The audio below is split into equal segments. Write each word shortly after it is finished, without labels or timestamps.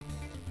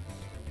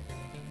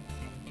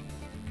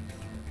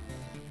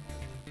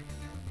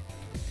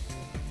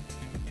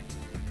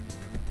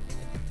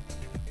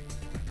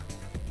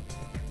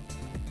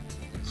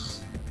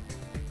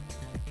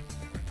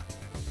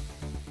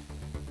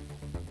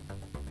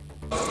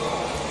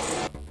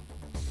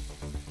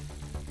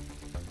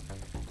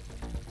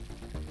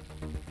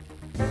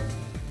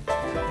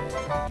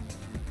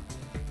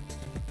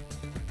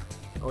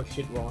Oh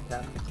shit, wrong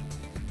tab.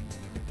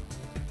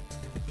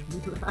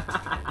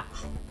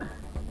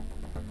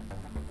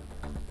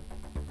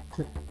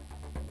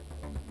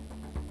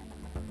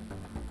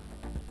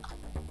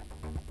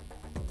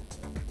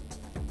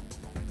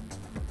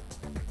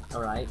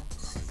 Alright.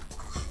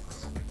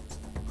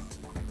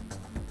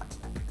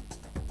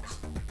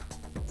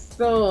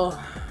 So,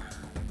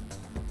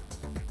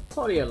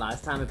 probably the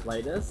last time I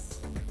played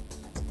this.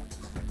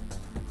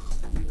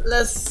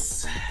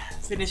 Let's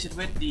finish it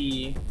with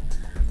the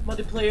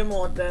multiplayer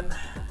mode then.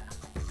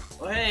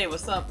 Oh hey,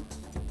 what's up?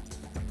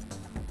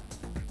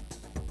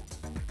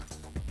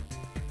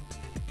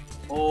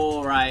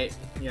 Alright,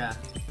 yeah.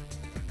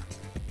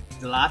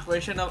 The last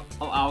version of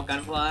our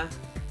gunfly.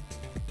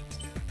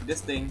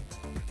 This thing.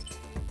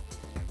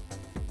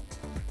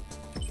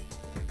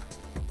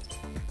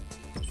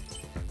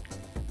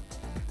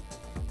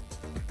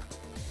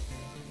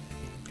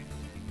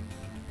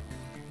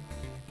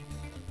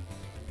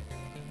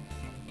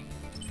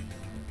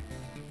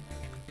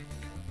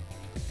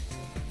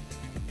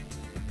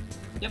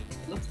 Yep,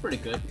 looks pretty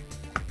good.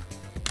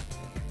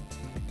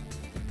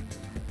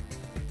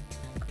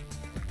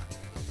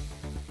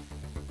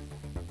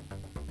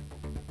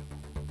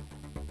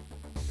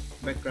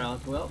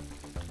 Background, well.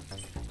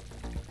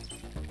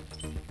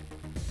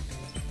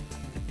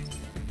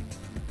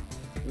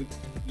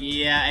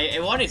 Yeah, I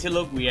want it to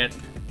look weird.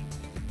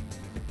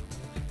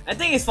 I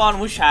think it's fun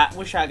Musha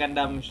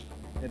Gundam,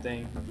 I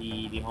think,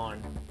 the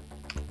horn.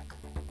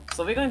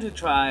 So we're going to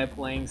try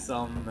playing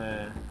some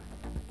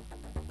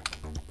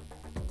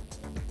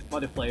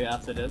multiplayer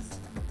after this.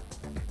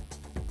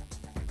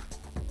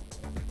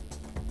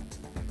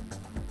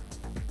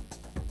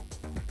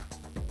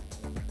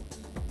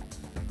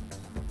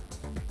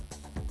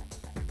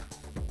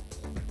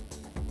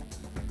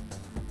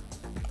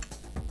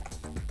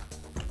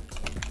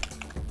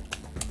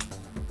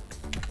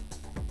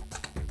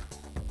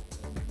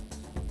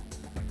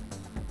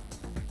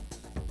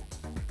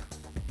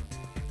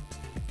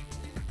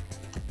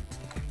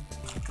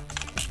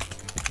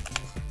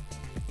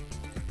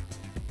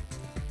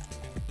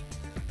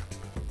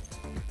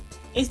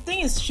 I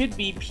think it should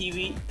be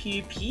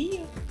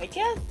PvP, I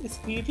guess? It's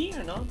PvP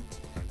or not?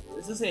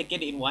 Does it say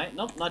get invite?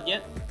 Nope, not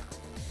yet.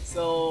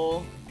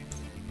 So,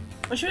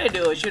 what should I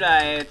do? Should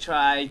I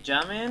try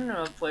jamming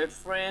or play with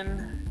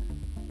friend?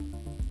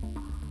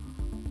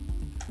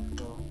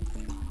 So,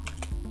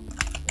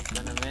 what's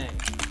gonna make?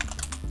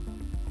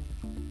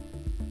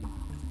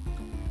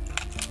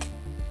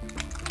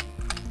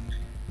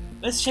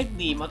 Let's check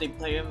the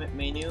multiplayer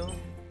menu.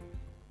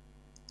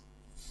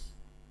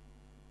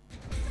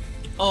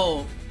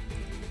 Oh,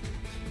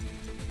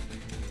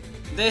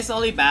 there's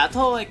only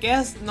battle, I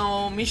guess.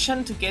 No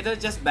mission together,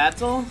 just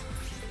battle.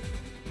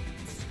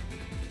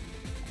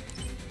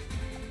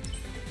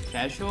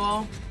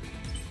 Casual.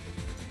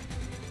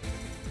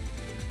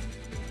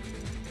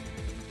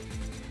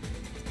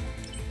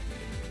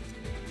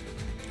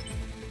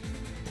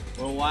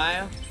 For a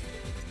while.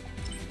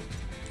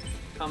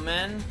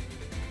 Command.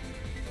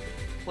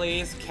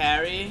 Please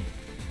carry.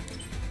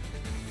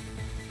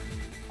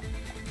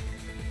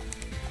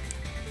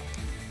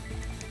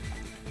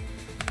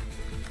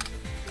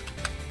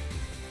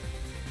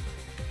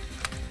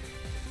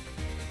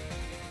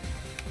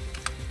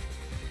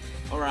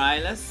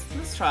 Alright,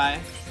 let's try.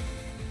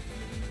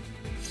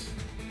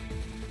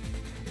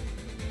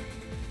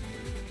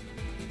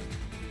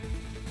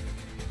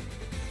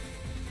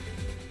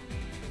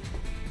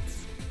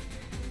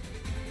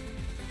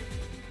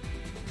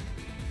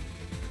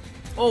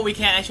 Oh, we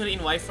can actually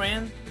invite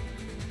friend.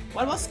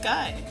 What was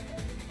Sky?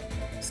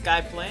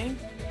 Sky playing?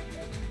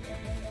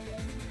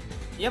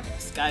 Yep,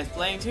 Sky's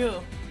playing too.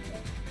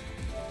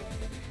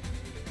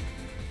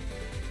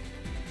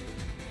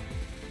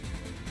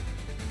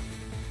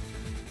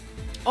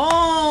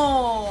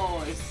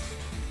 Oh, it's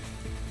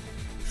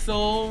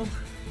so.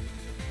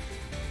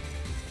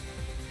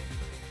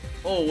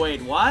 Oh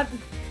wait, what?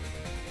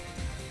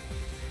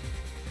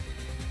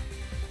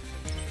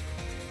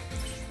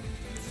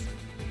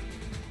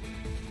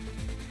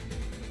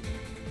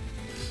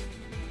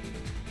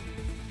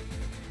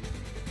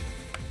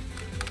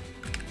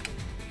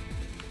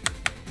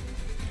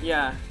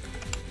 Yeah.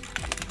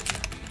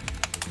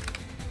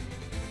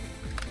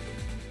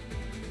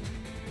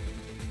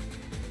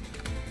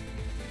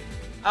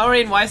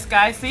 Alright, White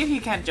Sky, see if he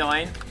can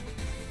join.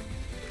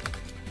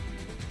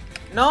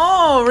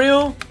 No,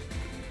 real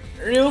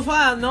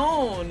far,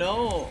 no,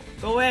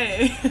 go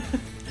away.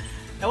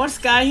 I want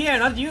Sky here,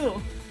 not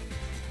you.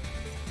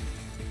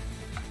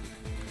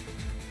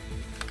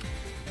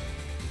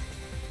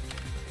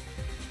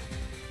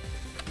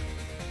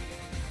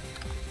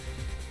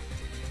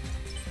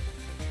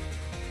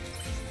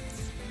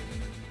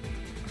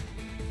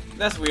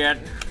 That's weird.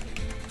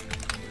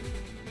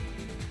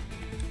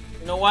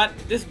 You know what?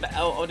 This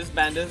this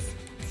bandits.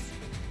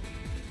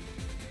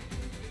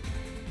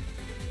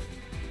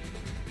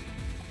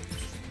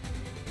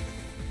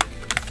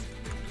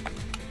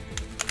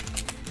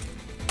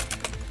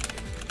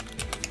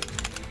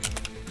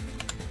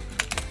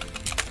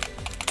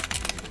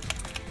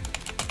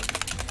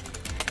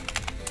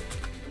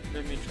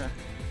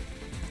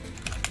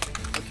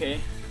 Okay.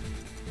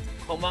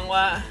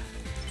 Konbanwa.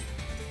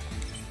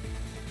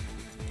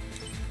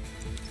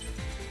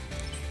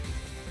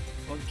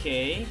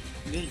 Okay.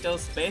 Digital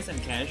space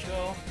and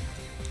casual.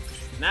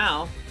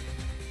 Now.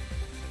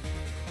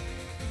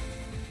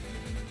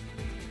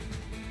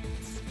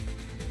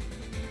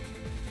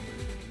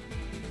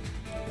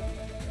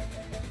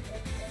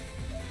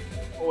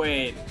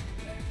 Wait.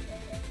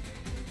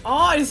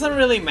 Oh, it doesn't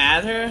really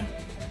matter.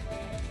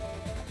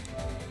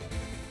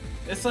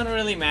 It doesn't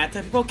really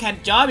matter. People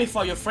can't join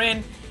before your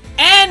friend.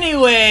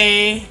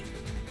 Anyway.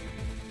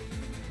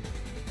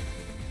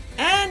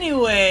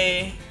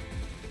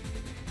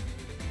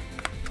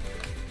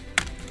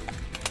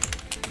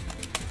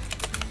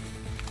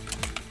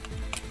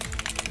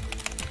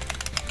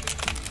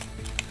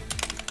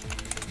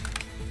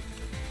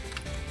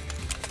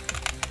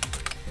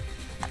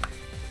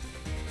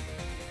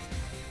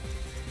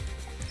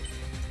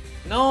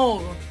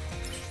 No.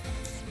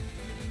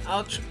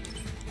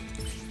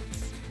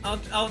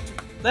 I'll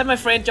let my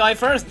friend join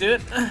first,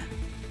 dude.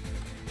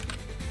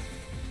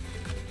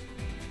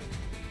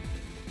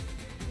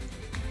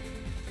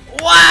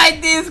 Why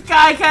this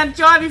guy can't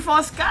join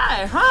before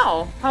Sky?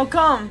 How? How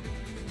come?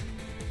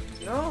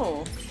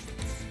 No.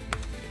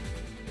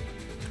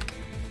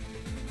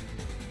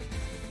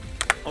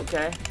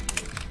 Okay.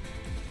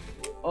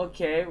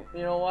 Okay,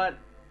 you know what?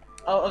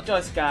 I'll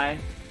join Sky.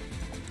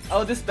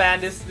 I'll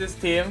disband this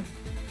team.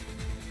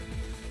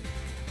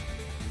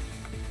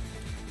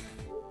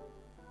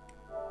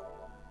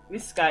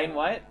 Is Sky in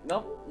white?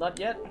 Nope, not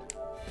yet.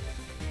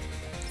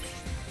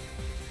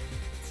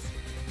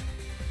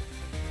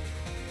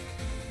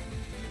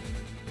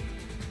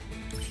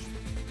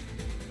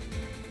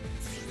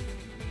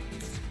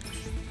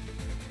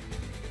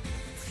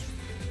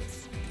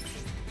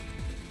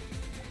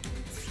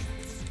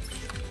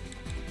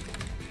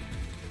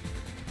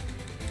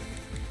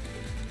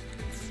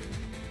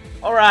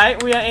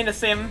 Alright, we are in the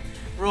same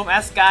room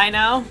as Sky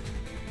now.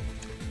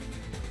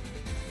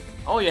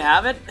 Oh, you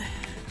have it?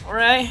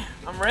 Alright,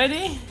 I'm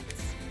ready.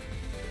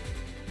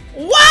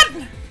 What?!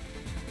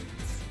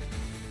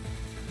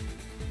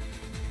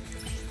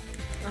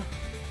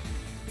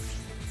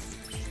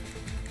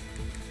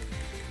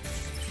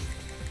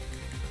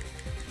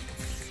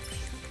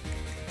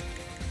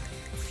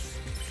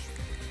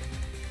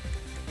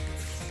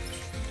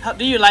 How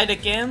do you like the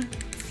game?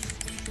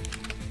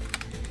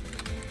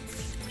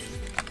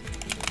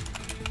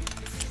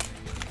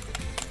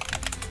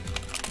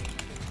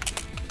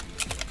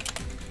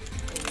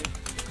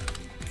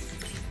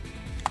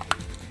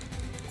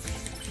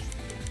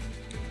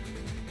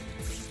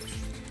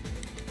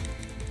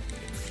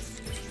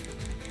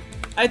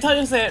 I thought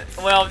you said,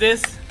 well,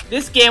 this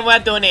game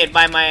was donated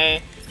by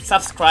my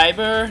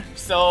subscriber,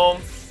 so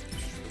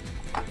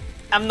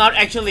I'm not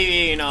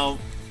actually, you know,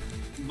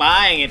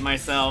 buying it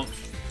myself.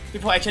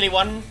 People actually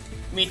want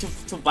me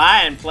to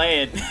buy and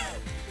play it.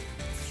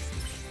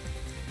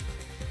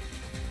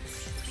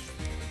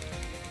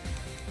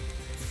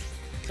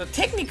 So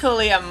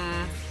technically,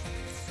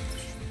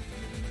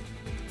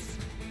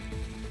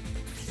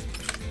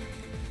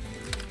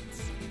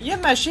 your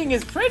machine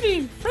is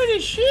pretty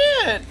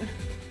shit.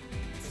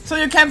 So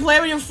you can play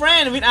with your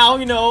friend without,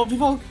 you know,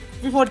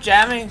 people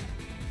jamming.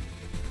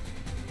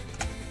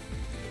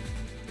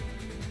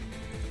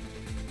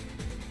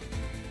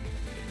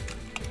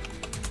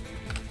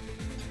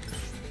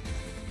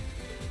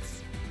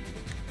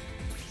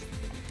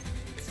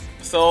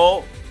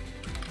 So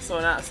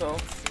not so.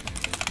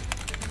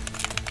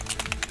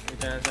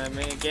 Because I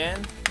may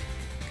again.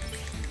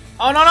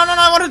 Oh no! I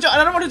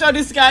don't want to join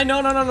this guy.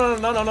 No. No.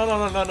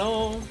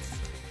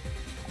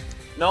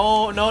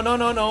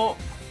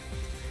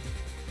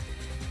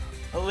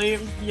 I'll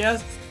leave.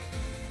 Yes.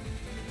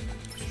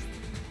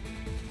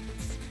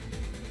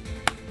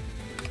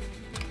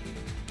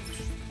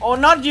 Oh,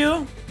 not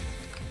you.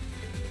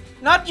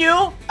 Not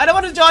you. I don't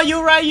want to join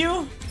you,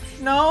 Ryu.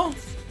 No.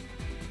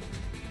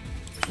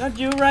 Not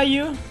you,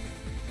 Ryu.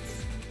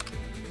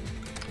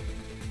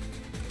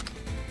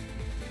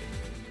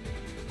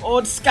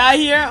 Oh, the Sky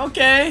here.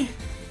 Okay.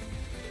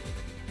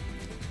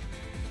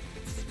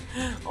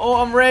 Oh,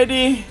 I'm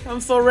ready.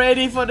 I'm so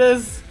ready for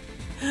this.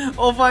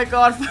 Oh my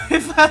god, I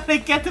finally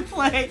get to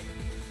play.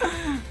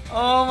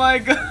 Oh my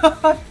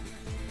god.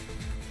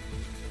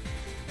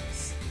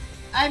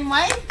 I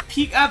might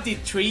pick up the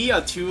 3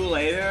 or 2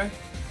 later.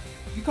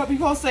 Because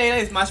people say that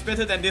it's much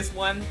better than this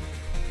one.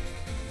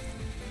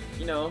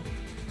 You know.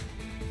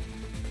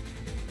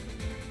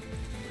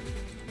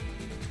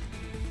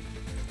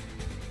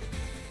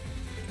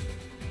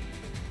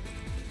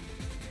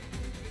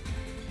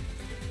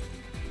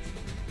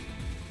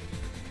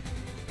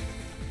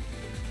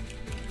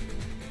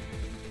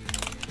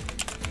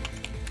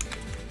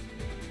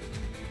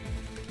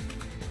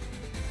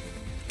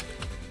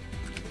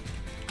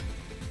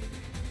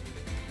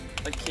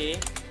 Okay.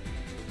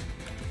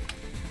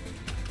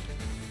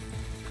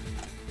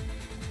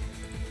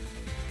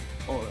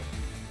 Oh.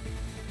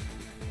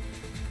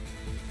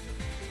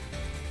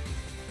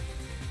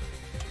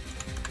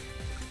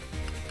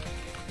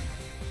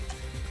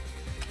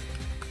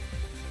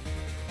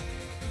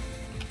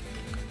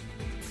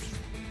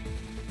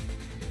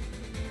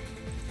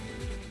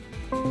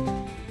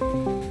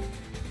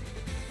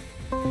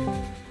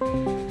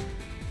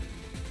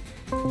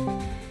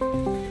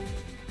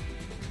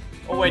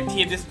 wait,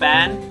 team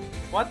disband?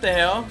 What the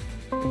hell?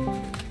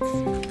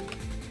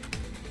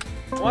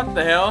 What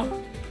the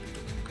hell?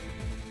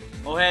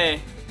 Oh hey.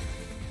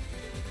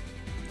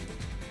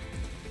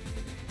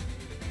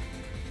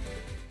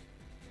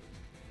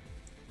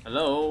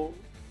 Hello?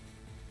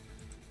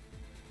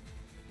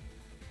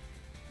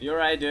 You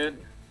alright,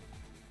 dude?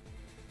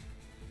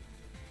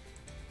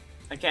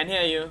 I can't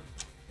hear you.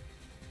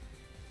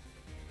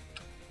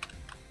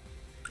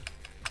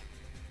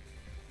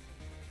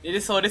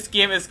 So this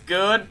game is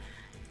good.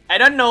 I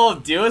don't know,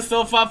 dude.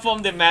 So far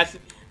from the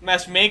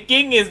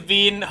matchmaking, it's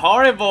been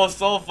horrible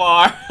so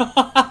far.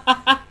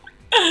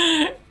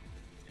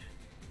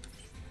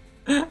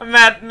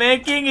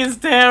 Matchmaking is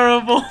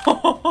terrible.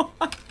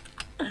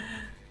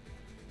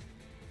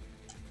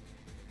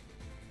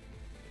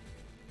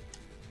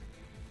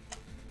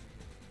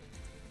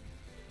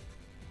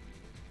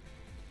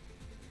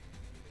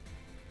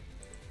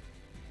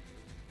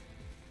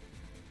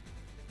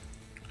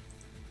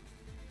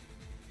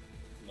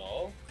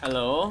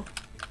 Hello.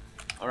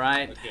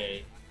 Alright.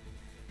 Okay.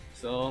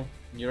 So,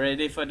 you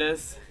ready for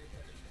this?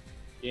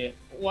 Yeah.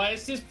 Why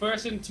is this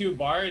person too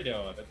bar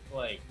though? That's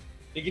like,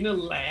 they're gonna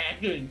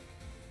lag.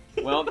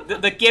 Well,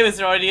 the game is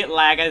already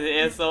lag as it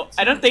is, so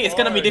I don't think it's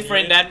gonna be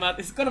different that much.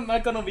 It's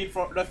not gonna be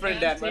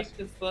different that much.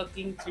 The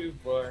fucking too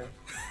bar.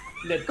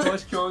 That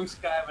cost strong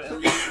sky, but at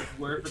least it's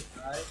worth a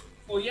try.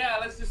 Oh yeah,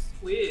 let's just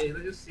play.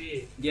 Let's just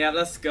see. Yeah,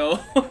 let's go.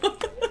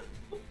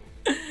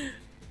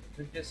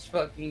 Let's just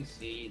fucking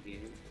see,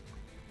 dude.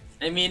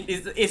 I mean,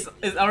 it's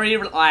already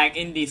lag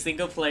in the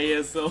single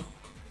player, so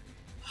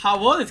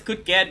how worse it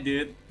could get,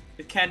 dude.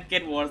 It can't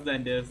get worse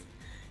than this.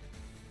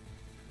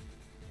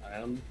 I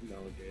don't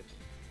know, dude.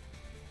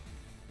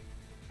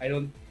 I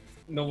don't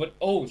know what.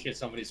 Oh shit,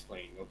 somebody's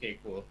playing. Okay,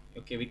 cool.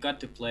 Okay, we got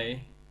to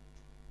play.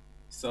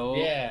 So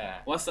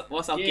yeah, what's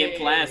our game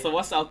plan? So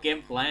what's our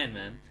game plan,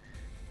 man?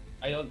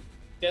 I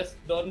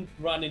don't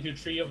run into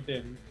 3 of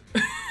them.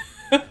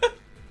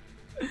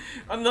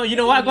 No, you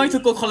know what? I'm going to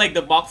go collect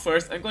the box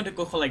first. I'm going to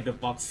go collect the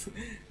box.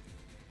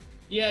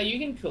 Yeah, you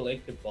can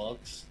collect the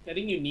box. I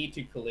think you need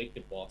to collect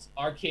the box.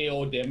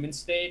 RKO them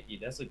instead. Yeah,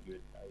 that's a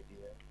good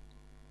idea.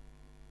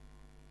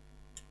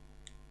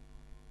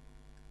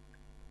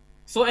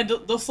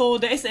 So so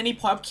there is any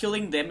point of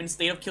killing them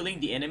instead of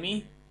killing the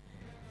enemy?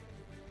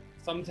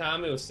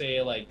 Sometimes it will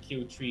say like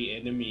kill 3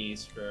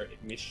 enemies per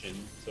mission.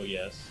 So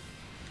yes.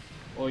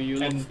 Or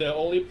you. And the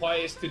only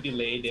point is to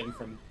delay them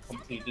from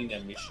completing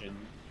their mission.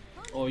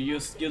 Oh, you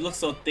look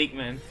so thick,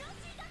 man.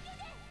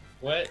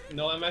 What?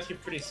 No, I'm actually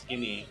pretty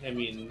skinny. I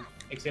mean,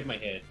 except my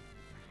head.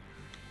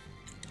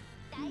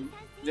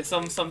 There's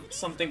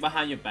something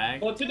behind your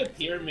back. Go to the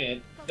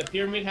pyramid. The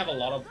pyramid have a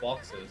lot of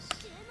boxes.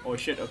 Oh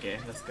shit! Okay,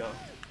 let's go.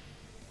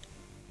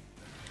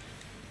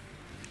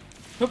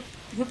 Hup,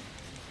 hup.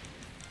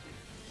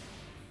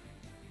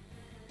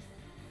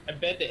 I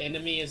bet the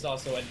enemy is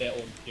also at their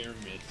own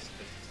pyramids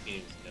because this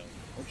game's no.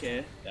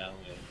 Okay. That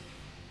way.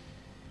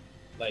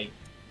 Like.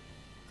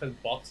 Cause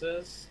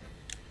boxes.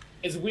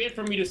 It's weird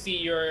for me to see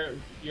your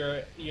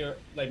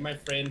like my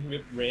friend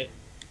with red.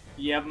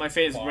 Yeah, my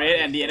face is red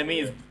and the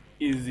enemy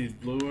is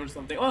blue or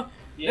something. Oh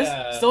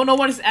yeah. So no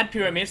one is at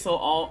pyramid, so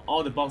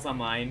all the boxes are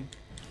mine.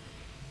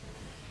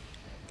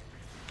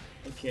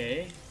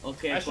 Okay.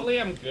 Okay.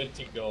 Actually, I'm good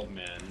to go,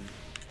 man.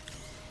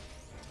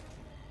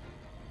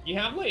 You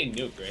have like a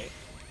nuke, right?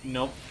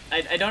 Nope.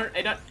 I don't.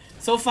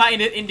 So far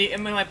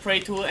in my Prey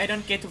 2, I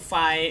don't get to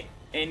fight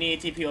any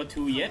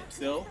TPO2 yet.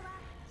 So.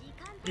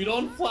 You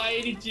don't fly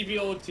any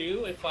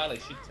GBO2? I fly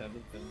like shit ton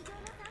of them.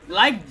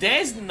 Like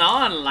there's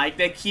none. Like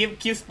they keep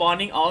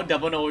spawning all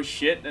double O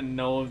shit and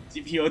no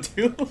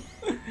GPO2.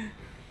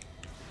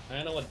 I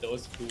don't know what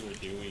those two are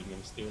doing.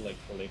 I'm still like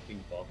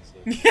collecting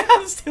boxes. Yeah,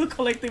 I'm still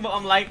collecting, but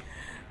I'm like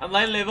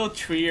level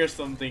 3 or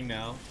something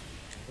now.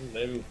 I'm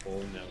level 4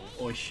 now.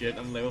 Oh shit,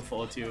 I'm level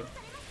 4 too.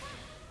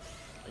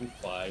 I'm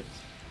 5.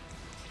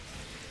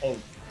 Oh,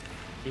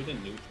 do the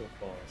neutral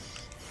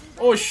force.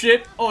 Oh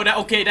shit! Oh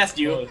okay, that's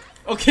you. Oh,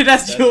 okay,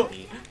 that's you.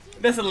 Me.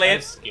 That's a late.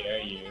 I'll scare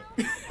you.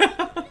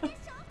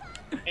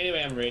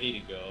 Anyway, I'm ready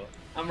to go.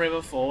 I'm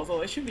level 4,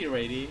 so I should be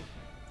ready.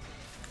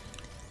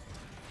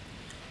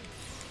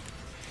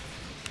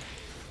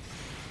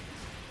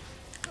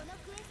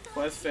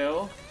 Quest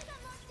fail.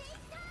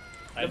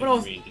 Never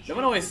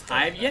always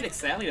hype yet,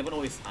 exactly. Never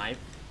always hype.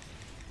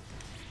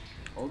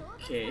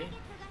 Okay.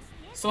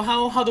 So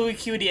how do we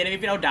kill the enemy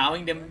without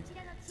downing them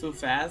too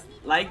fast?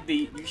 Like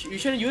you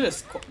shouldn't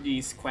use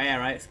the square,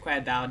 right?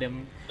 Square down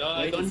them. No,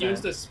 I don't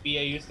use the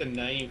spear. I use the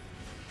knife.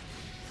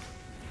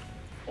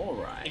 All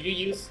right. If you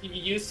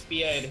use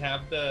spear, it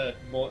have the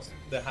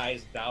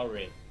highest down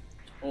rate.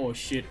 Oh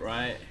shit!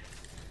 Right.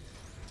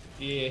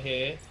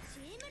 Yeah.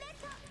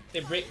 They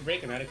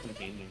break another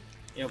container.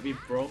 Yeah, we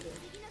broke.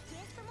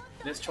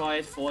 Let's try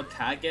it for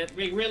target.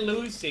 We're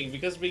losing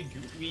because we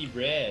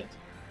red.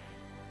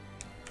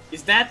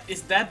 Is that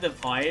the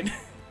point?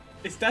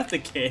 Is that the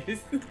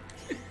case?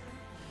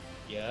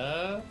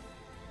 Yeah.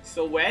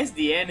 So where's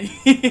the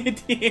enemy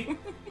team?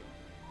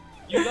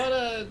 You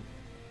gotta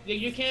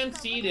You can't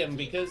see them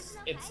because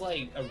it's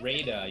like a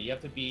radar. You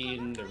have to be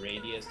in the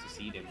radius to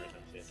see them or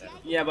some shit.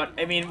 Yeah, but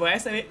I mean,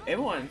 where's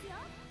everyone?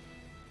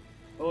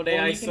 Oh, they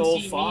Well, are you can so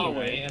see far me,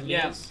 away. right? At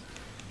Yeah, least.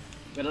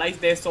 but like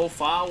they're so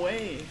far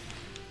away.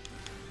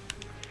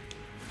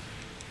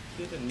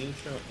 See the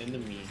neutral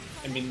enemy.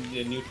 I mean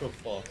the neutral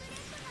force.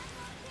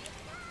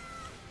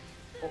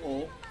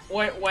 Oh,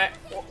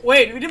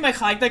 wait, did my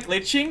character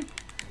glitching?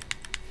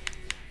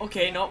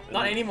 Okay, no,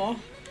 not anymore.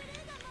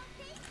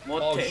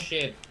 Oh Okay.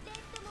 shit.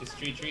 It's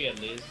 3-3 at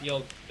least.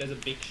 Yo, there's a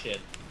big shit.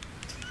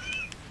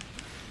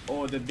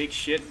 Oh, the big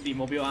shit, the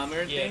mobile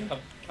armor Yeah, thing.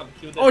 come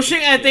kill that Oh big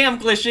shit, I think I'm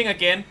glitching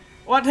again.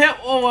 What the hell?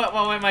 Oh,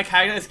 why my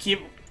character is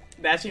keep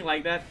dashing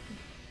like that?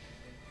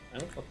 I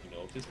don't fucking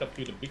know. Just come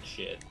kill the big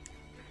shit.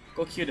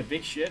 Go kill the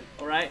big shit,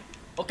 alright.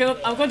 Okay, look,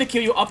 I'm going to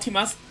kill you,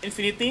 Optimus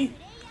Infinity.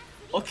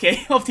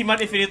 Okay,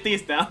 Optimus Infinity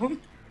is down.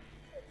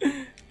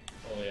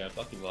 Oh yeah,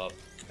 fuck him up.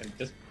 And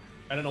just,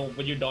 I don't know,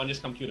 when you're done,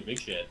 just come kill the big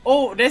shit.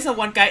 Oh, there's a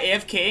one guy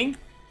AFKing.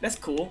 That's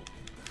cool.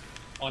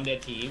 On their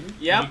team?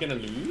 Yep. You're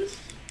gonna lose?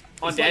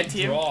 On It's their like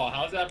team. Draw.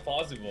 How's that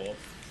possible?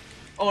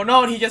 Oh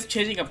no, he's just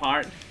changing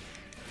apart.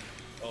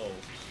 Oh.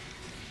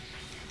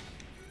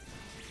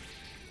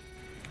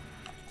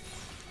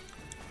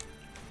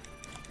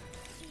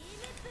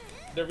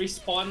 The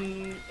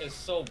respawn is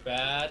so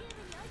bad.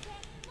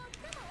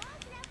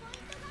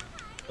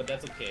 But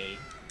that's okay.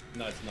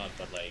 No, it's not,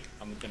 but like,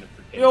 I'm gonna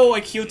pretend. Yo,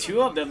 I killed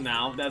two of them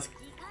now. That's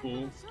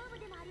cool.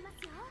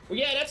 Well,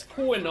 yeah, that's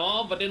cool and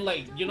all, but then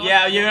like, you're not...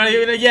 Yeah,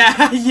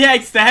 yeah,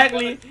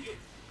 exactly.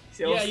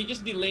 So, Yeah, you're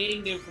just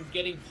delaying them from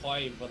getting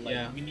point, but like,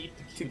 Yeah. we need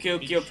to to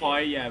kill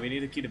point, yeah, we need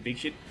to kill the big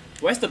shit.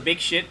 Where's the big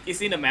shit?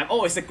 It's in the map.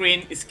 Oh, it's the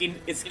green, it's green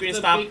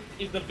stuff.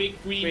 It's the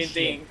big green shit.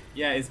 Thing.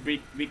 Yeah, it's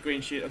big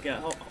green shit. Okay,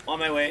 on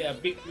my way. Yeah,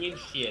 big green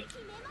shit.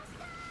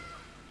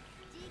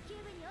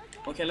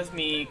 Okay, let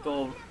me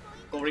go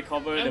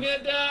recover I'm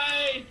gonna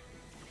die!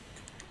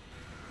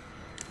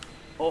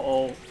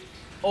 Oh.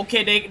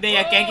 Okay, they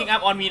are ganking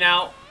up on me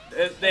now.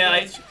 They are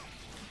like.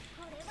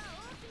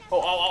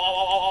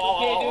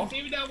 Oh.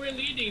 Okay, dude, now we're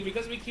leading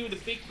because we killed the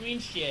big green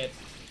shit.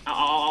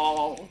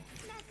 Oh.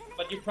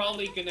 But you're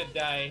probably gonna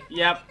die.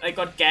 Yep, I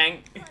got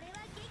ganked.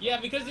 Yeah,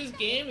 because this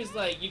game is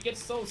like, you get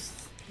so...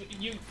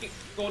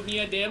 go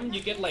near them,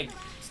 you get like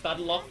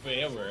stun lock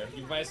forever.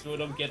 You might as well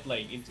don't get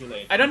like into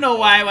like... I don't know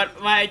why,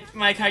 but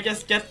my car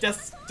just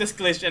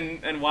glitched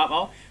and warp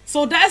out.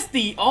 So that's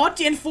the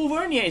audience full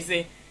vernier, is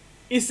it?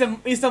 It's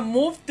a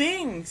move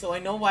thing. So I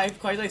know why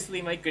quite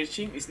easily my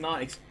glitching. It's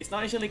not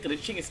actually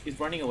glitching. It's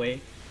running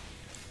away.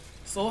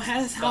 So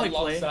that's how I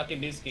play. Suck in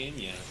this game,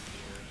 yeah.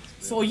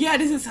 So yeah,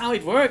 this is how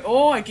it works.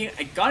 Oh, I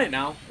got it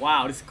now.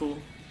 Wow, this is cool.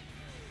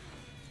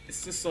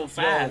 It's just so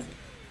fast.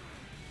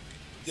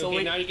 Yo.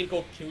 Okay, now you can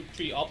go kill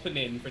 3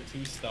 opponent for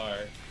 2-star.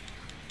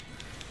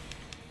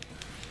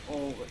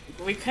 Oh,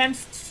 we can't.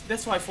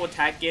 That's why for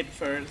tag it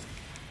first.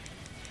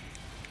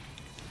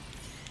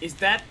 Is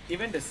that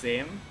even the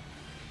same?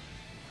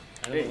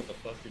 I don't know what the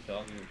fuck you're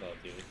talking about,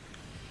 dude.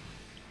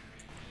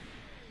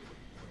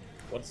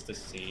 What's the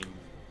same?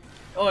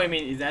 Oh, I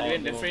mean, is that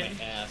even no, different?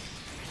 my ass.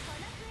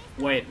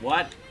 Wait,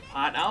 what?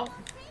 Part out?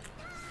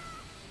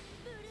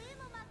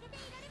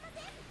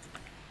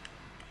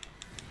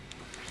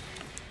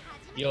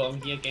 Yo,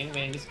 I'm here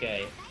gangbang this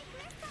guy.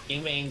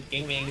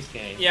 Gangbang this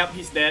guy. Yep,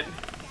 he's dead.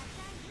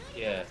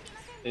 Yeah,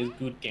 there's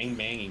good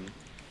gangbanging.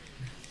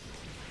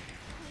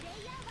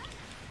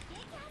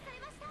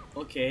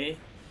 Okay.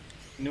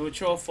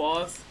 Neutral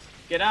force.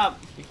 Get up.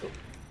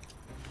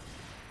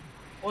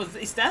 Oh,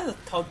 is that a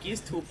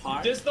Togis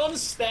 2-part? Just don't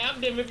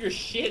stab them with your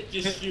shit,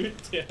 just shoot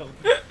them.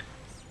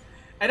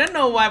 I don't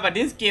know why, but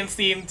this game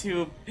seems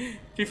to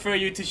prefer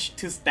you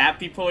to stab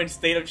people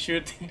instead of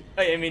shooting.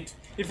 I mean,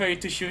 prefer you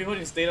to shoot people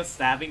instead of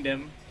stabbing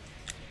them.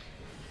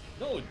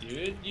 No,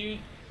 dude, you...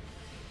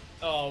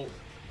 Oh,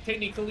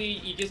 technically,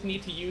 you just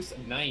need to use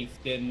a knife,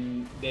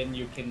 then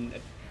you can...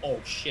 Oh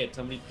shit,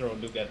 somebody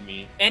look at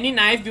me. Any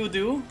knife will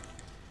do.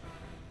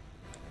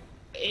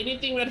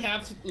 Anything that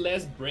has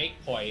less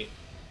breakpoint.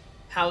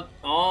 How?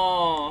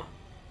 Oh,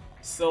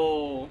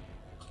 so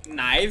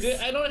knives. Dude,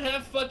 I don't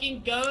have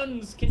fucking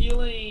guns. Can you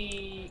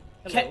like?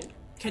 Hello?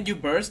 Can you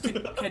burst?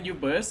 Can you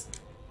burst?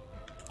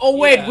 Oh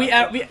wait,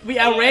 yeah. we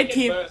are red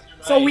team. Burst,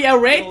 So right. we are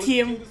red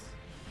team.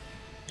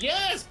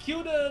 Yes,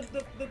 kill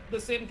the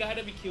same guy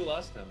that we killed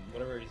last time.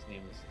 Whatever his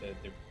name is.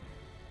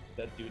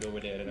 That dude over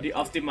there. The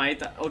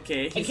Optimite.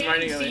 Okay, I he's can't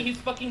running even see away. his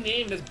fucking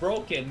name. That's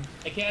broken.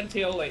 I can't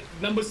tell. Like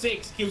number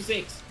 6, kill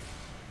 6.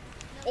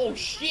 Oh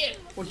shit!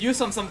 We'll use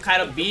some kind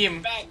of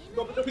beam. Back.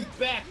 No, he's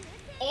back.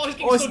 Oh, he's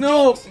Oh, so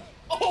Snoop. jokes.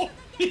 Oh,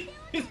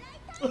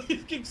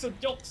 he's getting some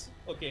jokes.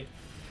 Okay.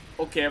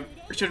 Okay,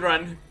 we should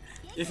run.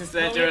 This is Now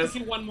we have dangerous. to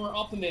kill one more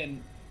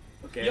opponent.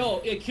 Okay. Yo,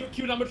 yeah,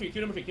 kill number 3.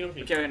 Kill number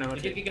 3. Okay, number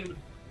 3.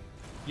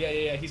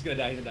 Yeah. He's gonna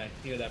die. He's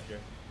gonna die after.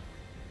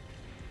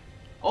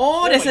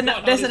 Oh, there's my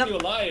God, now he's still a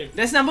alive.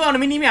 there's a number on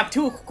the minimap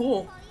too.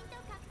 Cool.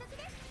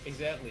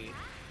 Exactly.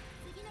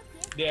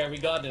 There, we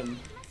got him.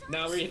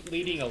 Now we're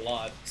leading a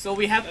lot. So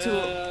we have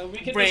to we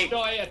can break.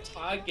 destroy a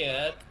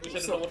target, which I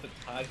don't know what the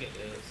target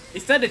is.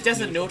 Is that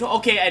just a neutral?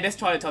 Okay, I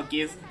destroy the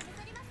target.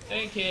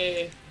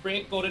 Okay,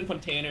 break golden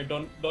container.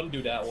 Don't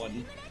do that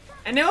one.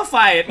 I never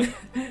fight.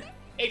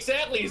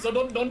 Exactly. So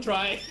don't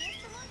try.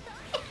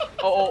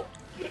 Oh.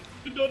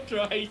 Don't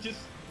try. Just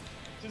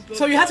don't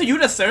So you try. have to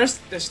use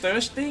the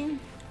search thing.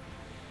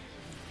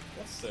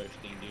 What search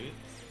thing,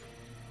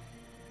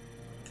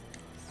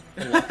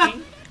 dude?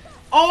 Walking?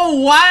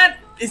 Oh, what?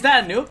 Is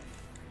that a noob?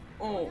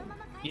 Oh.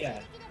 Yeah,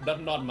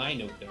 but not my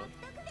noob though.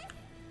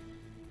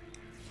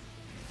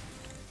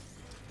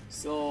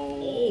 So.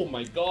 Oh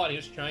my god, he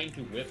was trying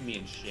to whip me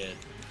and shit.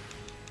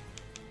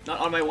 Not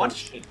on my watch.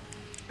 Shit.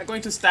 I'm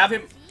going to stab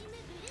him.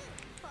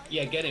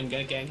 Yeah, get him,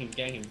 gang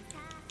him.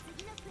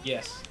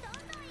 Yes.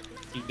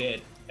 He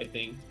did, I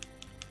think.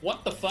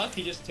 What the fuck?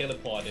 He just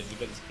teleported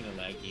because it's kinda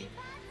laggy.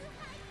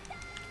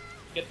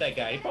 Get that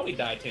guy. He probably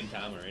died 10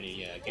 times already.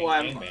 Yeah,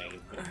 gangbang.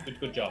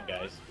 Good job,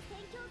 guys.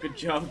 Good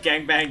job,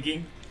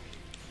 gangbanging.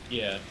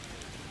 Yeah.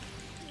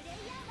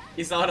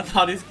 It's all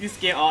about this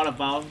game. All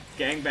about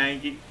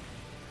gangbanging.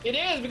 It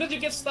is because you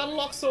get stun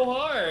locked so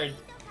hard.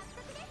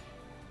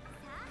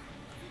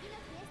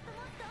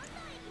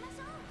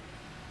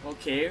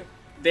 Okay,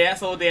 they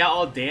are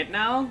all dead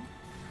now.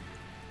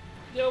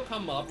 They'll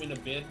come up in a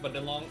bit, but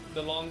the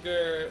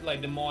longer,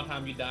 like the more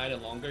time you die, the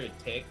longer it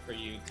takes for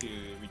you to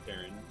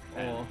return.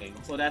 Kind of thing.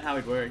 So that's how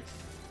it works.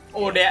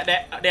 Oh,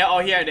 they're all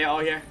here. They're all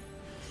here.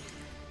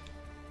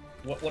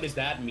 What does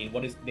that mean?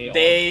 What is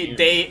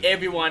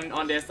everyone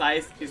on their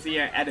side is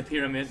here at the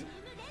pyramid.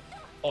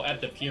 Oh,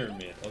 at the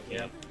pyramid. Okay.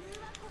 Yep.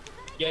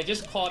 Yeah,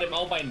 just call them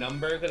out by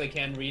number because I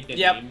can't read the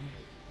Yep. name.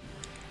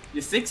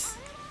 The 6.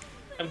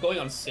 I'm going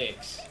on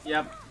 6.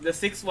 Yep. The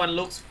 6th one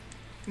looks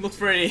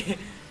pretty.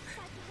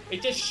 Hey,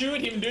 just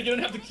shoot him, dude. You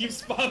don't have to keep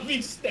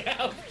spamming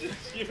stab.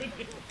 Just shoot him.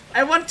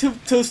 I want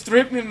to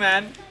strip him,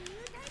 man.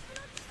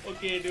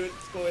 Okay, dude.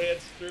 Let's go ahead,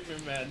 strip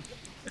him, man.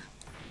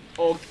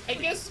 Oh. I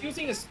guess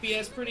using a spear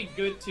is pretty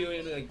good too,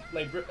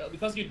 like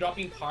because you're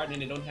dropping part and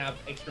they don't have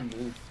extra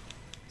moves.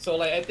 So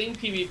like I think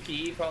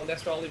PvP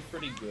that's probably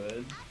pretty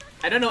good.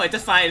 I don't know. I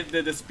just find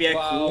the spear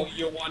cool. Wow,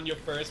 you won your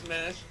first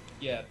match.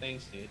 Yeah,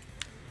 thanks, dude.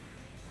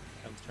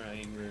 I'm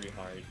trying very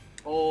hard.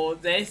 Oh,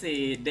 there's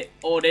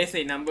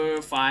a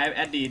number 5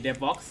 at the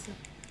box.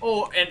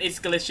 Oh, and it's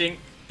glitching.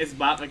 It's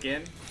bugged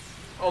again.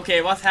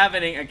 Okay, what's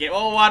happening again?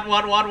 Oh,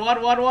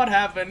 what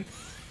happened?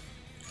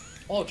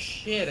 Oh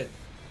shit!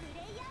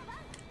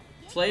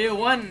 Player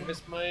 1.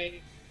 Where's my?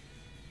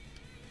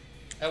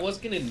 I was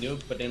gonna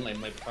nuke, but then like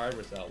my card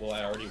was out. Well,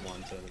 I already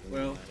won, so it doesn't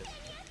Well. matter.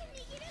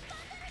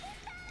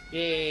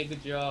 Yay!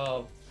 Good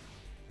job.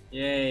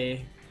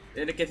 Yay.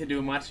 Didn't get to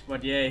do much,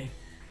 but yay.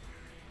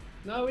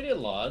 No, we did a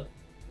lot.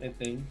 I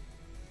think.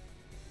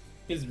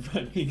 He's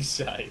running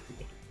side.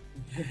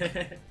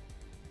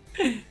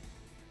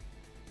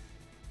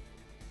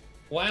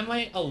 Why am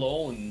I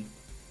alone?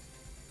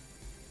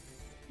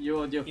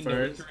 You're in first.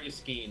 the victory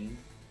scheme?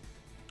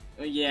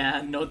 Oh,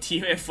 yeah, no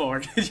team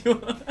effort.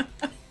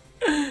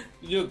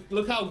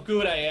 Look how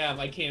good I am.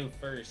 I came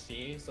first,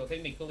 see? So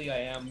technically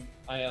I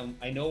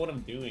know what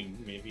I'm doing,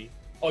 maybe.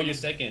 Oh, you're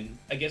second.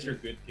 I guess you're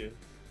good too.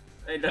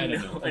 I don't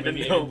know. I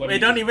Everybody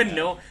don't even just-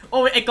 know.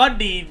 Oh, I got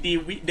the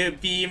beam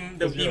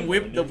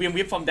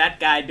whip from that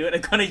guy, dude.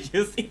 I'm gonna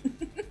use it.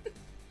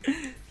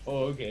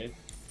 Oh, okay.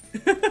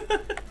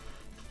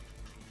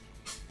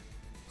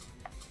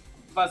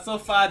 But so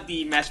far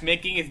the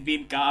matchmaking has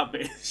been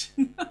garbage.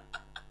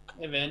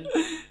 Hey, man.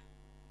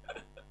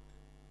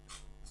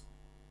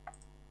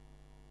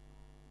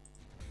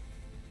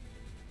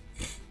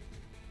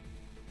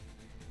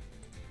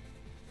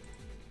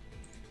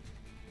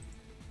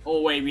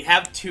 Oh wait, we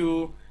have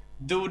to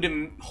do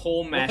the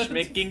whole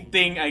matchmaking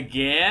thing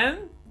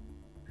again?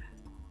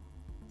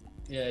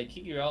 Yeah, I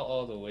kick you out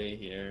all the way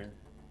here.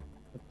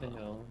 What the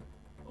hell?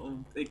 Oh,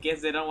 I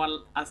guess they don't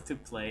want us to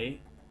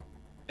play.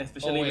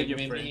 Especially with your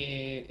maybe friend.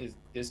 it's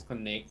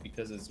disconnect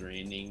because it's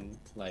raining.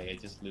 Like I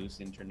just lose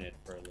internet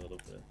for a little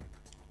bit.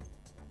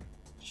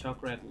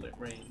 Shock red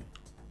rain.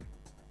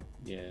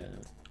 Yeah.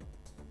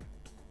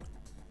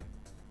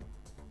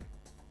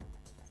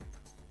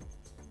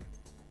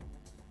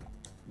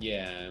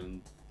 Yeah, I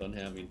don't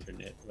have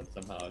internet, but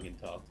somehow I can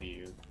talk to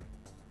you.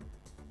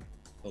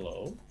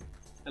 Hello?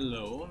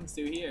 Hello, I'm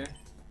still here.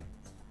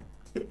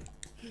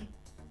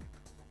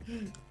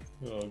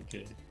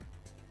 Okay.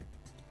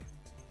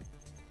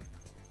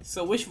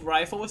 So which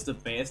rifle was the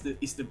best?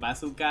 Is the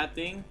bazooka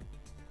thing?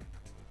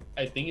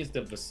 I think it's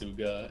the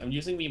bazooka. I'm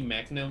using the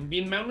Magnum.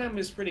 The Magnum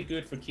is pretty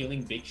good for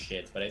killing big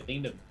shit, but I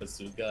think the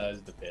bazooka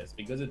is the best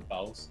because it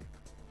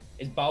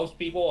bows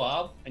people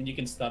up and you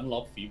can stun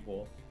lock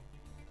people.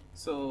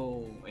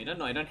 So I don't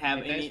know. I don't have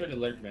Hey, any. thanks for the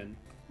alert, man.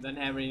 Don't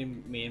have any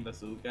main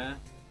bazooka.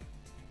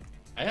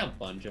 I have a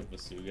bunch of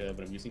bazooka,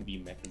 but I'm using the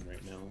Magnum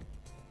right now.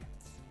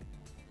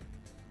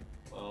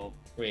 Well,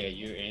 Wait, are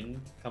you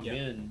in? Come Yep.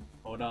 in.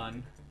 hold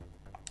on.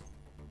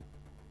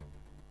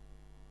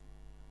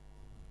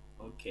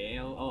 Okay,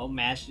 I'll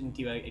match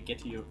until I get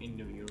to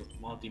into your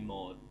multi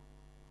mode.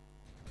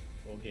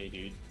 Okay,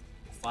 dude.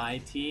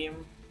 Fight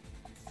team.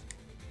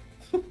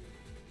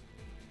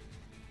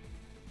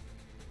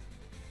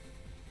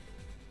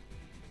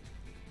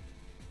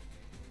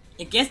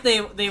 I guess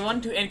they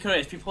want to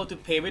encourage people to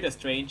play with a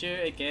stranger,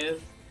 I guess.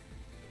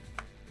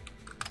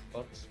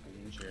 Fuck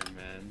stranger,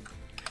 man.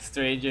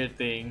 Stranger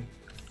thing.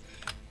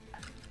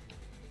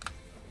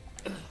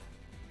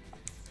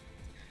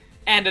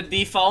 And the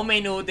default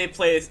menu they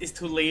play is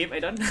to leave. I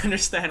don't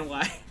understand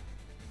why.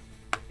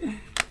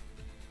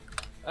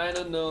 I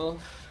don't know.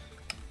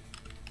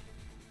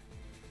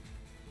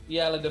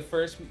 Yeah, like the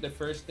first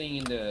thing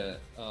in the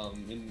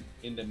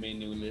in the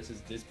menu list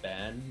is this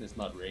band. It's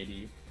not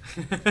ready.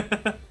 Kind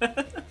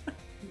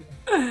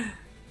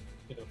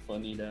of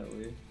funny that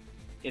way.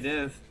 It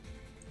is.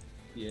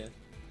 Yeah.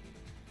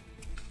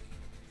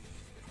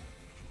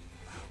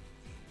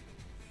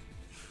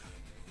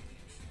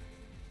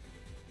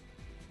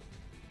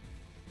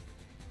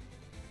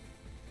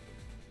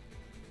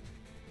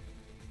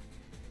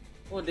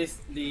 Oh, this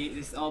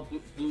all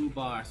blue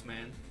bars,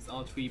 man. It's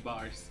all 3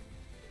 bars.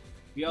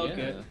 We all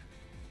good.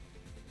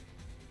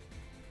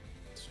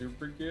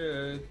 Super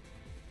good.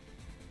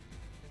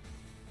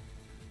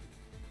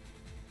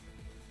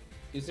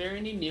 Is there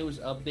any news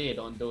update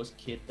on those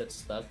kids that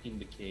stuck in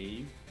the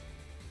cave?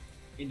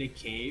 In the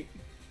cave?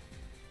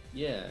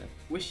 Yeah.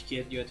 Which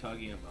kid you're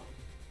talking about?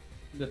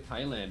 The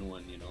Thailand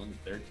one, you know,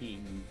 the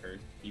 13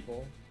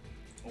 people.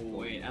 Oh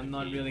wait, I'm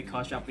not really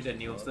caught up with the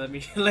news. Let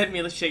me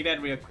check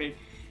that real quick.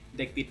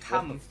 Dak the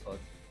Thumb.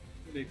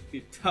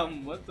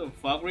 What the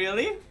fuck,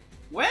 really?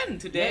 When?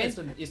 Today?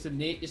 Yeah, it's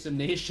a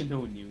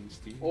national news,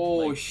 dude.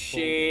 Oh like,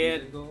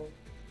 shit.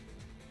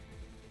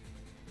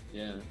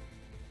 Yeah.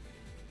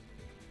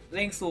 เ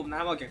ร่งสูบน้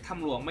ำออกจากถ้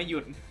ำหลวงไม่หยุ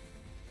ด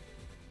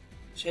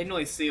ใช้หน่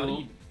วยซิล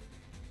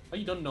How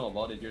you don't know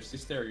about it? Your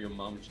sister or your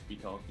mom should be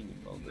talking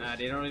about this. Nah,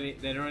 they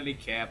don't really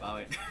care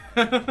about it.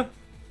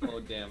 Oh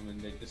damn, and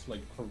they just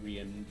like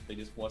Korean. They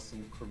just watch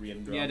some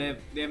Korean drama.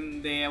 Yeah,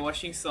 they are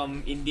watching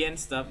some Indian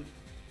stuff.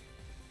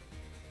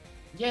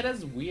 Yeah,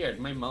 that's weird.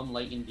 My mom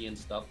like Indian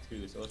stuff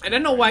too, so I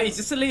don't know why it's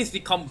just suddenly it's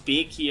become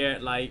big here,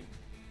 like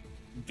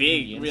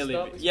big, Indian really.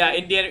 stuff Big. Yeah,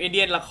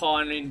 Indian ละค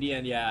ร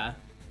Indian, yeah.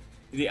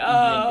 The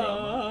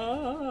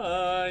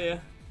yeah.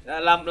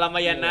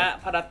 Ramayana,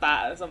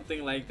 Bharata,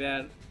 something like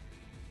that.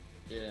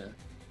 Yeah.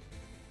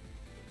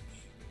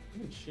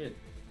 Oh shit.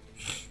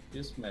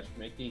 This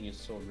matchmaking is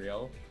so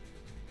real.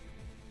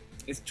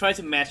 It's try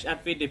to match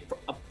up with the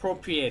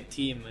appropriate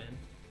team, man.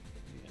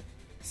 Yeah.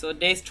 So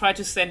they try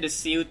to send the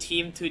SEAL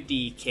team to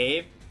the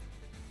cave.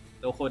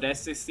 Oh, that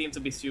seems to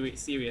be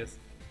serious.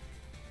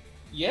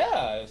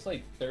 Yeah, it's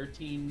like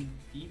 13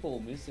 people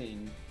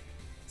missing.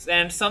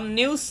 And some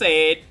news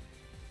said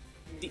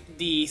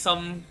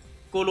some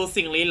กูรู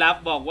สิ่งลี้ลับ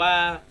บอกว่า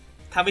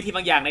ทำวิธีบ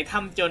างอย่างในถ้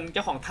ำจนเจ้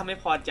าของถ้ำไม่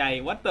พอใจ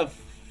What the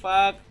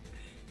fuck?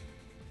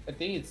 I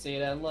think it say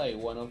that like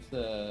one of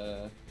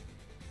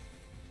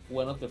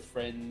the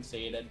friends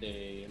say that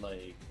they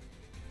like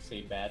say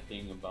bad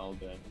thing about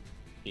the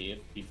cave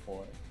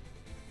before,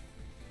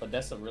 but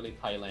that's a really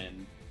Thailand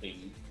thing.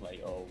 Like,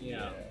 oh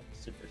yeah,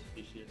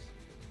 superstitious.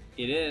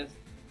 It is.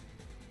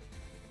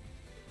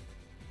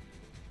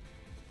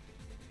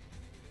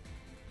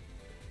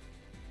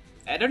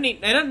 I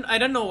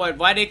don't know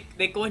why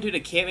they go into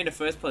the cave in the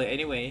first place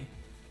anyway.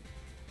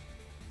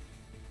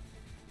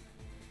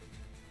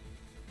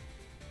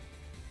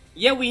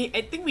 Yeah,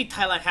 I think we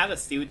Thailand have a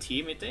SEAL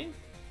team, I think.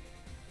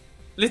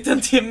 Little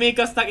Timmy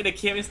got stuck in the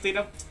cave instead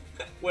of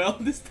well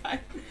this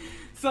time.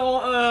 So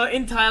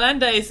in Thailand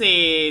there is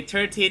a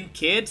 13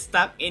 kids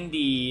stuck in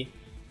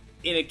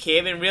a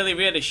cave in really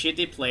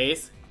shitty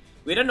place.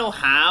 We don't know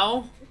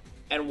how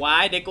and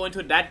why they go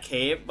into that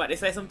cave, but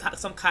it's like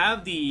some kind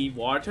of the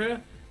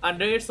water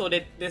under it, so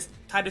they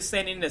try to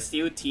send in the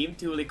SEAL team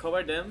to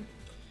recover them.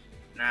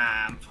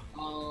 Nah.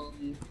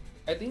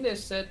 I think they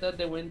said that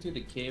they went to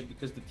the cave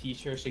because the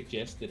teacher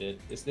suggested it.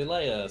 Is there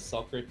like a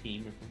soccer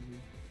team or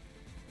something?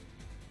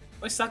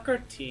 A soccer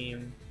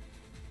team?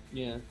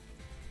 Yeah.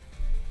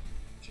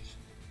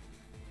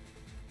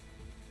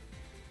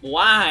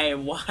 Why?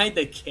 Why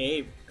the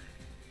cave?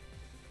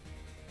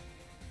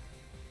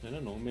 I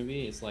don't know.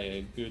 Maybe it's like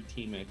a good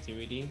team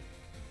activity.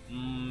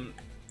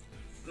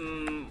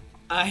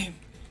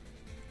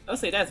 I'll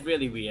say that's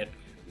really weird.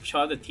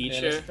 Show the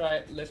teacher.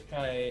 Yeah, let's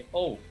try.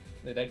 Oh,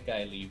 let that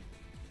guy leave.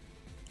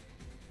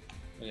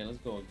 Okay, let's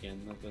go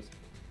again.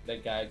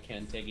 That guy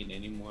can't take it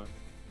anymore.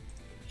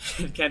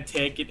 Can't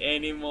take it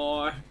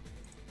anymore.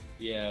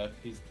 Yeah,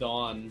 he's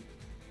done.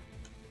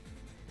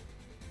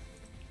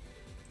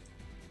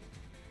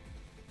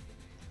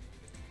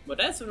 But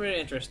that's really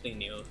interesting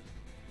news.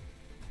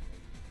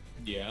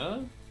 Yeah.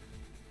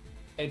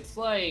 It's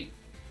like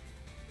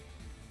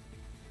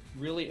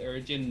really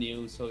urgent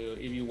news, so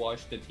if you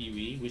watch the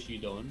TV, which you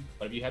don't,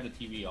 but if you have the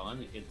TV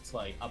on, it's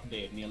like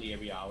update nearly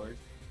every hour.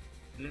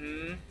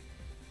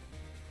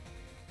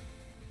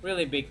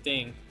 Really big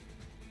thing.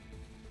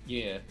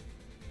 Yeah.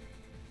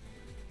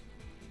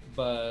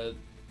 But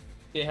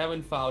they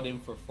haven't found him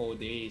for 4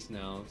 days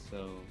now,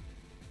 so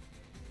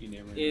You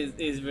never know.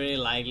 It's very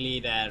likely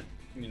that,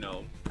 you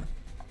know,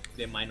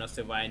 they might not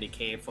survive in the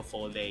cave for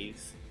 4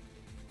 days.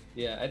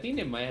 Yeah, I think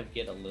they might have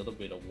get a little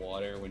bit of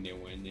water when they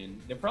went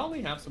in. They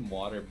probably have some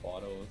water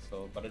bottles,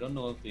 so but I don't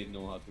know if they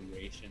know how to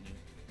ration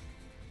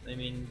it. I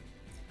mean,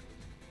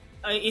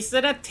 is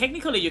that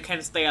technically you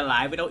can stay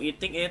alive without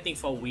eating anything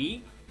for a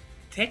week?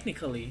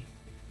 Technically.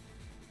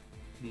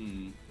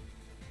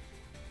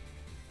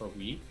 For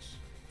weeks?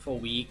 For a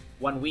week,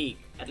 1 week,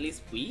 at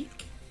least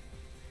week.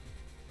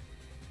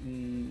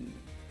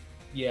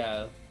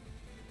 Yeah,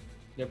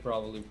 they're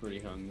probably pretty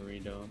hungry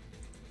though.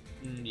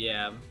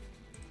 Yeah.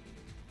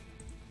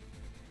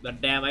 But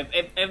damn, I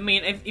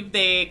mean, if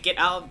they get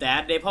out of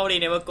that, they probably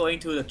never going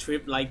to the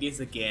trip like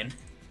this again.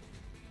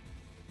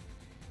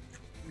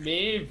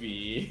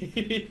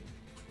 Maybe.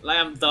 Like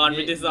I'm done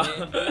with this.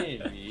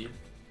 Maybe.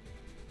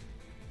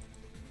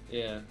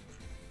 Yeah.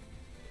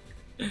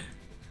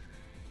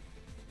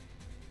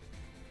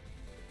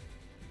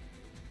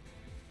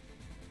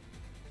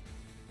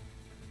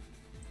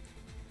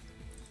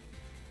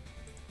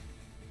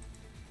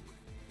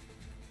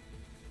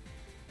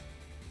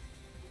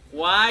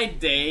 Why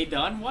they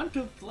don't want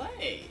to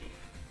play?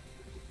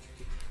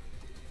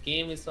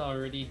 Game is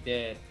already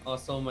dead.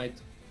 Also, I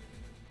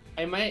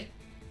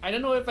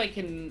don't know if I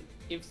can.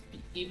 If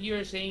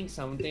you're saying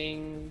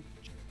something.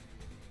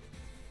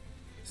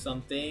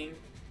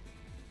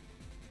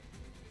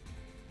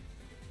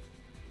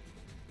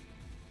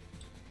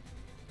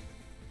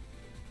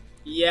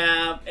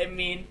 Yeah, I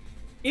mean,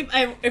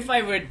 if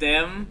I were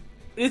them,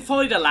 it's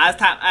probably the last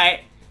time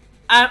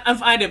I'm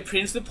find the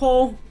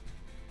principal.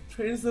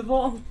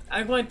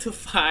 I'm going to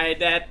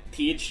find that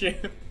teacher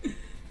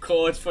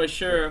coach for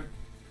sure.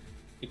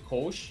 The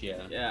coach,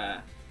 yeah.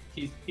 Yeah.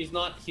 He's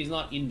not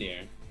in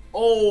there.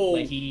 Oh.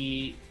 Like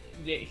he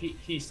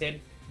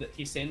said that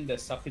he sent the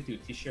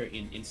substitute teacher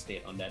in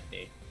instead on that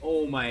day.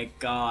 Oh my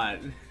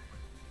god.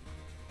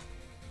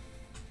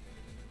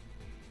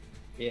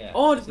 Yeah.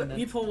 Oh,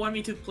 people want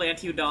me to play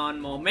Until Dawn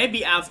more.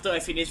 Maybe after I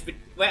finish with,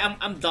 well,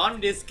 I'm done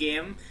with this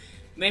game.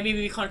 Maybe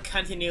we can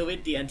continue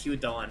with the Until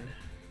Dawn.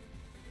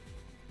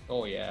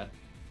 Oh yeah.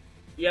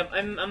 Yep,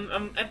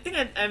 I think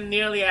I'm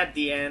nearly at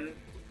the end,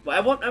 but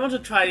I want to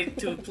try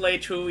to play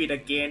through it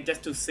again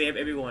just to save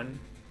everyone.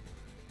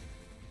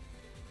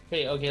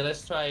 Okay,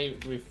 let's try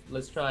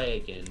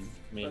again,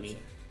 maybe. Okay.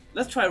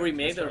 Let's try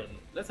remake.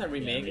 Let's try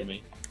remake.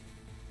 it.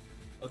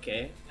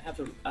 Okay,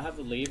 I have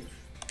to leave.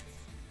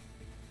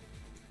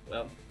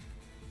 Well,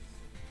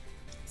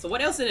 so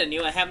what else in the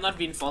news? I have not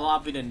been follow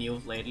up with the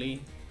news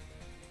lately.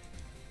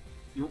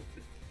 You?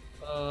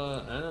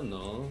 I don't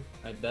know.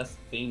 That's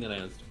the thing that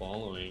I was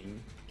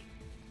following.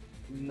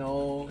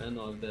 No. I don't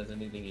know if there's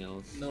anything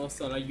else. No,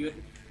 sorry, you.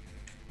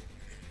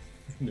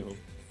 No.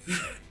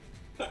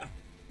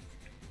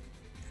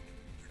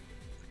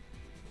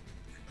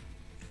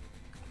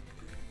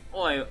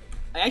 Oh, I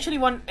actually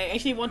want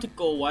to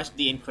go watch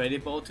The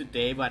Incredible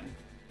today, but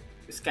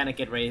it's kind of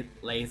get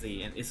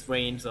lazy and it's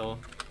rain, so.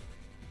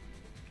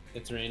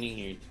 It's raining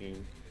here too.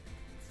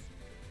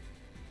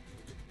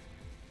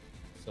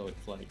 So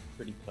it's like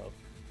pretty tough.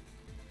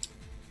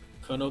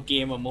 Kono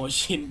game of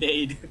motion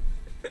date.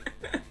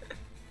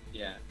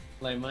 Yeah,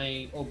 like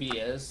my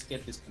OBS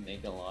get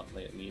disconnected a lot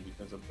lately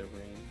because of the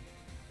rain.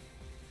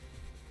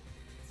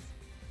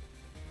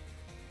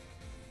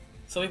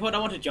 So people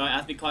don't want to join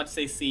us because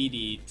they see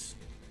the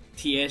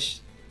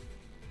TH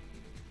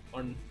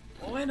on.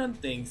 Oh, I don't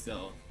think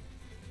so.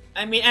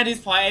 I mean, at this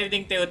point, I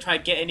think they will try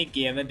to get any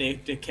game that they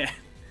can.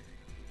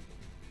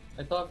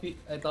 I thought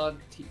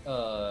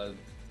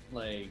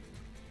like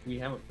we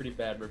have a pretty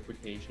bad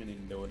reputation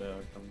in Dota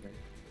or something.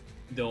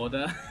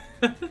 Dota.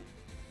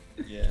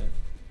 Yeah.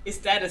 Is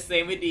that the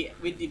same with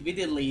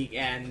the League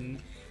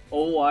and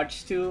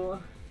Overwatch too?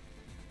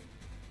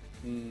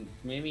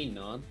 Maybe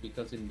not,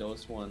 because in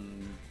those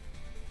one,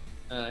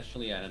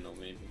 actually I don't know,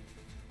 maybe.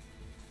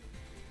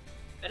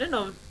 I don't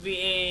know.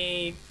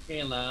 Hey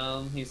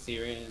Lam, he's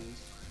Syrian.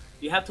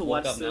 You have to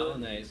watch up now,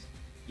 soon. nice.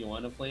 You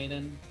wanna play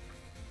then?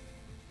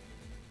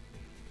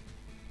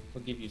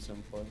 I'll give you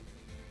some fun.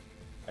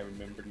 I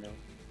remember now.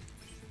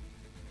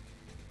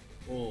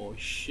 Oh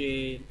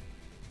shit.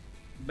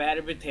 Bad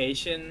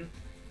reputation.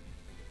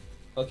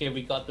 Okay,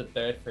 we got the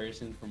third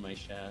person from my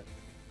chat.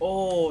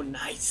 Oh,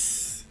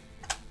 nice.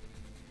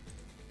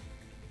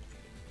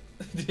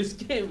 This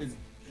game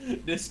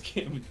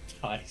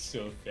dies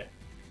so fast.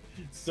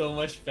 So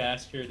much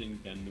faster than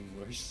Gundam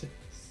versus.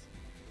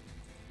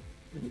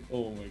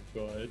 Oh my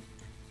god.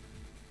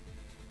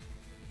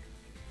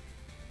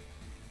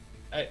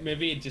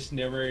 Maybe it just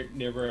never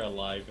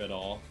alive at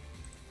all.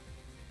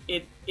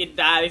 It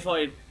died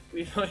before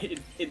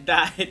it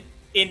died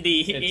in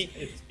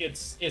the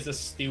it's a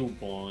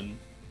stillborn.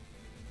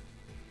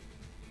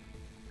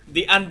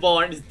 The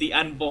unborn is the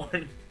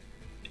unborn.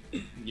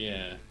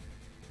 Yeah.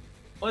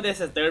 Oh, there's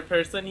a third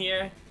person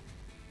here.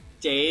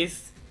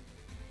 Jace.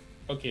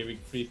 Okay,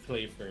 we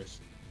play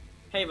first.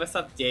 Hey, what's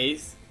up,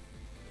 Jace?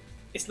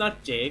 It's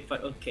not Jake,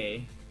 but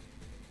okay.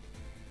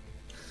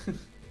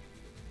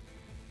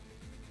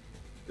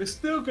 It's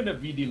still gonna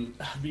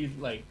be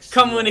like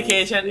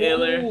Communication slow.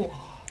 error.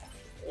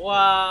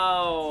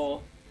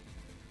 Wow.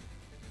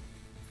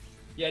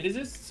 Yeah, this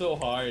is so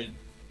hard.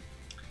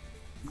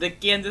 The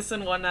game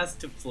doesn't want us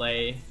to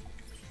play.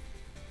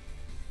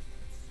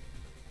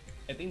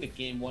 I think the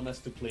game want us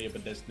to play,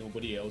 but there's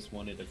nobody else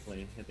wanted to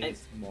play. I think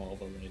it's more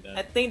of a like that.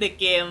 I think the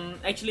game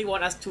actually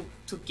want us to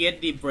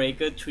get the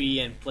Breaker tree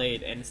and play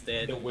it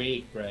instead. The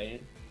wake,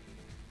 right?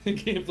 You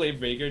can play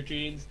Breaker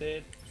tree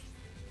instead.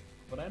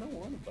 But I don't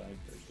want to buy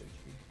Breaker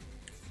tree.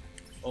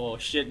 Oh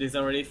shit, this is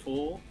already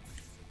full.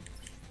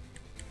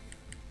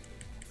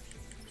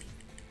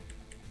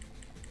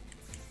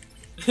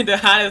 The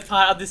hardest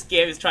part of this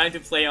game is trying to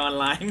play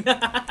online.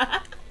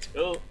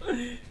 True.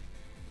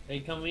 Hey,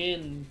 come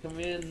in, come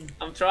in.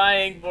 I'm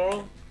trying,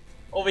 bro.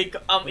 Oh,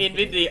 I'm in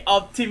with the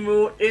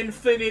Optimal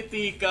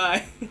Infinity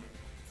guy.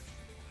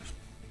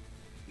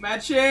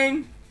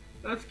 Matching.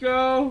 Let's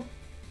go.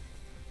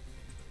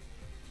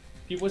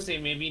 People say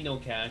maybe no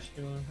cash.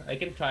 I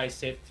can try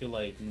set to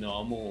like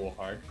normal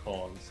or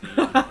hardcore and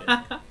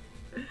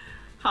see.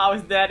 How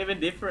is that even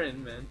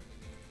different, man?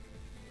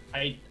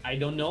 I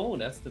don't know.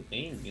 That's the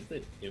thing. Is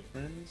it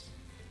difference?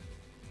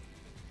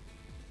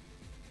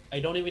 I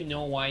don't even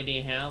know why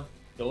they have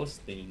those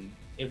things.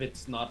 If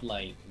it's not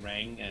like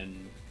rank,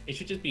 and it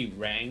should just be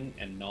rank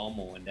and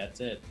normal, and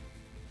that's it.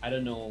 I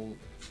don't know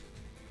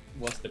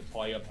what's the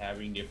point of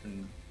having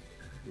different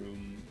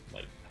room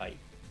like type.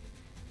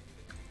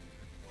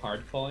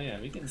 Hardcore,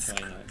 yeah, we can try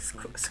that.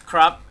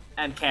 Scrub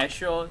and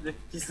casual,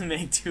 just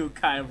make two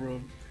kind of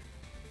room.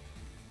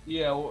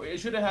 Yeah, well, it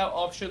should have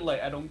option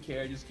like I don't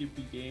care, just keep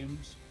the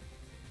games.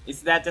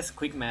 Is that just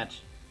quick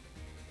match?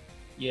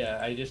 Yeah,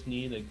 I just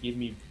need a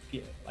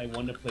I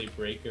want to play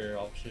breaker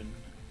option.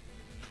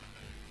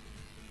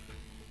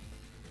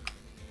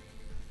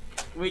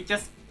 We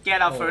just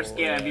get our first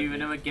game and we will yeah.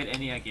 never get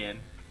any again.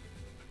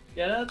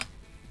 Yeah,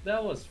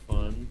 that was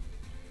fun.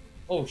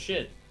 Oh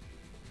shit.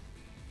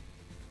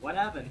 What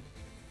happened?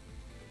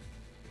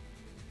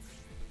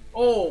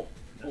 Oh!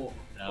 Oh!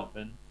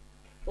 Happened.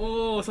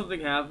 Oh, something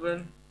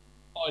happened.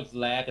 Oh, it's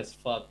lag as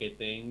fuck, I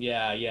think.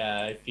 Yeah,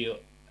 I feel...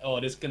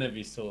 Oh, this is gonna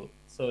be so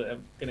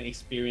I'm gonna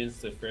experience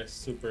the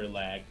first super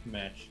lag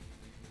match.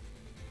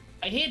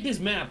 I hate this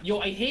map! Yo,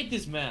 I hate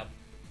this map!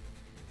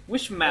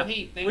 Which map?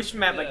 Oh, Which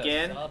map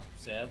again? Sup,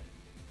 Seb?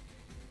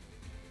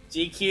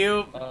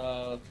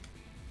 GQ?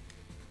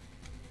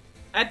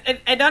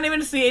 I don't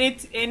even see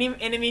any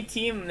enemy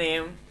team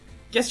name.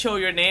 Just show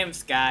your name,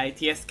 Sky.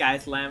 TS Sky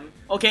Slam.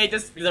 Okay,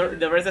 just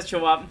the rest that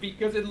show up.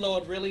 Because it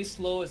load really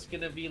slow, it's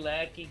gonna be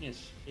lagging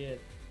as shit.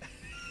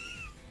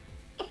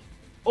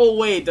 Oh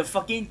wait, the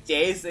fucking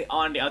J is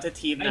on the other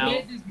team now. I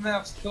hate this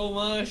map so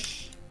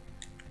much.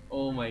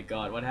 Oh my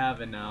god, what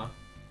happened now?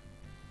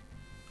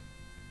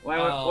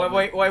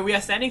 Why we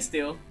are standing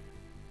still?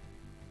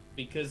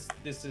 Because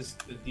this is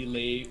the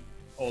delay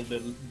or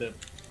the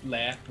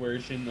lag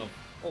version of...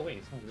 Oh wait,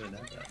 it's not really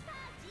that bad.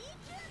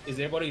 Is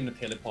everybody in the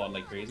teleport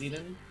like crazy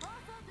then?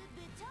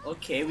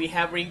 Okay, we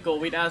have Ringo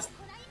with us.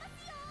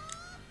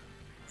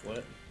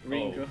 What?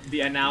 Ringo, oh. the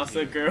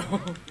announcer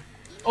girl.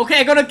 Okay,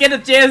 I'm gonna get the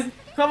Jess.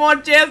 Come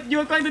on, Jess,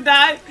 you're going to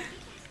die.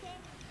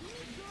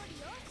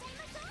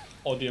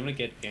 Oh, dude, I'm gonna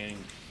get gang.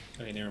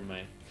 Okay, never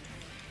mind.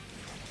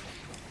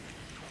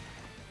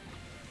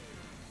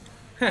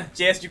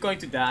 Jess, you're going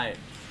to die.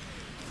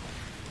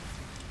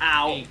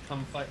 Ow. Hey,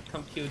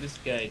 come kill this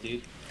guy,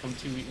 dude. Come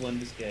 2v1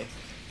 this guy.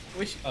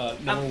 Which?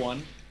 Number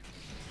one.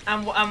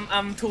 I'm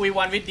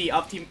 2v1 with the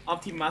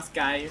Optimus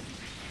guy.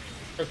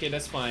 Okay,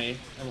 that's fine.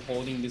 I'm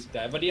holding this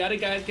guy, but the other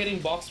guy is getting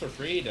boxed for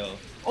free though.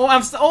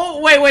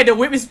 Oh, wait, the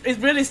whip is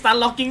really stun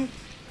locking.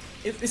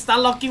 It's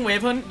stun locking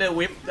weapon. The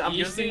whip that I'm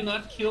You're using. still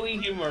not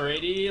killing him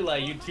already.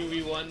 Like you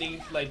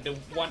 2v1ing, like the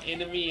one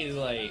enemy is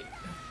like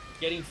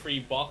getting free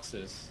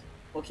boxes.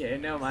 Okay,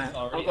 never mind.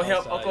 I'll Already go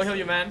help. outside, I'll go help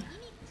you, man.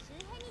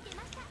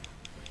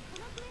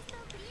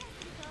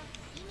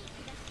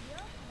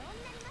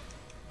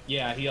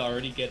 Yeah, he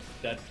already get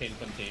that 10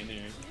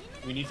 container.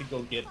 We need to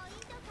go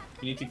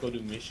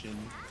do mission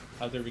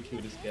after we kill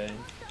this guy.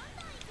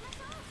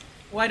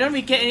 Why don't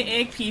we get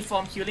any XP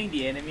from killing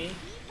the enemy?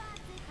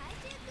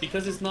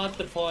 Because it's not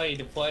the point.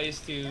 The point is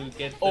to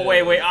get. Oh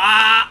wait.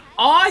 Ah!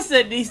 Oh, I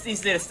said this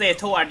is the stage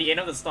toward the end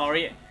of the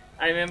story.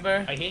 I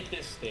remember. I hate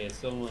this stage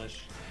so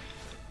much.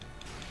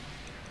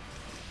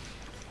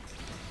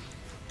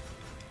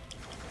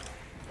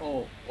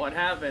 Oh, what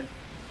happened?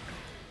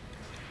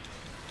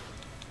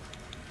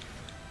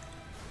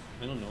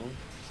 I don't know.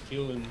 Just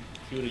kill him.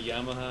 Kill the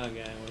Yamaha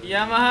guy.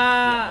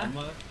 Yamaha!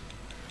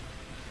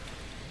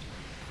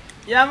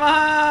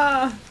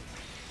 Yamaha!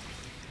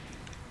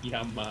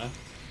 Yamaha.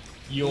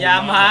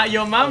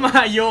 Your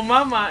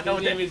mama. No,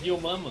 his name is Yo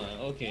Mama.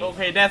 Okay.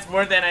 Okay, that's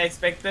more than I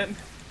expected.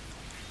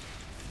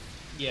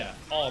 Yeah,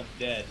 all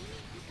dead.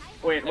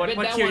 Wait, what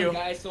that kill one you?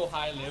 guy so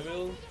high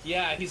level.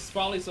 Yeah, he's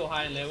probably so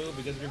high level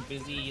because we're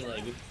busy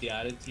like with the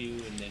other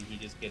two, and then he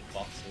just get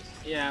boxes.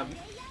 Yeah.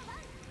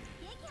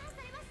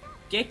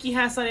 Geki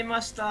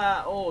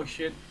hasarimashita. Oh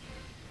shit.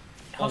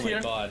 Oh my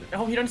god. I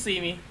hope he don't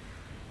see me.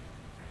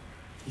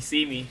 He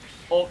see me.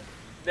 Oh,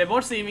 they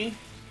both see me.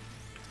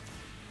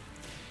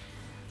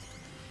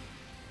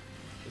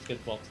 Let's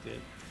get boxed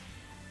in.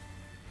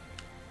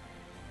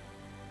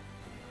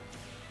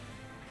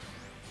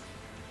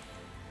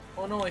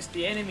 Oh no, it's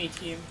the enemy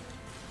team.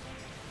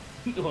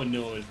 Oh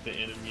no, it's the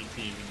enemy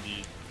team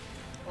indeed.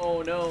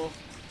 Oh no.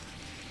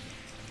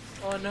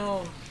 Oh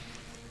no.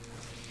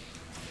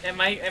 Am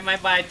I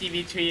by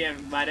TV3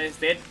 and by the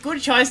state?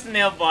 Good choice,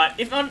 Nailbot.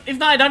 If not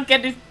I don't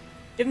get this.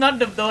 If not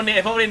the donate,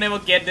 I probably never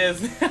get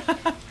this.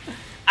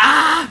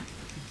 Ah!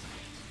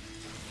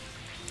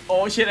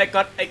 Oh shit! I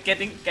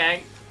getting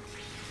ganked.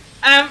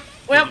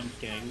 Well,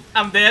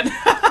 I'm dead.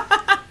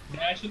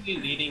 They're actually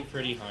leading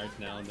pretty hard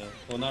now, though.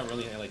 Well, not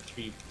really. Like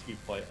three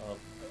point up.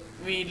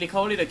 We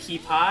recall the key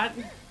part.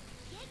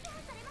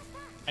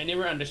 I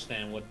never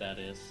understand what that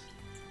is.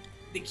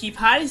 The key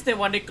part is the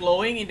one that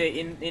glowing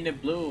in the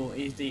blue.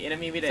 Is the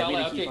enemy with the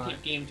like, key okay, part.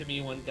 keep game to me.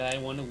 One guy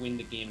want to win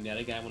the game, the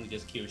other guy want to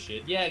just kill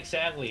shit. Yeah,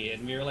 exactly.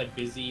 And we were like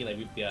busy like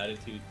with the other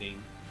two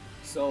things.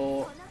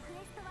 So,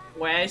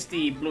 where's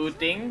the blue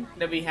thing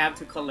that we have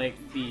to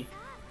collect the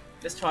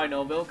destroy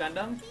noble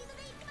Gundam?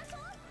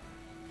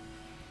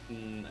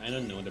 I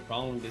don't know. The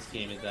problem with this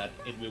game is that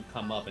it will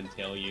come up and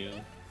tell you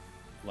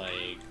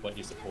like what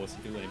you're supposed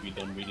to do, and if you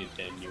don't read it,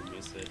 then you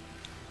miss it.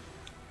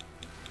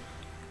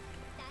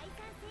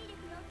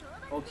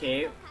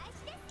 Okay,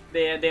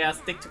 they are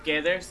stick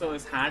together, so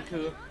it's hard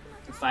to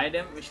fight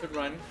them. We should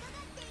run.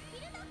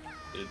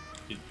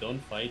 You don't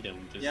fight them.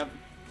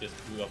 Just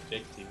do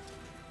objective.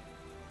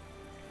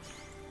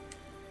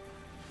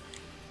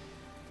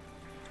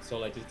 So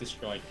like just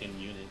destroy 10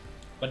 units.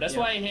 But that's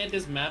why I hate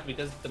this map,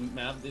 because the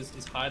map is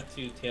hard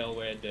to tell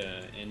where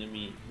the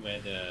enemy, where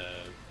the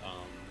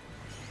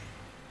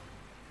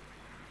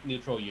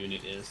neutral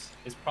unit is.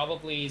 It's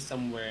probably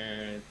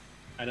somewhere.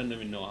 I don't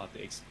even know how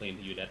to explain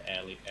to you that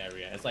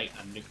area. It's like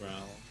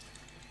underground.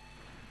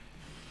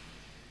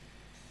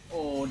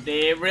 Oh,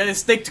 they really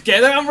stick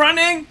together. I'm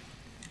running.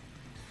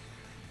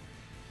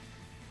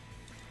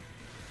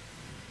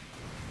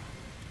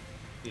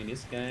 And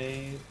this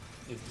guy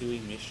is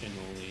doing mission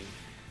only.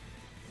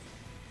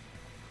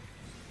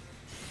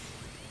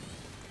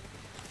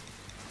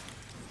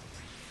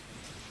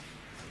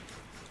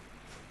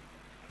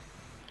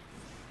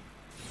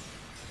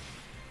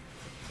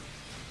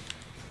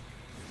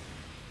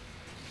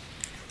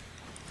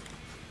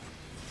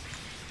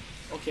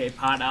 Okay,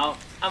 part out.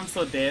 I'm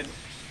so dead.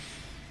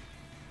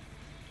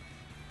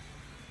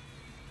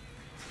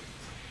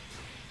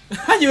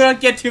 You don't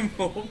get to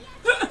move.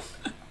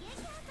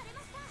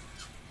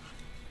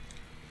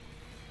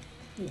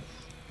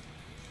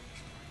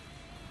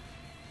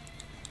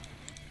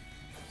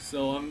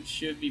 So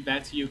should be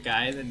back to you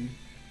guys and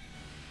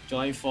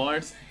join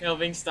force,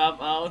 helping stuff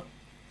out.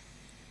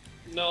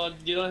 No,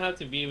 you don't have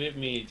to be with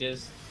me.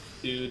 Just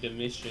do the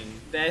mission.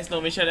 There's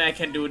no mission I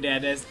can do there.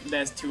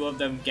 There's two of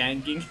them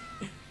ganking.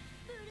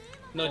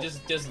 No,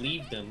 just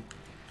leave them.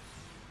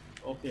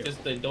 Okay.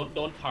 Just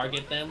don't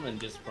target them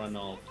and just run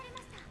off.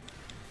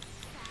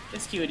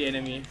 Just kill the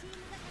enemy.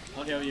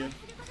 I'll help you.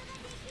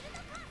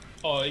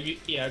 Oh,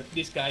 yeah,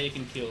 this guy you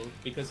can kill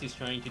because he's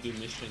trying to do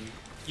mission.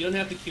 You don't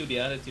have to kill the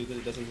other two because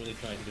it doesn't really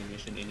try to do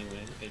mission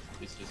anyway.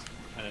 It's just,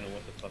 I don't know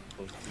what the fuck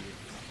supposed to do.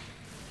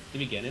 Did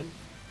we get him?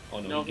 Oh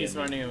no, no, he's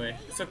running away.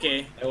 It's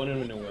okay. I don't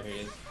even know where he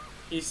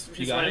is.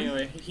 He's running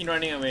away. He's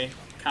running away.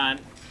 Can't.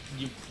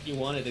 You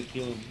wanted to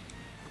kill him.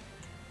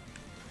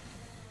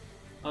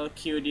 I'll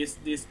kill these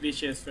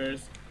bitches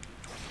first.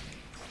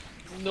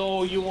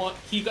 No,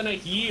 he gonna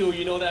heal,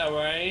 you know that,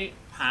 right?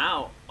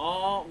 How?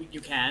 Oh,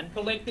 you can.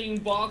 Collecting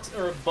box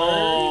or birds.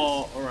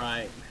 Oh,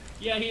 alright.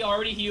 Yeah, he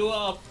already healed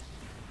up.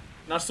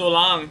 Not so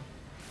long.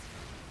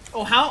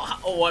 Oh, how?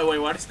 Oh, wait,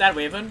 what is that,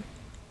 Raven?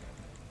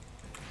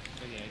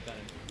 Okay, I got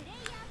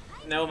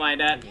him. Never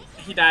mind that. Okay.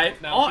 He died.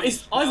 Now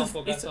it's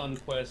on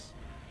quest.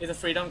 It's a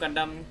Freedom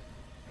Gundam.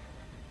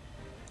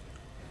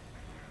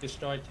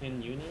 Destroy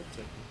 10 units?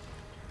 Okay.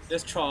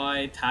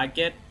 Destroy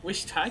target.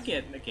 Which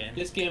target again?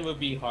 This game will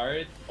be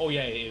hard. Oh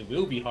yeah, it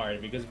will be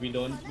hard because we're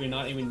not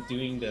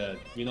doing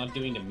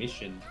the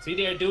mission. See,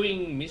 they're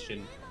doing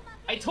mission.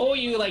 I told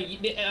you, like,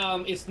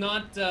 it's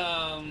not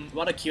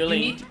what a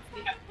killing. You need to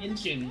pay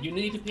attention. You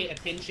need to pay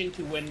attention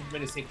to when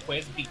the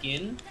quest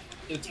begin.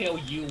 It'll tell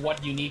you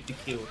what you need to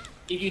kill.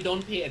 If you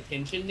don't pay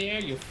attention there,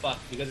 you're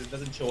fucked because it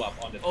doesn't show up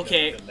on the.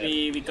 Okay,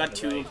 the we got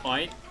 2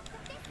 points.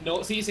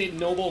 No, so you say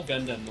noble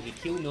Gundam. Okay,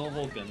 kill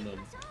noble Gundam.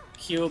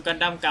 Kill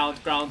Gundam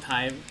ground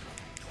type.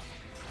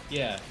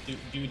 Yeah,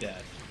 do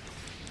that.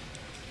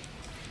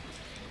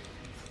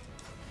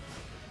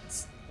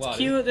 Wow,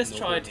 Kill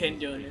destroy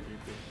 10 units.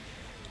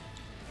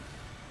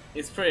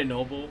 It's pretty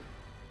noble.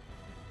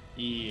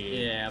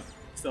 Yeah.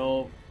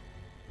 So,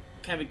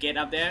 can we get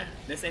up there?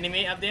 There's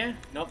enemy up there?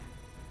 Nope.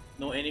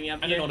 No enemy up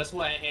here. I don't know. That's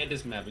why I hate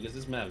this map, because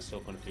this map is so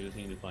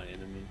confusing to find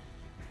enemy.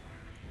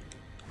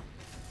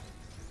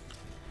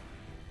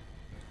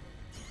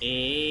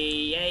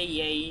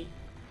 Hey.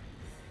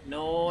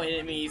 No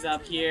enemies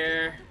up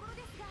here.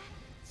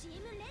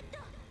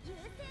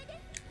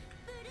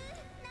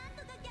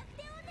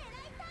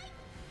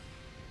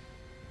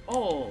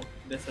 Oh,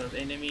 there's an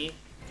enemy.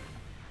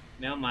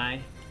 Never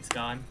mind, it's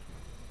gone.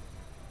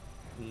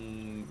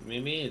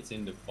 Maybe it's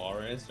in the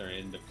forest or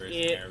in the first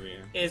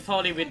area. It's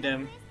probably with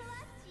them.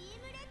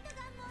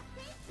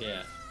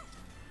 Yeah.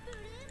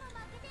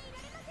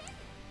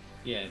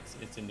 Yeah,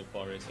 it's in the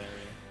forest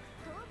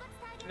area.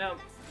 No,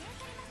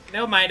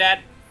 never mind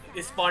that.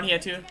 It spawned here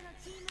too.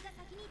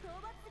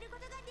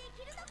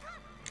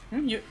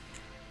 You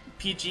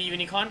PG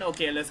unicorn?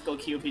 Okay, let's go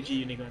kill PG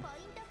unicorn.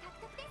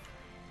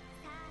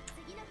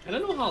 I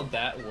don't know how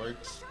that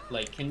works.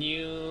 Like, can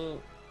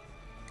you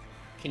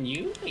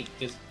like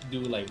just do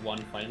like one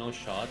final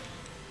shot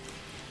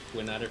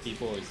when other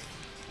people is?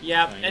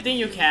 Yeah, I think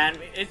you can.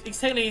 It's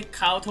exactly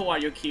count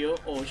toward your kill.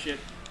 Oh shit!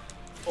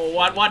 Oh,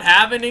 what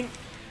happening?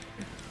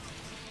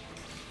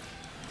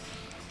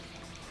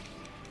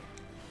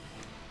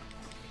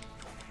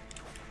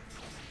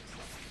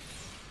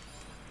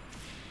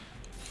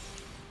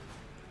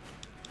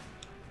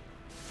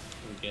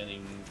 We're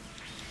getting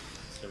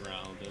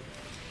surrounded.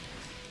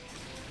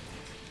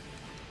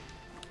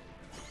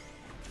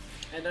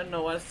 I don't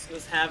know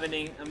what's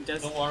happening. I'm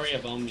just. Don't worry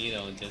about me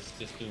though. Just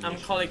do. I'm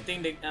mission.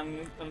 collecting the.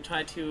 I'm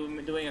trying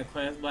to doing a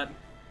quest, but.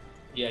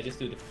 Yeah, just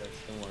do the quest.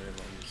 Don't worry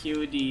about me.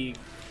 Kill the.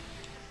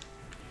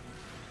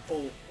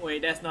 Oh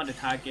wait, that's not the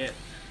target.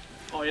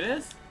 Oh, it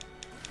is.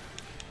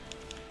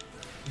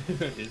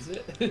 Is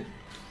it?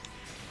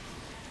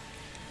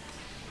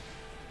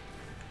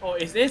 Oh,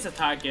 it is a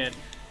target.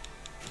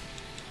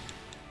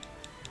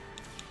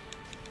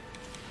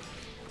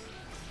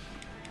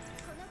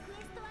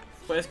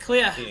 Quest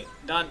clear. Yeah.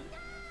 Done.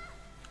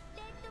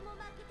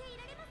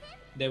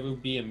 There will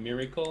be a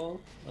miracle.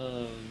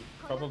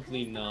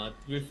 Probably not.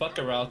 We fucked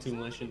around too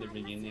much in the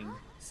beginning.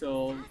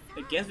 So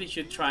I guess we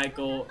should try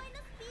go.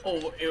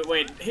 Oh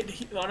wait,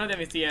 one of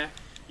them is here.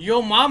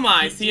 Your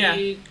mama is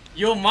here.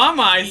 Your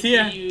mama is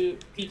here.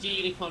 PG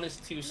Unicorn is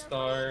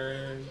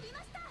 2-star.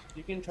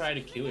 You can try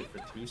to kill it for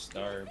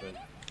 2-star, but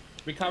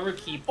recover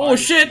key part. Oh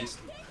shit! Is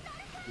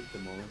the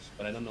most,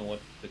 but I don't know what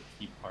the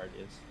key part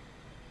is.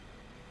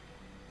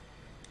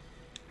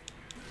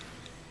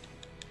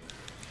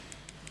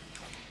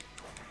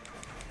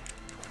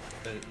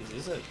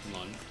 Is this a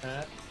launch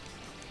pad?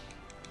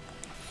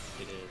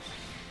 It is.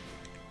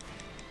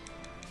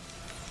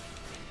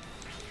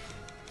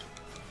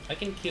 I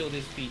can kill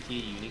this PG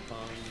unicorn.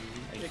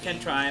 You can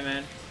try,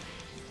 man.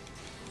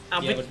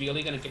 Yeah, but we're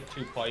only gonna get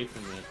 2 points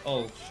from it.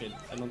 Oh shit,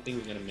 I don't think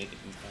we're gonna make it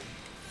in time.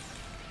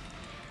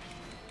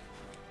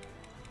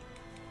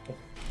 Oh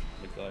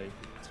my god,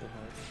 it's so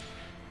hard.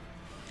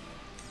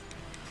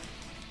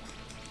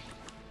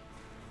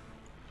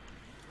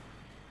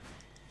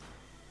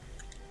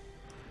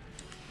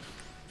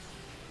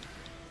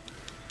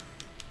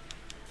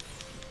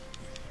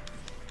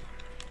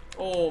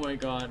 Oh my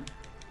god.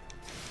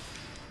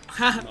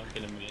 I'm not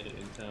gonna make it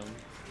in time.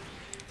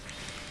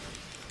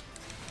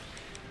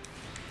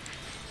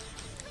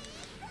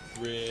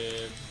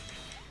 Rib.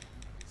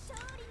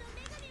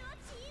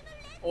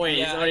 Wait,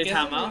 Yeah, it's already I guess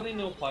time there's out? really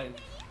no point.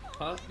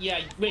 Huh?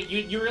 Yeah, wait,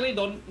 you really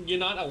don't, you're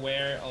not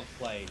aware of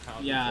like how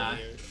to play at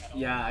all.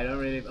 Yeah, I don't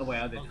really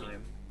aware of the Okay.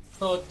 time.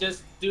 So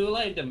just do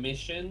like the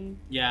mission.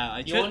 Yeah,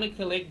 You want to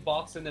collect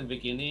box in the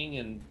beginning,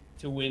 and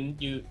to win,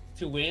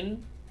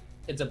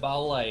 it's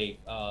about like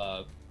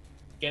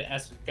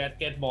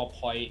get more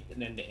point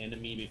than the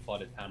enemy before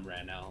the time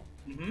ran out.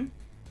 Mm-hmm.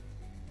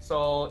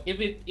 So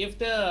if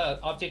the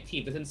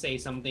objective doesn't say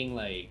something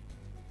like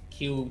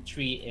kill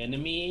 3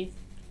 enemy,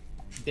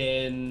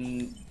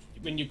 then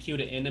when you kill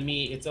the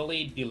enemy, it's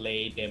only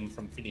delay them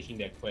from finishing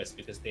their quest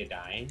because they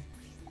die.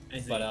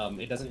 But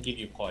it doesn't give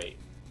you point.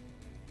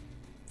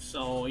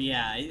 So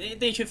yeah,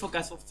 they should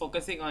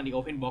focusing on the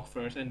open box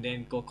first and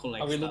then go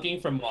collect. Are we stuff. looking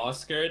for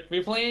Moskirt?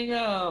 We're playing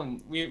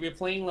we're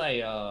playing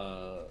like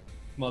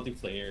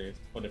multiplayer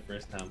for the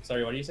first time.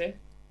 Sorry, what do you say?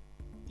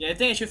 Yeah, I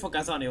think I should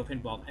focus on the open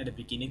box at the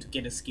beginning to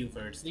get the skill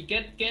first. You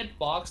get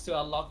box to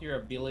unlock your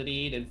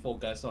ability, then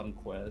focus on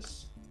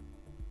quests.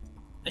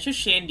 I should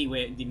change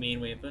the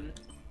main weapon.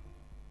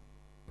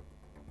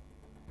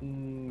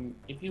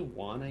 If you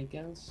want, I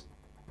guess.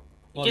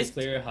 Just-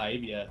 Multiplayer hype,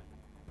 yeah.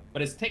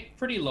 But it's take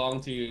pretty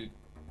long to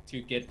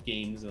get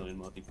games on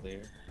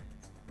multiplayer.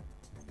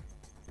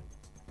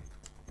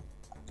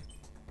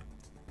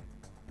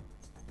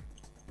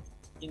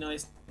 You know,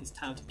 it's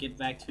time to get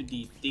back to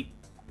the thick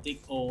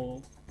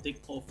old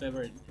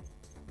favorite.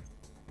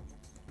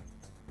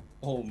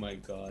 Oh my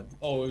god.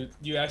 Oh,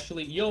 you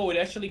actually, yo, it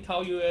actually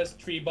count you as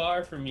 3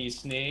 bar for me,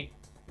 Snake.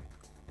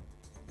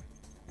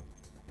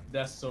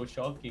 That's so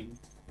shocking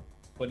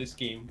for this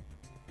game.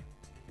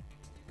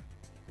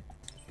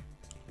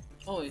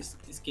 Oh, it's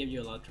gave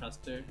you a lot of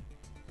thruster.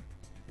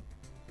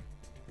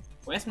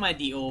 Where's my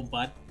DO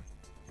butt?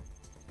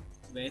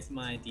 Where's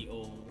my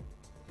DO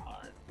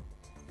part?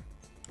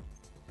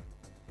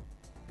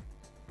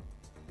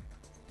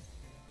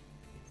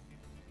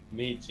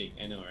 Magic,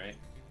 I know, right?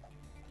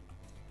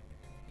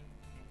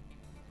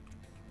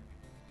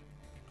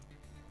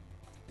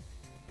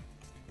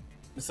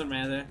 Doesn't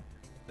matter.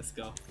 Let's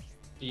go. Are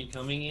you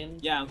coming in?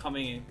 Yeah, I'm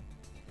coming in.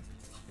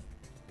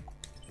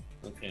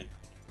 Okay.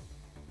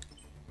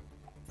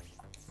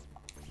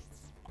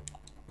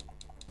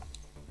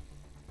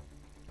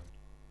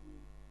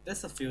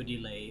 There's a few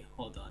delay.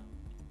 Hold on.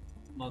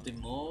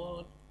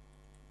 Multi-mode.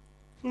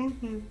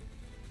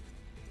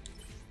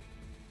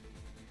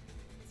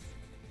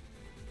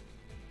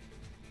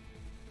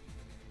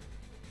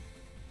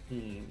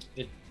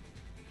 It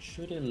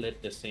shouldn't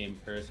let the same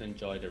person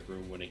join the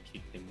room when I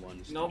kicked him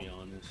once, Nope. to be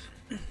honest.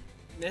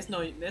 There's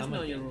no your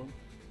room.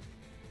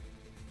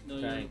 No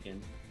your Try room.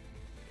 again.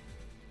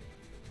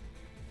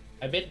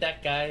 I bet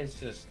that guy is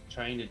just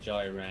trying to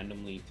join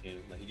randomly too.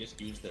 Like he just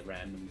used the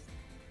random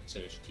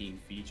search team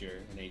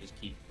feature and they just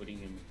keep putting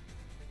him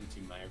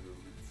into my room.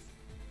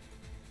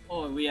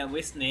 Oh, we are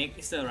with Snake.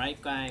 It's the right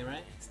guy,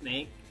 right?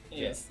 Snake.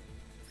 Yes.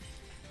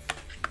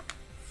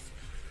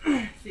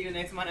 See you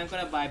next month. I'm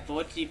gonna buy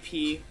both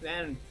GP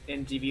and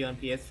NGB on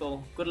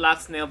PS4. Good luck,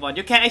 Snailbot.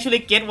 You can actually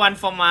get one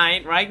for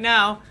mine right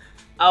now.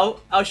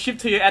 I'll ship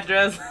to your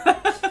address.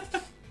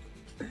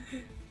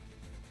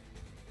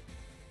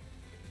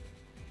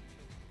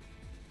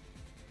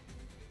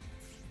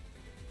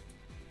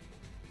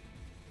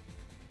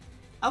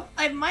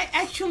 I might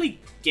actually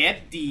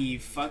get the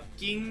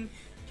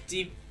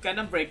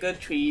Gundam Breaker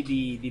 3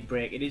 the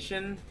break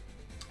edition.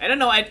 I don't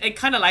know. I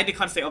kind of like the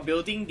concept of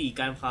building the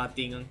gunpowder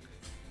thing,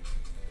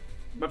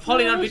 but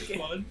probably not. It's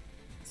fun.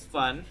 It's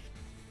fun.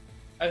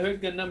 I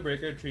heard Gundam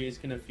Breaker 3 is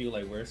gonna feel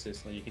like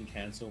versus, like you can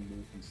cancel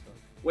moves and stuff.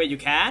 Wait, you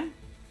can?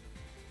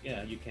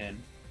 Yeah, you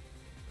can.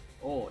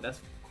 Oh,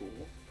 that's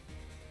cool.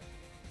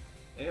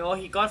 Oh,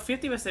 he got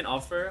 50%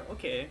 offer.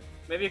 Okay,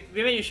 maybe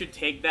you should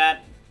take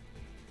that.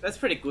 That's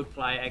pretty good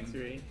ply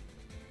actually.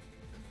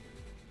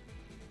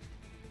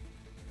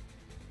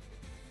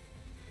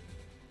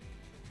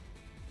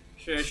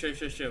 Sure.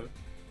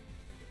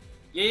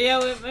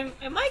 Yeah,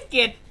 I might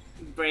get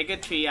Breaker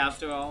 3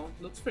 after all.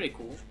 Looks pretty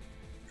cool.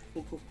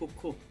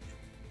 Cool.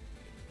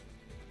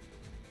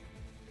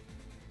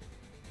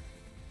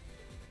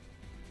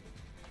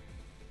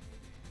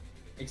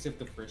 Except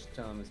the first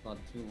time, it's not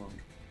too long.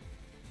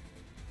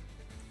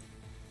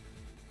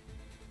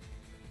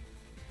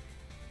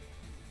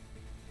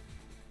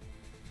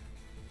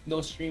 No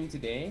stream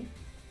today?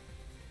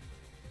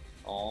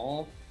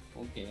 Oh,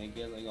 okay, I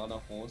guess I gotta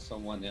host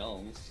someone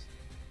else.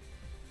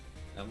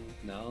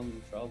 Now I'm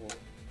in trouble.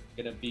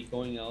 Gonna be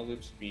going out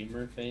with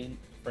streamer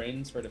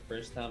friends for the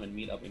first time and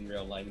meet up in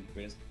real life in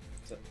grids.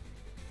 So,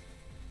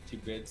 2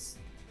 grids.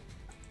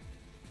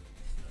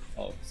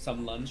 Oh,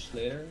 some lunch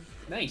later.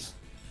 Nice.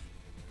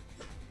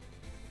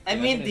 I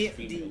mean the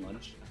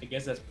lunch. I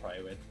guess that's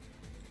private.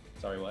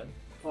 Sorry, what?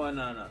 Oh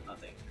no,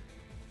 nothing.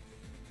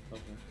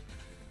 Okay.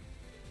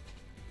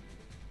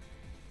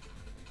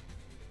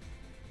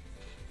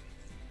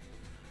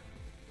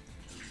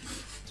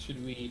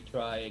 Should we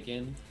try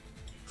again?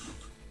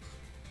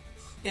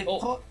 It's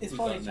we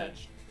probably got a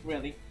match.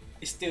 Really.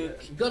 It's still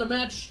Got a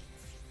match.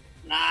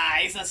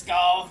 nice. Let's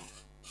go.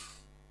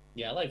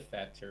 Yeah, I like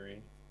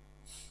factory.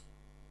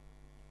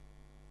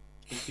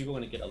 I think people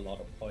want to get a lot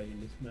of points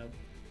in this map.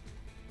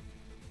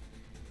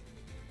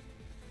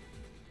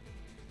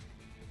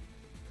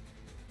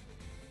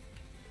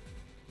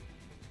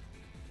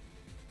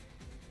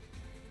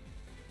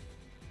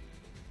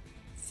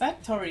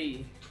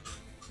 Factory.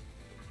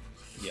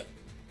 Yep.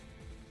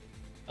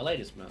 I like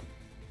this map.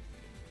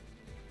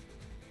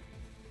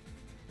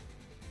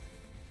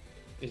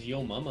 It's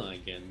Yo Mama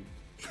again.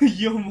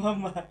 Yo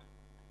mama.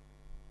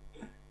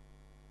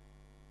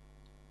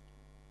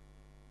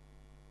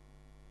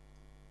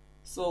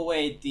 So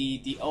wait,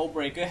 the old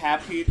breaker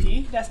have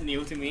PvP? That's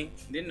new to me.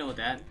 Didn't know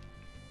that.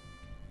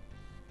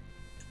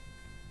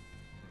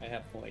 I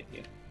have no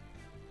idea.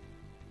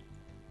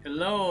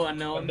 Hello,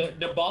 unknown.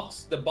 The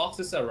box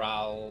is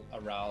around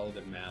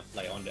the map,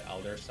 like on the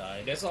outer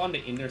side. That's on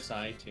the inner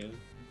side too.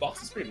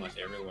 Box is pretty much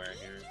everywhere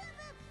here.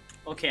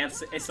 Okay,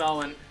 I saw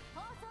one.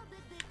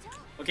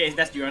 Okay,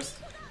 that's yours.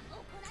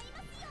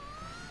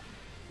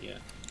 Yeah.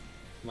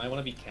 You might want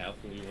to be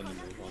careful when you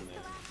move on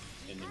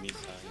the enemy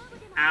side.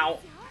 Ow!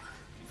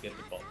 You get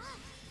the box.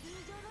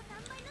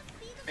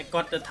 I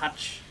got the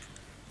touch.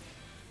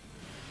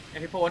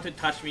 And people want to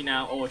touch me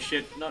now. Oh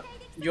shit! Not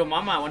your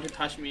mama want to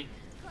touch me.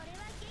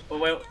 Oh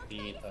well.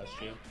 He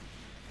touched you.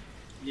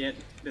 Yeah,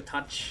 the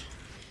touch.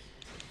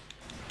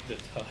 The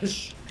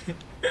touch.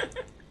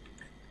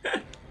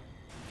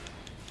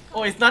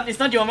 Oh, it's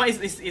not your mama.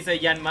 It's a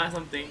Yanma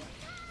something.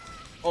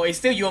 Oh, it's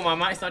still your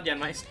mama. It's not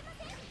Yanma. It's...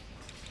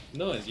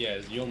 No, it's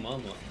Yo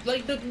Mama.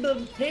 Like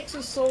the text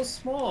is so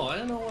small. I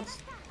don't know what's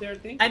they're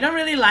thinking. I don't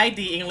really like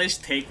the English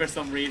take for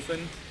some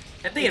reason.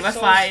 I think it was so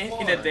fine small.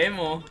 in the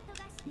demo.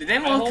 The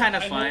demo was kind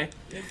of fine.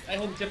 I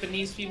hope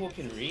Japanese people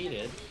can read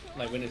it.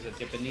 Like when it's a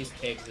Japanese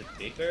text, it's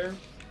bigger.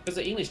 Because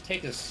the English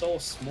text is so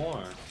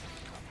small.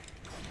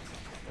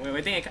 Wait,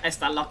 I think I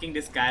start locking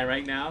this guy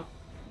right now.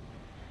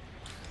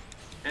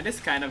 And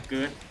it's kind of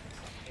good.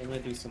 I'm gonna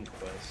do some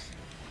quests.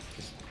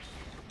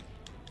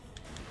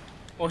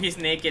 Oh, he's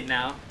naked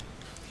now.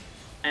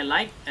 I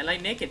like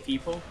naked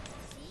people.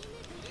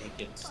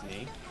 Naked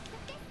snake.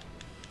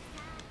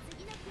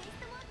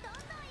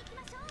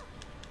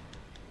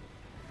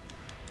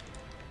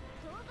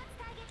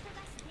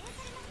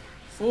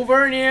 Full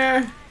burn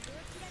here.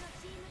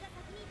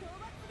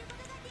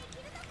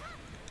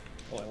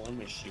 Oh, I want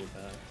my shield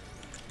back.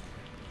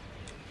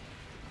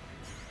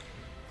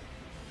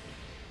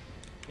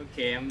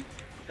 Okay, I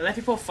let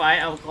people fight.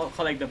 I'll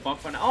collect the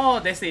box for now. Oh,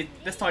 there's a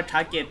destroy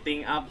target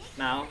thing up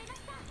now.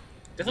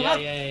 There's a lot.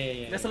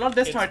 There's a lot of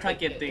destroy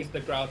target thing. It's the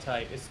ground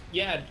type.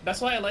 Yeah,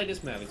 that's why I like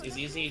this map. It's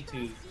easy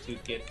to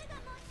get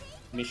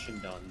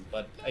mission done,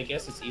 but I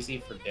guess it's easy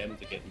for them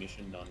to get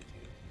mission done too.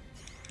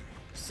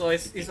 So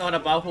it's not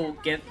about who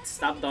gets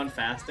stuff done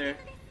faster.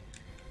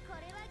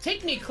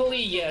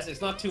 Technically, yes.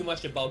 It's not too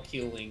much about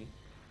killing,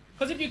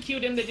 because if you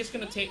kill them, they're just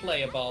gonna take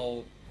like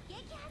about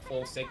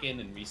 4 seconds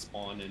and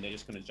respawn, and they're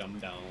just gonna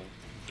jump down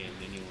again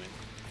anyway.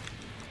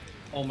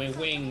 Oh, my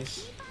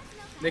wings!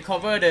 They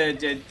cover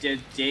the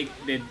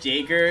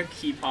Jaeger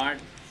key part.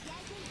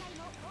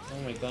 Oh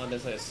my god,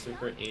 that's like a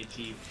super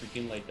edgy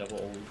freaking like double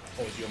O.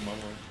 Oh, it's your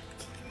mama.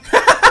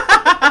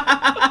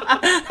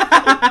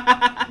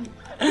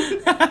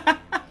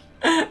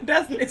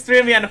 That's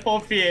extremely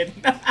inappropriate.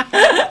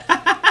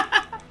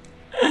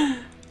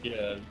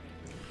 Yeah,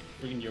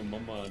 freaking your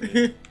mama.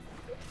 This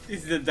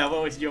is the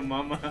double with your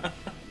mama.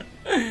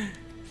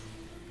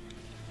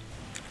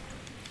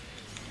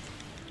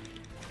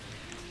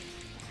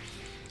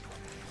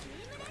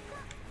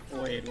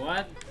 Wait,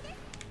 what?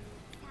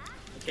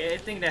 Okay, I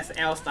think that's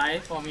L style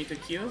for me to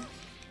kill.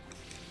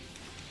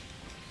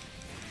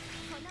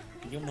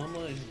 Your mama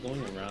is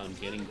going around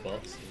getting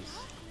boxes.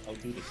 I'll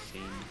do the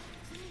same.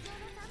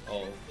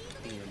 Oh,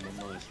 I think your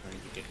mama is trying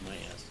to get my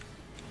ass.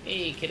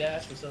 Hey, kid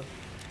ass, what's up?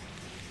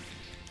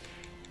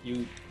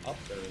 You up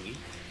early?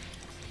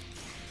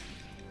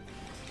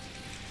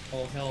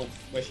 Oh hell,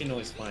 actually no,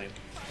 it's fine.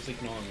 Just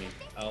ignore me.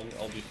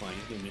 I'll be fine.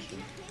 It's no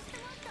mission.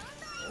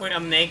 Wait,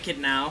 I'm naked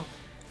now.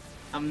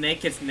 I'm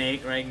naked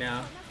snake right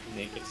now.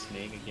 Naked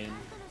snake again?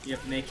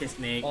 Yep, naked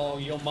snake. Oh,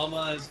 your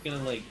mama is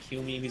gonna like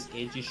kill me with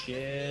edgy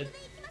shit.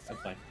 I'm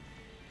fine.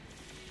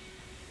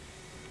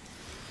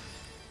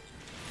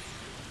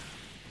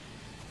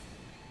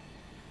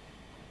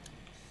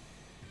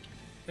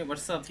 Hey,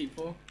 what's up,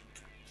 people?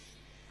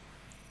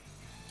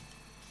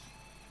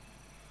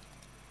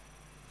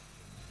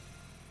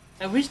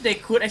 I wish they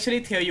could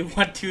actually tell you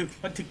what to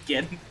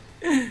get.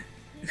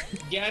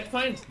 Yeah, I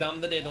find it's dumb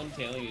that they don't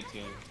tell you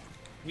to.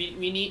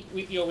 We need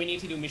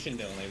to do mission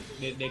though.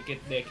 Like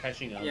they're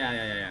catching up.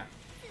 Yeah.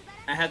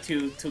 I had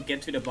to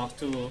get to the box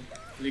to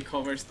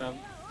recover stuff.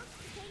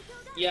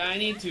 Yeah, I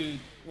need to.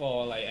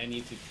 Well, like I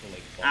need to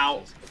collect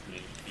boxes.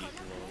 Ow!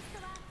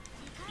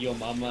 Your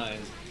mama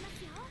is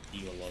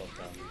deal a lot of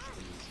damage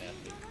to me,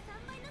 sadly.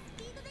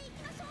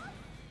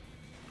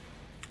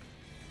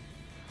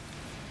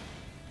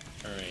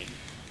 All right.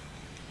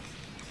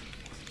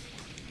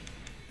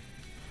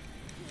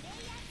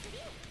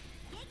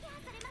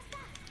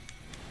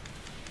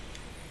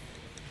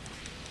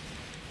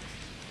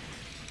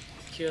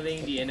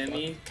 Killing the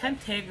enemy can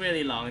take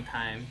really long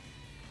time.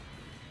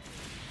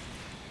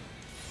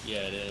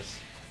 Yeah, it is.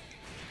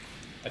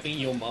 I think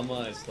your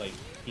mama is like,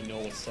 you know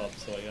what's up,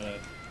 so I gotta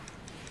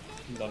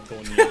not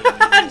go near you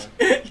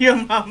anymore. Your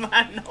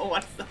mama know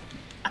what's up.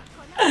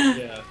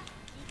 Yeah.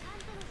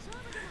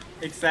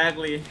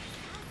 Exactly.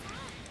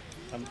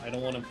 I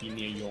don't want to be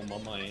near your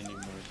mama anymore,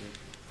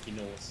 dude. You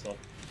know what's up.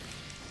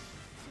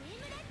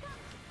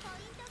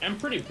 I'm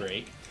pretty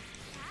break.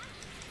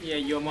 Yeah,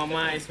 your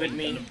mama is with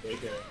me.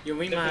 Your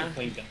mama. I'm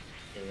playing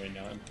right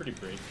now. I'm pretty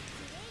break.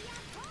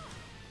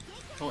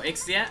 Oh,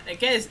 Xia? I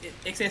guess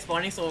Xia is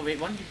spawning, so wait,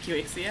 want to kill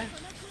Xia?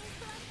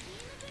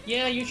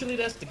 Yeah, usually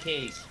that's the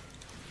case.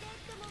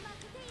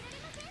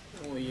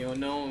 Oh, you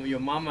know, your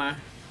mama.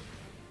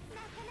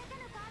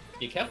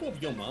 Be careful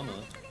of your mama.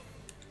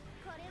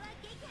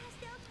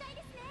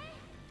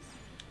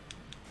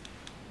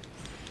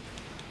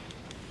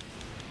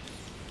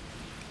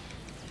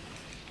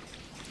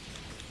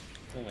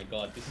 Oh my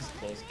god, this is a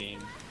close game.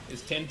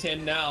 It's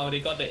 10-10 now, they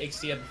got the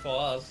Xia before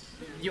us.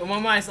 Your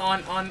mama is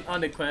on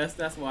the quest,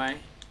 that's why.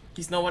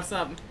 He's know what's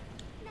up.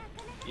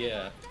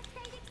 Yeah.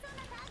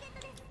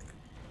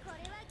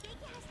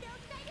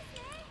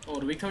 Oh,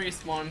 the victory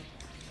spawn.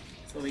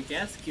 So we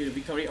can execute the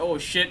victory. Oh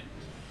shit.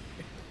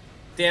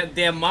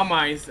 Their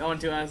mama is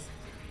onto us.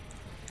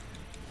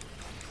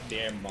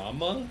 Their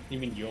mama? You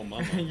mean your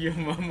mama? Your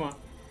mama.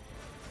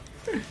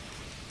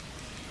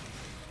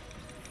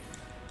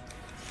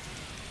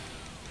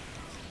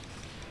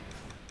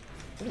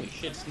 Holy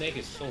shit, Snake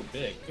is so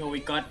big. Yo, we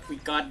got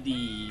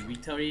the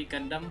victory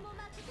Gundam.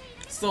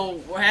 So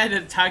where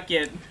the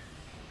target?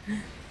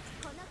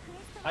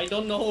 I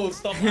don't know.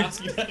 Stop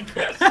asking that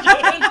question.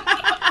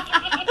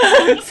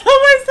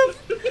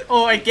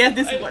 Oh, I get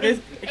this. What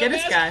is? I get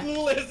this guy. As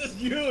cool as this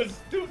you,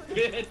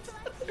 stupid.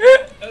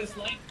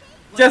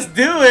 Just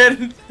do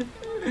it.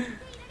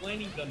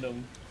 Lightning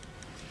Gundam.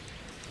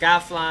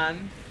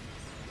 Gaflan.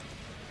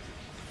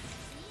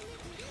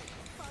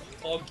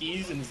 All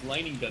geese and it's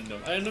Lightning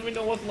Gundam. I don't even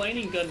know what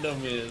Lightning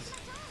Gundam is.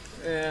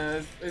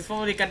 It's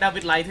probably Gundam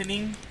with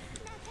lightning.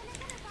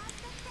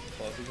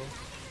 Possible.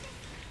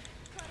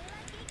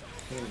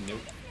 Oh,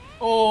 nope.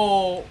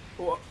 Oh,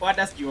 what?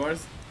 That's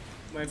yours,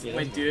 my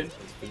dude.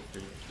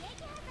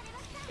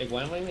 Like,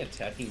 why am I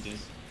attacking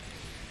this?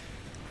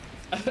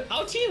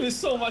 Our team is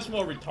so much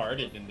more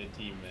retarded than the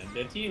team, man.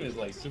 Their team is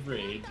like super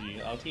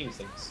edgy. Our team is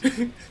like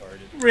super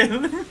retarded.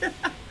 Really?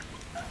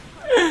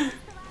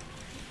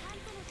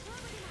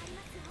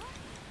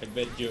 I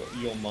bet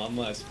your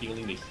mama is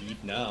feeling the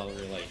heat now.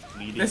 We're like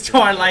leading. The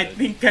Twilight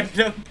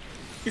Gundam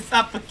is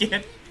up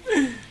again.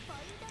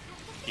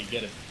 Okay,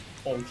 get it.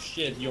 Oh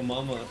shit, your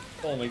mama.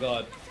 Oh my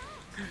god.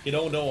 You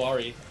don't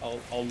worry.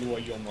 I'll lure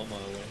your mama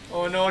away.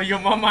 Oh no, your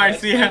mama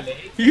is here.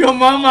 Your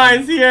mama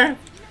is here.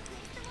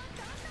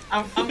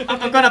 I'm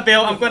gonna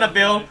build. I'm gonna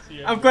build.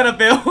 I'm gonna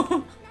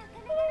build.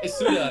 It's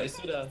Suda. It's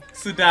Suda.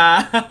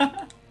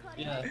 Suda.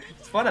 Yeah.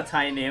 It's what a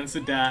Thai name,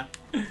 Suda.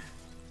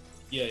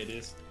 Yeah, it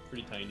is.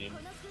 Pretty tiny name.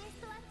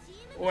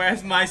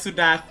 Where's my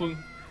Suda-kun?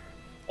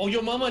 Oh,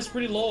 your mama is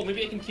pretty low.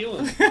 Maybe I can kill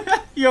him.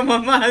 Your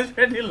mama is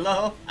pretty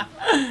low.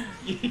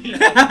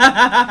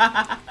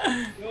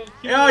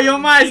 Yo, your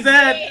mama is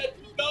dead.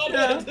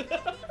 Yeah.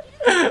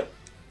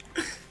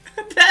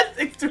 That's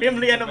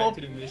extremely animal.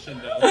 Back to the mission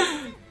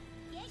now.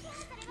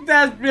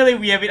 That's really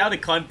weird without the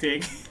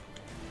context.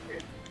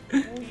 Oh,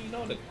 you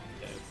know the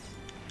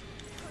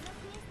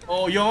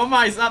Oh, your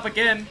mama is up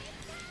again.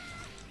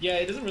 Yeah,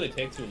 it doesn't really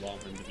take too long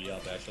for him to be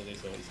up actually,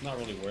 so it's not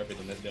really worth it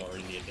unless they're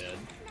already dead.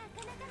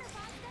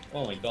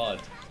 Oh my god.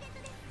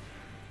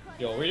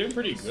 Yo, we're doing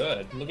pretty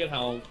good. Look at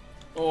how...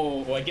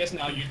 Oh. Well, I guess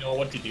now you know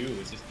what to do.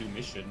 It's just do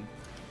mission.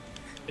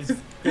 It's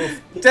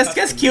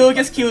just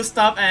kill,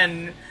 stop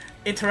and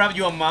interrupt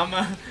your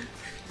mama.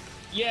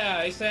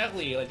 Yeah,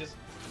 exactly. Like just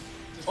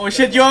oh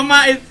shit, your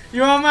mama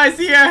is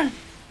here.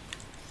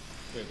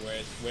 Wait,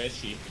 where is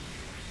she?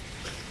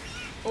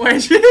 Where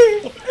is she?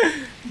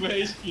 Where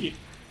is she?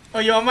 Oh,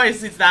 your mama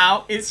is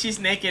down. She's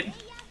naked.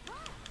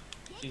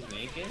 She's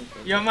naked?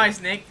 Okay. Your mama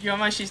is naked. Your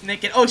mama, she's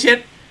naked. Oh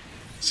shit!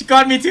 She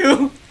got me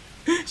too.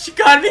 She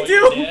got me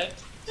too. Dead?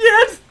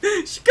 Yes,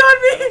 she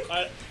got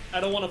me. I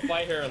don't want to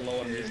fight her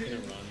alone. I'm just gonna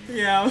run.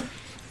 Yeah.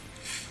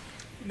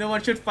 No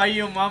one should fight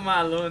your mama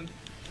alone.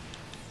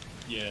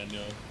 Yeah,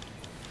 no.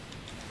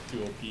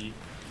 Too OP.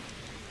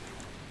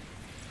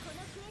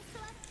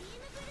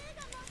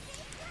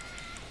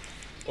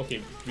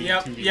 Okay.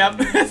 Yep. Yep.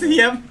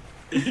 Yep.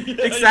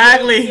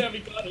 Exactly. Yeah, we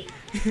got her.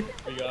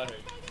 We got her.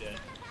 Yeah.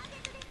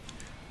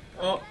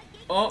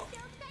 Oh.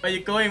 Where you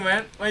going,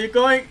 man? Where you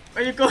going?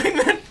 Where you going,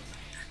 man?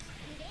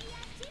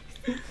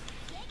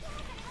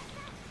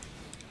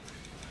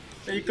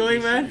 Where you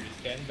going, man?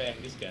 Can bang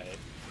this guy.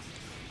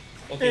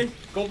 Okay, Hey.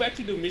 go back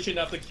to the mission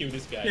after kill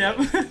this guy. Yep.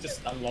 Yeah.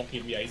 Just unlock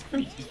him. Yeah, he's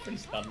pretty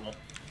stun locked.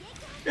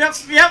 Yep.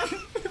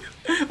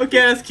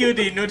 Okay, let's kill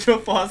the neutral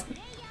force.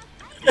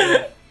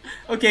 Yeah.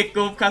 Okay,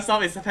 go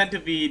Kasov is meant to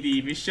be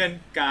the mission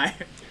guy.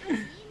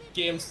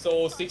 Game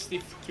sold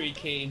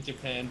 63k in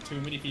Japan.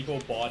 Too many people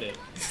bought it.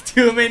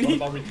 Too many.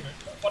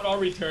 What about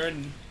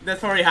return? That's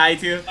probably high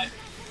too.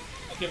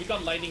 Okay, we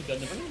got lightning gun.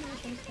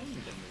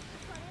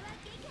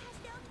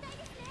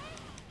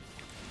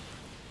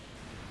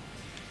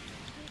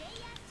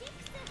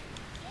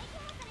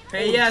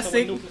 Hey, yeah, someone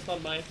sick. nuked us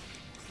on mine.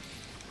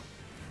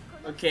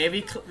 Okay,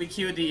 we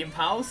kill the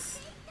impulse.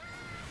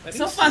 I think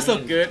So far, so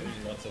Syrian's good.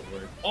 doing lots of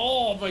work.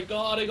 Oh my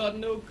god, I got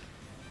nuked.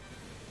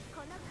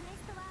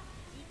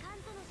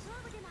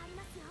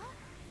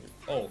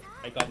 Oh,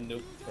 I got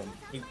nuked from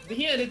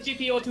here. The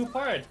GPO2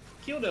 part.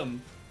 Kill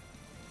them.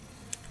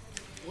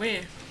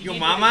 Wait, You your need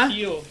mama? the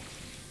shield.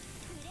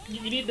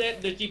 You need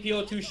the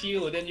GPO2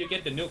 shield, then you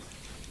get the nuke.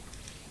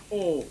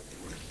 Oh.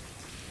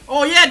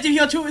 Oh yeah,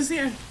 GPO2 is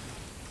here.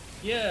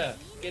 Yeah,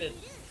 get it.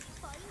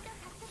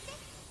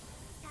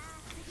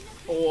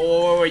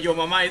 Oh, your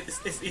mama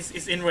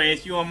is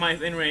enraged. Your mama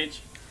is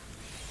enraged.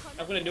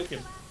 I'm gonna nuke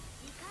him.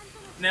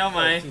 Never Oh,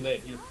 mind. it's too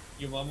late.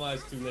 Your mama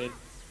is too late.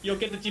 You'll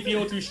get the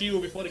GPO2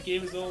 shield before the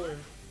game is over.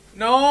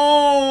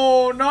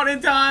 No, not in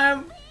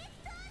time.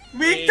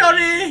 Victory!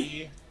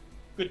 Hey,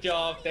 good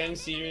job,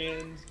 thanks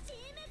Syrians.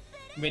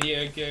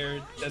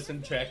 Mediocre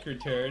doesn't track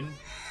return.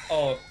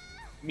 Oh,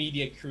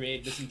 media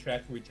create doesn't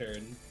track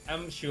return.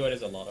 I'm sure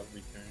there's a lot of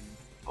return.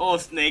 Oh,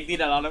 Snake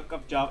did a lot of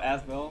good job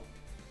as well.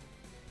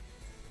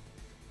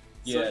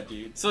 Yeah,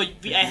 dude. So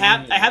I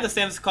have the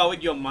same score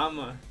with your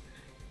mama.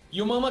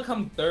 Your mama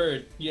come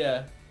third.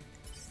 Yeah.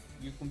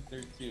 You come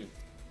third too.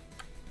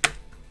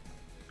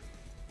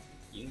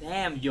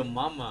 Damn, your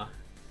mama.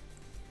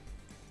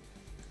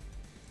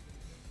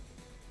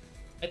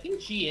 I think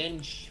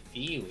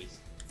GNG was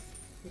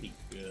pretty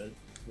good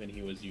when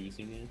he was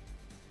using it.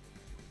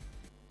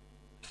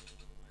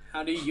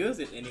 How do you use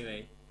it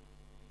anyway?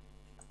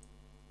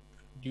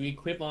 You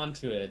equip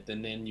onto it,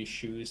 and then you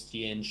choose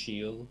GN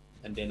Shield,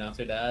 and then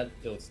after that,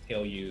 it'll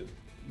tell you.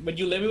 When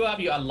you level up,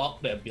 you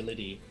unlock the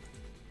ability.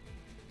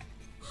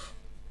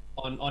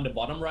 On the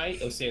bottom right,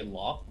 it'll say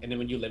lock, and then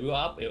when you level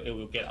up, it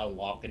will get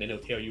unlocked, and then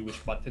it'll tell you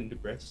which button to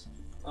press.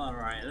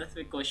 Alright, let's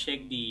go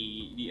check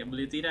the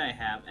ability that I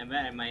have, and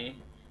then I might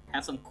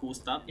have some cool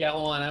stuff. Yeah,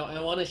 hold on,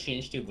 I want to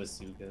change to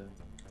bazooka.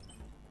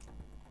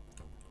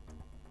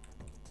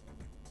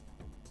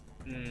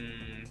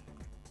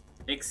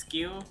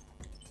 XQ.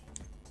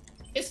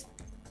 It's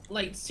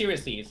like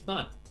seriously, it's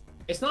not.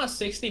 It's not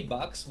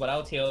 $60, but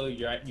I'll tell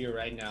you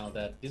right now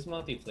that this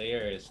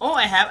multiplayer is. Oh,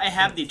 I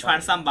have the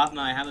Transum buff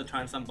now. I have the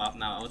Transum buff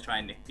now. I'll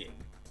try next game.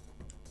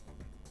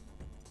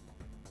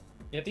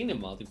 Yeah, I think the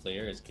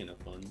multiplayer is kind of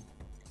fun.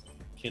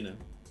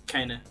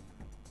 Kinda.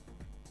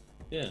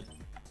 Yeah.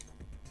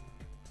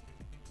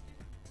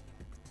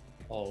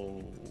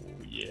 Oh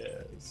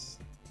yes.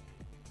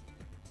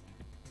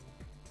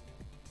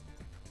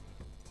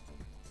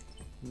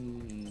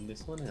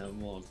 This one have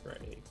more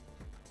break.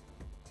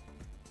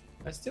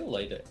 I still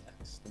like the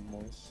X the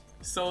most.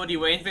 So the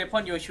range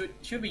weapon you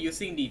should be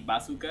using the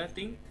bazooka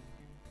thing.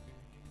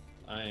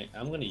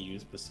 I'm gonna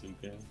use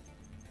bazooka.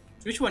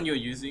 Which one you're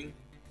using?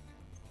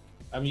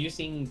 I'm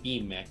using the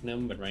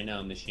Magnum, but right now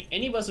I'm missing.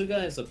 Any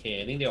bazooka is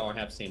okay. I think they all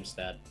have same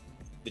stat.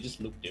 They just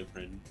look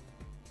different.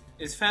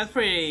 It's fast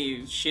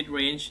pretty shit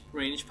range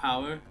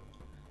power.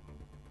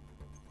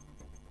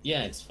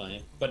 Yeah, it's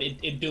fine, but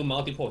it do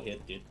multiple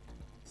hit, dude.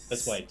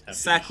 That's why it has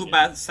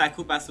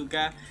Saku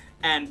bazooka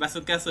and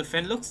bazooka's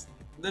defense looks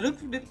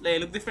they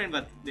look different,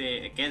 but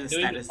they again the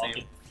stat the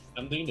same.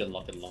 I'm doing the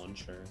rocket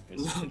launcher.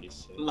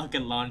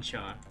 Rocket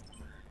launcher.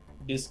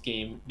 This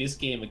game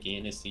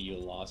again is you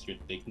lost your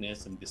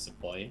thickness and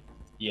disappoint.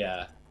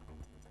 Yeah.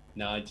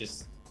 Now I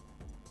just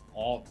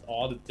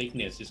all the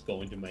thickness just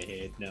go into my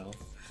head now.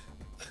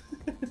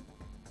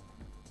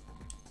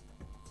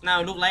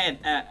 Now look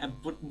like a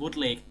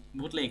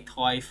bootleg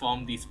toy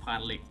from this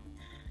part league.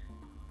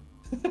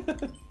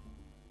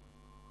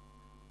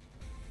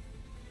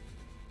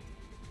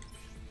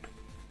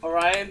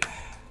 Alright,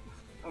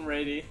 I'm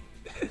ready.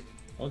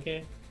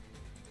 Okay.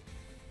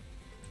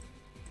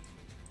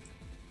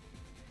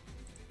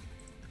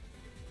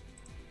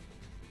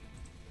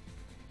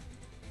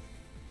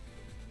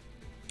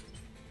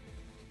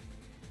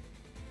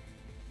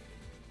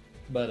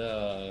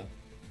 But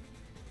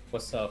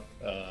what's up,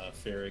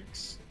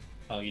 Ferrix?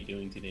 How are you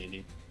doing today,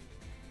 dude?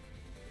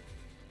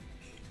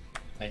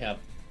 I have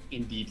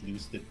indeed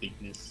lost the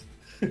thickness.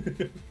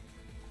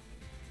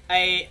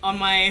 On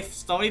my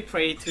story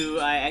play too,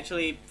 I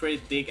actually pretty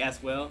thick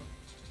as well.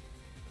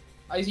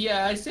 I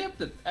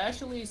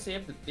actually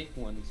saved the thick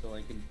one so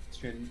I can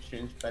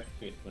change back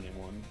to it when I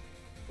want.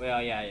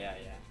 Well, yeah.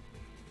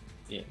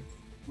 Yeah.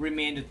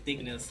 Remain the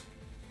thickness.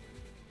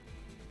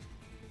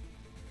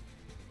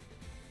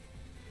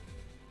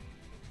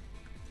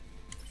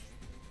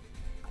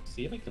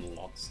 See if I can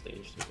lock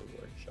stage to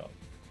the workshop.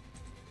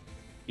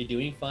 You're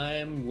doing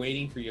fine. I'm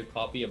waiting for your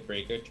copy of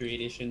Breaker 3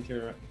 Edition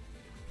to.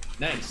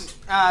 Nice.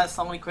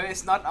 Song request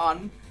is not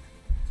on.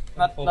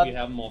 Hope you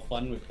have more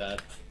fun with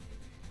that.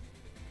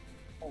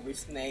 With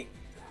Snake.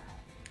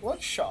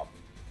 Workshop.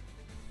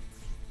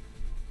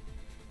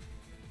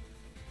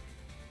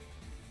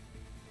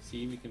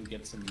 See if we can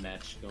get some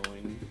match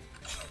going.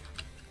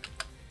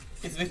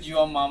 It's with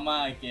your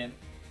mama again.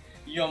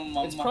 Your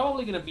mama. It's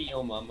probably gonna be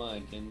your mama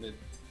again, but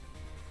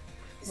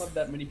not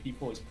that many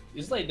people.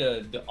 It's like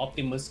the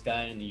Optimus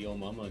guy and the Yo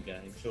Mama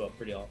guy show up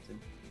pretty often.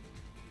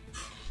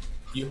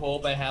 You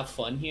hope I have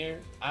fun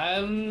here?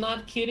 I'm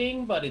not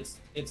kidding, but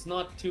it's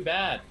not too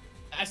bad.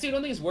 I still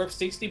don't think it's worth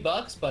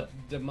 $60, but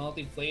the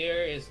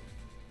multiplayer is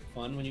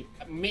fun when you.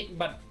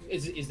 But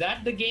is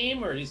that the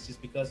game, or is it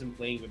just because I'm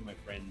playing with my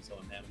friends, so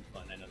I'm having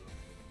fun? I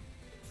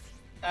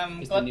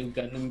don't know.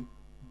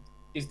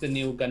 Is the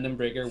new Gundam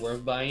Breaker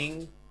worth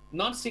buying?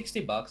 Not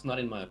 $60, not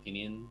in my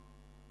opinion.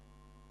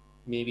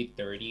 Maybe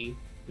 30,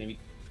 maybe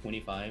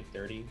 25,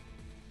 30.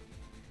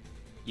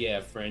 Yeah,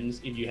 friends.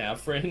 If you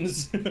have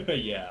friends,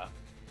 yeah.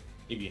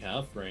 If you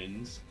have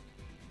friends,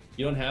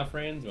 you don't have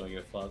friends, well,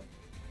 you're fucked.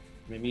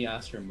 Maybe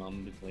ask your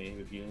mom to play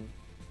with you.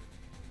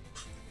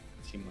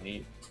 She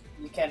might.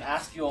 You can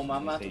ask your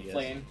mama to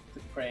yes.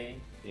 pray.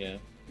 Yeah.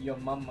 Your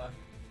mama.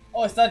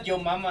 Oh, it's not your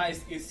mama.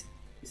 It's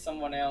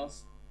someone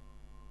else.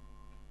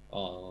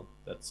 Oh,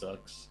 that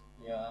sucks.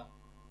 Yeah.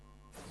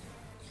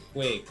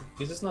 Wait,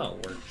 this is not a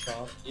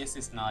workshop. Yes,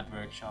 it's not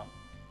workshop.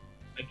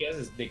 I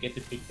guess they get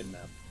to pick the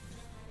map.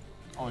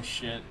 Oh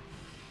shit.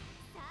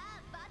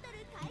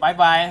 Bye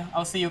bye.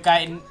 I'll see you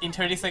guys in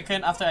 30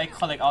 seconds after I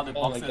collect all the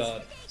boxes. Oh my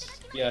god.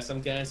 Yeah,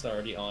 some guys are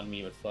already on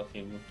me, but fuck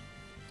him.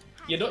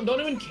 Yeah, don't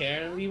even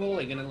care. People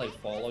are gonna like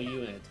follow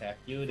you and attack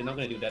you. They're not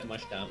gonna do that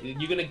much damage.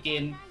 You're gonna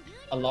gain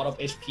a lot of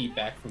HP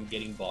back from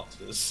getting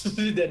boxes.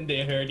 Then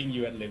they're hurting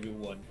you at level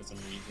 1 for some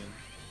reason.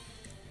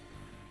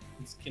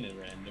 It's kinda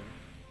random.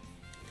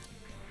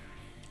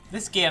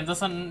 This game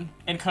doesn't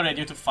encourage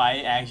you to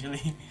fight,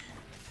 actually.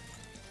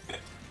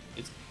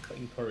 It's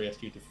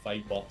encourages you to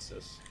fight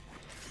boxes.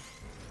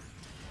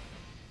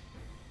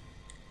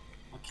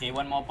 Okay,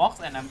 one more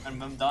box and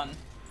I'm done.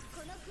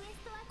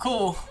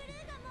 Cool.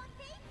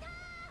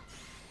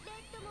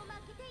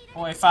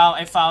 Oh, I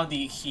found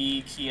the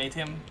key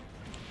item.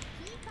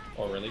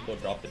 Oh really? Go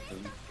drop it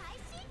then.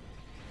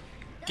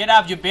 Get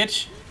up, you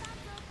bitch!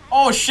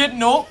 Oh shit,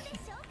 no!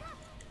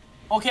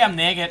 Okay, I'm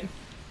naked.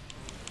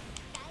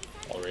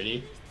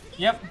 Already?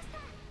 Yep.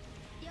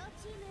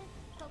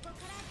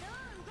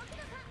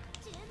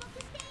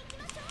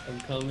 I'm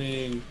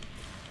coming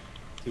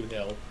to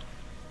help.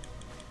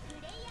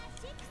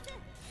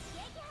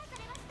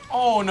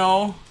 Oh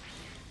no.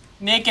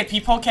 Naked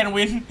people can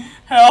win.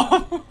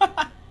 Help.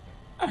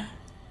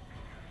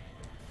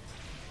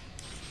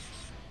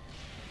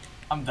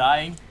 I'm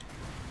dying.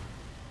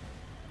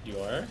 You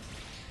are?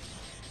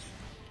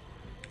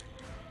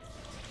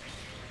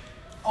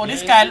 Oh,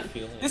 Yeah,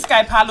 this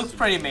guy part looks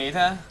pretty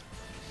meta.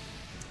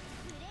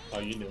 How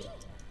you know?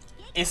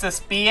 It's a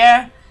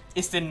spear,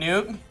 it's the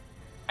nuke,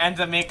 and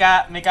the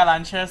mega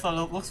launcher, so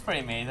looks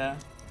pretty meta.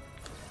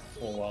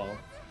 Oh wow.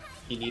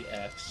 He need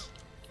X.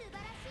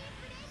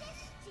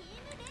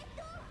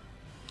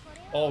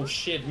 Oh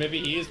shit, maybe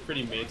he is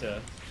pretty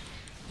meta.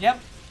 Yep.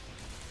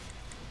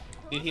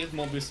 Did his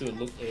mobile suit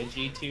look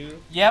edgy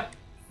too? Yep.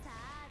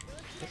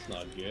 That's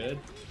not good.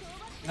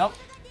 Nope.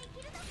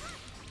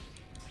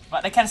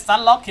 But I can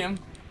stun lock him.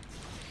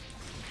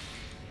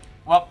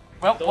 Well,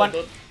 one.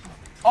 Don't.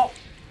 Oh,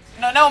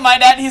 no, never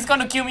mind that. He's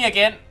gonna kill me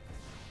again.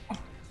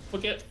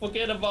 Forget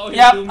about his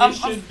Yep, new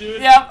mission,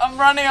 dude. Yep, I'm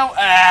running out.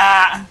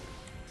 Ah.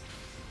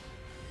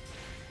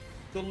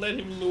 Don't let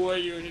him lure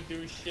you to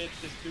do shit.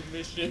 Just do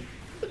mission.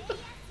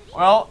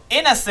 Well,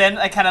 in a sense,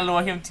 I kind of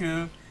lure him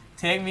to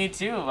take me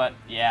too, but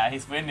yeah,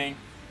 he's winning.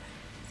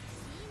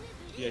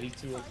 Yeah, he's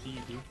too OP,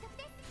 dude.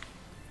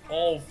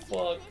 Oh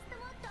fuck.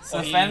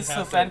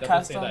 Serpent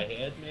custom.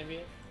 Head,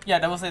 maybe? Yeah,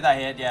 double set I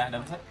hit. Yeah,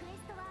 double set.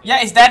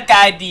 Yeah, is that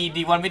guy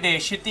the one with the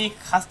shitty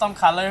custom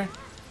color?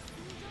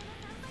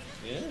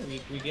 Yeah,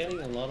 we're getting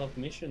a lot of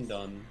mission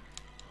done.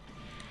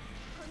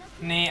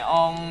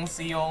 Neon,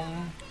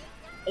 Sion.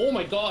 Oh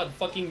my god,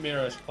 fucking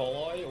Mirage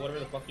Colloy, whatever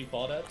the fuck you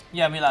call that.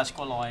 Yeah, Mirage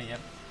Colloy, yep.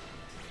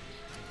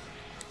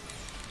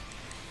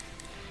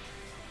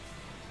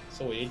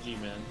 So edgy,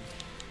 man.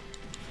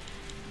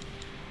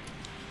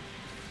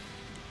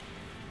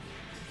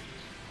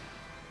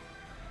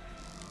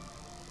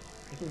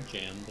 I can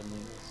jam them in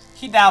this.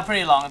 He down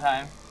pretty long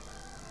time.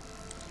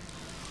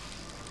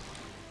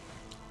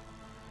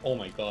 Oh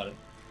my god.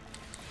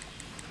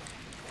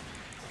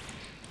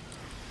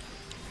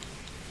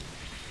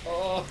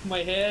 Oh, my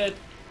head.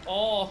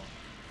 Oh.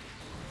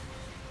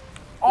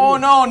 Oh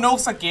no,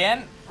 nukes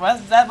again?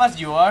 That was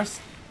yours?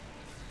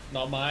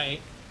 Not mine.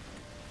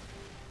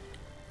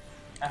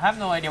 I have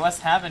no idea what's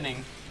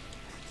happening.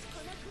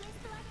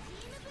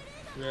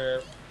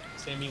 We're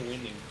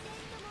semi-winning.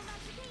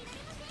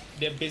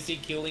 They're busy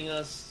killing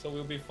us, so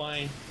we'll be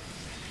fine.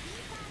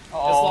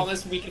 Uh-oh. As long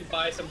as we can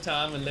buy some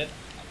time and let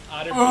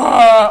other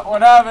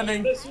what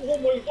happening? Oh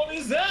my, what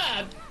is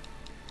that?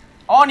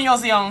 Oh, Neo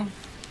Sion.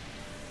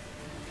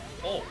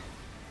 Oh.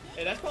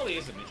 Hey, that probably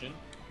is a mission.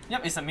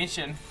 Yep, it's a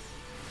mission.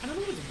 I don't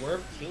know if it's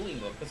worth killing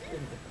though, because what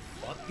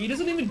the fuck? He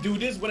doesn't even do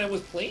this when I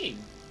was playing.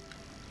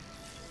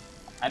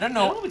 I don't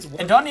know.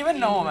 I don't even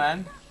know,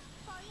 man.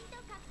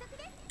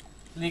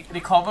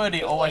 Recover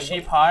the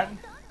oversheep part.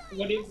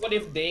 What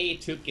if they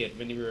took it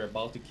when we were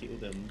about to kill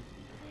them?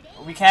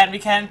 We can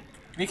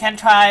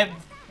try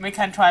make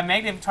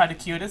them try to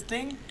kill this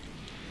thing.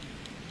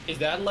 Is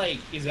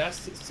that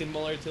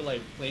similar to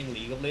like playing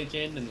League of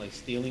Legends and like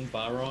stealing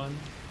Baron?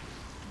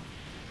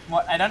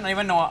 What, I don't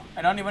even know.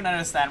 I don't even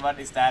understand what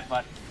is that,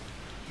 but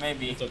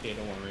maybe. It's okay,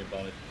 don't worry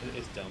about it.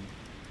 It's dumb.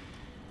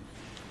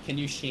 Can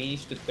you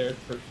change the third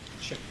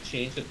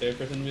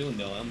person wheel?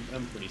 No,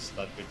 I'm pretty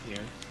stuck with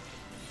here.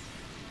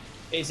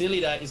 Hey, it's nearly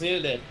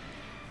that.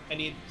 I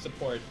need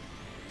support.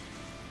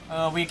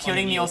 We're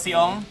killing Neo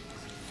Sion.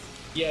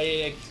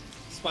 Yeah.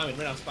 Spam it right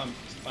now. Spam.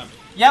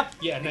 Yep.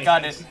 Yeah, nice.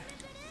 Got it.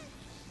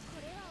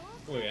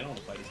 Wait, I don't want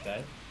to fight this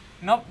guy.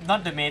 Nope,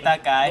 not the meta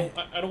guy.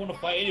 I don't want to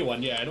fight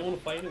anyone. Yeah, I don't want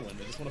to fight anyone.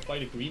 I just want to fight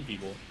the green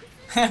people.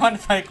 I want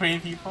to fight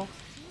green people.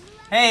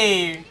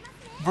 Hey,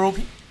 bro,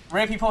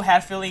 red people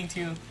have feeling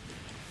too.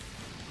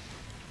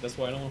 That's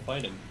why I don't want to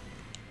fight them.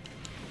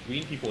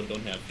 Green people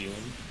don't have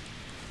feeling.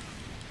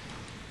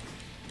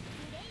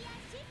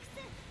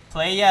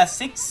 Player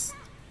 6.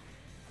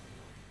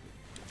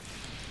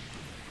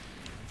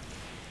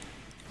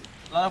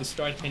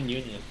 Destroy 10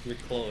 units. We're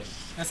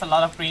close. There's a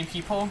lot of green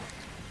people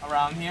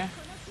around here.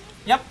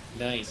 Yep.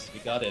 Nice, we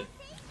got it.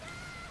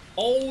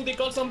 Oh, they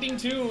got something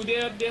too.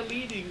 They're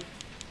leading.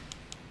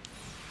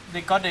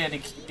 They got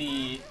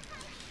the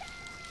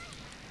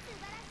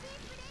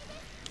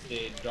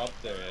They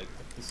dropped the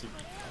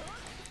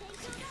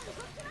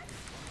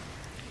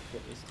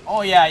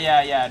Oh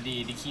yeah.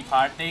 The key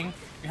part thing.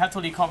 We have to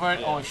recover.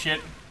 Yeah. Oh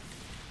shit.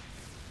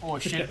 Oh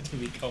We shit. have to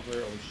recover.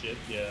 Oh shit.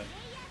 Yeah.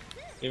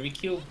 Yeah, we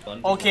killed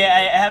Gundam. Okay,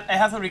 I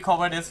have to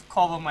recover this.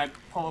 Cover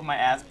my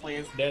ass,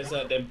 please. There's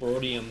a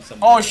Brodium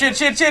somewhere. Oh shit.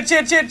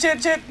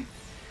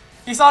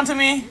 He's on to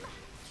me.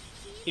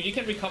 If you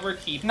can recover,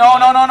 keep. No.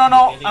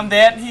 I'm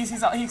dead. He's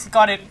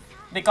got it.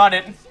 They got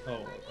it.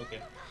 Oh, okay.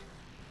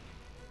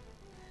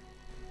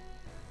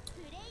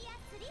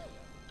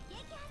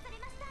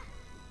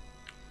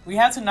 We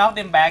have to knock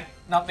them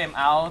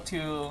out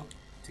to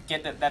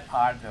get that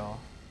part though.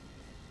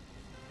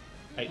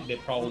 They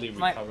probably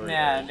recovered.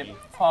 Yeah, they're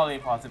probably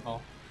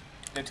possible.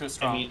 They're too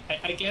strong. I mean,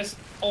 I guess.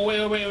 Oh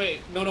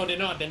wait. No, they're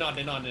not.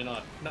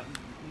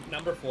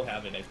 number 4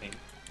 have it, I think.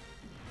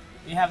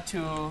 You have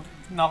to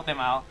knock them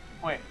out.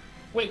 Wait.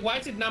 Wait, why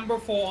is it number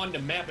 4 on the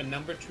map and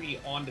number 3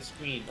 on the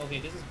screen? Okay,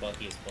 this is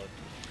buggy as fuck.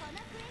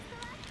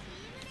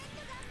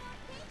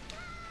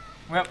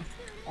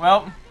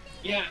 Well.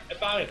 Yeah, I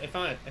found it.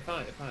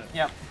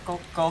 Yep. Go.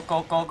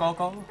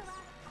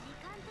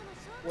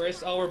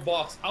 Where's our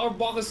box? Our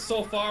box is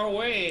so far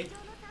away.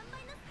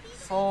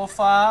 So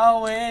far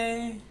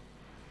away.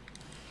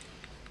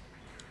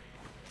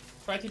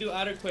 Try to do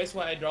other quests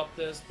while I drop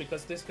this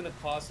because this is gonna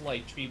cost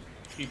like 3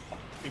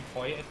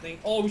 point, I think.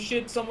 Oh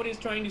shit! Somebody is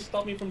trying to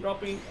stop me from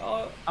dropping.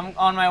 I'm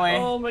on my way.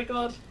 Oh my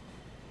god.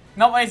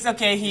 No, it's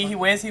okay. He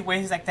waits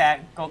his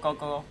attack.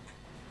 Go.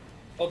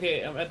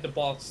 Okay, I'm at the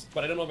box,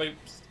 but I don't know if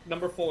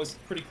number 4 is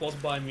pretty close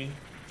by me.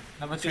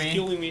 Number It's 3.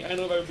 killing me. I don't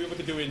know if I'll be able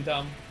to do it in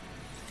time.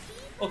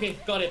 Okay,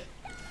 got it.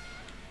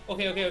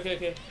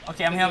 Okay.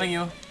 Okay, I'm helping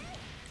you.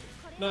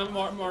 No,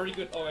 I'm already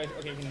good. Oh,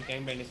 okay, we can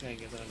gangbang this guy, I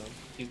guess. I don't know.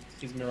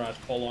 He's Mirage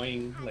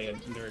following like a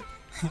nerd.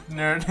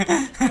 Nerd.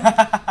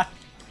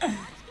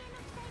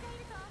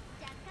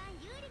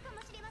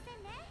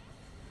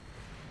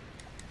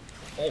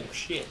 Oh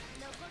shit.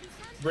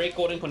 Break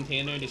golden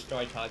container,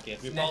 destroy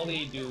target. We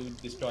probably do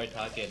destroy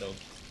target though.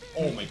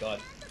 Oh my god.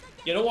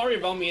 Yeah, don't worry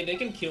about me. They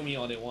can kill me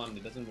all they want.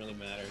 It doesn't really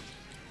matter.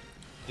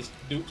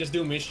 Just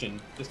do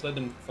mission. Just let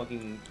them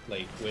fucking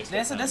like waste.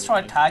 There's a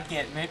destroy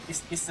target.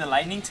 Is the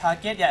lightning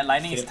target? Yeah,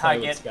 lightning is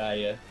target. Sky,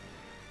 yeah.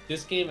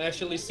 This game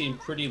actually seemed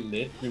pretty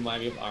lit.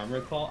 Remind me of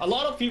Armor Call. A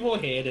lot of people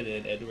hated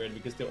it, Edward,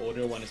 because the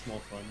older one is more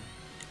fun.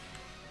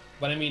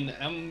 But I mean,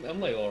 I'm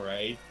like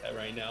alright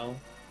right now.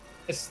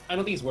 I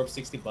don't think it's worth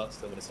 $60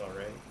 though, but it's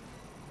alright.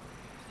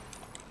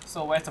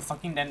 So where's the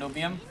fucking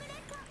Dandobium?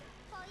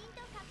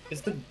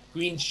 It's the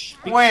green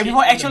Wait,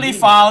 people actually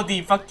found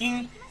the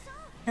fucking...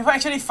 People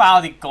actually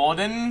found the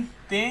golden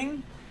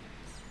thing?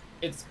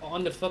 It's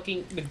on the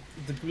fucking...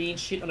 The green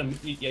shit on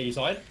the... Yeah, you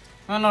saw it?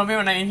 No,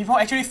 people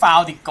actually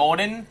found the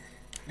golden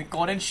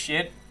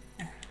shit.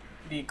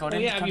 The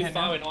golden yeah, if you container.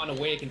 found it on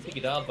the way, I can pick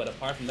it up, but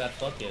apart from that,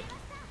 fuck it.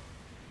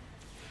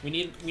 We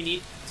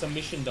need some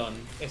mission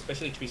done,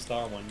 especially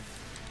 3-star one.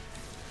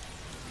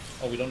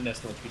 Oh, we don't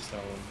nest no 3-star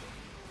one.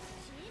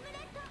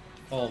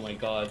 Oh my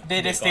god.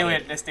 They steal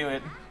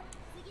it.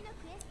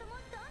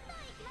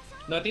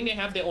 No, I think they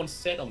have their own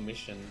set of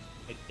mission,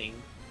 I think.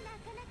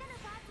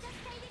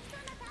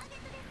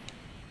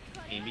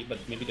 Maybe, but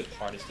maybe the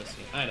part is the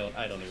same. I don't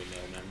even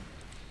know, man.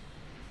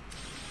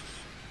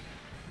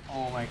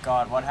 Oh my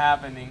god, what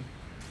happening?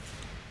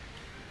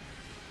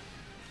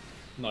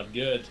 Not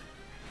good.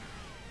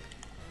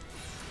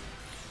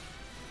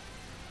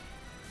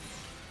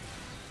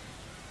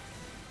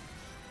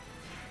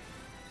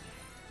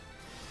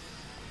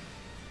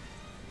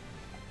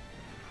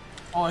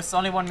 Oh, it's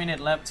only 1 minute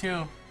left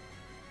too.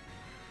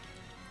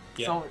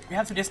 Yeah. So we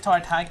have to destroy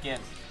target.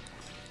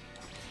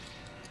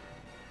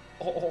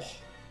 Oh.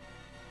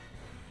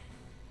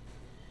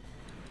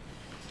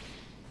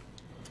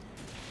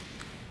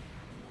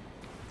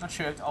 Not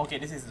sure. Okay,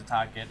 this is the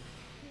target.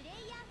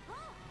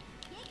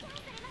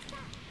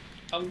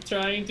 I'm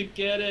trying to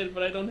get it,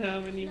 but I don't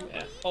have any.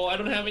 Oh, I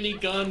don't have any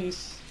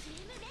guns.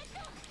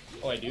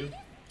 Oh, I do.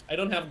 I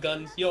don't have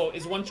guns. Yo,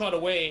 it's one shot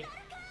away.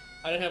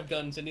 I don't have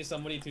guns. I need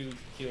somebody to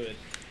kill it.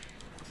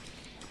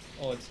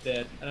 Oh, it's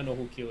dead. I don't know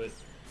who killed it.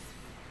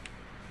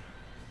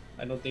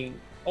 I don't think.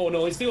 Oh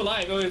no, it's still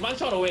alive. Oh, it's one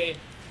shot away.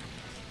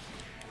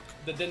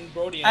 Then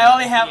Brody. I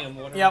only have.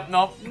 Yep,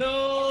 nope.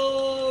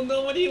 No,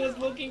 nobody was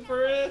looking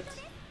for it.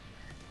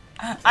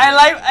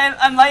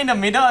 I'm like in the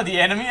middle of the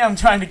enemy. I'm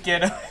trying to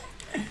get it.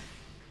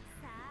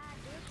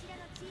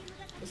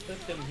 Just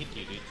let them hit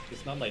you, dude.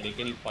 It's not like they're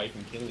getting fight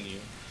from killing you.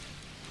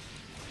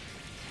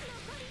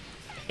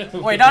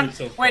 Wait,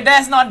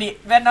 that's not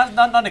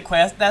the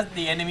quest. That's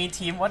the enemy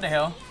team. What the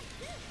hell?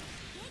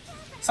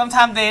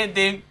 Sometimes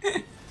they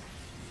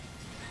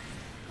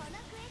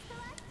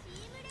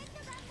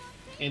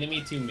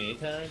Enemy to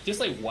meta, just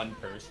like one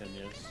person,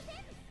 yes.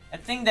 I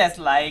think there's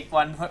like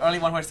only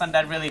one person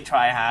that really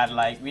try hard,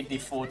 like with the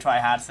full try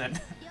hard set.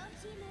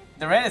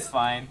 The rest is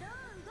fine.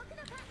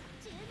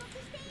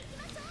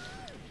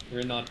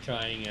 We're not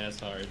trying as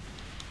hard.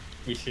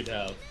 We should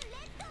have.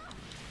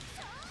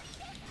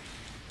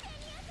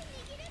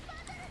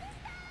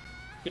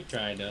 Good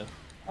try though.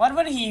 What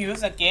would he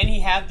use again? He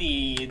have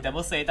the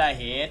double zeta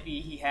head.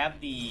 He have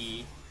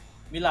the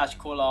Village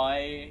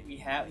Colloy. He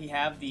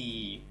have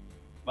the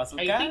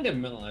bazooka. I think the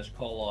Mirage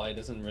Colloy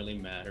doesn't really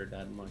matter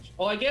that much.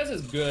 Oh, I guess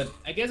it's good.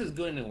 I guess it's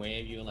good in a way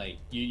if you like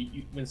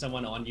you when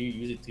someone on you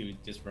use it to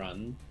just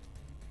run,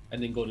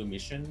 and then go to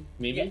mission.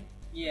 Maybe.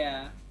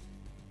 Yeah.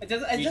 I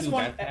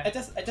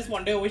just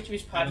wonder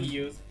which part he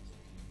used.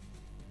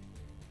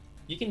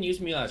 You can use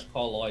Mirage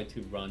Colloy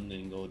to run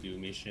and go do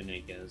mission, I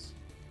guess.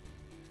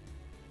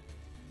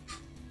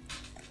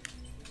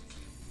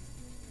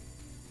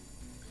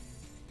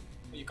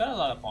 You got a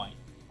lot of point.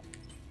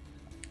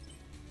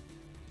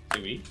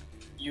 Do we?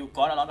 You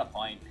got a lot of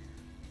point.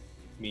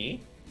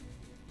 Me?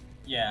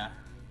 Yeah.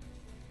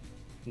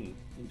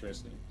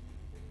 Interesting.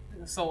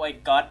 So I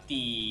got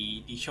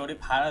the shoulder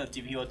part of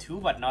the GPO too,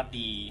 but not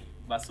the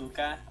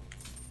bazooka.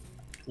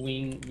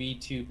 Wing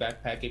V2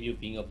 backpack if you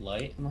being of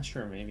light? I'm not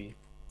sure, maybe.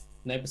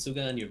 Night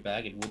bazooka on your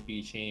back, it would be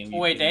a shame.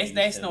 Wait,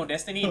 there's no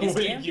destiny in this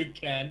Wait, game? you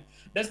can.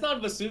 That's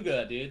not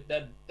bazooka, dude.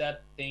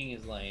 That thing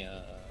is like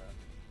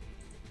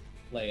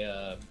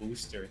a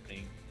booster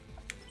thing.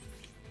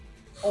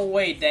 Oh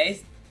wait,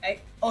 there's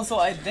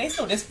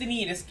no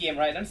destiny in this game,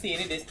 right? I don't see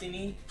any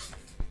destiny.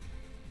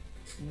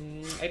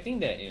 I think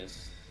there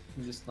is.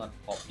 It's just not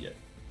pop yet.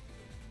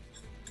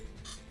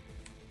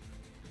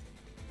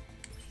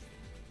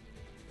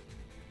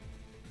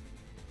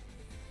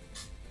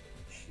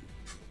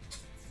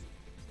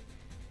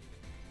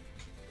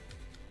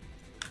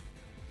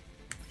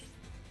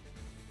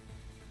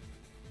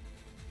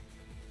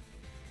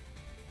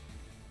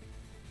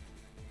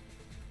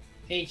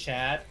 Hey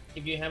chat,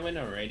 if you haven't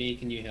already,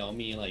 can you help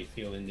me like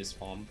fill in this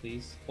form,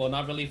 please? Well,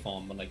 not really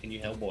form, but like, can you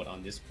help vote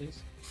on this,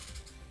 please?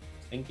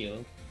 Thank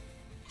you.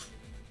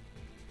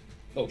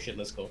 Oh shit,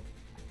 let's go.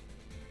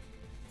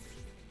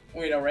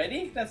 Wait,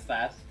 already? That's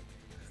fast.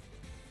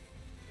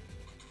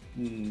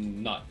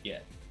 Not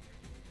yet.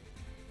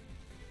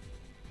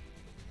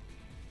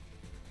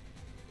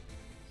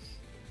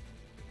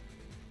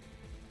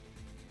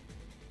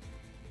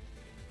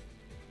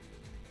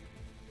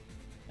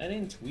 I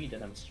didn't tweet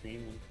that I'm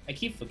streaming. I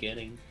keep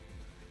forgetting.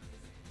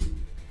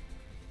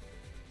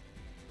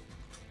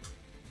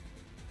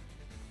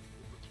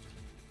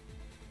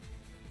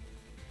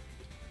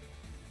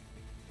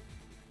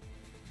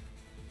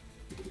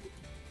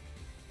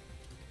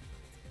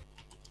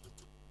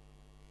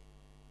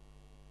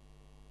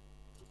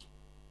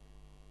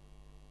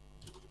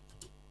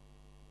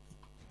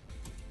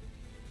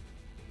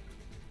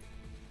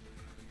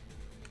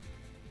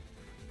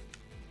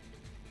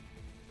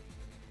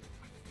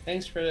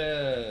 Thanks for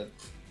the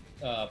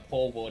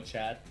poll vote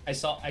chat. I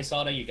saw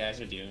that you guys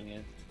are doing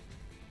it.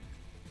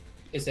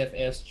 Is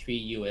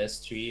FF3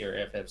 US3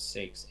 or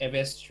FF6?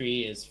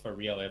 FF3 is for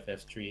real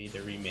FF3,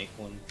 the remake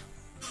one.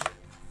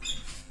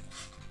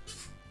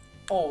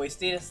 Oh,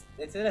 it's in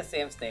the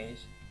same stage.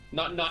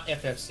 Not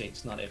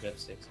FF6, not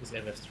FF6. It's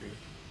FF3.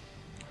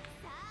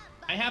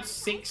 I have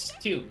 6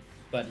 too,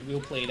 but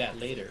we'll play that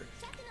later.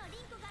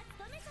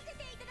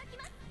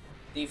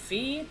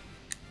 Defeat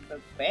the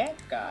bad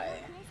guy.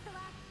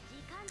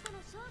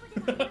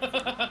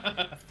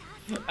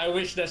 I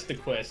wish that's the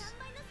quest.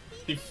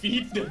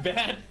 Defeat the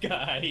bad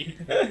guy.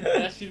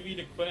 That should be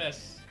the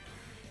quest.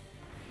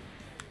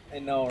 I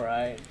know,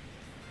 right?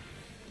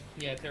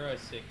 Yeah, Terra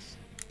is 6.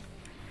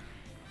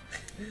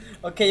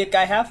 Okay, you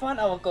guys have fun.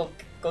 I will go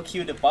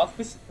kill the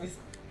box with...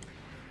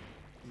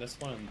 That's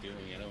what I'm doing.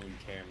 I don't even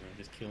care, man. I'm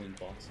just killing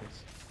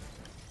boxes.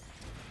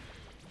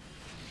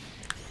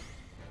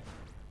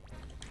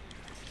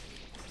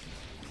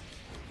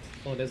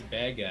 Oh, that's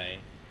bad guy.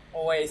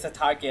 Oh wait, it's a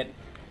target.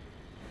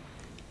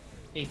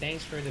 Hey,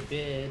 thanks for the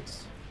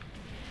bids.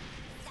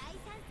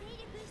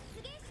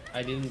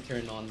 I didn't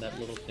turn on that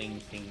little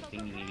thingy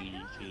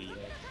yet.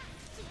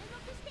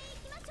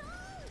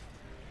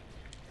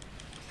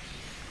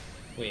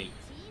 Wait.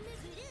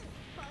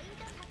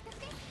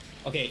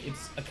 Okay,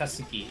 it's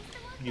Akatsuki.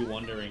 If you're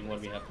wondering what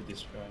we have to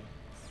destroy.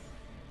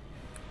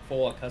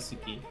 For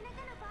Akatsuki.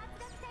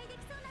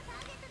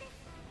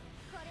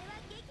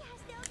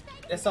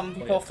 There's some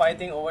people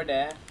fighting over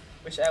there,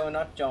 which I will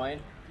not join.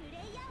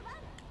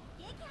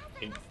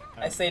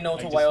 I say no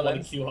to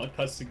violence. I just want to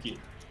kill Akatsuki.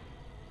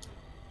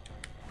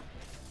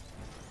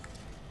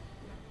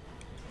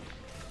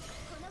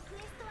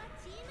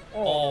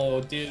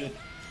 Oh, dude.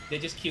 They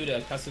just killed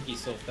Akatsuki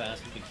so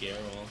fast with the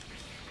Garo.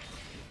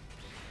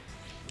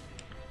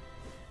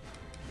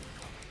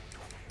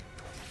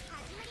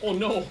 Oh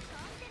no!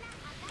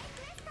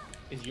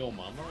 Is your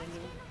mama in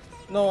there?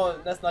 No,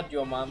 that's not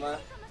your mama.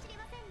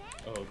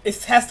 Oh.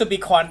 It has to be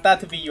Quanta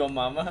to be your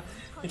mama.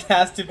 It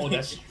has to be. Oh,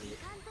 that's true.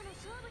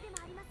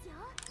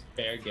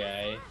 Fair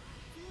guy.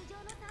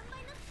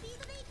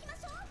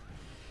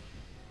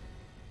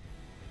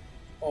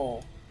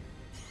 Oh.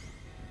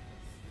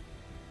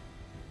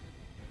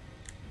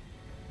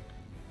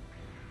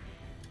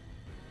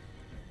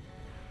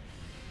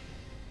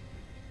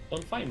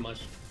 Don't find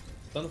much.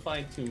 Don't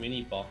find too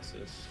many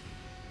boxes.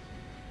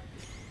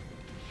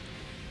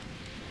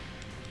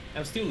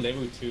 I'm still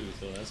level 2,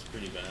 so that's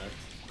pretty bad.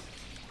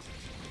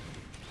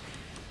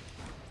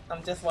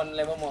 I'm just one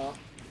level more.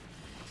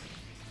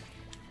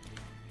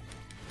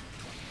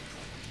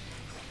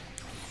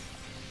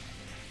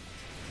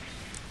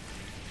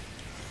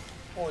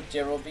 Oh,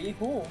 Jerobi,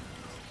 who?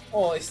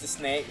 Oh, it's the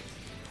snake.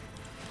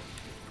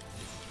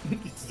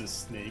 It's the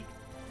snake.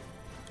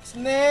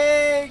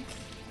 Snake!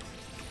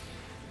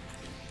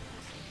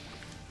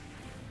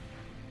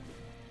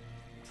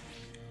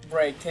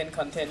 Break 10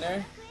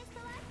 container.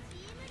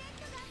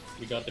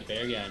 We got the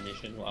bear guy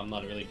mission. Well, I'm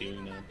not really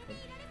doing that.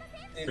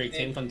 But break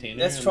 10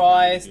 containers. Let's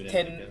try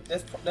 10.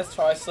 Let's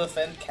try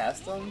serpent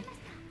custom.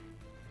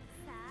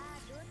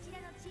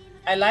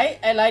 I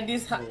like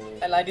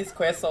this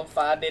quest so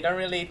far. They don't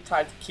really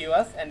try to kill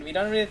us, and we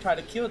don't really try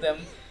to kill them.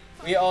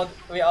 We all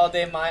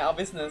day mind our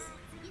business.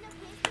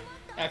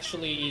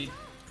 Actually,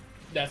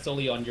 that's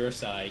only on your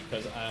side,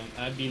 because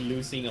I've been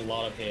losing a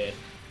lot of hit.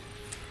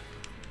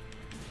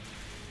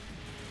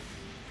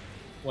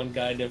 One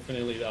guy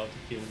definitely out to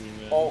kill me,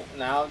 man. Oh,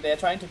 now they're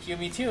trying to kill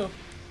me too.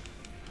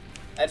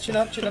 I should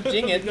have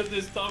jing it. Because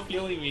they stopped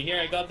killing me. Here,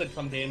 I got the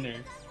container.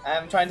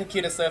 I'm trying to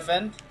kill the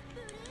serpent.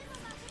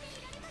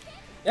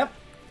 Yep.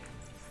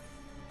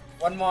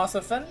 One more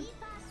serpent.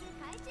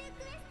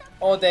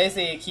 Oh, there's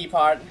a key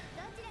part.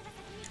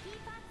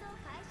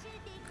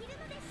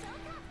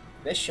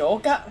 The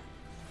Shoka.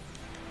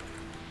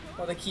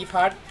 Oh, the key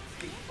part.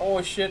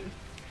 Oh shit.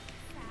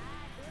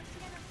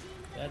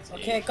 That's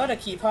Okay, it. got a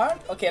key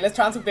part. Okay, let's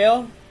transfer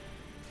Bill.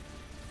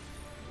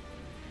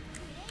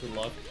 Good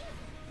luck.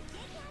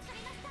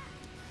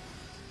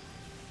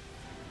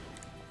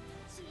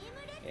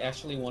 I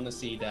actually want to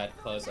see that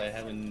because I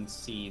haven't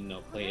seen no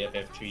play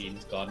FF3 in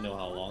God know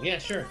how long. Yeah,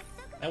 sure.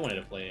 I wanted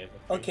to play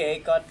FF3. Okay,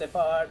 got the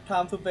part.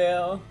 Time to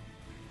Bill.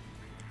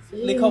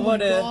 Oh Recover my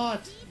the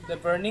God. the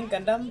burning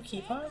Gundam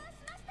key part.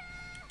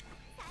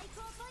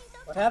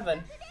 What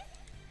happened?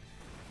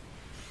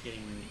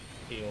 Getting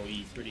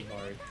AoE pretty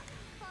hard.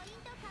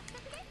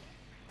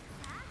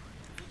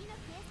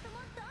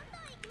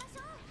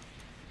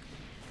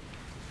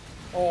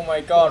 Oh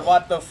my god,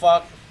 what the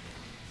fuck?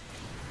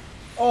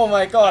 Oh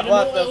my god,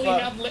 what the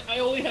fuck? I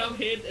only have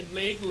hit and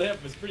leg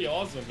left. It's pretty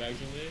awesome,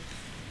 actually.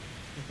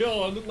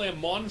 Yo, I look like a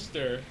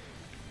monster.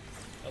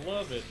 I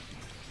love it.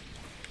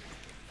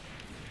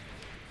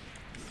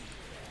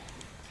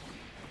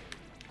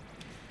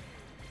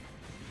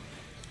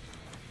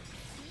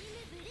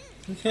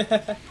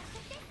 Yeah.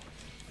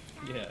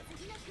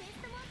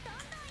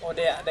 Oh,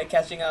 they're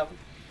catching up.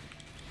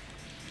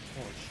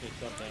 Oh shit,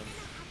 got them.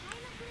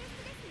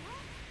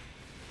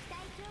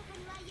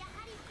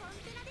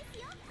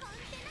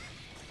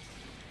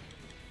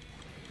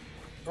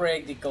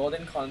 Break the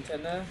golden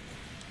container.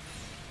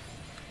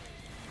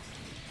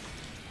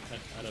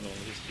 I don't know,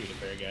 just shoot a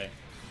bear guy.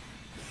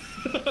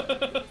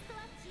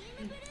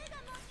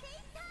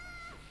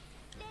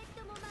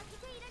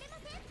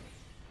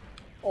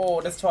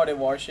 Oh, destroy the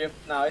warship.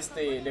 Now it's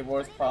the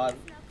worst part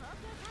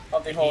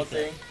of the whole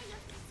thing.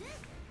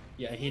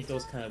 Yeah, I hate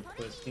those kind of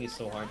quests. I think it's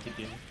so hard to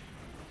do.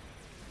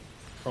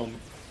 From,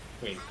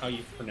 wait, how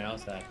you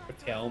pronounce that?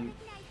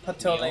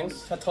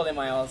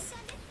 Ptolemios.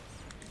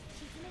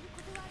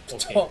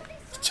 Okay.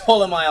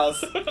 Ptolemios.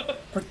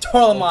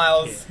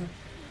 Ptolemios.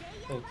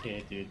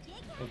 Okay, dude.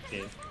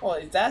 Okay. Oh,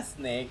 is that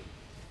Snake?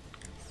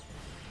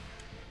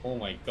 Oh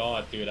my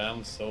god, dude,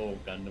 I'm so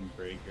Gundam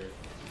Breaker.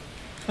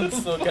 I'm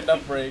so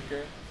Gundam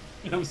Breaker.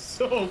 I'm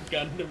so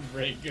Gundam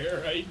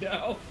Breaker right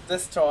now.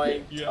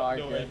 Destroying You have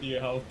target. no idea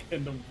how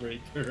Gundam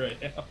Breaker I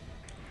am.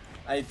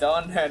 I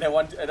don't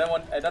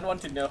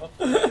want to know.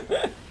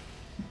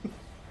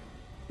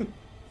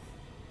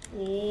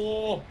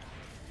 Oh.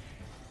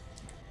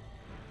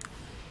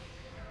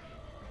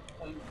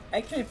 I'm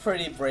actually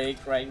pretty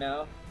break right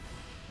now.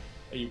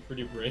 Are you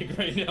pretty break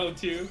right now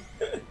too?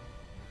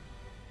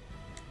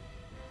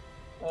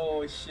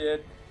 Oh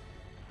shit.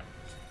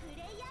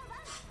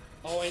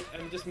 Oh,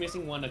 I'm just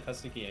missing one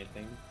Akatsuki, I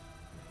think.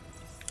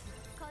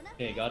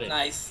 Okay, got it.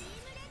 Nice.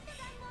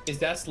 Is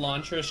that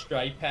launcher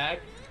strike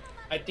pack?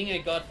 I think I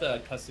got the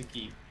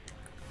Akatsuki.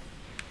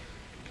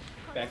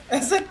 Back.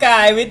 There's a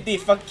guy with the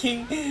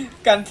fucking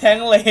gun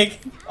tank leg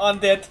on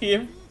their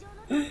team.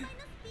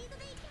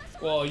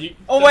 Well, you.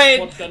 Oh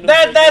wait,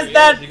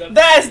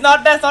 that's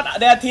not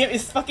their team.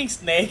 It's fucking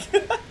Snake.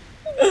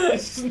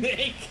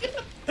 Snake.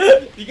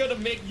 You gotta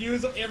make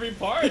use of every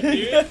part,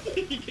 dude.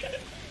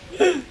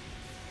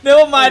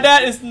 Never mind,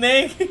 that is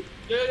Snake.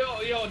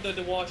 Yo,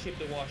 the warship.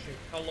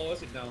 How low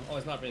is it now? Oh,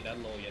 it's not really that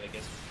low yet, I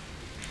guess.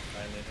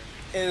 Try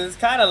later. It's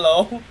kind of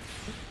low.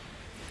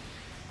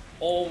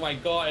 Oh my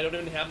god, I don't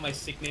even have my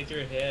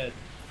signature head.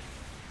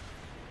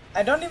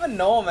 I don't even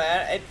know,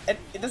 man.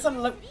 It doesn't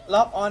look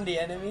on the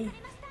enemy.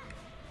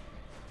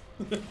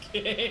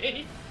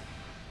 Okay.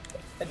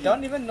 I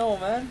don't even know,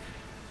 man.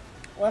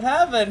 What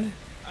happened?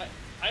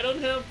 I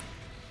don't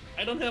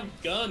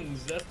have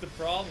guns. That's the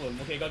problem.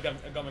 Okay, I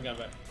got my gun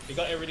back. I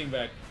got everything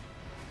back.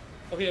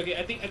 Okay.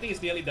 I think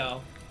it's nearly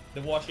down.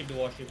 The warship.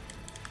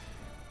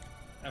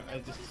 I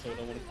just so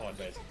don't want to call it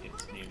by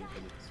its name.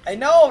 I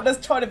know.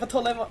 Let's try the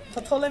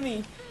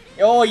Ptolemy.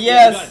 Oh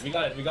yes.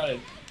 Yeah, we got it.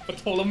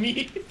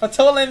 Ptolemy.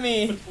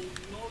 Ptolemy.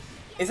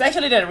 It's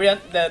actually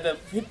the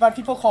what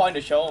people call in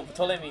the show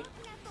Ptolemy.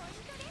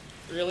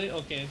 Really?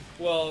 Okay.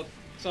 Well,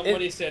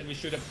 somebody said we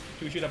should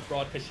have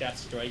brought Kashat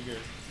Striker.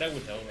 That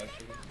would help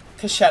actually.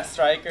 Kashat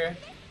Striker.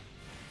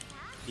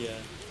 Yeah.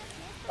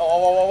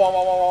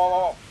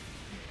 Oh,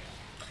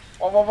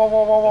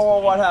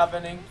 whoa, what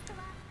happening?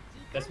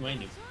 That's my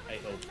news. I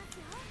hope.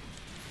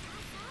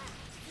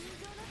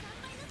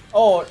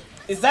 Oh,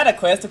 is that a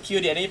quest to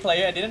kill the enemy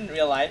player? I didn't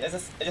realize. I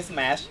just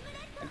smash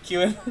and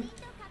kill him.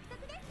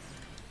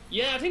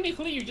 Yeah,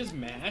 technically you just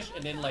mash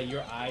and then like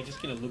your eye just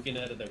kind of looking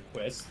at the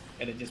quest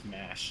and then just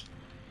mash.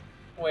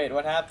 Wait,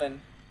 what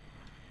happened?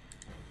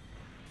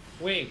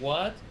 Wait,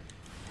 what?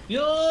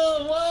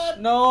 Yo,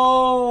 what?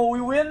 No,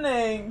 we're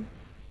winning.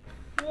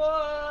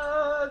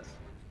 What?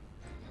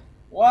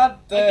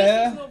 What the I guess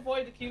hell? there's no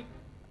point to keep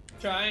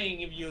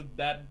trying if you're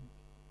that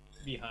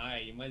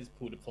behind. You might just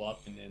pull the plug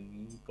and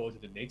then go to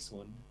the next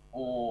one.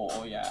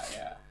 Oh yeah.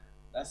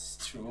 That's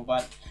true,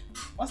 but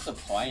what's the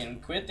point in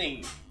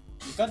quitting?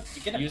 You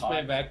get a Use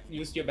part.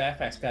 use your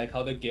backpack sky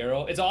counter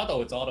Gero. It's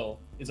auto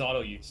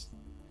use.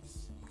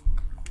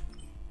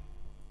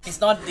 It's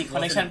not the Was it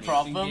connection an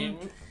problem.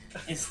 game?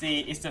 It's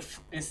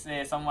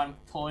the someone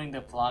pulling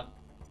the plug.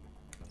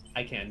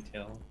 I can't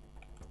tell.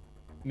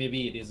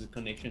 Maybe it is a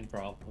connection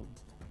problem.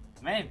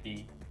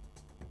 Maybe.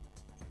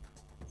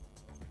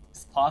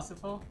 It's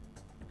possible.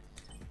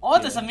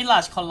 Oh, there's a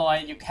Mirage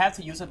colloid. You have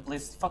to use a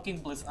fucking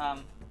Blitz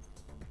arm.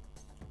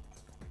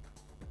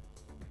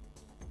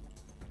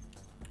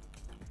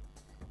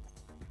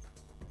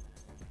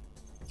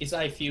 Is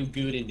I feel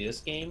good in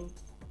this game?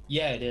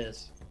 Yeah, it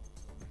is.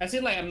 I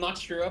feel like I'm not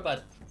sure,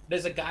 but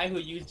there's a guy who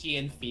used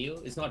GN feel.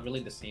 It's not really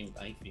the same with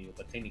I feel,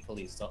 but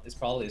technically it's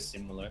probably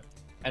similar,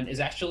 and it's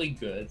actually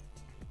good.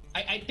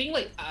 I think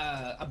like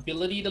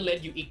ability to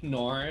let you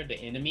ignore the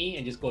enemy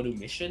and just go to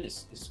mission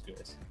is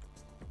good.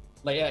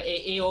 Like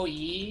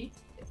AOE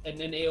and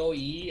then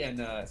AOE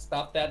and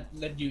stuff that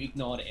let you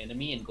ignore the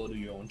enemy and go to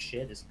your own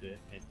shit is good,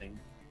 I think.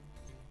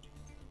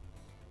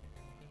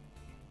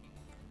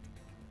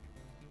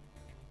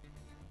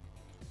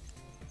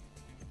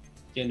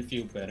 Can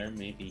feel better,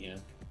 maybe, yeah.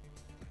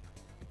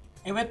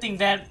 Everything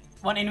that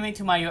one enemy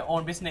to mind your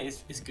own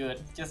business is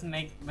good. Just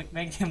make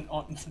them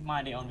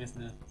mind their own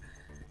business.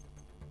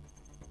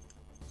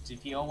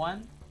 GPO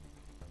 1?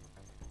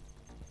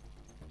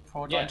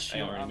 Yeah,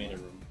 I already made a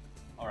room.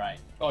 Alright.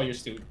 Oh, you're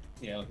still...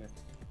 Yeah, okay.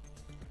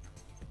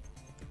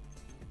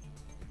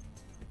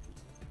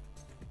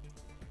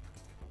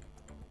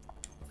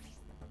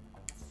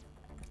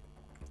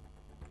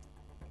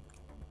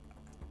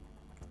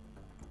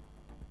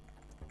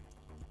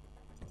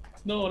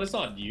 No, that's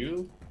not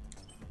you.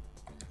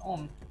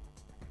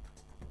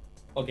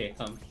 Okay,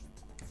 come.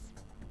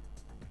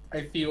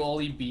 I feel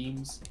only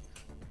beams.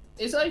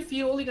 Is I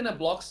feel only gonna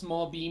block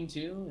small beam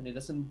too, and it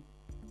doesn't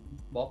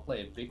block like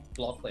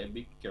a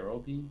big girl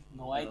beam?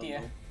 No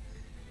idea.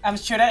 I'm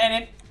sure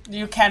that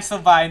you can't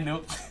survive,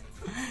 Nook.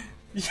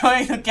 You're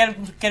going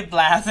to get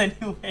blasted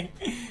anyway.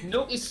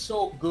 Nook is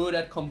so good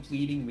at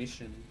completing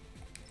mission.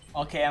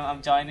 Okay,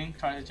 I'm trying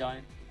to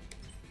join.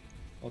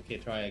 Okay,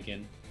 try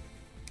again.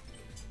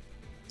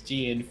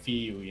 GN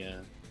feel,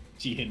 yeah.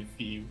 GN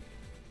feel.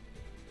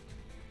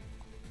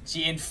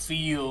 GN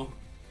feel.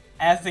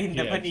 As in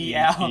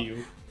Yeah, WEL.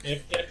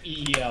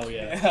 F-E-E-L,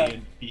 yeah.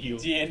 GN feel.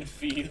 GN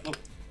feel.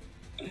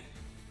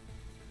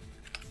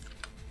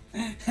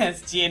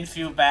 That's GN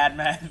feel bad,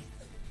 man.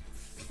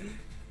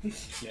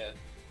 Yeah.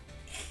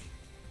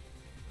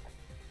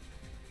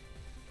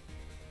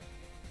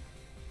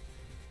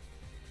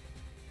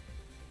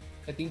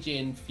 I think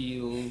GN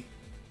feel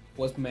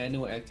was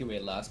manual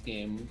activate last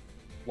game.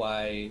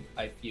 Why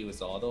I feel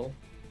is auto.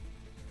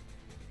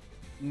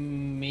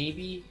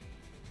 Maybe.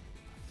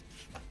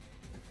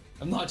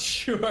 I'm not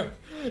sure.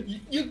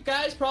 You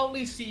guys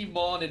probably see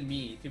more than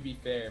me, to be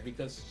fair,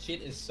 because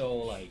shit is so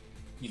like,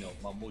 you know,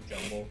 mumbo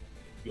jumbo,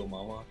 yo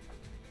mama.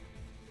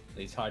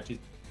 It's hard to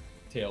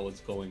tell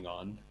what's going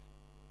on.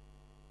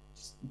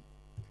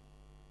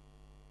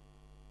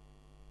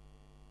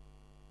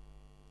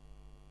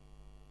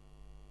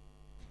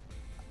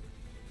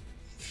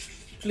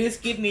 Please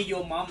give me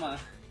your mama.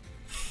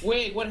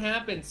 Wait, what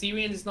happened?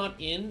 Syrian is not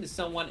in? Is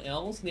someone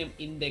else named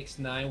Index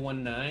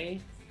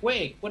 919?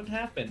 Wait, what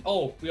happened?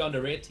 Oh, we're on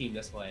the red team,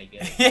 that's why I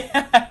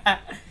guess.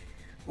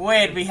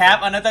 Wait, we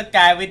have another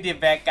guy with the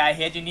bad guy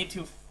here. You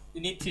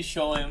need to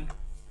show him.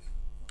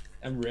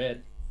 I'm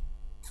red.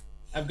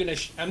 I'm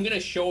gonna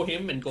show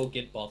him and go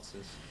get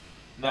boxes.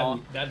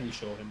 No. That will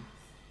show him.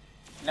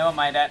 Never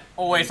mind that.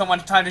 Oh wait,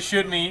 someone's trying to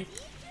shoot me.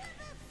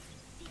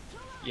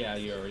 Yeah,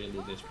 you already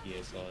lose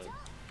HP, so...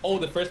 Oh,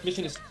 the first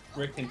mission is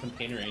brick and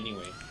container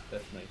anyway.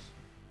 That's nice.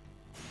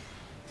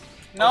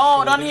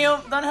 No, don't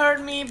heal, don't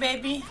hurt me,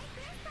 baby.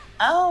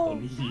 Ow.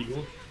 Don't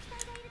heal.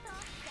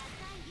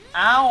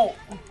 Ow.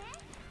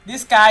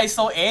 This guy is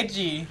so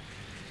edgy.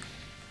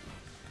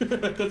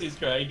 Because he's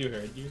trying to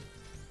hurt you.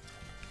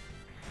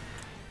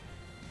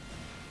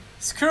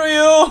 Screw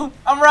you!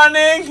 I'm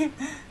running!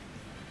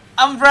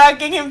 I'm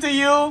dragging him to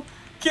you!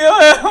 Kill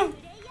him!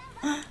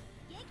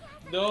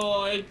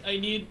 No, I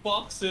need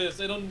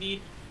boxes. I don't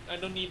need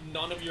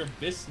none of your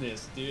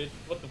business, dude.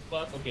 What the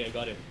fuck? Okay, I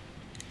got him.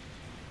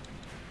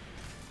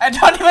 I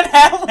don't even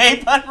have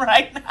weapon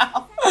right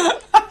now!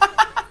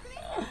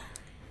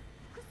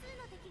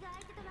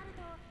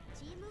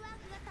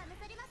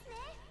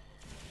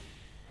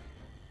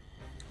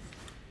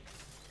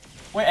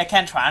 Wait, I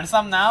can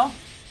transform now?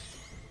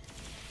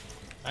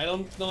 I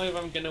don't know if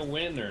I'm gonna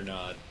win or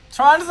not.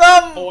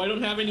 Transform! Oh, I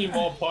don't have any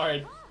more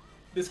part.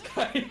 This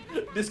guy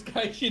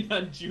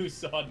cannot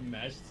juice on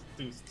mash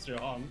too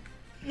strong.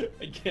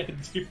 I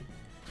can't do.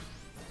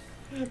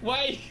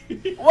 Why?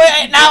 Wait,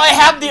 now I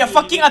have the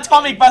fucking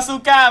atomic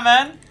bazooka,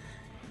 man!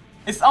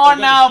 It's on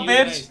I now, got a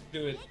shield, bitch. nice,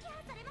 do it.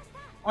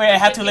 Wait, I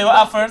have to level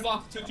up first.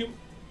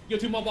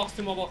 Two more box.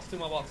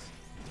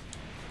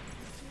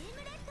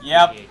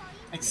 Yep, Okay.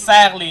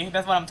 exactly.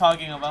 That's what I'm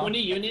talking about. 20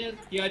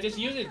 units? Yeah, just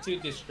use it to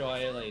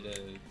destroy like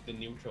the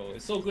neutral.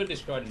 It's so good to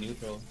destroy the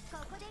neutral.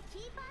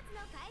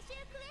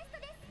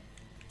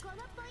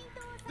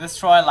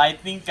 Destroy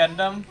lightning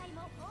Gundam.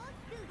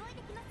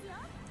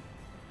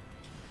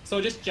 So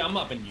just jump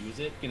up and use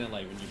it,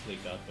 like when you play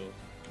Gato.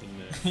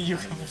 You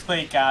can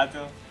play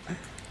gato.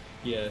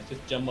 Yeah,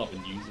 just jump up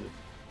and use it.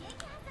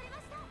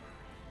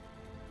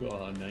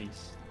 Oh,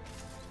 nice.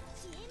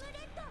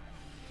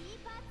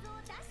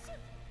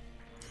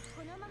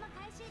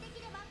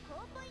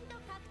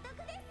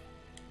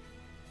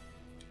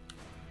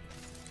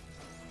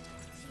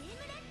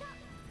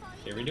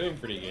 Okay, we're doing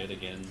pretty good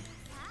again.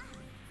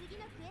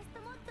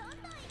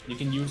 You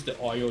can use the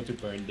oil to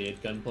burn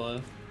dead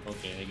gunpla.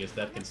 Okay, I guess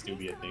that can still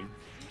be a thing.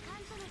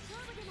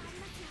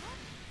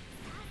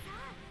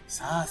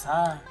 Sa.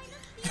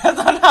 That's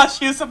not how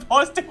she's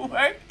supposed to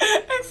work.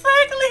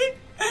 Exactly.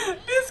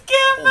 This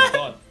game. Oh my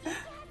god.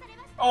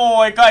 Oh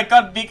my god, I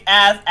got big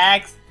ass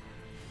axe.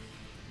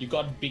 You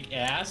got big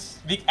ass?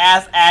 Big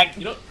ass axe.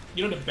 You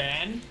know the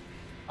band?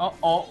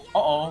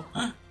 Oh.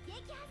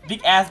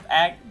 Big ass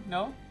axe.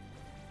 No.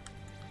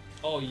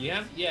 Oh, you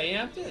have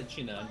to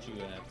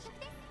Chinanju axe.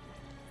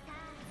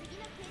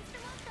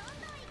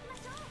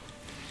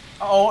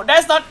 Oh,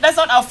 that's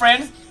not our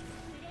friend.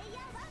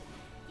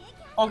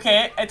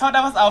 Okay, I thought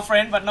that was our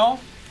friend, but no,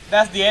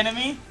 that's the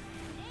enemy.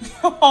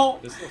 Oh,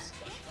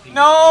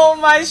 no,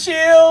 my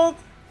shield.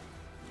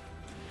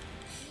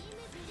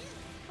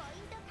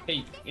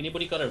 Hey,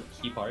 anybody got a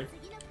key part?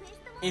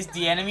 Is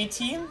the enemy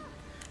team?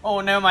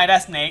 Oh, never mind,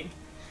 that's Snake.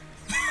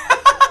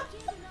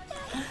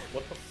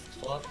 What the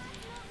fuck?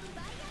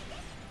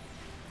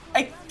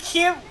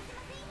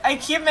 I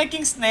keep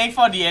making Snake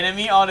for the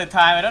enemy all the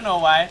time. I don't know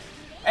why.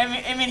 I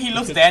mean he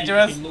looks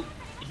dangerous.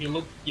 He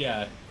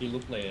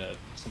looked like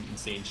some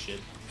insane shit.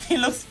 He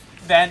looks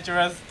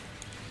dangerous.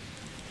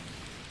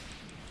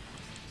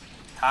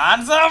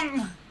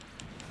 Handsome.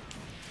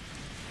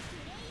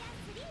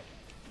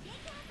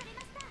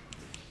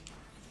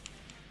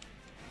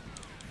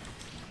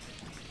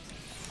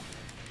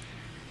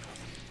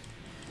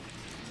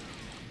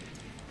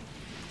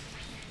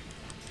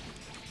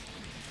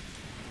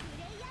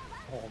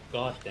 Oh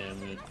god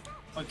damn it.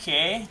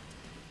 Okay.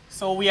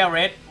 So we are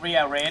red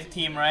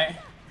team, right?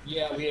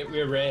 Yeah,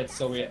 we're red,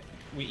 so we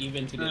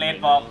even to the Red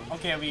right box. now.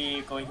 Okay,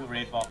 we going to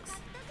red box.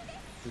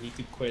 We need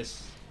to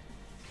quest.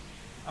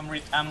 I'm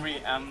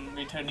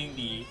returning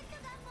the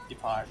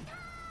part.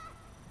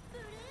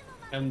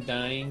 I'm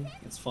dying.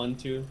 It's fun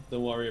too.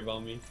 Don't worry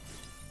about me.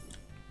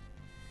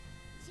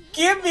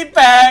 Give me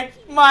back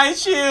my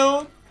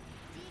shield.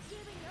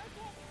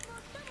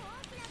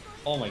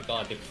 Oh my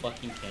god, they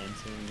fucking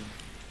cancel me.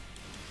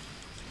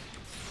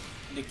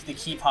 The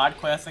key part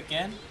quest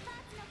again.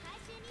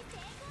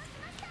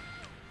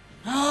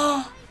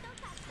 The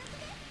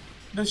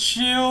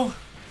shield.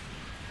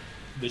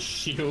 The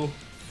shield.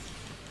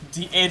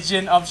 The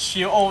agent of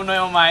shield. Oh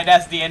no, my,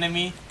 that's the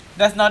enemy.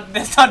 That's not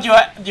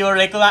your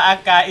regular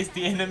Aka. It's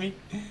the enemy.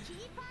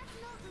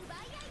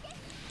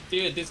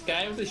 Dude, this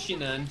guy with the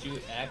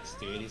Shinanju axe,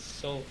 dude,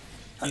 he's a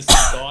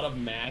god of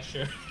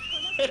masher.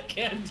 I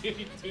can't do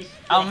it too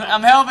strong.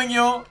 I'm helping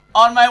you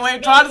on my way.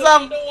 No,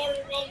 Transum. don't worry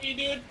about me,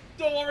 dude.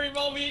 Don't worry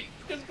about me.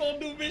 Just go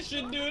do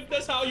mission, dude.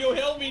 That's how you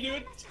help me,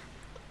 dude.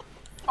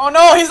 Oh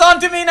no, he's on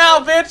to me now,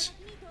 bitch.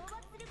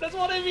 That's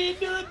what I mean,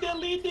 dude. They're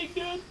leading,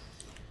 dude.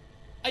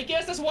 I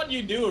guess that's what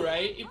you do,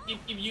 right?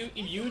 If you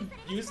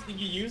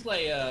use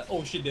like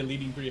oh shit, they're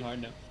leading pretty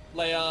hard now.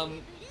 Like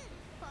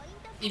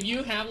if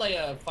you have like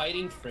a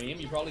fighting frame,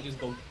 you probably just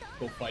go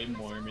fight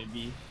more,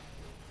 maybe.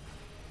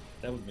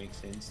 That would make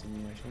sense to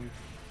me, actually.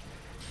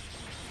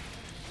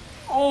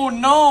 Oh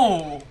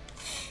no.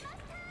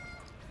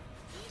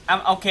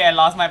 Okay, I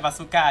lost my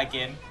bazooka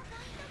again.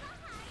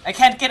 I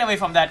can't get away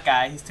from that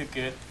guy. He's too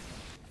good.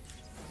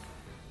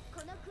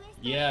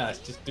 Yeah,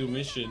 just do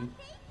mission.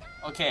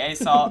 Okay, I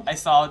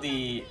saw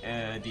the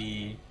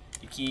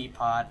key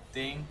part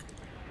thing.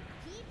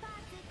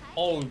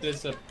 Oh, this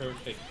is a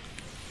perfect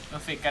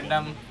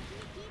Gundam.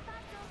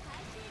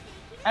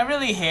 I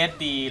really hate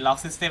the lock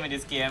system in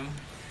this game.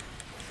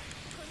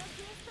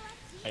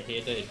 I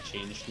hate that it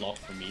changed lock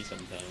for me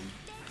sometimes.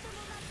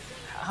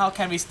 How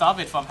can we stop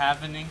it from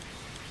happening?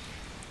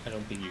 I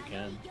don't think you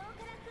can.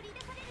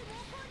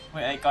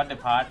 Wait, I got the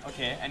part.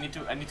 Okay, I need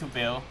to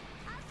build.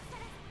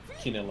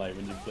 Kinda like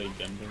when you play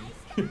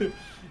Gundam.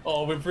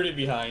 Oh, we're pretty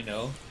behind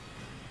now.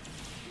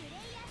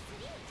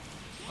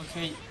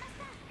 Okay,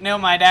 never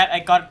mind that. I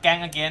got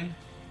gang again.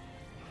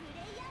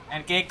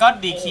 And they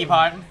got the key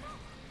part.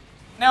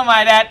 Never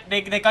mind that.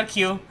 They got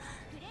killed.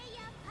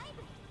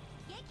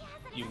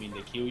 You mean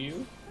they kill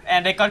you?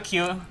 And they got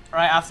killed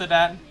right after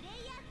that.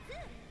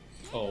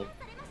 Oh.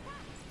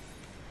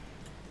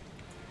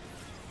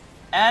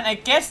 And I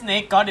guess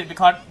Snake got it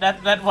because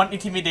that one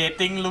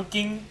intimidating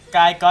looking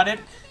guy got it.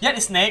 Yeah,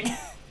 it's Snake.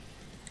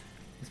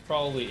 It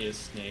probably is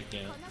Snake,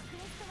 yeah.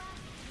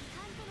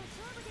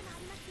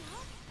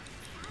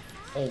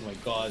 Oh my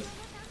god.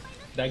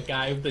 That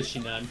guy with the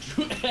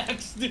Shinanju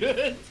axe,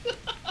 dude.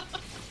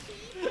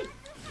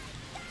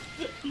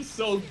 He's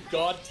so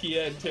god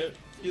tier.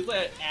 He's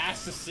like an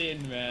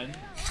assassin, man.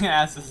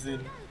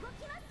 Assassin.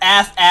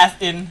 Ass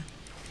in.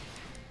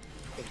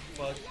 The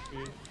fuck,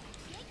 dude.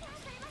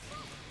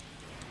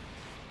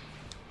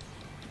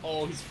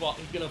 Oh, he's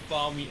gonna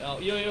farm me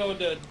out. Yo,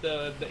 the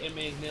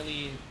MA is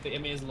nearly, the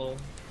MA is low.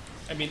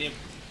 I mean, if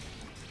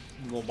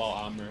mobile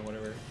armor,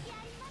 whatever.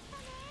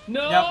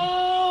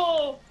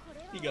 No!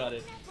 Yep. He got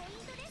it.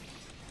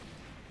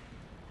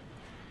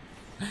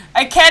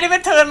 I can't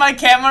even turn my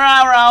camera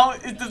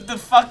around. The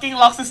fucking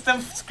lock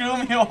system screw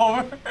me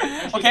over.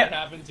 Actually, Okay. That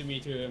happened to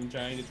me too. I'm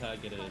trying to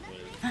target it as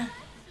well.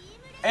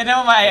 Hey,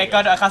 never mind. I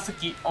got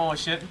Akatsuki. Oh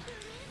shit.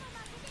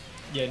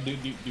 Yeah,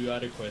 do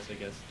other quests, I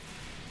guess.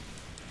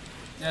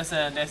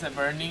 There's a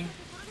burning.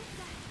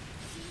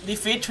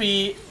 Defeat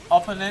 3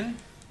 opponent.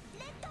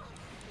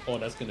 Oh,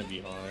 that's gonna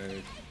be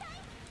hard.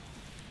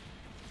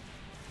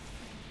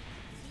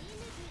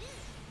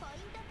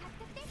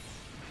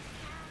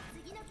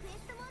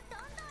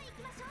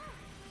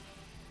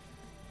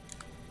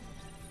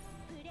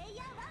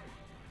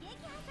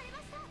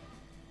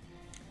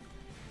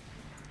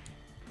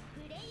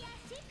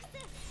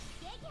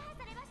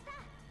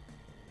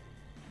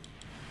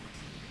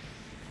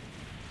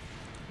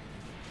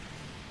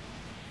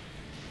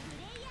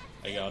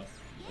 I got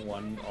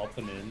one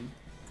opponent.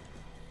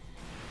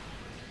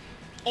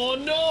 Oh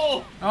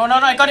no! Oh no,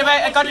 I got you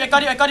back. I got you. Go.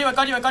 I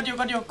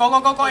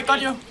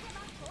got you.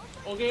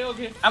 Okay.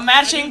 I'm I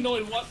matching. didn't know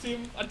it was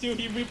him until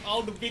he ripped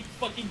out the big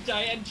fucking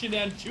giant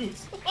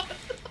Shinanjus.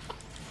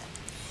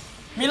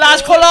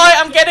 Mirage Colloy,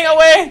 I'm getting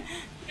away.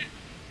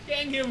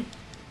 Gang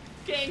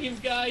him,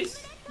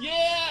 guys.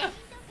 Yeah!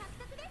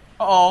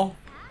 Uh-oh.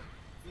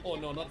 Oh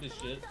no, not this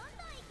shit.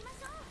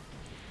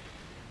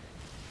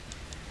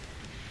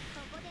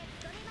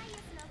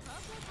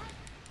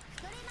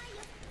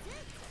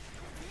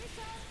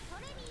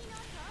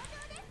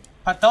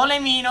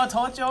 Patolemi no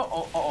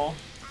Tojo. Oh.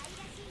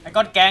 I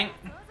got gang.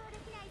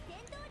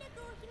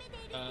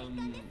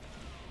 I'm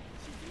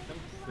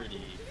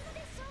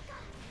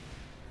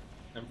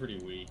pretty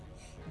weak.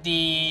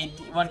 The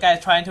one guy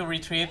is trying to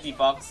retrieve the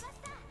box.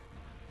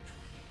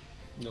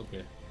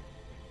 Okay.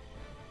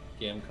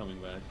 Okay, I'm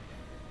coming back.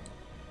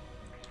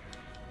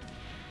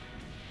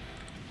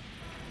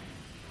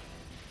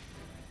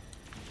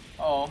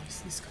 Oh,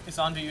 it's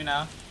on to you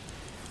now.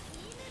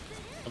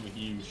 I'm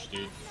huge,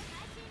 dude.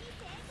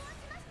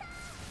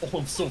 Oh,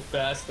 I'm so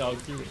fast now,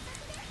 too.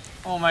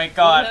 Oh my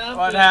god,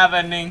 what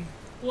happening?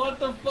 What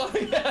the fuck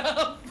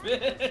happened?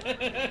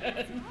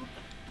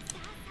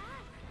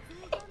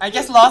 I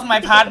just lost my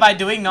part by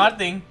doing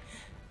nothing.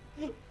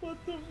 What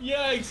the?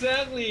 Yeah,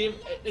 exactly.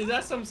 Is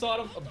that some sort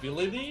of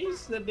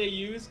abilities that they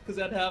use? Because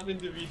that happened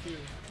to me too.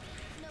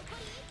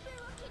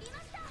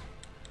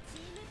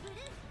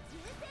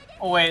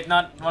 Oh wait,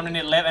 not 1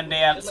 minute left and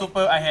they are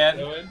super ahead.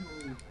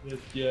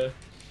 Yeah.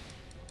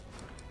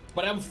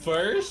 But I'm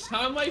first?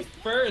 How am I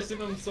first if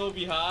I'm so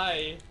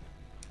behind?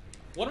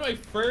 What am I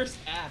first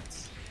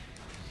at?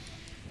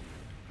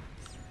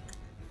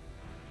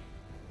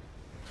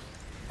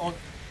 Oh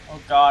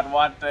god,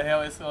 what the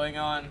hell is going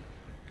on?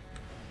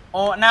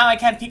 Oh, now I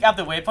can't pick up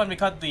the weapon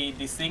because the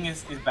thing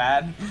is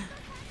bad.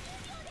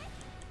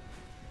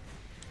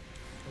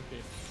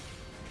 Okay.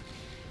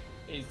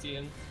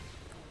 Asian.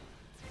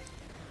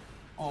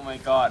 Oh my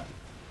god.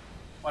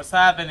 What's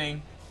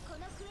happening?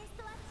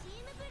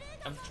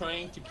 I'm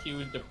trying to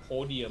kill the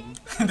podium.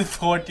 The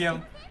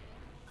podium?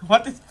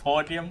 What is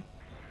podium?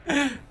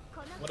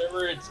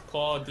 Whatever it's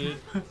called, dude.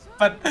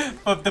 but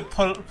the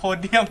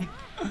podium.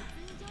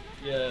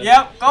 Yeah.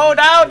 Yep, go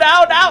down.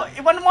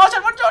 One more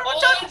shot, one shot.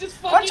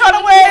 One shot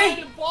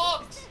away.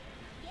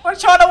 One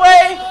shot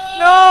away.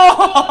 No.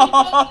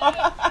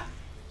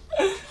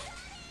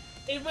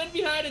 It went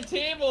behind the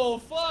table.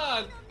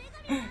 Fuck.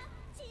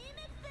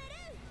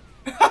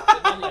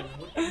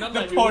 not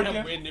like we would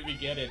have win if we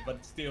get it,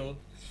 but still,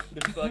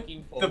 the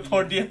fucking podium. The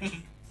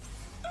podium.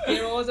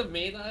 Garo is a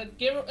meta.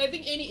 Garo, I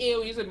think any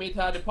AoE is a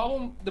meta. The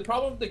problem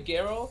with the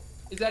Garo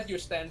is that your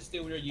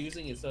standstill when you're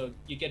using it, so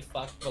you get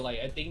fucked. But like,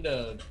 I think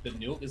the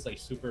nuke is like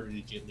super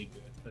legitly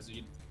good because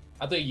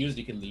after you use it,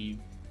 you can leave.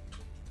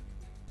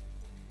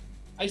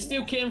 I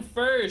still came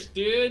first,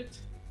 dude.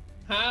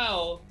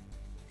 How?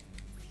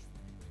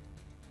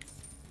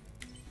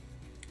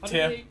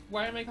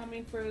 Why am I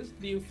coming first?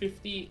 Deal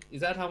 50.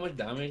 Is that how much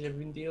damage I've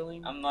been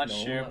dealing? I'm not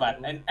sure, but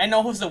I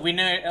know who's the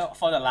winner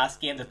for the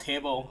last game, the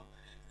table.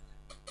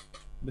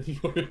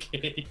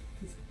 Okay.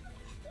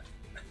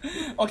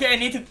 Okay, I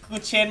need to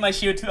change my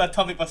shield to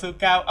atomic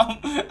bazooka.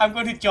 I'm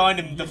going to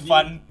join the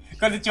fun.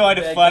 Going to join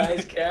the fun.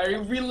 Guys, carry.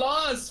 We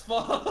lost.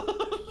 Fuck.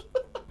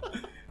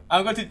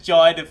 I'm going to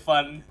join the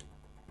fun.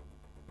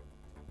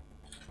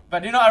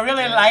 But you know, I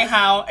really like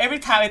how every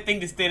time I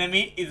think this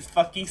enemy is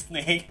fucking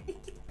Snake.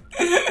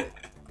 I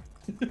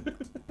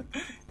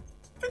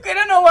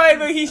don't know why,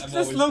 but he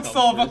just looks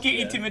so fucking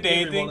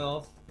intimidating.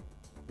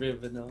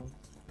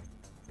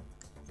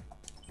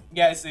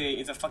 Yeah,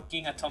 it's a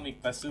fucking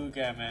atomic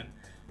bazooka, man.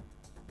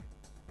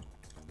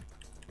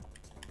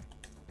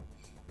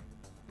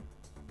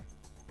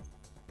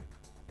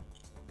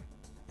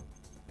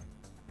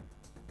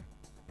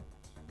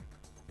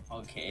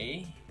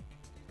 Okay.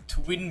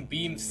 Twin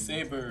beam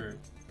saber.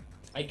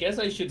 I guess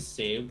I should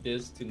save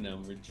this to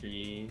number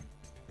 3.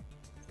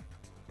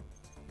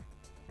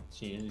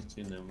 Change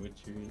to number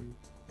 3.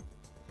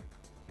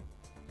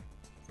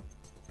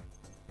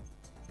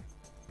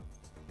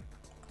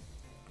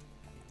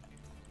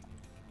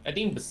 I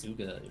think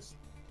bazooka is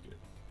good.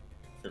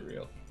 For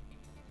real.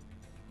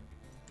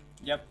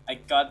 Yep, I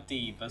got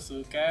the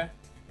bazooka.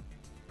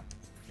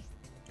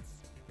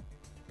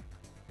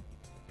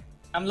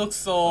 I'm look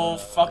so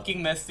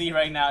fucking messy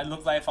right now. It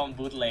looks like from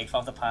bootleg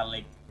from the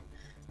pilot.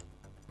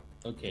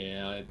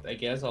 Okay, I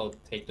guess I'll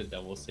take the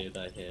double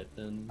Zeta hit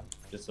then,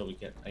 just so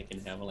I can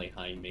have a like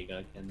high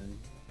mega cannon.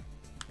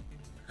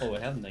 Oh, I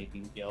have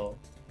Nightingale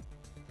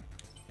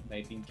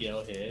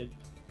hit.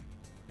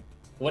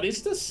 What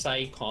is the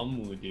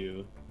Psychomu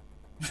do?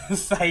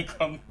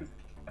 Psychomu.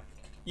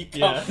 You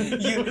come,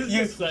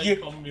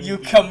 Yeah. you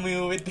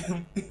commune with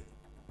them.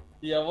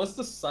 Yeah, what's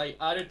the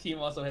other team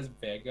also has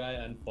bad guy,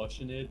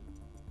 unfortunate.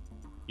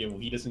 Yeah, well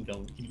he doesn't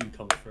come. He didn't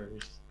come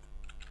first.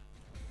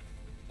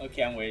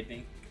 Okay, I'm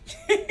waiting.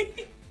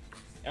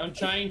 I'm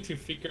trying to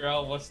figure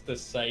out what's the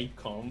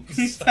Psychom.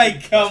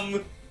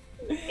 Psychom.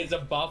 It's a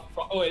buff.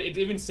 Oh, it didn't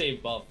even say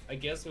buff. I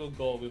guess we'll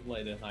go with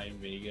like the high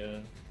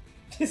mega.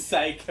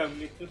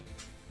 Psychom.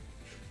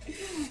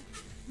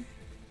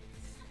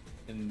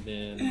 And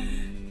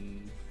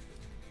then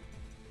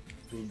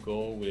we'll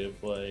go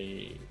with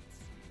like.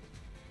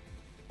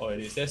 Oh,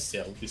 is that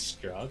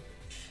self-destruct?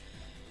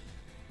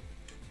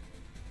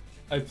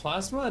 A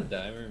plasma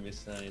diver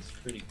missile is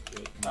pretty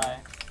good. Bye.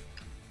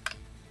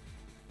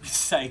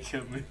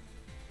 Psychom.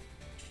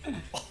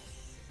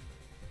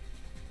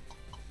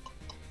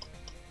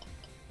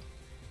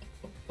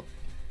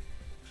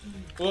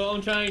 Well,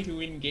 I'm trying to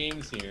win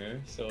games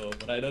here, so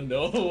but I don't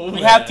know.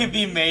 We have to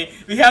be made.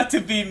 We have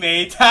to be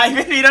made.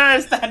 Even we don't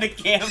understand the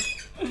game.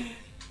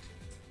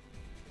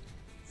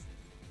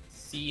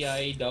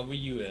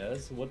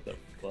 CIWS? What the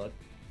fuck?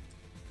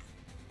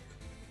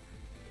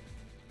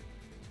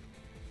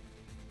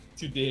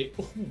 Today,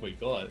 oh my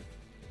god.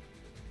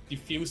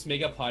 Diffuse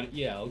mega party.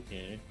 Yeah,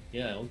 okay.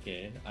 Yeah,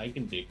 okay. I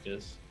can dig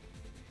this.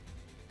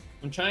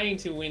 I'm trying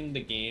to win the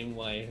game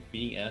while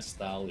being as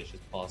stylish as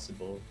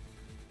possible.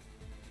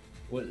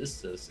 What is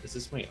this? Is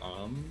this my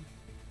arm?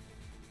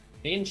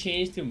 They can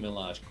change to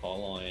Mirage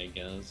Colon, I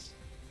guess.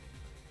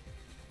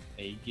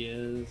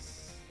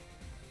 Is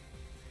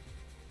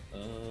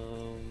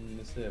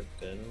it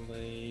a better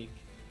leg?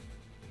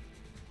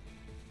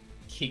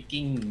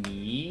 Kicking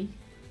knee?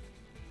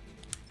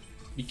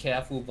 Be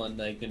careful,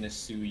 Bandai gonna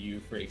sue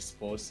you for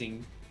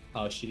exposing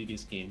how shitty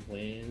this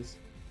gameplay is.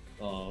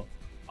 I'll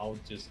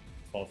just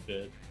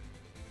forfeit.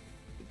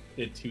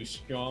 They're too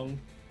strong.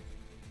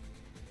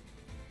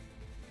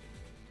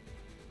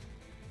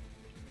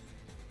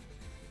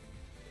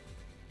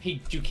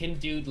 Hey, you can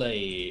do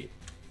like...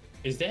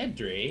 Is that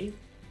Dre?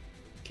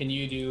 Can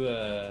you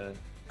do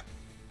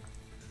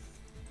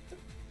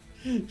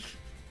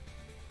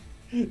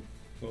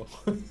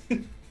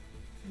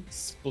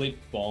split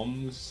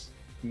bombs?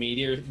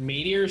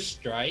 Meteor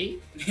strike?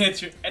 Yeah,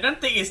 true. I don't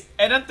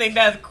think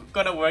that's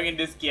gonna work in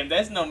this game.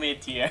 There's no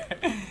meteor.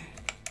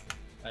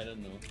 I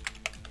don't know.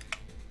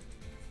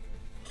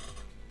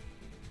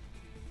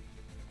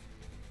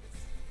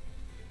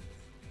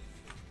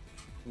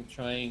 I'm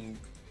trying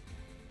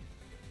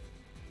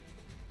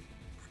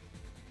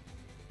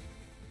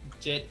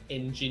jet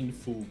engine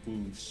full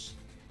boost.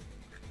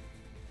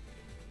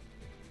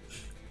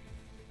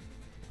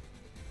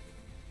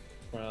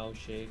 Crown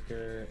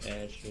shaker,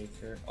 ass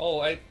shaker.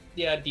 Oh,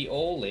 yeah, the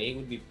old leg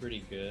would be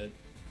pretty good.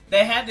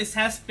 They had this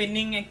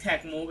spinning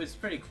attack move. It's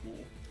pretty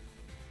cool.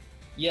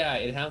 Yeah,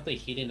 it has the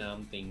hidden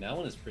arm thing. That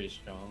one is pretty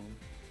strong.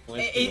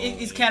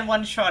 It can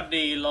one shot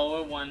the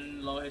low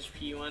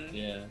HP one.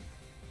 Yeah.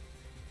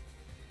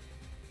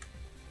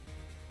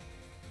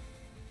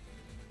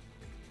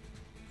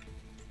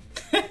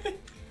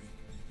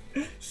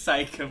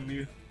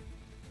 Psychomu.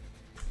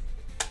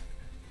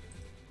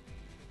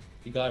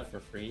 You got it for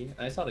free?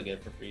 I saw to get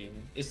it for free.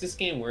 Is this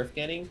game worth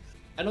getting?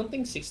 I don't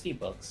think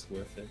 $60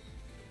 worth it.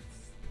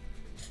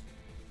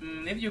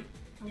 If you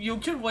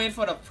should wait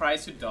for the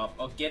price to drop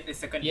or get the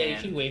second Yeah, hand.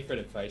 you should wait for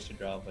the price to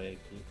drop. I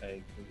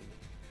agree.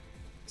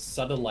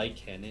 Satellite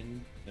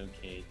cannon.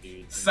 Okay,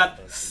 dude.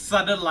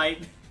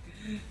 Satellite.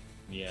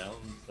 Yeah,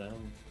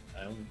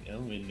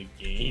 I'm in the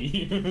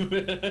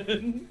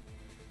game.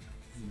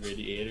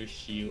 Radiator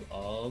shield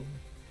up.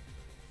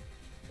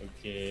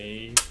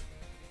 Okay.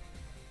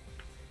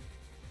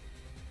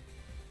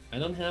 I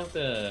don't have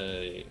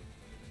the...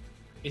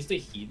 Is the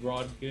heat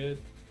rod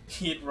good?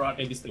 Heat rod.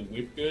 And is the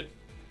whip good?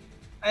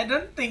 I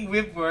don't think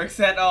whip works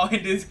at all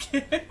in this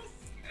game.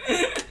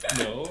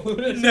 No.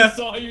 No.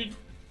 Saw you...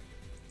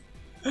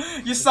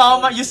 You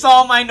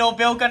saw my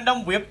Nobel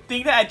Gundam whip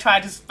thing that I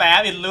tried to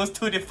spam. It lose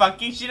to the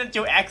fucking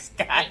Shinanju X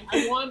guy.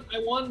 I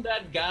want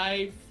that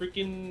guy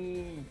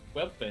freaking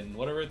weapon,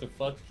 whatever the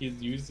fuck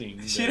he's using.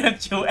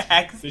 Shinanju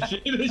X. The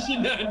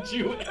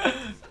Shinanju X.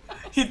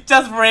 He's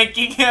just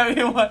breaking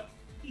everyone.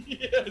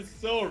 Yeah,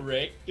 so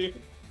wrecked. The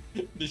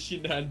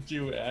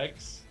Shinanju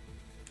X.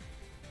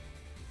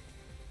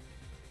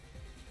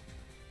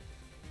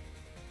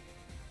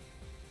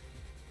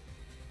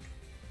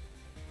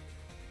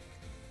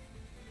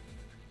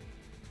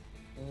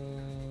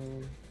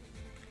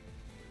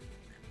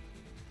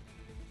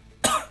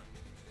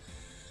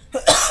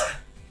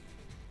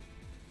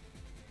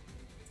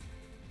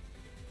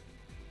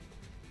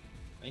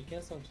 I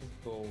guess I'll just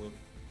go with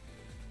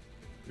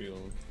real,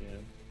 yeah.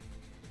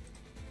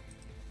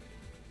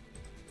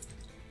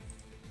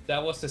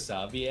 That was the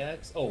Sabi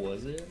X? Oh,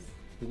 was it?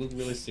 It looked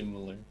really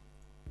similar.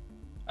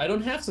 I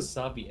don't have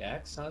Sasabi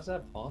X, how's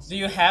that possible? Do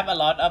you have a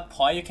lot of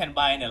points you can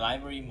buy in the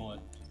library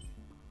mode?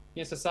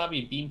 Yeah,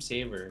 Sasabi Beam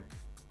Saber.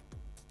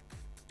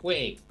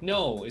 Wait,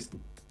 no,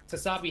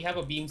 Sasabi have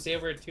a Beam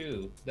Saber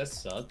too. That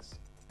sucks.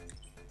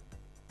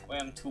 Well,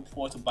 I'm too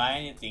poor to buy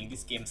anything,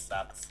 this game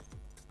sucks.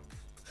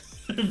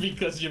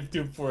 Because you're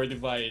too poor to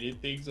buy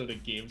anything, so the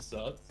game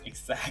sucks.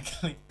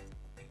 Exactly.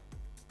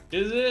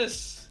 Is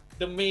this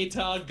the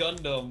Meta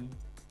Gundam?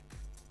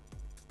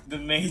 The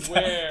Meta.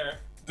 Where?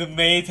 The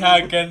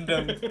Meta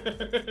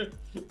Gundam.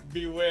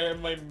 Beware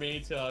my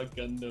Meta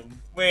Gundam.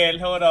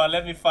 Wait, hold on,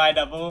 let me find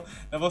double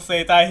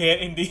Zeta head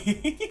in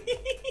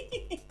the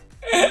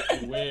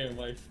Beware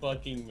my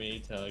fucking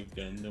Meta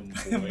Gundam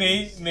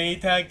boys.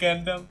 Meta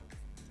Gundam.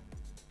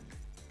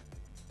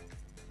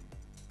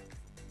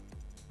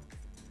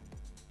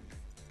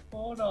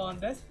 Hold on,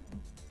 there's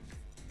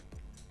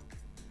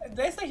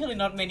actually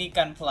not many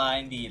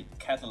gunpla in the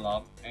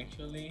catalog.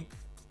 Actually,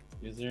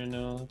 is there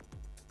no?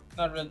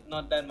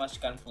 Not that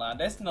much gunpla.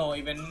 There's no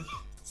even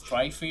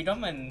Strike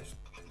Freedom and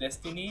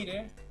Destiny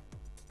there.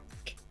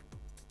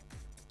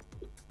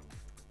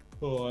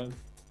 Hold on.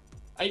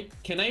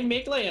 Can I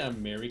make like an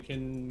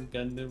American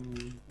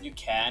Gundam? You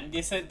can.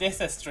 There's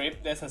a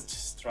strip. There's a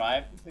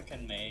stripe you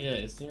can make. Yeah,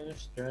 is there a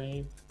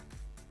stripe?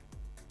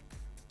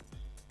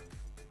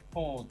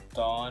 Hold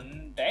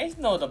on, there is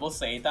no double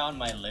Zeta on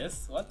my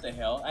list. What the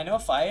hell? I never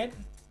fight it.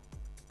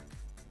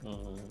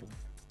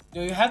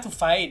 Do you have to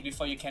fight it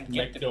before you can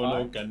get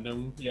McDonald the part?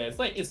 Gundam. Yeah,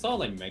 it's all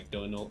like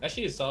McDonald.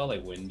 Actually, it's all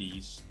like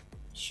Wendy's.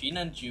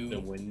 Shinanju. The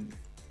Win.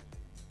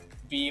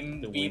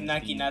 Beam Wendy's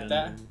Naginata.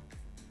 Gundam.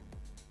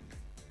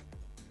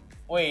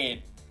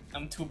 Wait,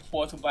 I'm too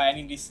poor to buy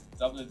any of this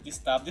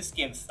stuff. This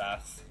game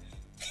sucks.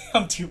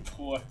 I'm too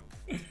poor.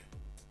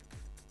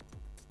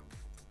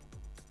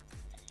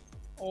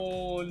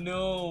 Oh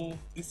no,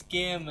 this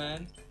game,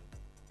 man.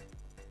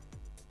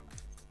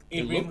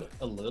 It looked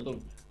a little.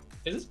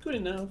 Is this good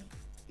enough?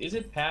 Is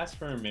it passed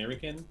for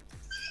American?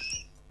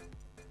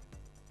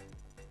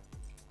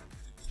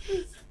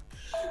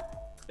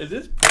 Is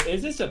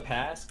this a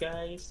pass,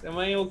 guys? Am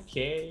I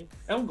okay?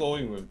 I'm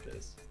going with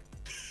this.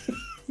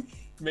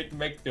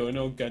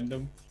 McDonald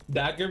Gundam.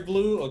 Dagger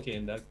Blue? Okay,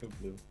 Dagger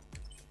Blue.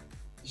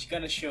 You're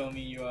gonna show me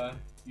your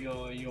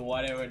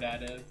whatever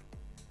that is.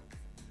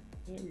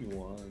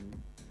 Everyone.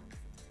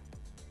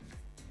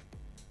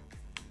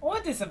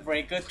 What is a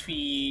Breaker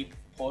 3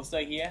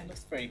 poster here?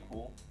 Looks pretty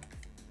cool.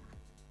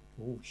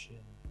 Oh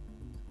shit.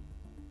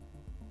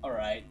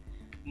 Alright.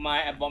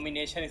 My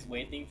abomination is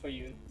waiting for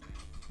you.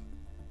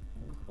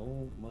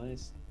 Oh,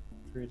 mine's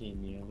pretty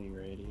nearly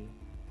ready.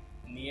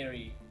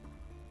 Neary.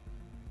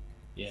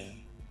 Yeah.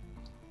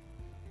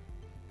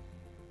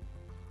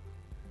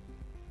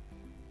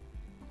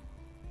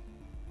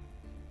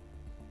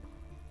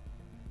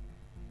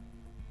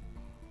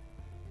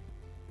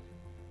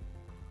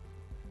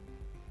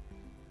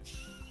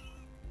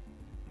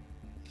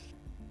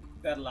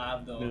 That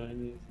laugh though. No, I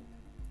mean...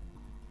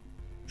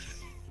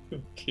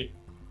 okay.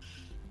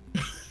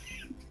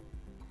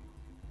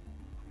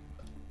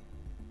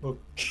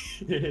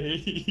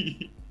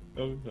 Okay.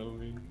 I'm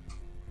coming.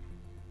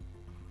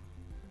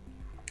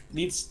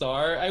 Need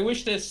star? I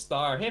wish there's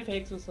star. Hey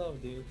Pegs, what's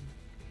up, dude?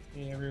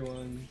 Hey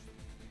everyone.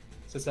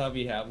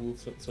 Sasabi Habu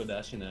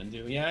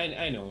Sodashinanju. Yeah,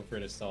 I know for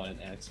the saw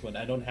and axe, but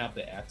I don't have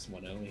the axe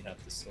one, I only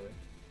have the sword.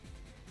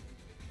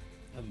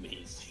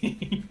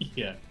 Amazing.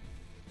 Yeah.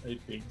 I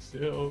think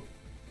so.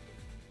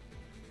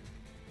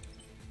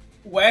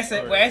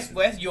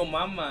 Where's your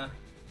mama?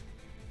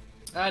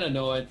 I don't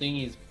know, I think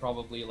he's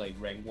probably like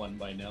rank 1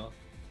 by now.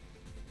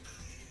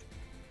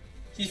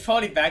 She's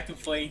probably back to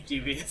playing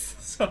GBs.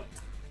 So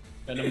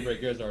Venom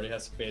Breakers already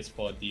has space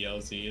for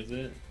DLC, is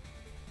it?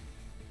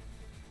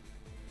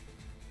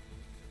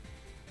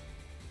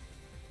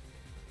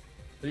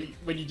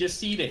 When you just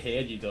see the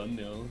head, you don't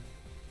know.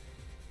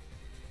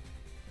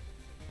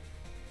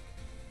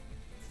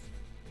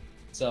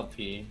 What's up,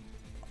 P?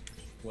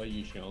 What are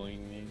you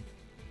showing me?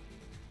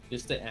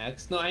 Just the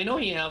axe? No, I know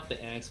he have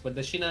the axe, but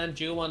the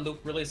Shinanju one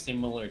looked really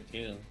similar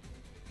too.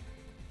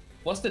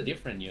 What's the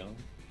difference, yo?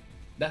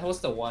 That was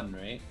the one,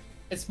 right?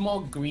 It's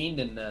more green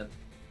than that.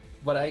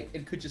 But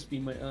it could just be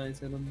my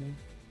eyes, I don't know.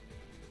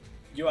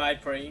 Your eye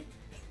playing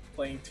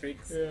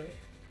tricks. Yeah.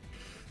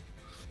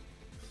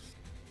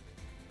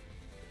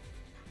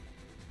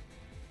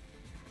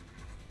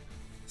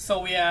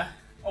 So we are.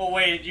 Oh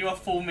wait, you are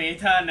full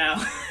meta now.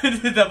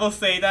 The double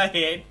Zeta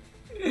head.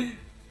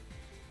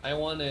 I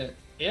wanna.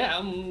 Yeah,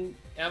 I'm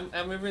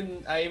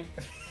even. I'm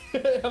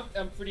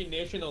pretty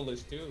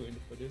nationalist too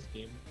for this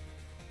game.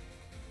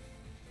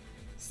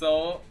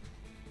 So,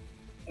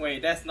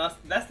 wait, that's not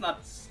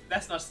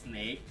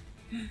Snake.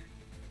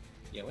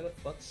 Yeah, what the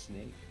fuck,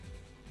 Snake?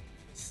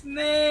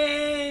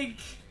 Snake.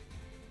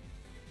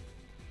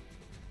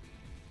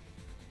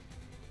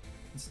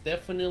 It's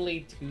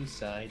definitely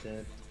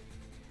two-sided.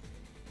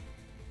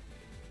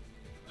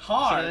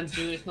 Hard.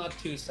 Chinanju is not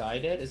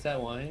two-sided, is that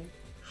why?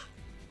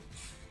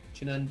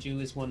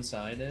 Chinanju is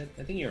one-sided?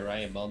 I think you're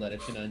right about that,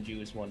 if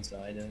Chinanju is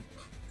one-sided.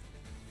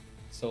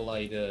 So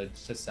like the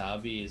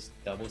Sasabi is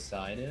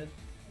double-sided?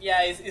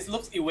 Yeah, it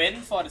looks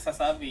even for the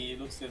Sasabi. It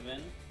looks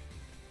even.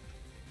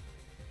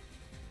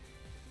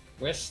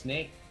 Where's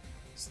Snake?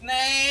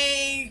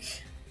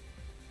 Snake!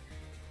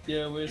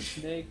 Yeah, where's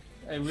Snake?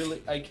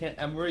 I can't,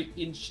 I'm very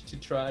itched to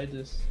try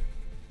this.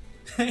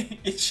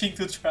 Itching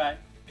to try.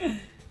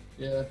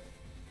 Yeah.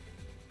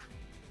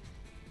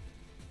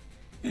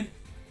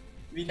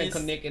 We Can need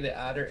connect at the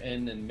other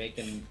end and make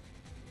an,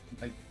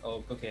 like,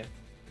 oh, okay.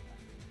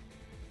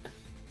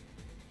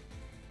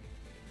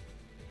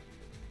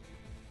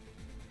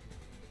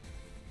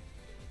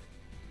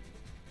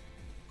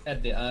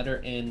 At the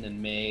other end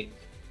and make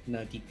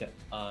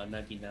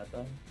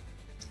Naginata.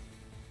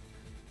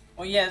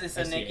 Oh yes, it's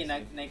a I see.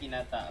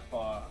 Naginata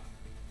for.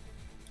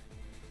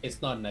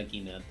 It's not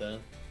Naginata.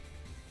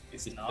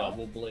 It's It's not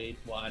double blade.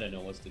 Well, I don't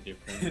know what's the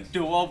difference.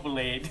 dual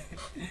blade.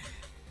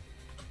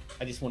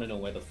 I just want to know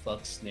where the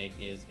fuck Snake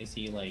is. Is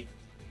he like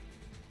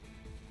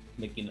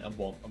making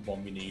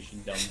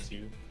abomination down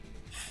to?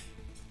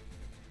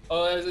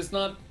 Oh, it's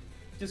not.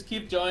 Just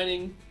keep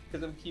joining,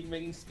 because I'm keep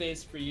making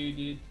space for you,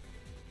 dude.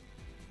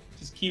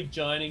 Just keep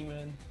joining,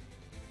 man.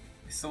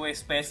 It's always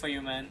space for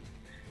you, man.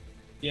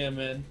 Yeah,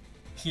 man.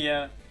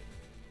 Yeah.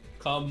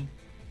 Come.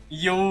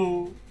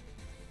 Yo.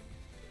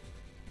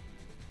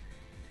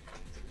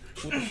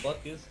 Who the fuck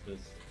is this?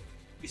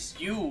 It's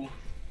you.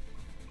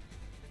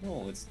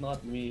 No, it's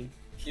not me.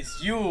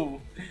 It's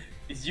you.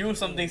 It's you.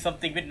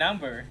 Something with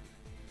number.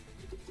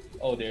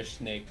 Oh, there's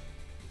Snake.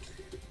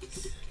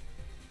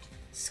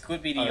 This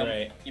could be the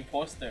Alright.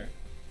 imposter.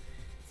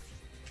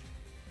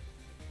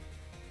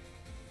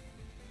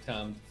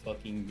 Time to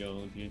fucking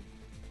go, dude.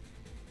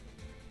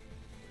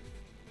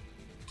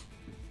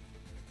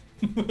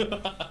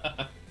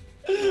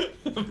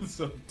 I'm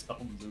so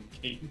dumb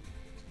looking.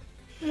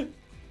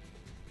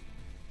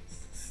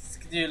 It's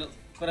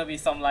gonna be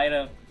some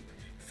lighter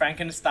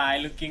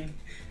Frankenstein looking.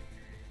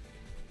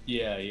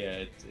 Yeah,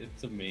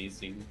 it's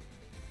amazing.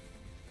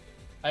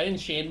 I didn't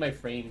change my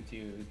frame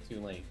to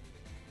like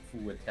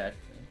full attack.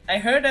 I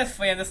heard that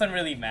frame doesn't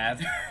really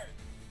matter.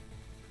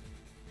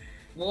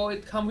 Well,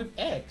 it come with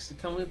X. It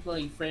come with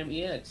like frame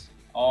EX.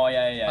 Oh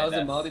yeah. How's the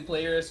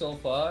multiplayer so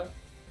far?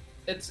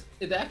 It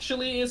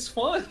actually is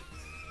fun.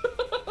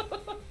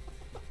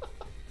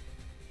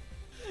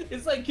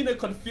 It's like kind of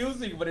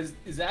confusing, but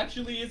it's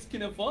actually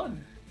kind of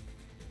fun.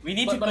 We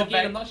need to But go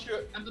again, back.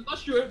 I'm not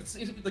sure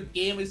if the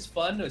game is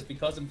fun or it's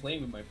because I'm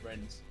playing with my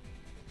friends.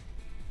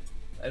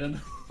 I don't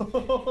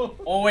know.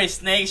 Always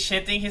Snake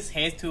shifting his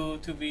head to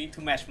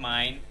match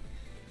mine.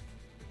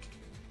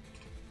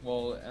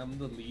 Well, I'm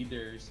the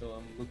leader, so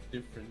I'm look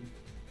different.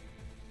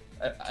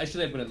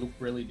 Actually, I'm gonna look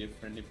really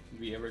different if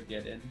we ever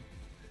get in.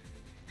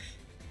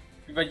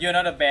 But you're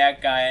not a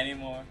bad guy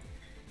anymore.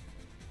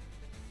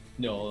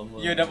 No, I'm.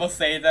 You're double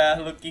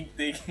Zeta looking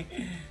thing.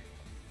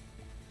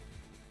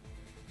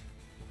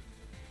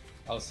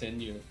 I'll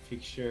send you a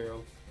picture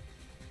of.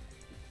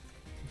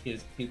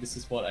 This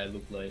is what I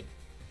look like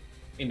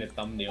in the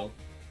thumbnail.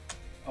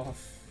 Oh.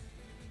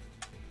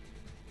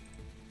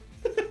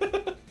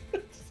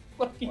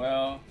 Fucking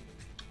Well.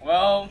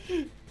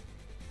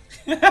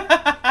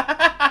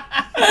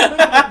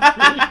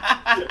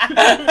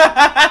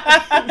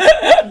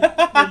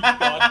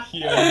 God,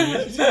 here,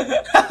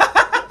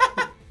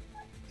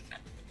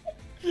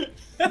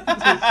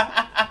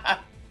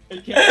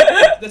 okay,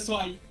 that's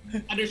why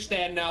I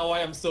understand now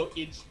why I'm so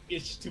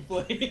itch to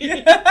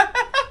play.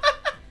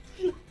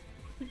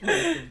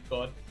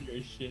 God,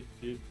 your shit,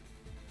 dude.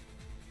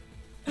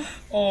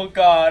 Oh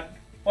god,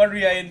 what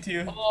we are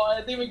into? Oh,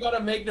 I think we gotta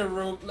make the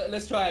room.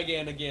 Let's try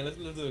again. Let's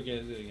do it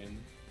again.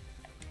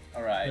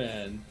 All right.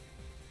 Ben.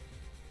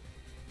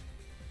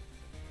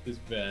 This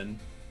Ben.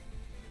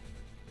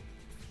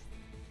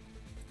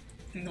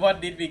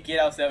 What did we get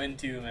ourselves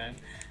into, man?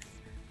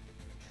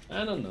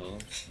 I don't know.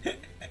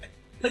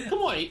 Like, come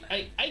on,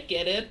 I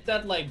get it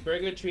that like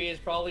Burger Tree is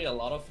probably a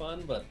lot of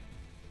fun, but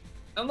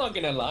I'm not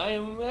gonna lie,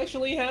 I'm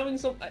actually having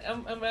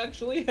I'm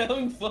actually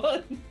having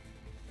fun.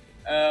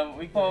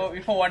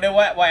 People wonder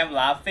why I'm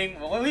laughing.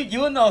 Well,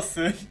 you will know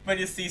soon when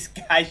you see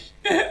Sky.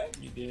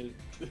 You did.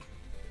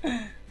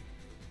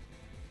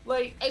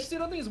 Like, I still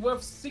don't think it's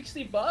worth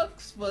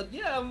 $60, but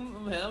yeah,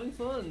 I'm having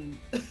fun.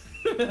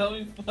 I'm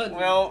having fun.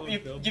 Well,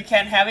 you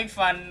can having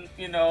fun,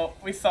 you know,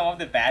 with some of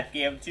the bad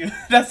game too.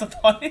 That's the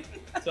point.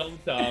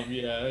 Sometimes,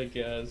 yeah, I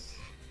guess.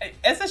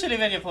 Especially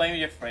when you're playing with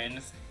your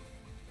friends.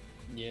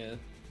 Yeah.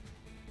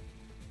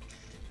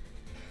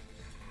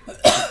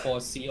 For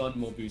Sion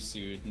Mobile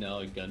Suit, now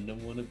a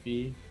Gundam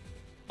wannabe.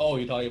 Oh,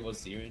 you're talking about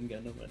Syrian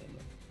Gundam? I don't know.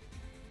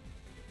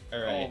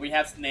 Alright. Oh, we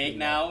have Snake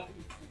now.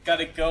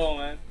 Gotta go,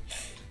 man.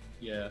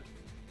 Yeah.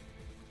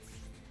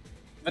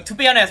 But to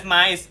be honest,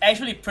 mine is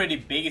actually pretty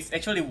big. It's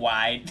actually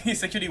wide.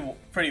 It's actually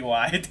pretty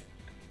wide.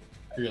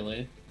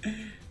 Really?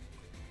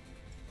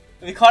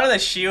 We call it a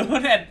shield,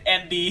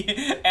 and the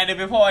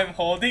people I'm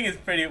holding is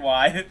pretty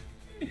wide.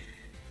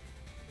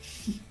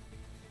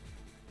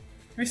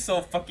 We're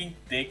so fucking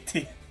thick,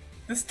 team.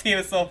 This team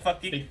is so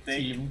fucking Big thick.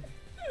 team.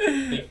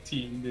 Big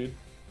team, dude.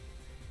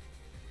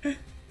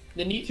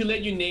 They need to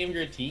let you name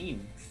your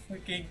team.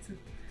 Fucking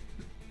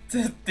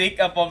thick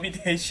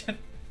abomination.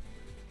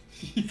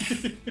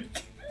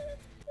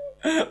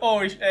 Oh,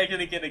 we should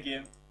actually get a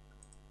game.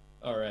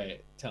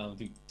 Alright, time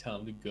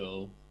to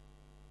go.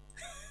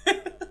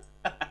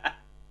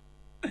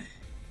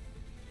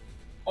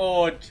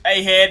 Oh, I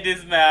hate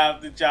this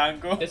map, the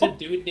jungle. There's a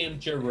dude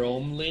named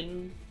Jerome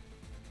Lin.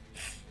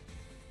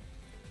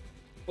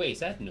 Wait, is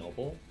that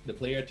Noble? The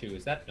player 2,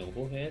 is that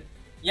Noble Head?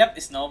 Yep,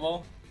 it's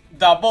Noble.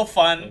 Double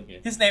Fun.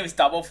 Okay. His name is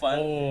Double Fun.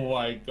 Oh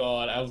my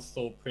god, I'm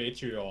so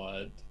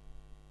patriot.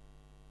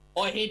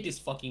 Oh, I hate this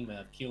fucking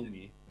map. Kill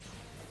me.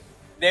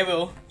 They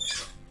will.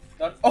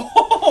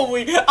 Oh,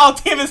 our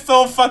team is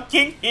so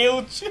fucking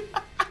huge.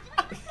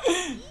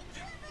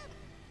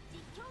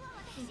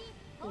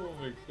 Oh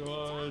my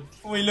god.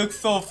 We look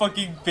so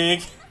fucking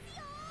big.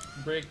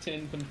 Break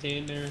 10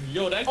 container.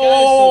 Yo, that guy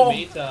Oh.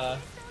 is so meta.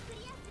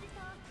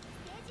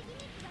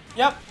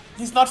 Yep,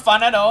 he's not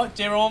fun at all,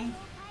 Jerome.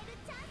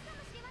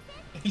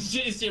 Is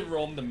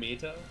Jerome the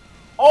meta?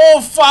 Oh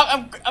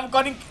fuck! I'm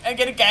getting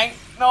ganked.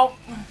 No,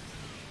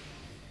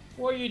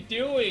 What are you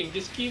doing?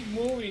 Just keep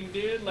moving,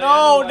 dude. Like,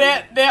 no,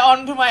 they're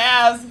onto my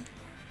ass.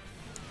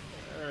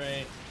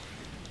 Alright.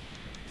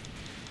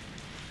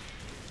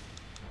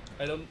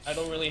 I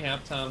don't really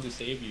have time to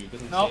save you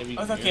because I'm Nope, saving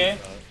it's you. okay.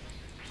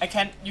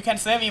 You can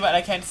save me, but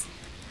I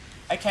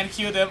can't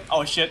kill them.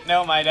 Oh shit!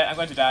 Never mind that. I'm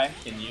going to die.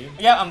 Can you?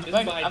 Yeah, I'm Just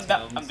going. buy I'm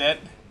towns. dead.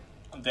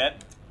 I'm dead.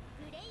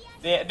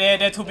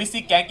 They're too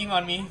busy ganking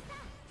on me.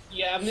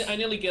 Yeah, I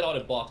nearly get out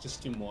of the box.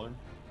 Just 2 more.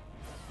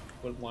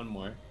 But 1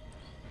 more.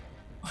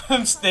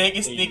 Snake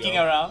is There you sneaking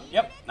go. around.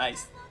 Yep,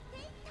 nice.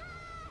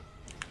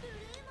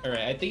 Alright,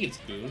 I think it's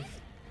goof.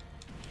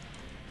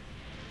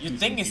 You Use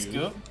think some it's goof.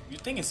 good? You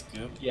think it's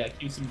good? Yeah,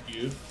 use some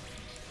goof.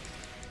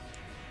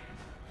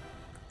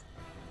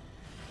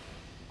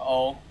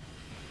 Oh.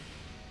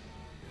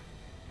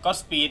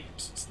 Godspeed,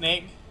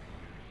 Snake.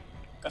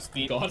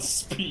 Godspeed.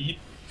 Godspeed.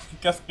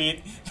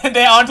 Godspeed.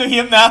 They're onto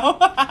him now.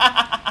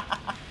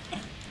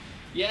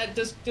 Yeah,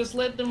 just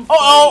let them.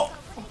 Oh, fight.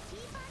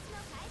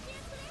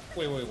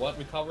 Wait, what?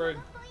 Recover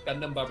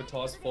Gundam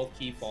Barbatos 4th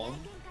key form?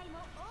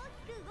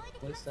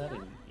 What is that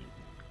in?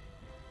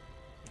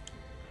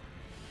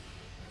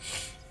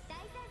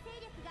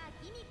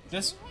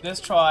 Let's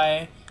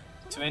try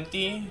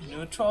 20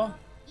 neutral.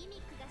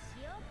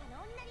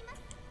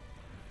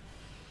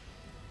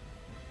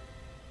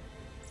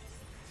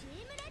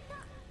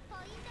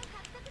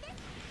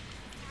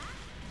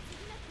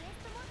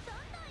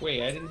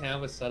 Wait, I didn't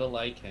have a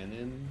satellite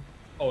cannon.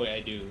 Oh, yeah,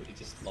 I do. It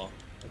just locked.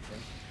 Okay.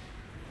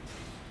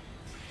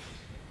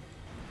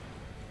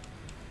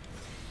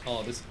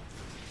 Oh, this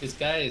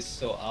guy is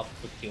so up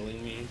for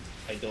killing me.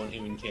 I don't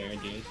even care,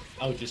 dude.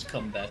 I'll just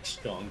come back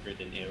stronger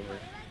than ever.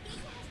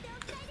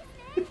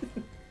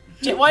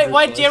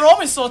 Why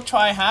Jerome is so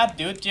try hard,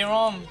 dude?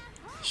 Jerome.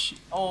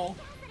 Oh.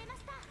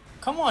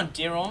 Come on,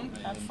 Jerome.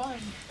 Have fun.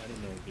 I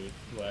don't know,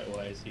 dude.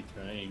 Why is he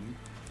trying?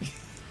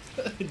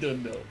 I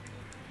don't know.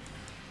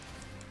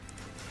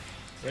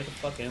 Where the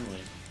fuck am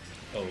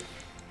I? Oh.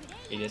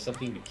 Hey, there's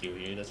something to kill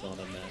here. That's all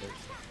that matters.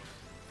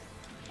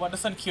 What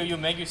doesn't kill you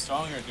make you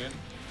stronger, dude?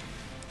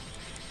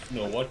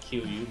 No, what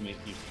kill you make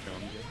you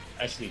stronger?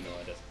 Actually, no,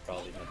 that's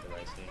probably not the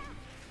right thing.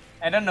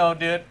 I don't know,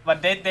 dude,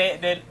 but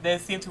they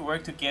seem to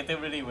work together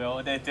really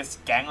well. They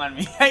just gang on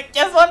me.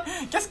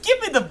 Just give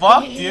me the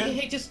box, dude.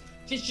 Hey, just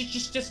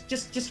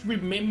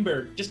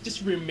remember,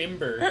 just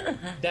remember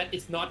that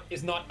it's not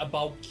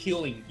about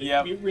killing.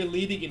 Yep. We're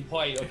leading in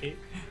point, okay?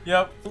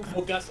 Yep.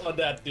 Focus on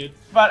that, dude.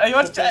 But I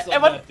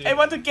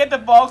want to get the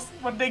box,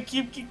 but they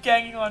keep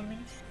ganging on me.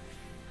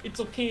 It's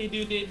okay,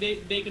 dude.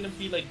 They're gonna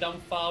be like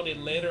dumbfounded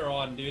later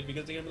on, dude,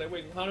 because they're gonna be like,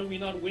 wait, how are we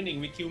not winning?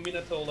 We killed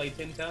Minato like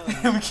 10 times.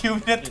 We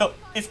killed Minato.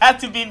 It had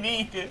to be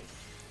me, dude.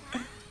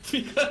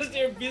 Because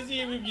they're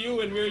busy with you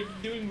and we're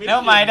doing missions.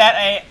 Never mind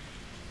that.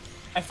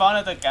 I found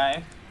another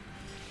guy.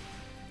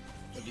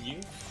 What did you?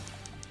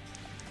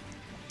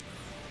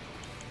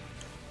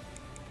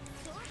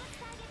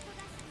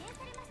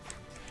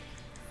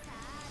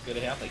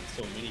 Gotta have like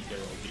so many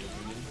girls here,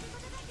 man.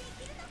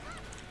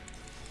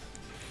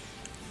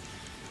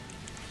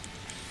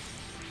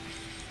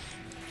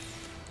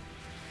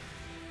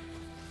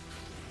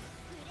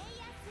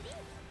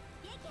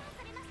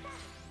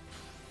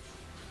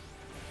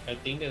 I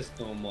think there's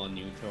no more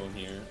neutral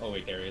here. Oh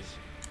wait, there is.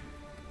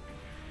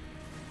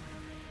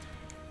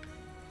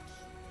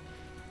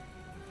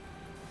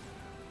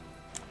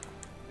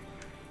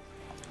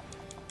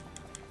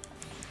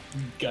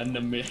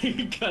 Gundam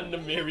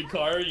Gundam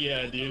car,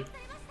 yeah, dude.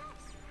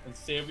 I'm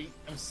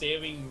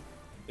saving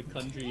the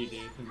country, dude.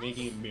 I'm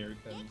making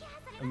America.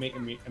 I'm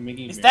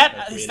making. Is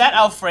America that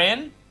our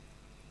friend?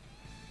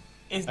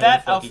 Is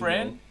that our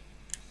friend?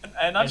 Know.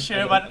 I'm not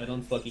sure, but I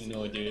don't fucking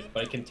know, dude.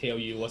 But I can tell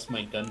you what's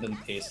my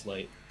Gundam taste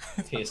like.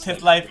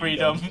 Tastes like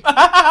freedom.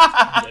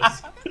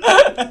 Yes.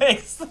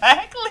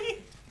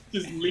 Exactly.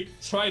 Just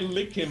try and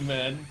lick him,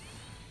 man.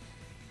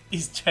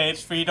 Is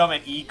change freedom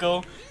and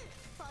ego?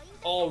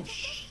 Oh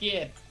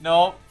shit!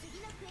 No.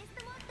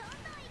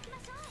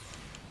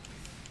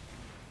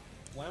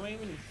 Why am I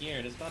even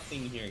here? There's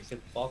nothing here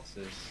except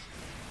boxes.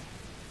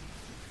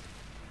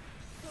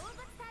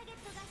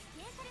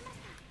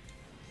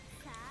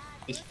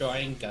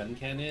 Destroying gun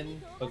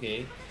cannon?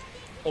 Okay.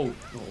 Oh,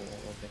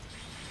 okay.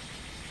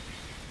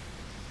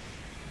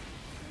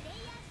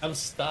 I'm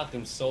stuck,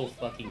 I'm so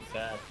fucking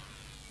fat.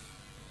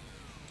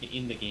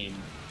 In the game.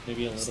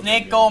 Maybe a little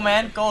Snake, bit go more.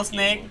 man, go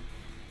Snake.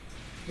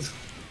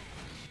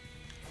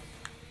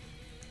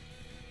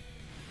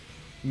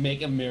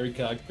 Make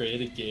America great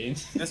again.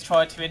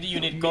 Destroy 20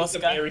 unit Make ghost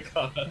guy.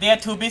 America. They are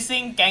too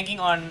busy ganking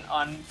on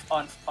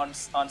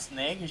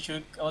Snake. You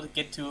should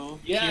get to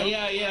Yeah, kill.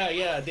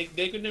 yeah.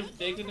 They're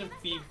gonna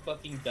be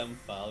fucking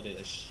dumbfounded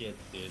as shit,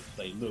 dude.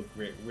 Like, look,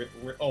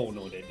 we're oh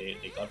no, they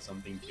got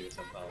something too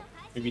somehow.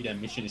 Maybe their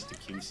mission is to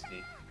kill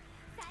Snake.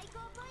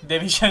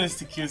 Their mission is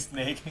to kill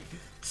Snake.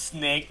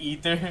 Snake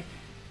Eater.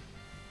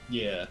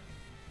 Yeah.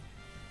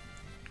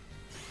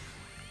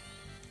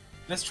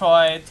 Let's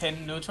try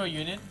 10 neutral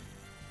unit.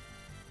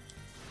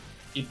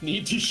 It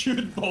need to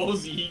shoot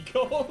Ball's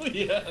ego?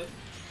 Yeah.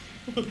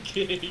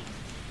 Okay.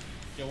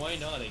 Yeah, why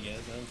not, I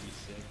guess. That would be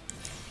sick.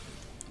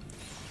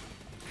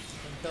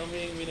 I'm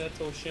coming,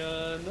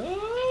 Minato-shan.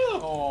 Oh!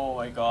 Oh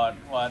my god,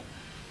 what?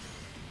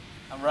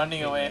 I'm running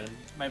Hey, away, man.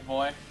 my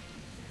boy.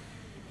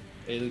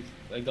 Hey, look,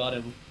 I got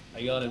him.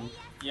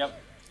 Yep,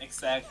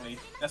 exactly.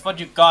 That's what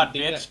you got,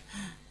 You think bitch.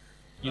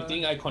 You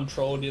think I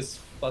control this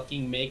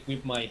fucking make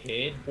with my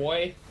head,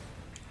 boy?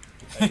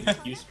 I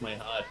just used my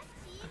heart.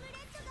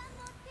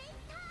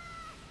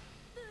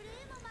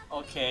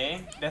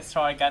 Okay, let's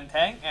try gun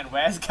tank. And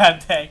where's gun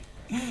tank?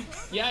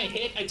 Yeah,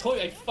 I told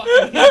you I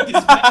fucking hate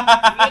this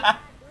map.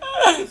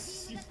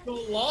 You're so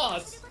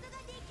lost.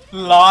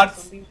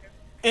 Lost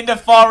in the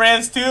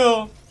forest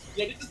too.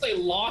 Yeah, this is like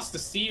Lost the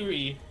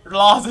series.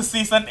 Lost the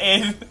season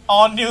 8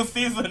 on new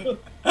season.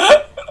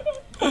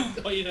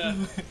 Oh yeah.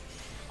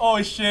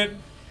 Oh shit.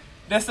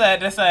 There's a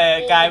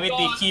Oh guy my with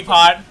God, the key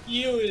part.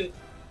 You.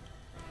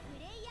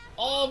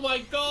 Oh my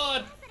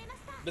god.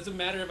 Doesn't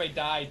matter if I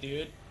die,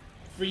 dude.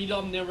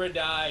 Freedom never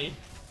die.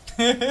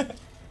 You're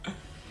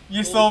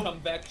Only so come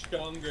back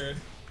stronger.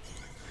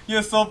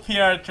 you're so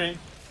patriotic.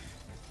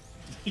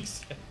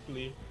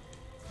 Exactly.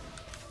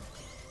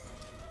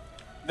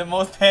 The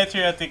most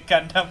patriotic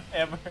Gundam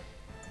ever.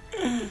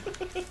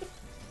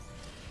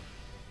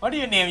 What do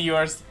you name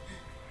yours?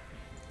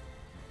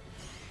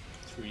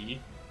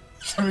 3.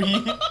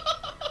 3?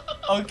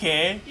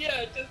 Okay.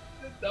 Yeah, just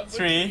number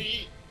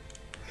 3.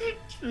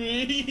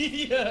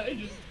 3. Yeah, I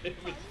just named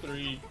it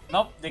 3.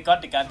 Nope, they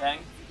got the gun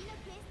tank.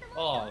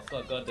 Oh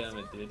fuck, god damn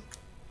it, dude.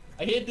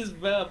 I hate this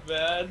map,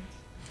 man.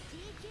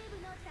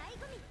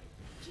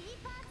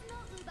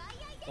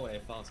 Oh wait, I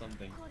found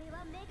something.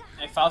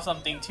 I found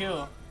something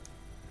too.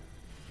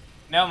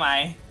 Never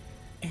mind.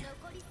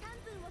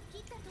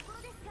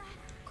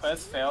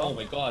 Quest Oh failed.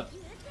 my god.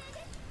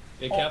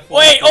 Be Oh, careful.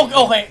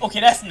 wait, okay,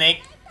 that's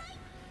Snake.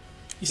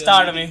 You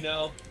started me.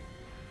 No.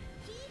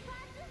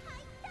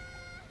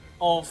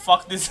 Oh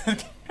fuck this.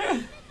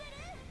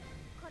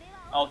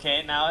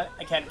 Okay, now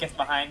I can't get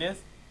behind this.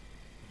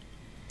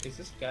 Is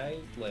this guy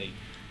like?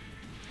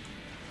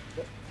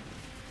 What?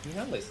 We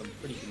have like some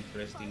pretty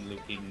interesting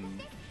looking.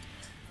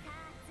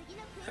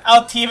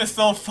 Our team is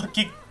so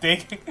fucking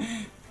big.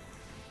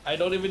 I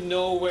don't even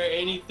know where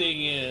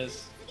anything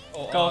is.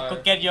 Oh,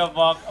 Go get your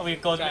box. We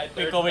go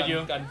with you.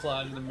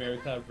 Gunpla in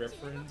America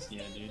reference.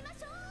 Yeah, dude.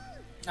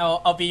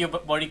 I'll be your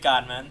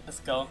bodyguard, man. Let's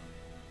go.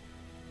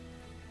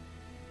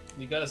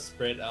 You gotta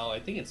spread out. I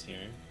think it's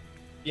here.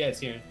 Yeah, it's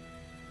here.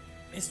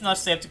 It's not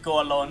safe to go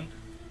alone.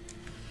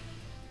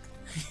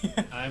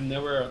 I'm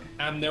never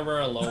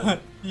alone.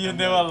 You're I'm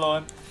never like,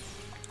 alone.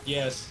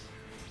 Yes.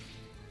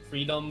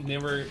 Freedom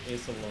never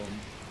is alone.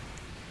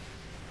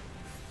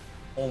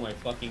 Oh my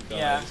fucking god,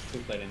 Yeah. I just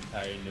took that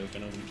entire nuke, I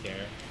don't even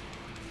care.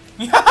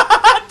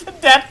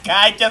 That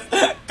guy just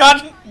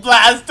got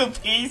blasted to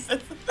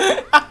pieces.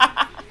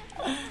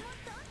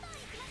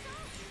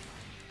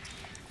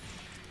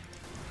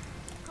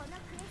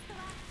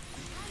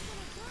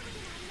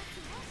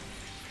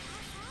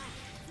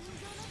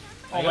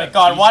 Oh my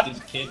god, what? This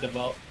kid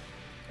about,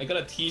 I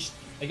gotta teach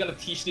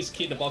this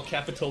kid about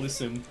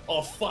capitalism.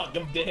 Oh fuck,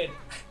 I'm dead.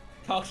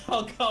 How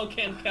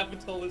can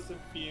capitalism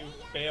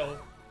fail?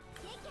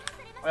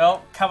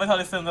 Well,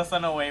 capitalism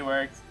doesn't know way it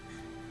works.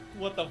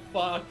 What the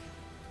fuck?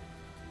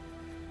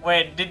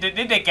 Wait, did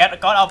they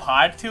got our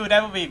part too?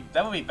 That would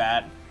be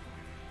bad.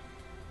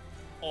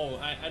 Oh,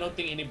 I don't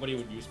think anybody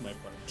would use my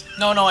part.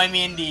 No, I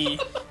mean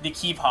the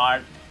key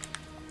part.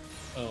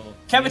 Oh.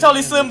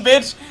 Capitalism,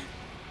 bitch.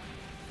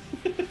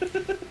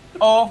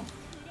 Oh.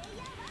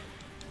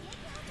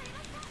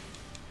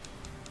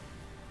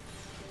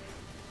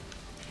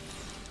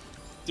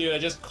 Dude, I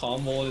just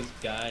combo this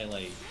guy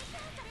like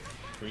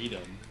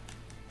freedom.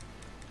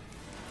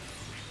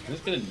 I'm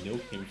just gonna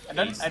nuke him.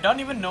 I don't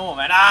even know,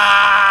 man.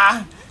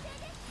 Ah!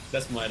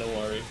 That's mine, don't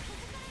worry.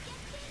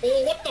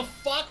 Oh, what the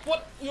fuck?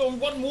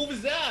 What move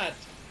is that?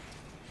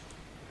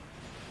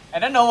 I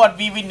don't know what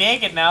we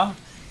naked now.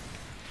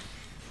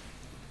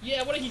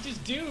 Yeah, what did he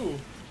just do?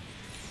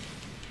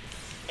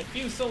 I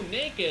feel so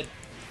naked.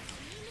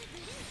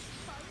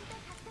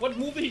 What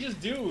move did he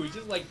just do? He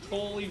just like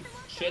totally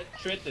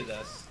shredded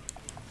us.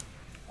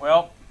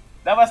 Well,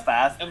 that was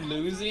fast. I'm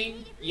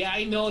losing. Yeah,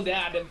 I know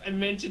that. I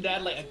mentioned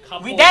that like a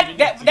couple.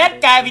 That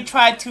guy we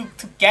tried to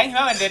gang him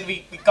and then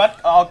we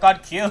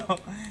got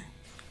killed.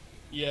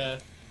 Yeah.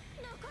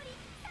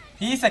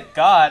 He's a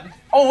god.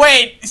 Oh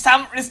wait, is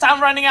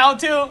time running out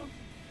too?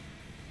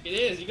 It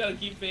is. You gotta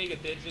keep paying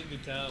attention to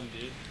time,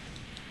 dude.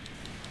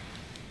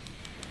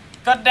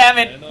 God damn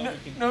it!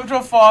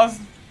 Neutral force.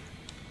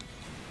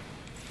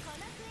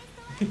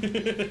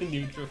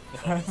 Neutral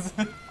force.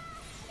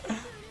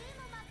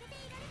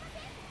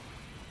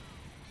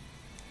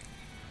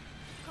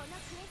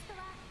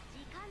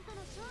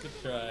 Good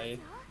try.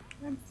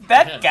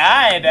 That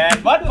guy,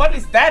 man. What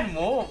is that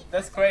move?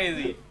 That's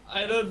crazy.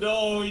 I don't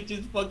know. He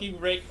just fucking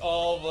wrecked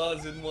all of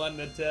us in one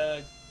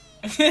attack.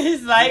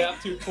 He's like. You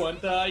have two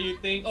Quanta, you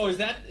think? Oh, is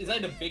that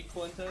the big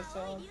Quanta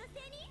song?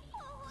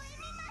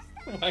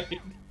 Why did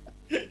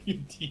your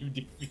team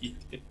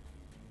defeated?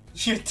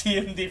 Your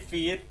team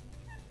defeat?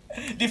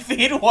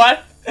 Defeat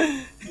what?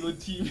 Your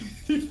team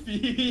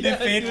defeat.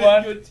 Defeat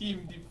what? Your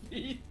team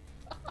defeat.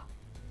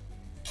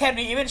 Can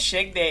we even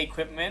check the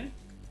equipment?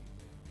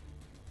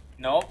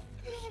 Nope.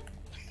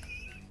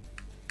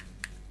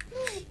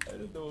 I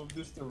don't know if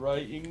this is the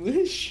right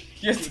English.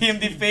 Your team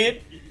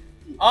defeat?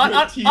 On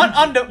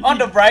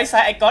the bright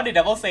side, I got the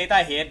double Zeta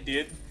head,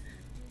 dude.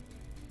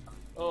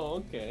 Oh,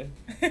 okay.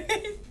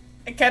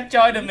 I can't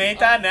join the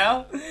meta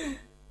now.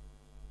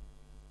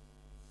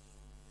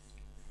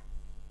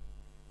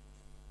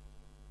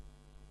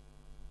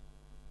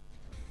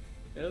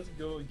 Let's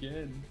go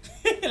again.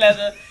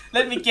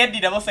 Let me get the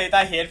double Zeta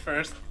head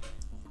first.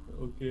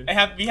 Okay.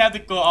 We have to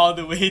go all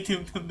the way to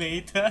the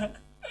meta.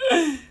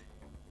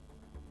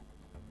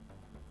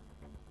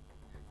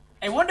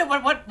 I wonder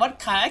what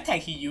kind of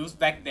attack he used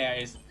back there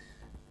is.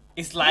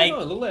 It's like. I don't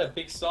know, it looked like a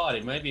big sword.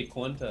 It might be a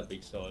Quanta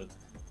big sword.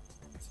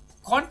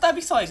 Quanta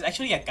big sword is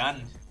actually a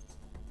gun.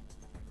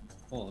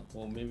 Oh,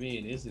 well, maybe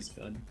it is his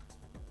gun.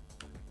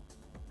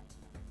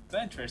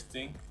 That's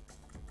interesting.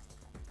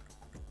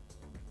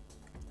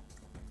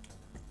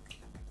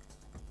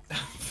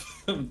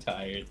 I'm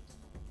tired.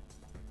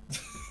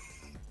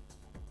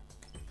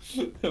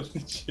 I'm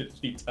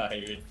legitimately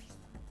tired.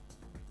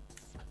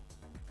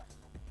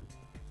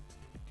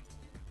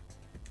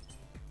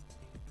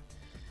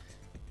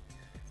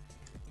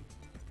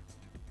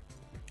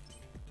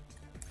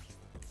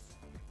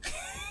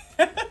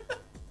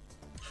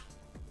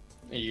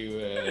 Are you,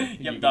 Yeah,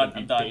 you I'm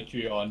gonna done. be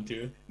Patreon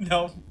too?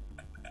 No.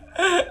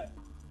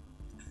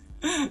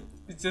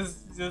 It's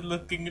just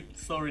looking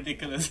so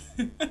ridiculous.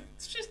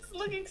 It's just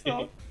looking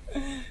so.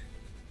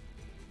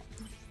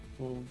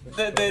 Oh,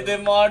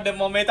 The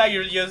more meta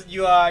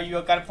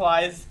your gun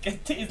fly is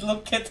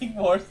getting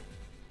worse.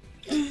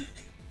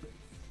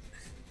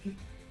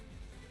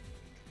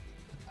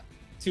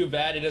 Too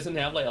bad it doesn't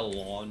have like a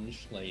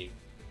launch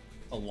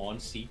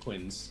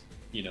sequence.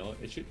 You know,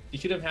 it should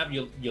have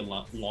your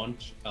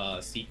launch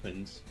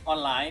sequence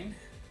Online?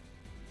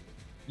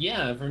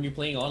 Yeah, when you're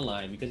playing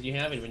online, because you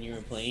have it when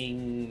you're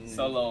playing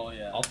Solo,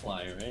 yeah.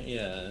 offline, right?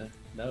 Yeah,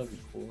 that would be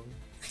cool.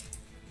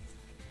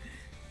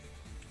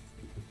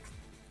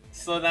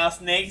 So now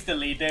Snake's the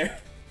leader.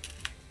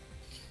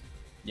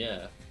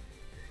 Yeah.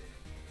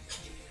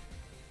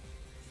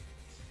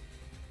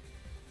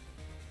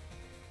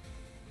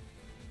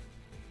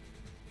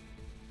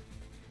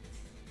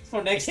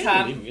 So next I time,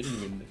 can't believe we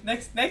didn't win.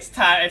 next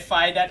time I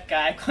fight that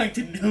guy, I'm going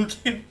to nuke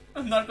him.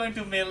 I'm not going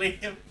to melee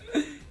him.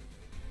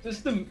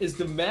 It's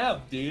the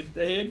map, dude.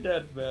 I hate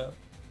that map.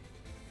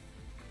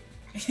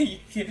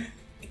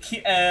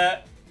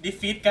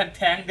 Defeat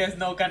Gundam, there's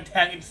no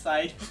Gundam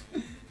inside.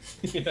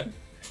 Yeah.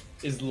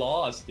 It's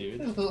lost,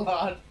 dude.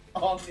 Lost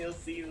all new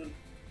season.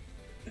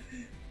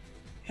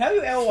 Have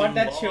you ever watched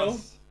that show?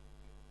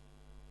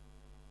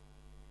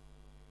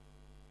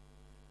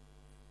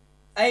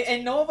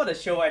 I know about the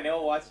show, I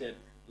never watched it.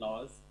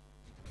 Lost.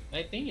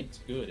 I think it's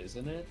good,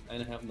 isn't it? I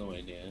have no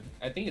idea.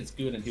 I think it's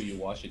good until you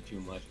watch it too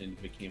much and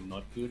it became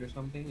not good or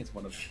something. It's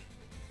one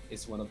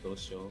of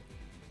those shows.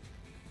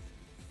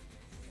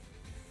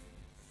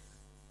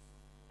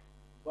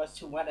 Watch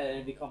too much and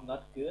it become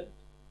not good?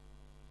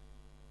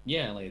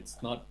 Yeah, like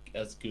it's not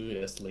as good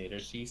as later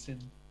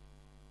season.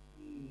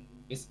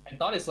 I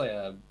thought it's like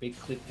a big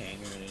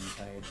cliffhanger the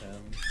entire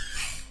time.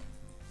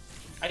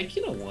 I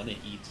kind of want to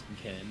eat some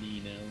candy,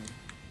 you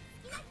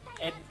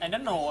know. I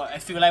don't know. I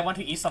feel like I want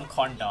to eat some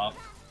corn dog.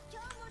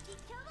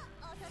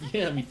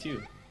 Yeah, me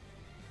too.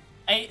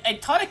 I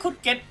thought I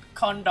could get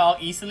corn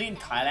dog easily in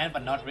Thailand,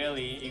 but not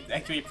really. It's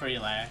actually pretty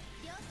rare.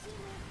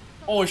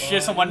 Oh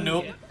shit! Someone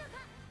noob.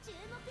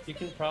 You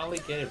can probably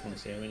get it from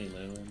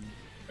 7-Eleven,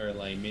 or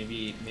like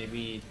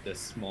maybe the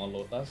small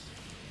Lotus.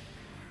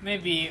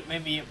 Maybe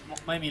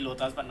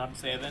Lotus, but not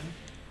 7.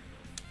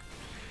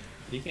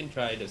 You can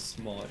try the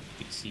small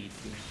Pixie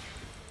too.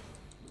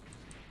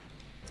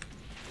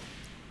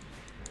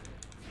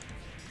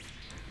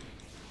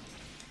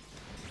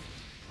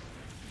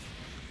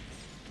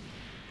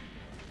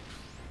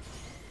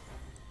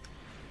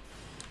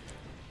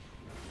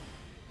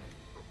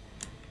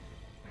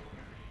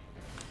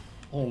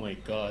 Oh my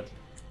god.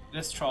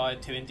 Let's try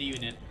 20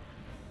 unit.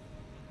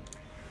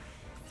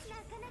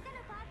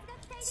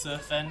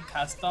 Surfen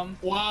custom.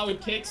 Wow,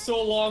 it takes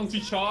so long to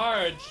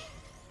charge.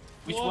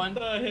 Which what one? What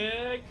the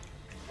heck?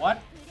 What?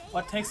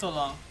 What takes so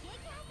long?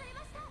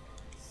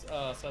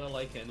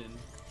 Satellite cannon.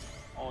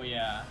 Oh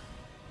yeah.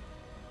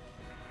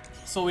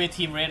 So we're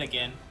team red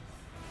again.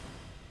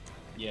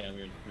 Yeah,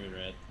 we're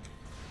red.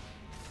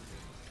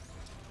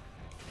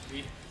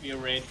 We're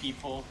red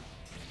people.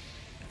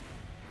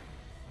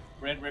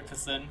 Red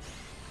represent.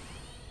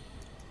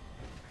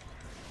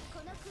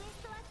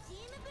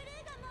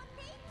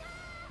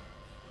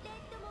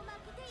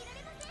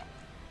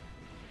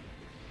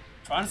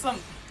 Transum.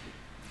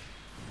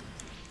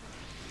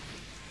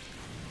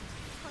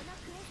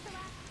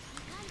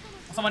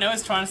 Someone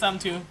else Transum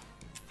too.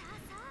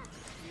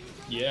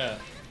 Yeah.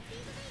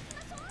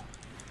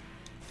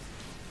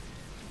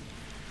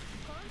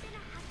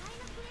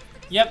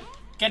 Yep.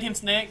 Get him,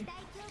 Snake.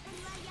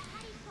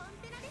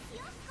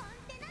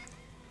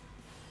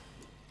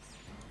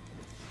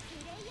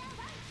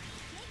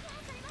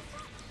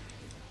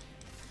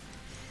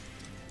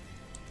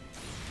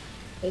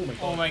 Oh my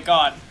god. Oh my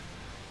god.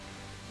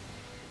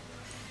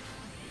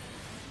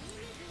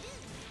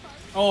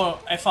 Oh,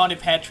 I found a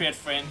Patriot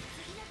friend.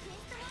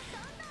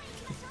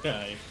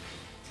 Guy.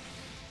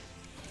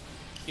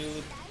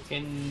 Cute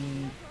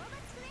in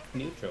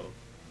neutral.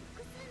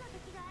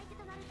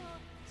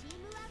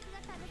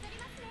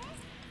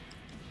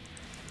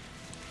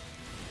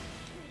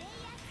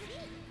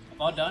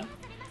 About done?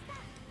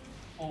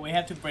 Oh, we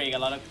have to break a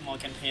lot of more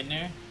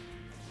container.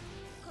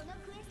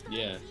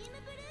 Yeah,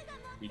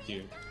 we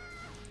do.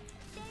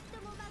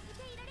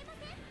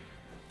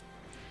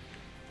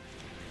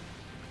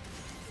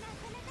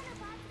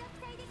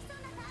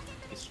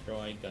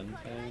 Destroy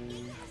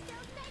Gundam.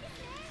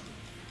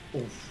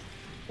 Oof.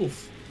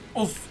 Oof.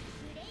 Oof.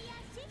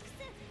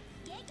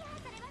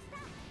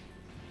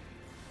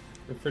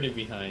 We're pretty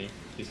behind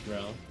this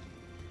round.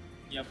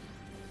 Yep.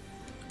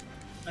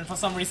 And for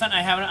some reason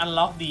I haven't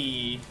unlocked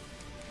the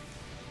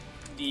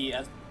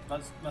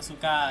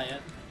bazooka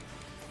yet.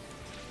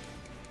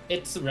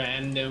 It's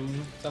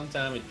random.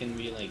 Sometimes it can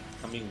be like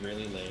coming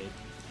really late.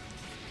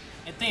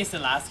 I think it's the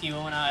last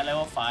skill now at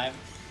level 5.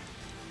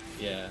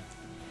 Yeah.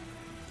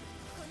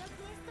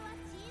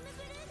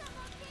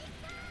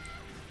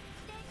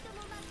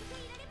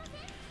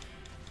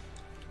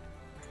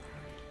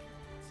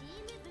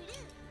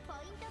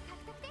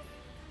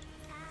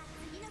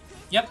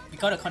 Yep, we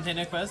got a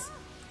container quest.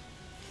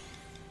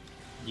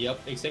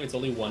 Yep, except it's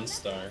only 1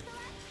 star.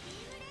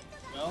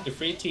 Well, The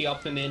free tea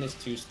opponent is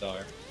 2 star.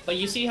 But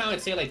you see how it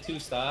say like 2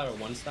 star or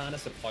 1 star?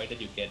 That's the point that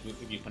you get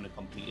if you kind of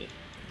complete it.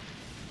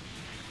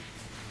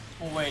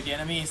 oh wait, the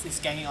enemy is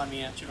ganking on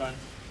me. I should run.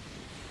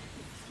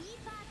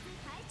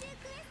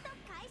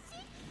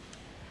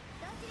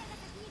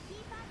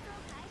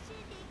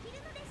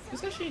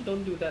 This actually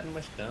don't do that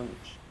much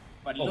damage.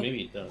 But Oh,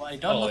 maybe it does. But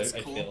it does looks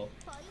I cool. feel.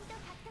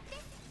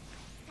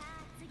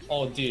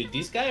 Oh, dude,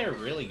 these guys are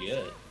really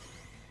good.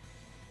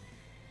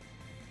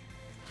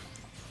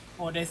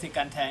 Oh, there's a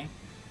gun tank.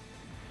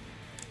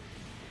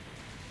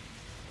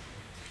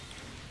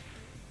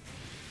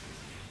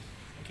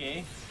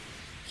 Okay.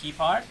 Key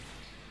part.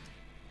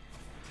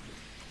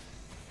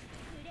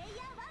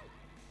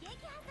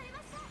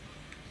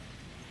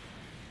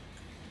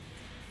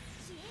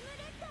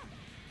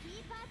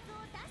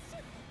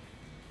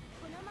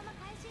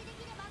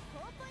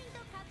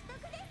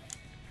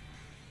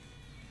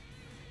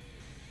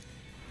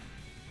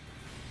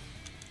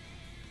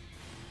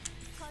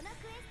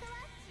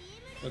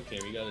 Okay,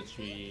 we got a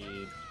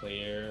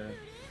 3-player.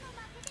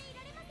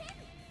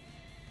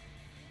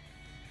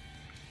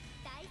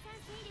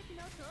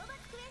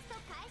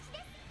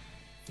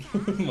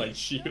 My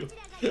shield.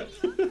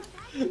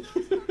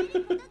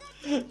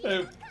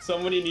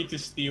 Somebody need to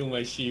steal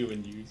my shield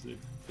and use it.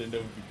 Then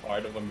they'll be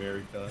part of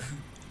America.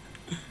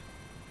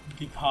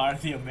 Be part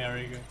of the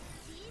America.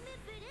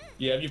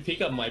 Yeah, if you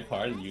pick up my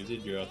part and use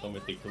it, you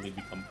automatically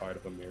become part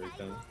of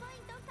America.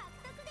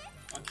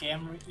 Okay,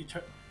 I'm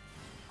return.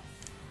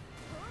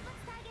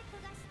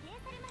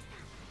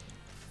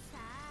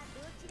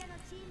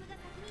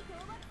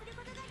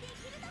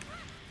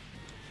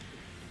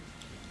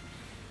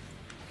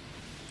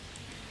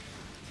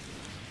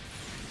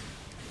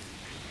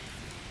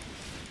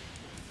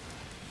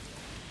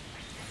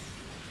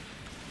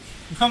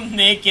 I'm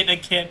naked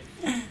again.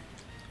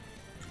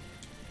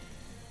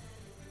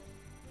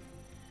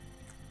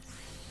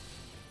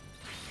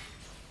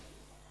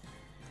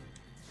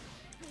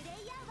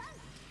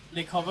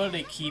 They cover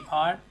the key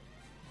part.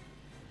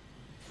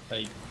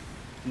 I'm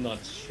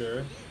not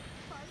sure.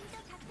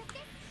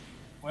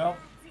 Well.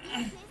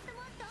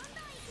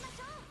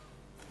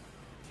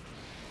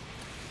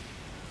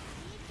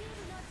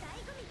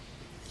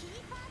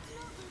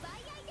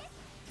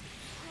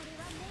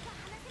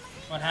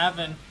 What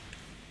happened?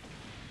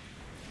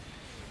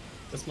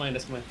 That's mine,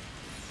 that's mine.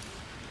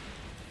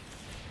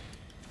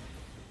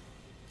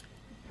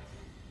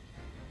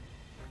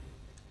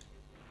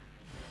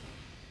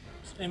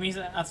 Let me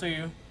answer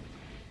you.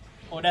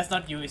 Oh, that's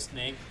not you, it's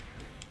Snake.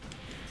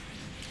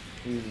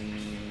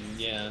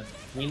 Yeah.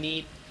 We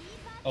need...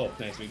 Oh,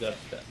 nice, we got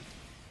that.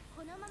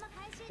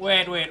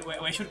 Wait,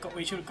 we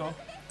should go.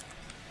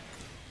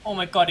 Oh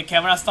my god, the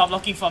camera stopped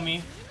looking for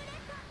me.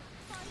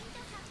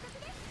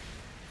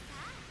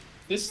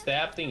 This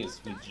stab thing is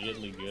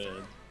legitimately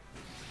good.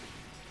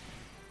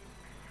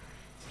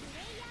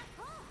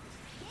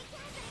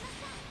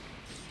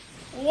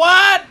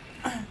 What?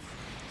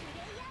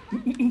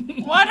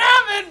 What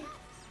happened?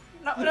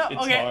 No,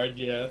 It's okay. hard,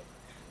 yeah.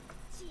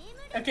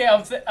 Okay,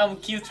 I'm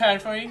keep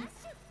transferring.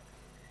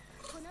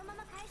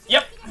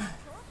 Yep.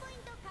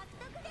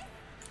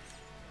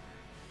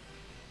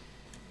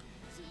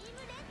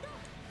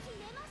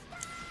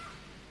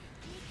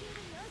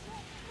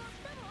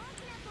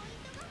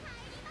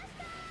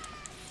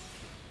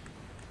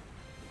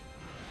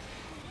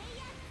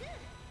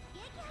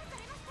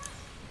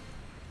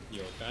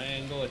 Yo,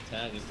 triangle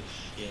attack is the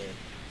shit.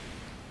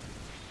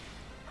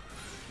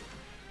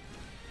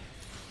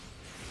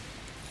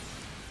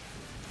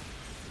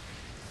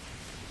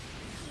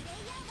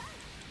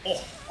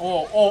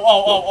 Oh,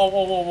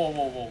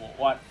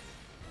 what?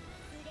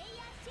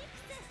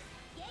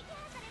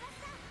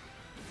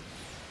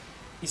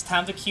 It's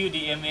time to kill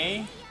the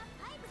MA.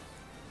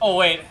 Oh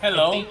wait,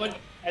 hello.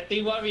 I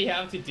think what we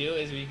have to do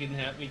is we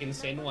can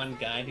send one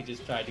guy to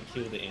just try to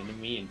kill the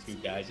enemy and two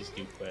guys just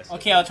do quests.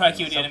 Okay, I'll try to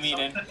kill the enemy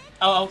then.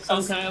 I'll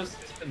Sometimes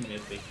it's a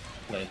mythic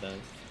like that.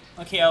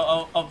 Okay,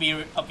 I'll be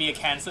a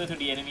cancer to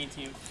the enemy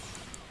team.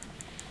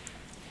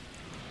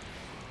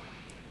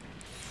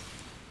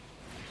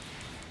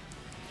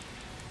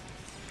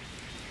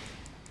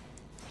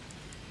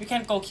 You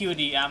can go kill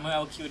the armor.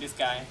 I'll kill this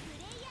guy.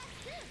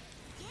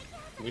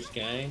 Which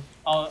guy?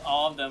 All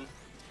of them.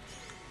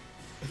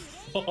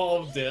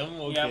 All of them?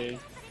 Okay.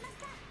 Yep.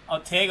 I'll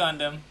take on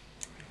them.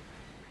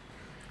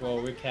 Well,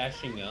 we're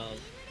cashing out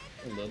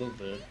a little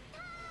bit.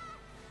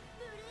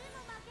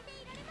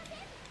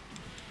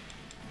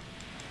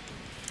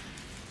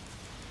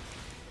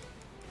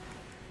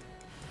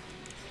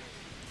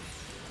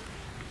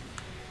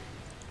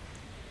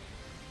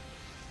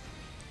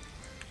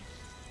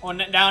 Oh,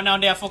 now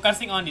they are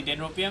focusing on the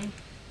Dendropium.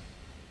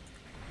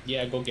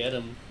 Yeah, go get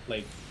him.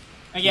 Like,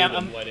 Yeah, kill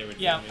them, whatever.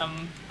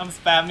 I'm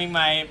spamming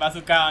my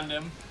bazooka on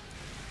them.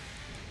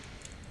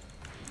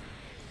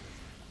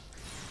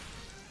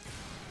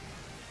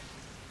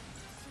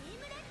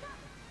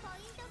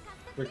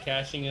 We're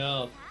cashing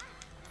out.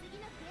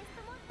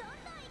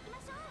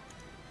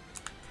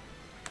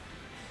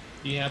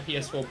 Do you have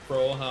PS4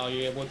 Pro? How are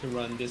you able to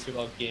run this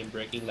without game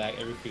breaking lag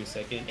every few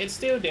seconds? It's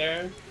still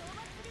there.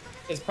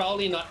 It's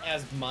probably not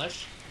as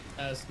much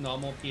as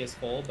normal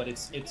PS4, but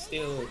it's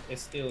still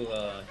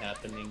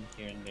happening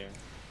here and there.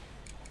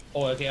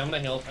 Oh, okay. I'm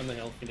gonna help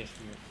finish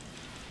here.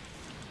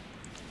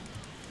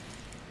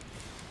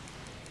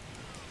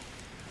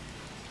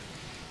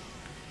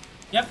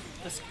 Yep,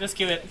 let's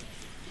kill it.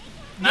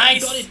 Yeah,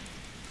 Nice. got it.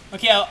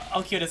 Okay,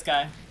 I'll kill this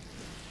guy.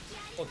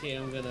 Okay,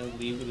 I'm gonna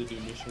leave with the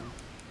do mission.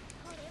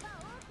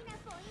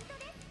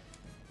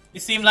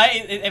 It seems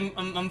like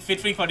I'm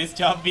fit for this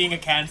job, being a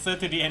cancer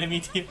to the enemy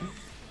team.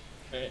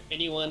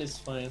 Anyone is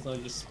fine as long as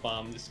you just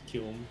spam, just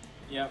kill him.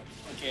 Yep.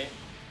 Okay.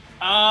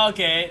 Oh,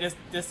 okay.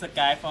 There's a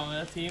guy from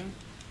the team.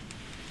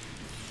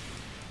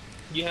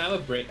 You have a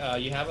break.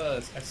 You have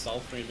a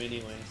assault frame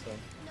anyway, so.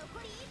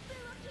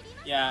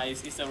 Yeah,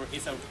 it's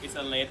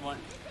a late one.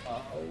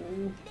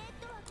 Oh.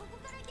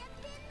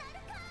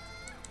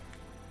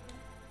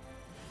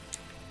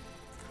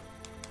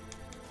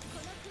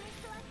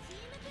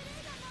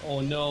 Oh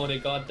no, they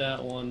got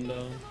that one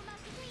though.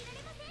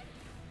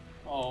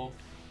 Oh.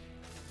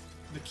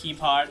 The key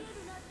part.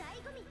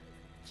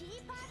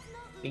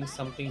 I think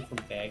something from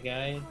bad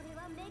guy.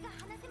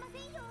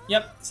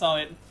 Yep, saw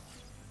it.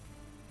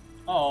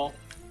 Oh.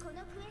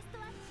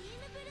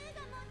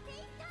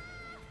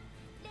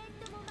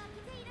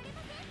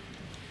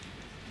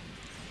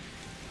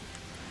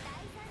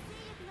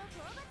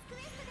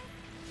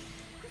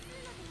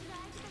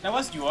 That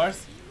was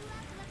yours.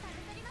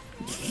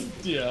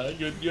 Yeah,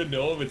 you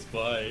know if it's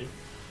mine.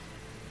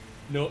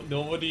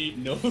 Nobody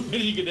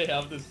gonna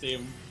have the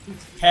same.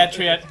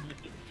 Patriot.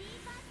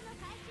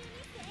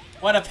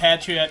 What a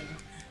patriot.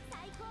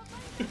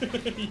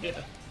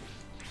 Yeah.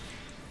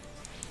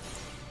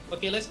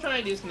 Okay, let's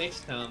try this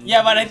next time.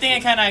 Yeah, but I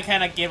think I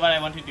kinda get what I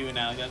want to do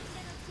now. Just,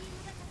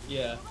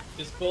 Yeah,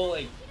 just go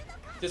like,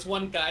 just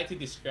one guy to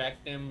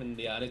distract them, and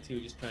the other two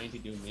just trying to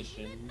do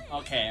mission.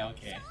 Okay,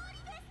 okay.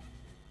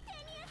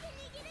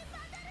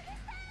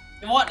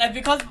 What?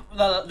 Because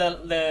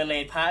the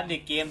late part of the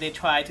game, they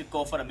try to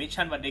go for the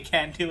mission, but they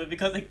can't do it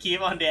because they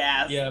keep on their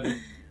ass. Yeah. But...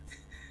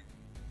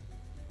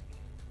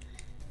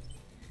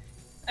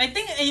 I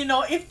think, you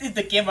know, if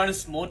the game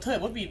runs smoother, it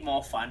would be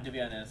more fun, to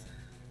be honest.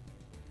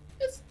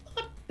 It's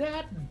not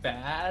that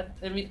bad.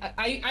 I mean,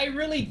 I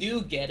really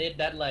do get it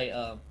that like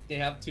they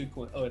have two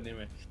oh never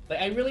mind. Like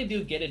I really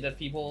do get it that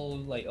people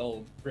like,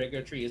 oh,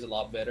 Breaker Tree is a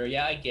lot better.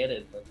 Yeah, I get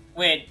it. But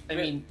Wait, I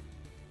mean,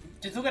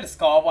 just look at the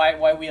score.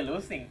 Why we are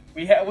losing?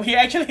 We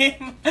actually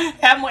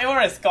have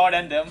more of a score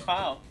than them.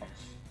 How?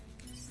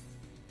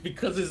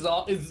 because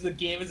the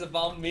game is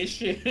about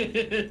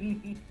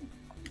mission.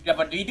 Yeah,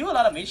 but we do a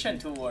lot of mission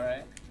too,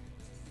 right?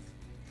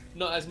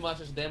 Not as much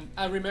as them.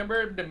 I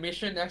remember the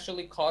mission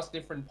actually cost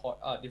different point.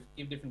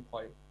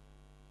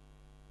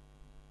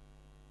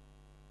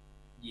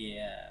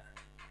 Yeah.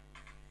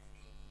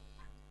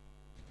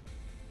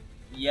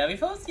 Yeah,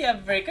 because yeah,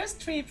 Breakers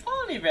 3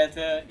 probably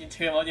better in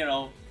terms of, you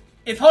know,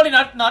 it's probably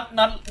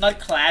not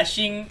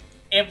clashing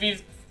every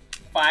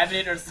 5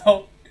 minutes or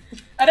so.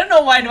 I don't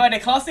know why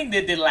they're causing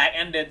the lag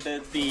and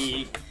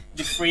the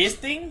freeze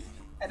thing.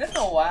 I don't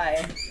know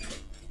why.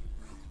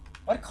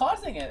 What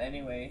causing it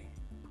anyway?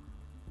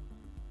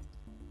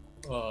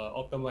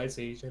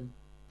 Optimization.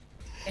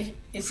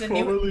 It's a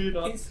probably new.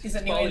 Not. It's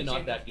a new probably engine.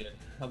 not that good.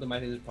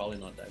 Optimization is probably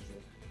not that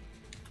good.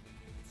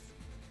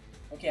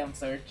 Okay, I'm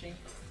searching.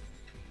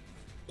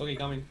 Okay,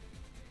 coming.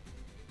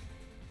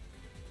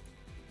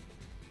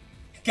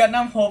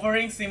 Gundam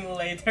hovering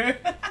simulator.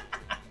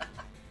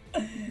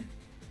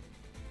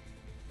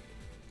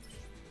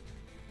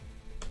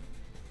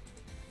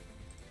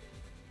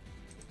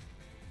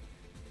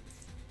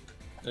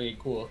 Okay,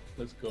 cool.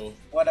 Let's go.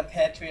 What a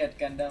patriot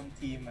Gundam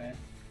team, man.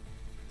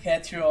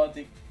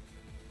 Patriotic.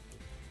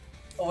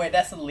 Oh wait,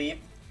 that's a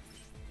leap.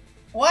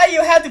 Why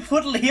you have to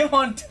put leap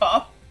on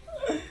top?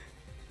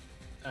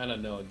 I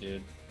don't know,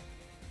 dude.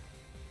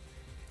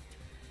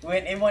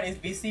 When everyone is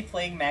busy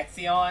playing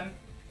Maxion.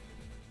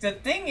 The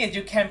thing is,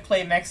 you can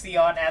play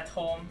Maxion at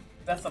home.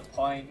 That's the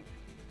point.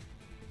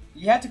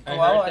 You have to go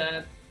out.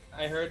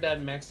 I heard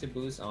that Maxi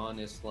Boost on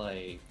is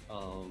like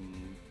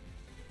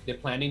they're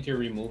planning to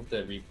remove the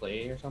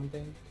replay or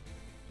something.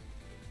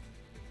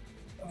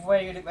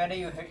 Where do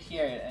you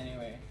hear it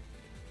anyway?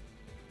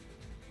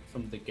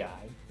 From the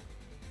guy.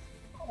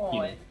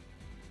 Oh,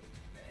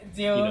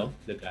 you know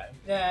the guy.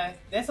 Yeah,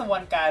 there's a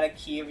one guy that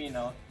keep, you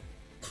know.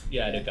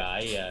 Yeah, the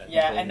guy. Yeah.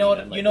 Yeah, I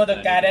know. You know the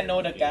guy that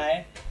know the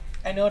guy.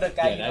 I know the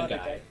guy. Yeah, you know that the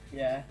guy. guy.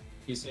 Yeah.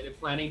 He said they're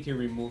planning to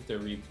remove the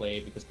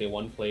replay because they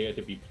want player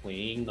to be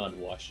playing, not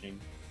watching.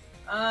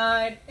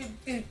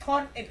 It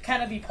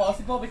cannot be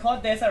possible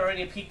because there's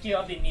already a picture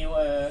of the new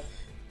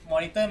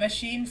monitor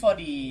machine for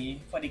the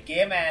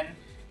game, and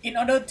in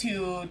order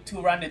to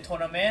run the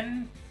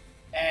tournament,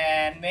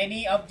 and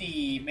many of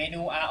the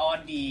menu are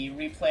on the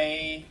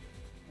replay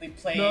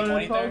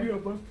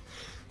monitor.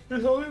 They're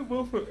talking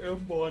about for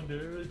M-Bond.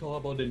 They talk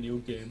about the new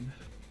game.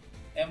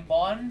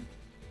 M-Bond?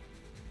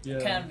 Yeah.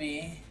 Can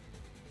be.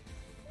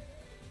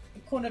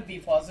 It couldn't be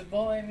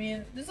possible. I mean,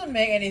 it doesn't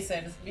make any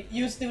sense.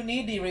 You still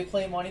need the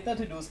replay monitor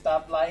to do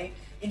stuff like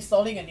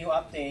installing a new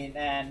update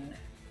and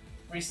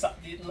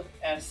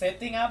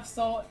setting up.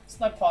 So it's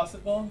not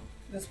possible.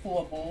 It's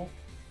pulable.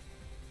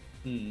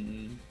 I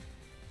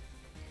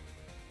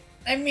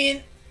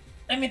mean,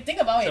 think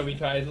about it.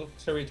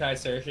 Shall we try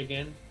search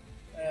again?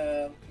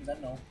 I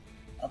don't know.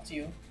 Up to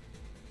you.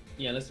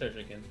 Yeah, let's search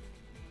again.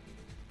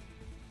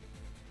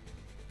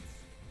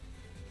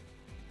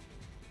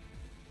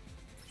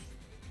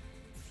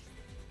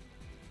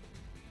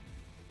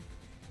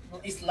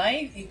 It's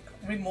like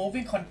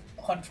removing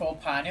control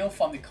panel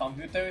from the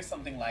computer,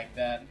 something like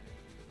that.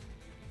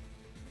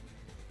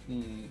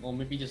 Or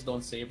maybe just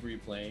don't save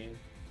replay.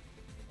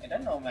 I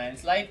don't know, man.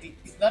 It's like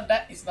it's not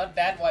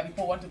that why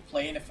people want to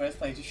play in the first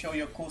place, to show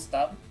your cool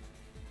stuff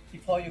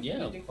before you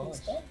do cool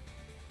stuff.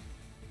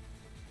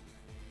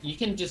 You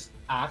can just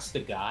ask the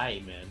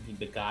guy, man.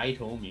 The guy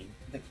told me.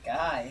 The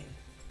guy.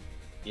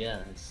 Yeah,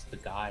 it's the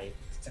guy.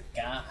 It's the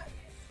guy.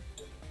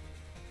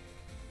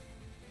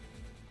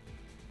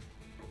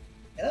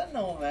 I don't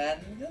know, man.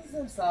 It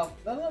doesn't sound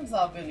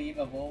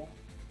believable.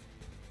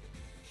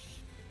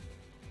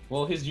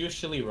 Well, he's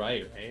usually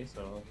right?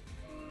 So.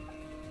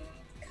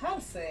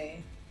 Can't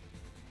say.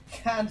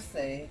 Can't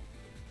say.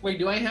 Wait,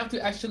 do I have to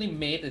actually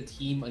make a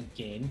team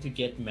again to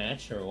get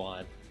match or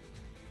what?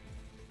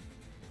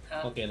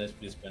 Okay, let's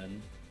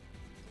disband.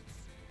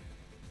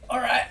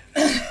 Alright.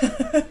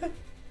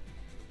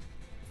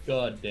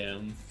 God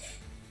damn.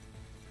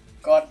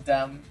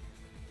 Goddamn.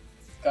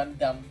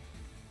 Gundam.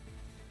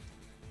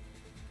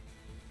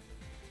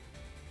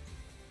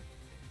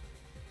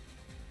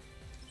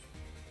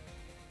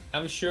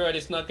 I'm sure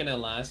it's not gonna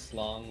last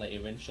long. Like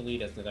eventually,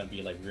 that's gonna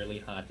be like really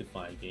hard to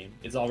find game.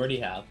 It's already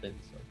happened.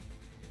 So.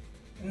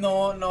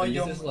 No,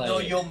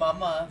 your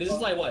mama. This is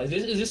like what?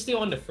 Is this still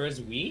on the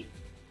first week?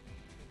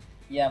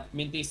 Yeah. I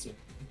mean,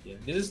 Yeah,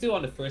 this is still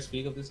on the first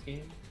week of this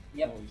game.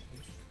 Yep. Holy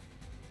shit.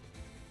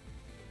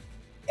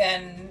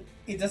 And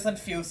it doesn't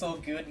feel so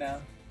good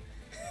now.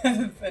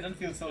 I don't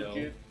feel so No.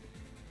 good.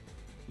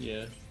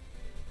 Yeah.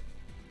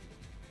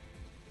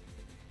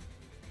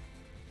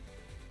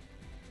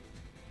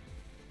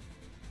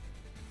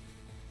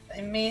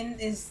 I mean,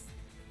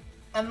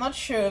 I'm not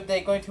sure if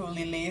they're going to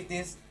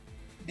release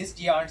this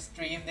year on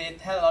stream. They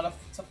had a lot of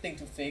something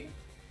to fix.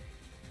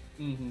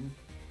 Mm-hmm.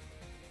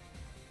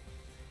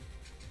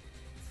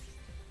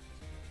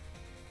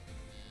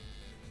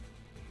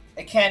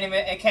 I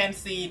can't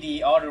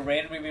see all the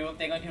red review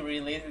they're going to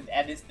release it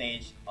at this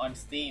stage on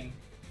Steam.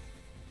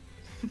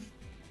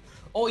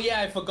 Oh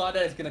yeah, I forgot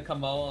that it's gonna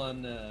come out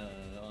on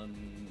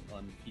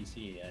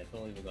PC. I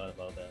totally forgot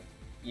about that.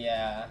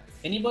 Yeah.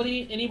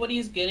 Anybody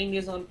is getting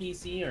this on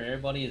PC, or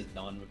everybody is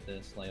done with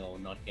this? Like, oh,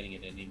 not getting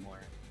it anymore.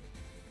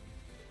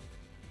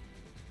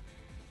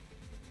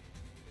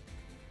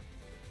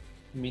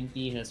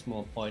 Minty has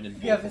more point than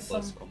Yeah, both of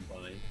us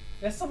combined.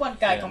 There's some one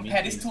guy Yeah,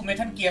 compared this to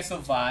Metal Gear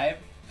Survive,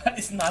 but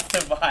it's not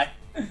Survive.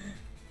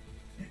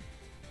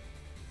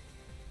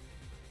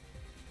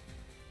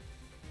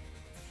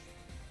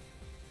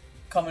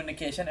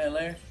 Communication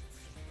error.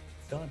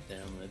 God damn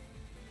it.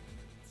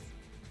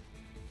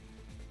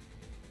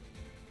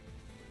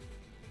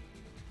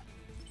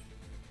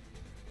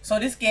 So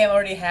this game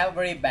already have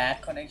very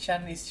bad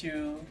connection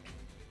issue,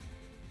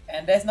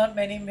 and there's not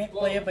many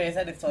player base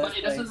at the first But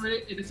place.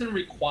 it doesn't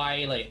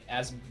require like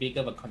as big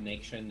of a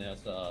connection as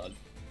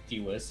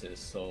DualShock,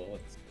 so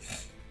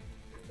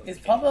It's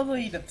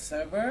probably the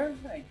server,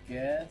 I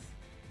guess.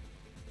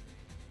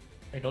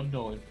 I don't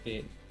know if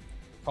it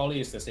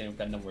probably is the same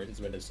Gundam versus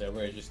where the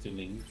server is just to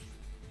link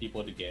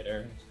people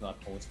together. It's not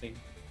hosting.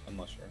 I'm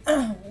not sure.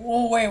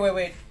 Oh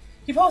wait.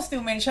 People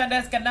still mention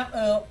that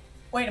Gundam.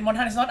 Wait,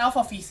 Monhan is not out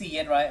for PC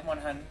yet, right?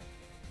 Monhan.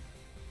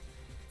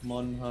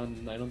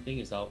 Monhan, I don't think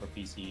it's out for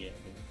PC yet.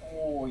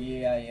 Oh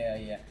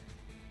yeah.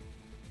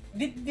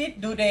 Do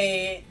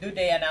they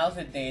announce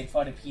the date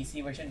for the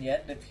PC version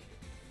yet?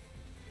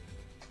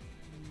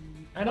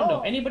 I don't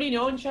know. Anybody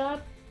know in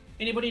chat?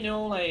 Anybody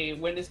know like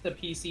when is the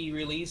PC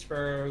release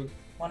for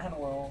Monhan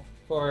World?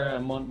 For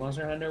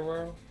Monster Hunter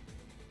World?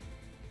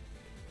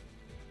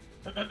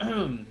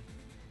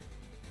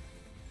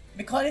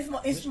 Because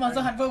it's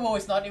Monster Hunter World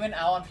is not even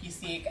out on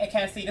PC. I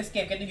can't see this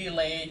game getting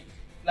delayed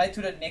like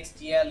to the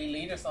next year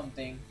release or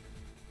something.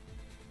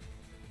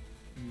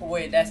 Oh,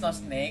 wait, that's not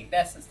Snake.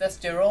 That's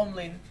Jerome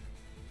Lin.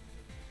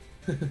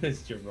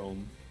 It's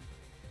Jerome.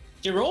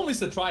 Jerome is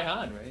the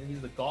tryhard, right?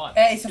 He's the god.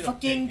 It's a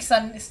fucking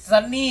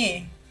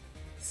Sunny.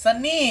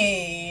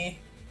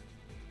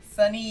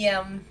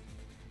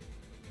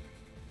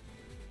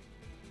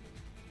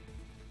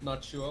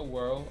 Not sure.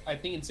 World. I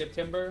think in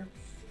September.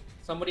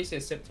 Somebody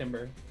says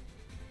September.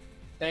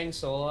 Thanks,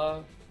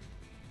 Sola.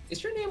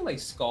 Is your name like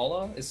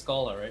Scala? It's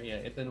Scala, right?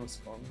 Yeah, Ethan was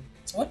Scala.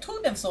 What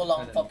took them so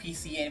long for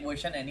PC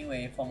version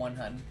anyway? For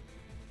 100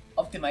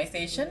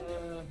 optimization?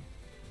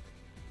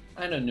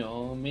 I don't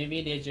know.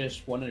 Maybe they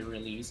just want to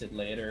release it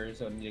later,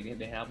 so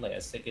they have like a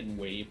second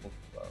wave of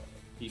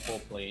people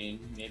playing.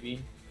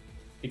 Maybe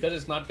because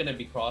it's not gonna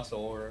be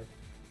crossover.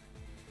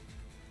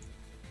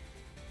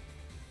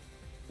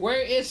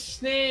 Where is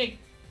Snake?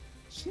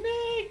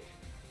 Snake!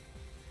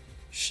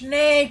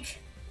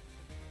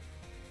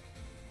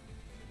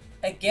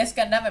 I guess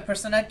Gundam and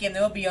Persona game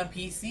never be on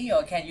PC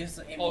or can use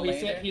the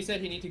emulator. Oh, he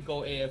said he need to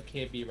go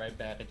AFK. Be right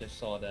back. I just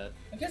saw that.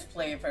 I just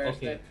play it first.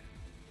 Okay.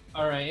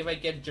 All right. If I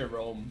get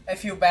Jerome. I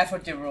feel bad for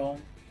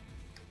Jerome.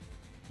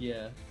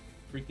 Yeah,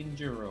 freaking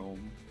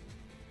Jerome.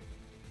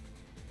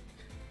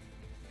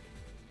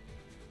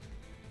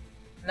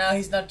 Now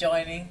he's not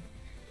joining.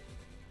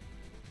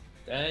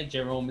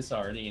 Jerome is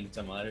already in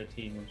some other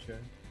team, I'm sure.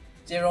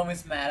 Jerome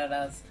is mad at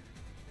us.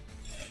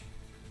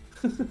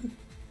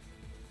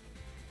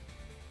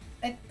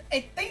 I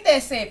think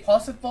there's a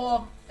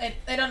possible. I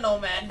don't know,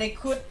 man. They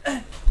could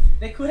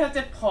have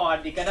just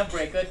port the Gundam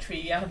Breaker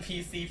 3 on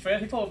PC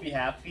first. People would be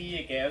happy,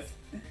 I guess.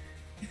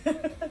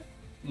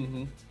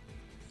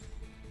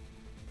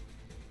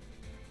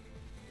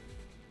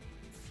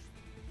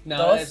 Now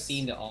that I've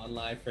seen the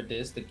online for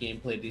this, the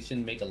gameplay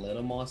edition make a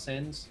little more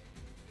sense.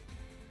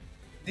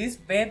 This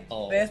base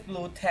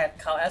blue tag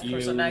count as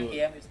Persona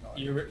game is not.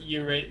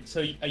 You're right.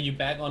 So are you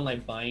back on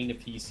like buying the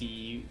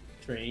PC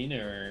train,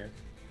 or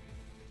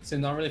so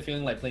not really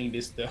feeling like playing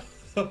this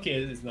stuff?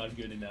 Okay, this is not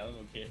good enough.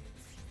 Okay.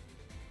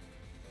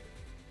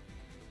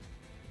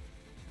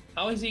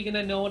 How is he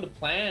gonna know the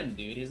plan,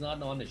 dude? He's not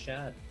on the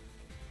chat.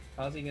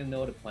 How's he gonna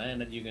know the plan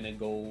that you're gonna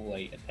go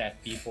like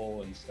attack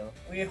people and stuff?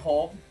 We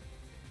hope.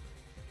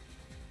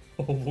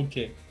 Oh,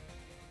 okay.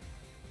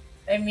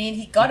 I mean,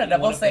 he got a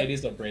double save.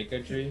 This a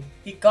breaker tree.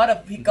 He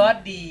got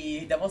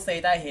the double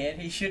save I hit.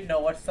 He should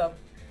know what's up.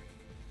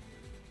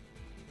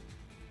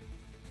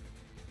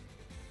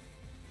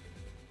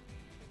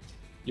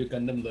 Your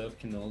Gundam love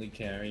can only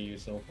carry you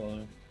so far.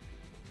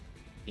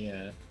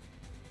 Yeah.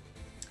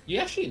 You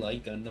actually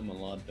like Gundam a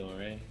lot though,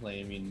 right? Like,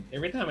 I mean,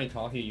 every time I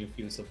talk to you, you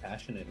feel so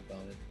passionate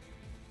about it.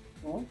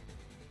 Oh?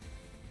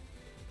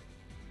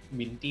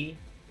 Minty.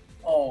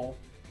 Oh,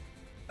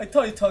 I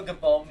thought you talked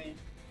about me.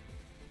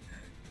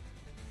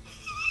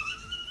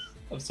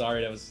 I'm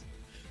sorry,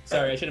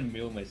 sorry, I should have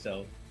muted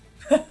myself.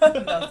 That's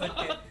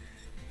okay.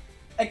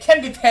 I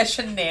can be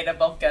passionate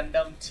about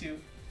Gundam too.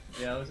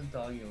 Yeah, I wasn't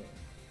talking about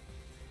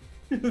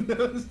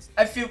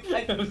I feel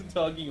I wasn't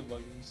talking about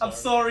you.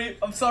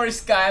 I'm sorry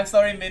Sky, I'm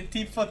sorry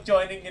Minty for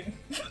joining in.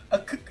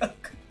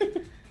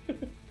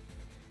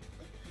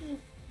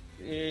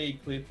 Hey,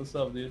 Cliff, what's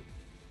up, dude?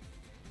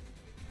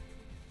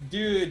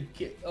 Dude,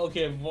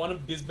 okay, wanna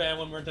disband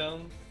one more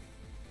time?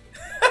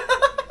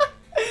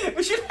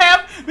 we should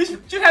have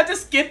to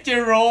skip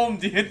Jerome,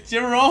 dude.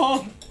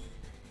 Jerome.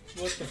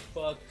 What the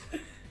fuck?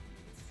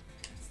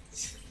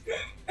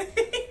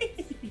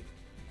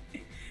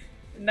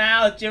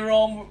 Now,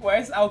 Jerome,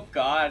 where's our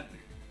god?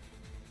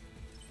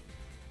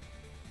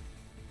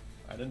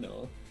 I don't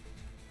know.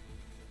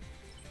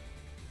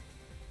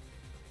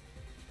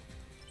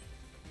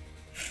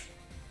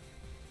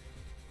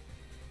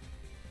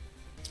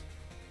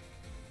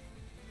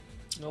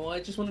 No,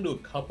 I just want to do a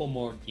couple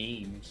more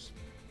games.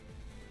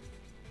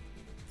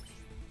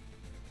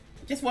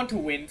 I just want to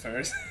win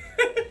first.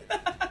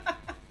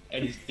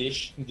 And just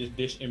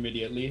dish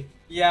immediately.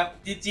 Yeah,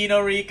 did Gino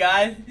read,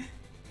 guys?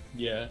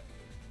 Yeah.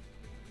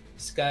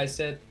 Sky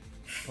said,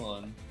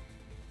 hold on.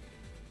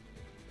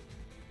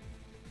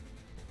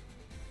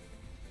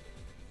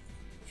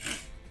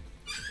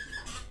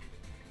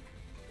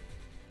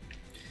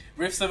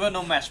 Rift server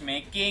no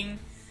matchmaking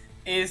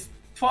is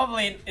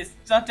probably, it's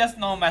not just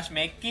no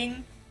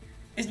matchmaking.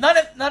 It's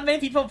not many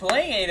people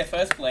playing it in the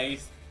first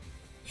place.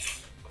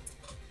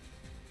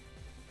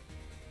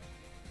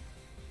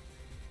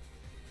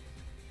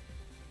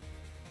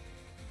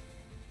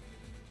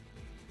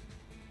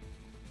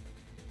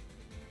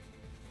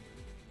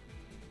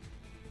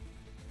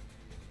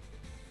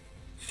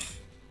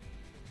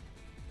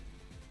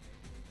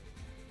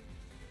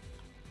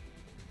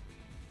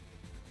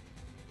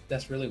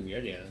 That's really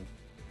weird, yeah.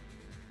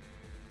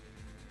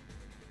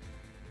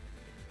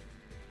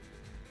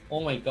 Oh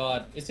my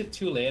god, is it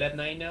too late at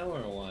night now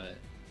or what?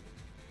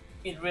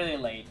 It's really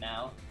late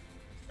now.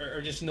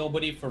 Or just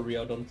nobody for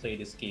real don't play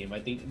this game.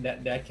 I think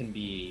that can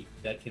be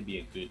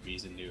a good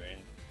reason to, right?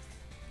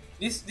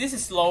 This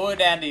is slower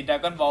than the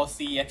Dragon Ball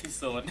Z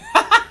episode.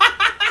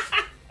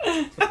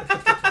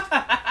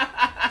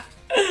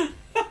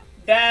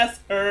 That's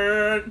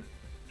hurt.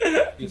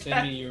 You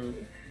send me your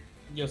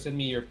you'll send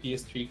me your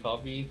PS3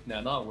 copy?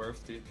 Nah, not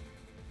worth it.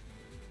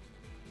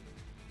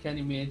 Can't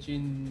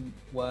imagine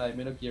why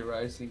Metal Gear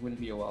Rising wouldn't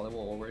be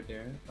available over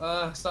there.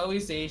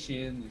 Southeast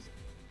Asian. It's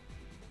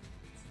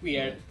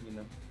weird. Yeah, you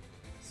know.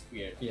 It's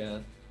weird. Yeah.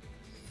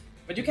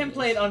 But you can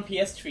play it on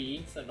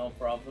PS3, so no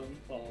problem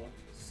for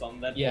some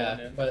that.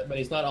 Yeah, but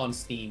it's not on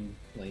Steam.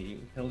 Like you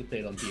can only play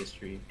it on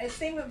PS3. I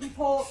think when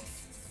people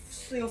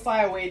still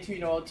find a way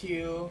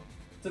to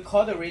to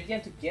call the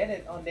region to get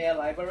it on their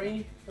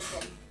library.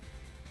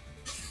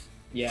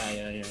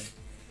 Yeah.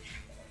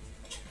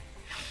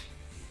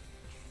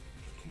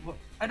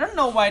 I don't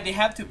know why they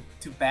have to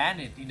ban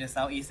it in the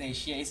Southeast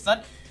Asia. It's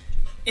not.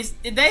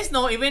 There is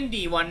no even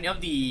the one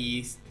of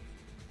the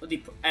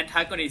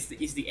antagonist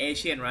is the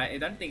Asian, right? I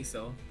don't think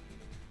so.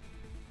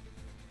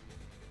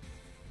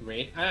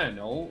 Right? I don't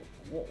know.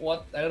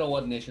 What I don't know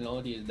what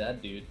nationality is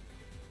that dude.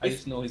 I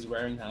just know he's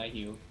wearing high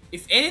heel.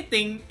 If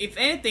anything, the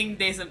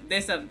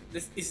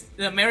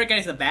American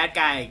is a bad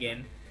guy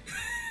again.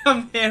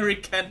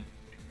 American.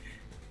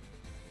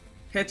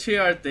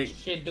 Patriotic.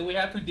 Shit, do we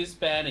have to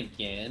disband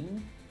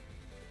again?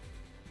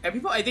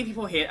 And I think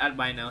people hate us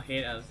by now.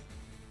 Hate us.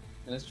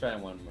 Let's try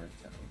one more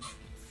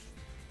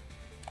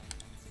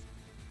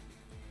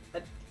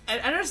time. I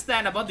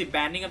understand about the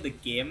banning of the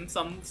game.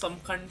 Some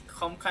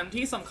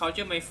countries, some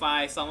culture may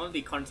find some of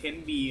the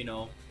content be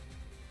not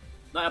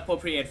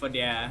appropriate for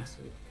their.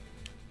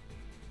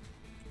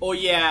 Oh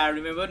yeah,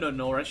 remember the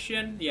no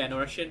Russian? Yeah, no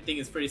Russian thing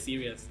is pretty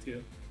serious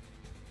too.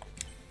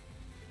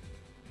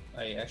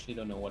 I actually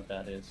don't know what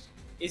that is.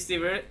 It's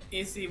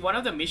the one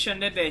of the mission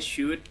that they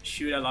shoot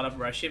a lot of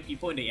Russian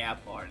people in the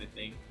airport, I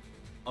think,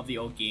 of the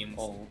old games.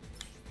 Oh.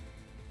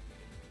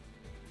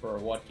 For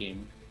what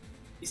game?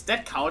 Is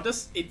that Call of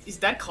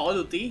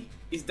Duty?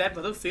 Is that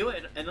Battlefield?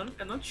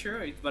 I'm not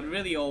sure, but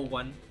really old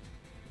one.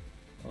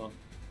 Oh.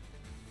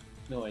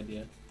 No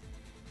idea.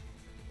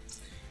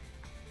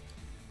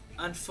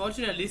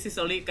 Unfortunately, this is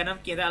only kind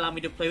of game that allow me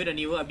to play with a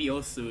new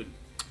BO suit.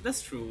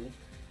 That's true.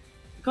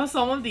 Because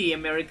some of the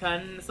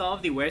Americans, some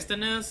of the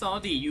Westerners, some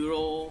of the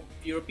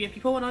European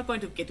people are not going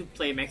to get to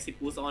play Maxi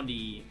Boost on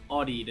the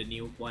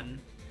new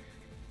one.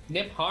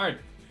 Nip hard.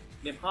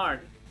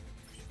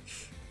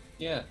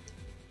 Yeah.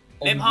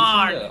 Nip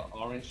hard.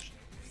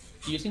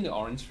 Using the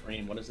orange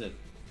frame. What is it?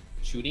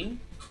 Shooting?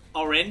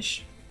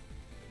 Orange.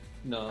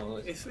 No,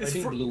 I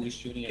think blue is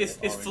shooting at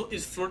orange.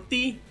 It's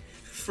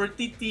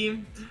fruity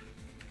team.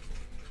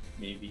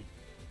 Maybe.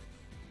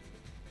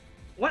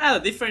 What are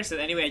the differences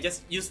anyway? I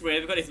just use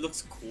red because it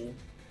looks cool.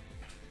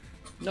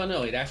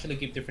 No, it actually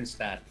gives different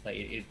stats. Like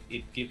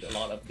it gives a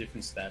lot of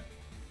different stats.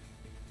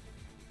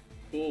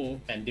 Cool.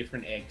 And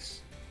different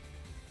eggs.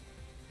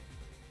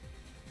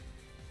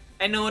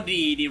 I know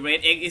the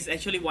red egg is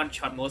actually one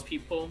shot most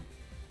people.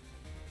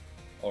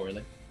 Oh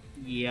really?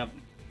 Yep.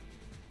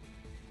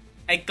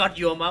 I got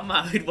your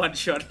mama with one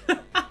shot.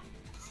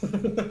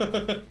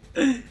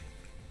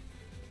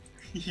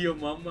 Your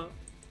mama.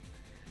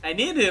 I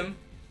need him.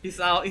 He's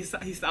our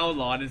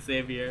Lord and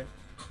Savior.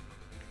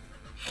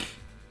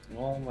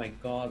 Oh my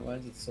god, why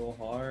is it so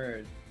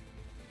hard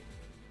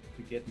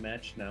to get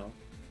matched now?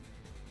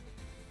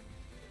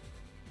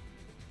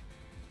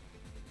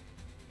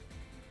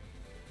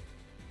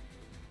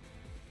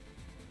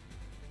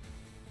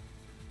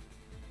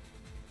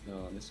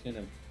 No, this is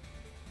gonna.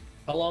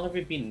 How long have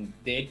we been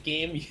dead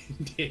game?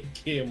 Dead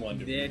game on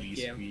the Dead release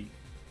game. week.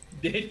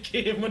 Dead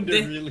game on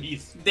the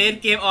release.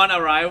 Dead game on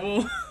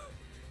arrival.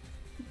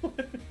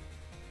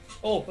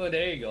 Oh,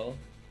 there you go.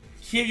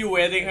 Keep you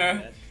waiting,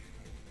 her.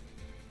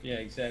 Yeah,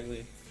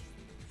 exactly.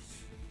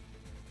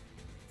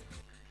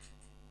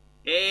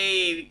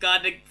 Hey, we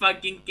got the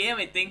fucking game,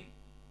 I think.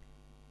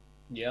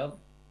 Yep.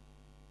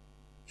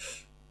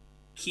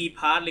 Keep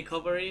hard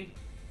recovery.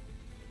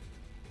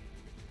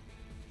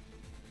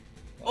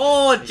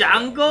 Oh,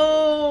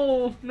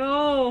 Django!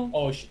 No!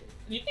 Oh, do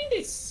you think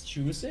they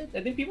choose it?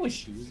 I think people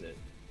choose it.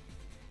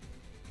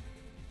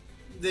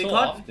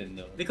 Often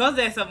though. Because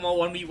there's a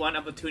more 1v1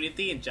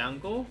 opportunity in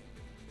Django.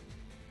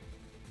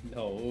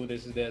 No,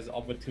 there's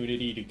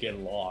opportunity to get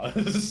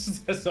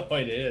lost. That's all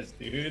it is,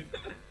 dude.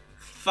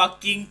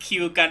 Fucking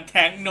kill gun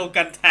tank, no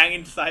gun tank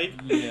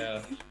inside.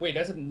 Yeah. Wait,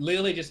 that's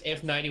literally just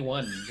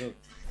F91, look,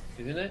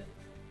 isn't it?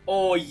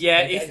 Oh yeah,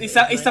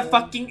 it's a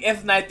fucking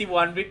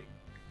F91 with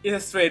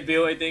it's a straight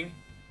build, I think.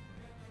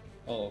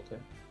 Oh, okay.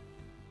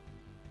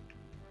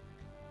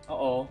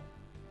 Uh-oh.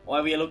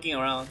 Why we are looking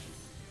around?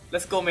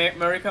 Let's go,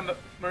 America,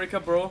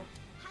 bro.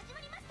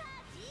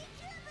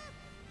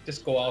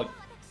 Just go out.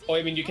 Oh,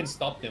 I mean, you can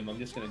stop them. I'm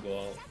just gonna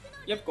go out.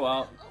 Yep, go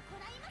out.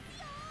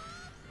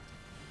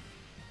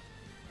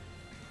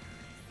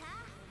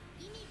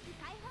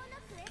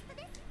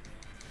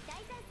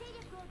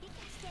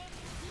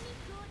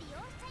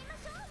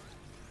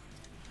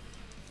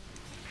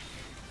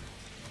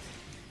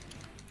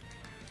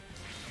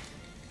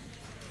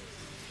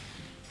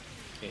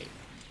 Okay.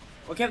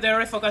 Okay, they're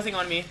already focusing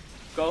on me.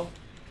 Go.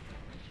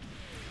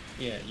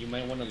 Yeah, you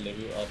might want to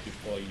level up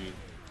before you.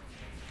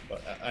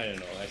 But I don't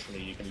know.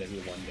 Actually, you can level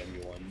 1 then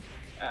you won.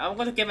 I'm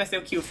going to get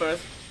myself Q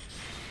first.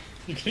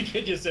 You can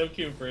get yourself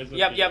Q first.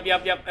 Okay.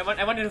 Yep. I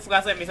want you to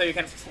focus on me so you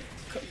can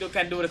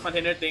do the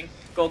container thing.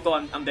 Go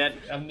on. I'm dead.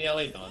 I'm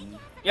nearly done.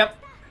 Yep.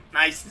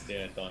 Nice.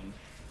 They're done.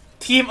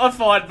 Team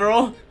effort,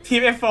 bro.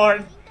 Team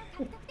effort.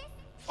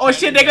 Oh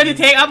shit! They're going to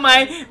take up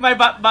my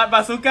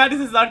bazooka.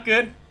 This is not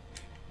good.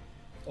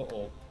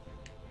 Uh-oh.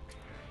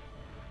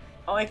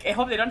 Oh, I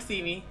hope they don't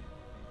see me.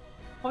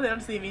 Hope they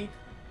don't see me.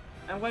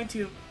 I'm going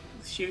to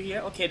shoot here.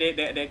 Okay,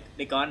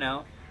 they gone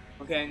now.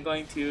 Okay, I'm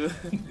going to.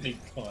 They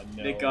gone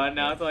now. They gone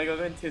now, so I'm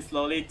going to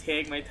slowly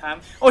take my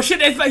time. Oh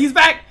shit! He's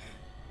back.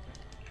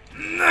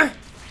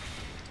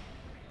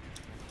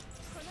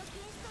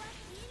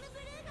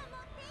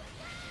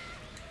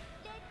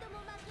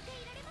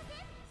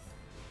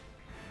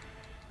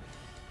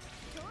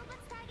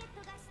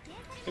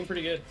 Doing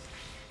pretty good.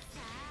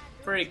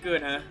 Pretty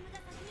good, huh?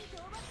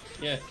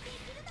 Yeah.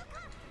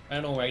 I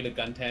don't know where the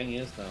gun tang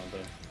is now,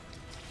 but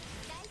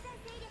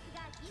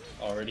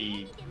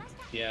already.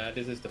 Yeah,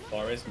 this is the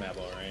forest map,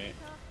 alright.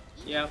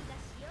 Yep.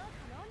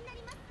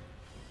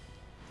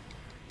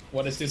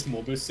 What is this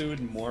mobile suit?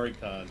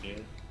 Morica,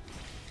 dude.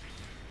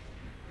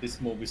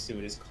 This mobile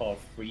suit is called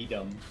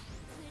Freedom.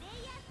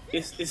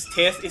 It's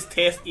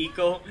taste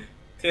eagle.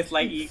 Taste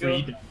like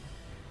eagle. Freedom.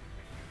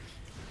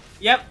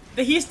 Yep.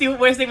 He's still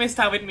wasting his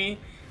time with me.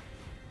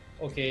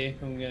 Okay,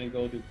 I'm gonna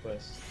go do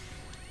quest.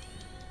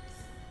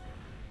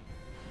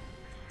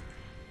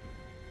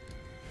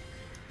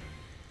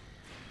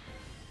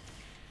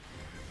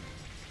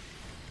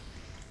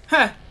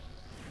 Huh.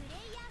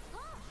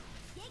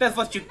 That's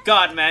what you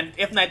got, man.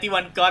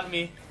 F91 got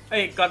me.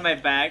 Hey, got my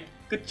bag.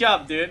 Good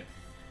job, dude.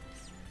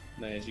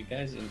 Nice, you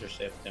guys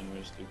intercept them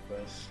with do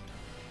quest.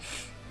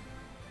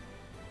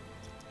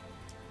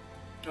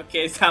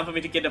 Okay, it's time for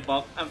me to get the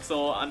box. I'm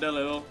so under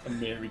level.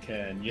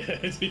 American,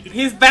 yes.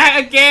 He's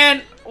back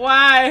again!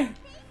 Why?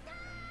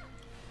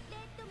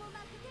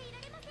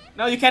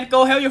 No, you can't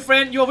go help your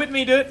friend. You're with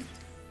me, dude.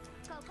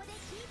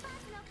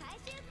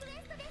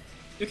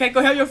 You can't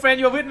go help your friend.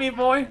 You're with me,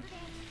 boy.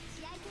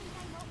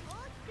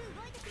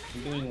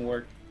 You're doing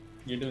work.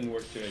 You're doing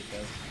work too, I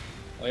guess.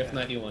 Oh,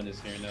 F91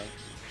 is here now.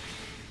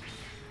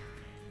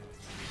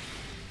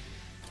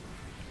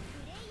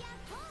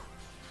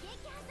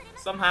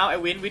 Somehow I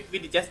win with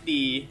just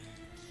the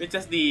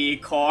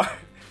core.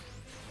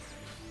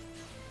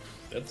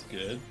 That's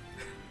good.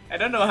 I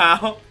don't know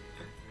how.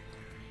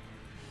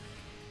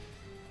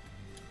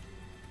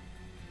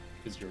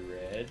 Because you're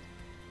red.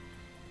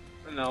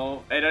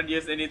 No, I don't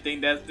use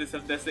anything that's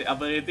the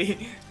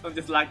ability. I'm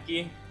just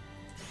lucky.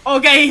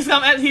 Okay, he's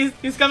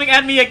coming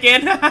at me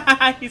again.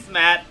 He's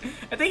mad.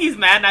 I think he's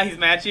mad now. He's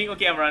matching.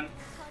 Okay, I'm run.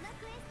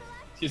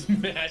 He's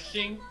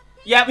mashing.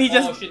 Yep, he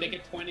just. Oh shit, they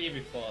get 20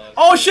 before us.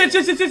 Oh shit!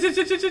 Shit! Shit! Shit! Shit!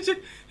 Shit! Shit!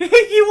 Shit!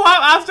 He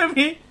walked after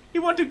me. He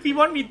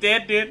want me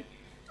dead, dude.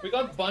 We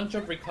got a bunch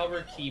of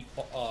recover key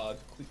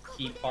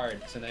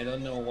parts, and I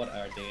don't know what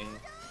are they.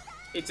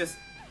 It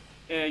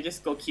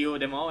just go kill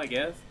them all, I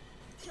guess.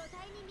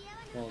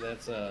 Well,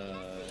 that's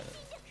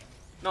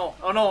No,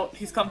 oh no,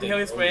 he's come to heal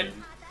his friend.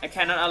 I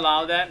cannot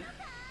allow that.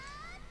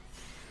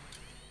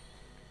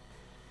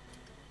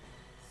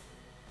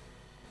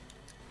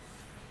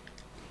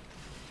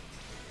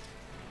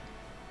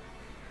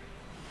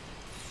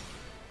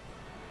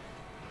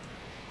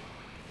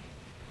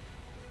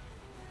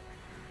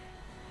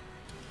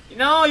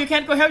 No, you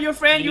can't go help your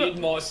friend. You need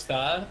more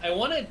stuff. I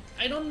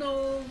don't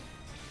know.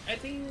 I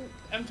think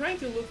I'm trying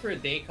to look for a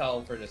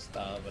decal for the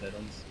stuff, but I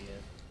don't see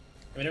it.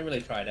 I mean, I didn't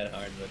really try that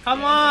hard. But Come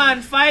yeah,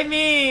 on, fight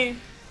me!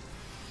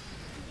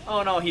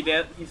 Oh no, he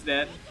dead. He's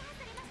dead.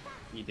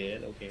 He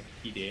did. Okay,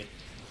 he did.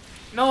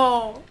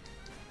 No,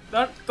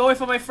 don't go away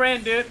from my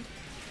friend, dude.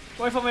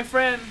 Go away from my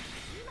friend.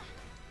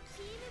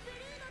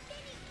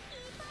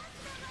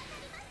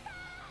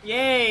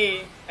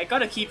 Yay! I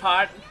got a key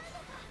part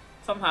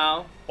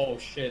somehow. Oh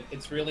shit!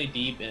 It's really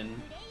deep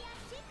in.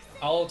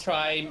 I'll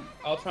try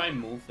and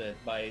move it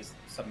by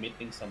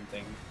submitting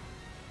something.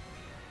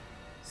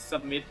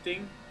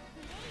 Submitting?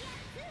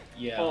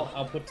 Yeah, Oh.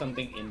 I'll put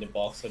something in the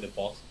box so the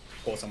box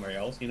goes somewhere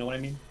else. You know what I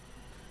mean?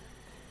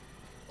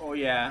 Oh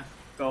yeah,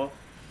 go.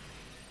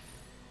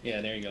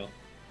 Yeah, there you go.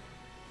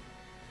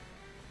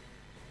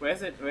 Where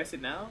is it? Where is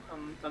it now?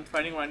 I'm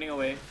running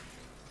away.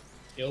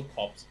 It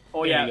pops.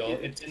 Oh There yeah, you go.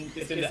 It's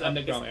in the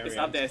underground area. It's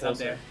up there. It's up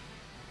closer. there.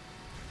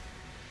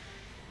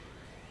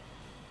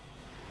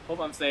 Hope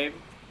I'm safe.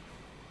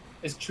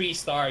 It's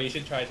 3-star. You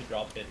should try to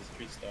drop it. It's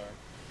 3-star.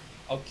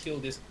 I'll kill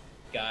this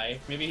guy.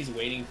 Maybe he's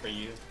waiting for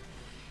you.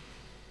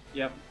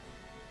 Yep.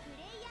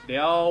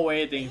 They're all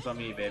waiting for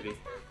me, baby.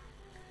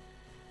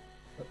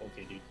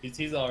 Okay, dude.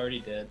 He's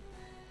already dead.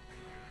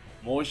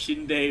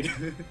 Motion date.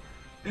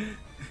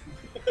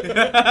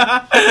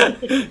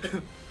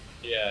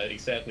 Yeah,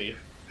 exactly.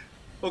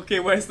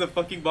 Okay, where's the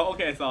fucking ball?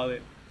 Okay, I saw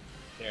it.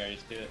 There,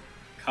 just do it.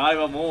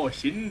 Kaiwa mo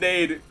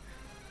shindeiru.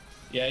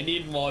 Yeah, I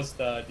need more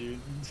stuff, dude.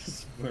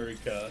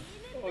 America.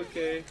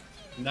 Okay.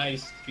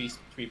 Nice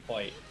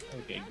 3-point.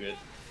 Okay, good.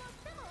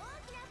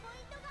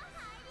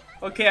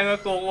 Okay, I'm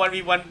gonna go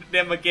 1v1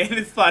 them again.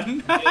 It's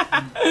fun.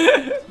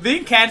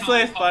 Being cancelled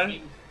is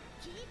fun.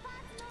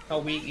 How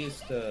weak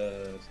is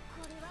the?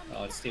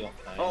 Oh, it's still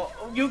high. Oh,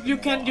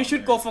 you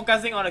should go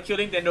focusing on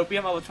killing the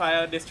Endopium. I will try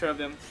to disturb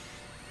them.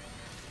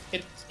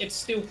 It's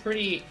still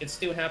pretty. It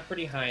still have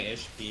pretty high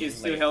HP. It's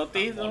still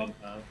healthy, about though? 1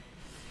 pound.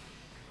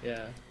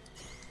 Yeah.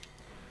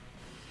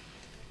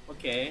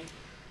 Okay.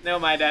 Never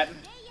mind that.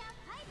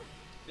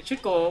 It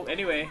should go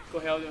anyway. Go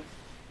help them.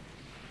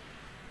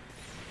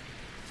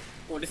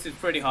 Oh, this is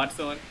pretty hot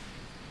zone.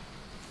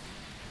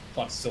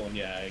 Hot zone.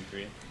 Yeah, I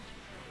agree.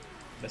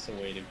 That's the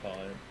way to call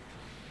it.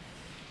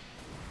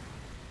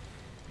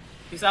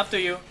 He's after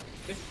you.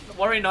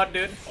 Worry not,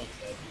 dude.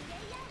 Okay.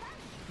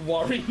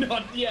 Worry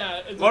not.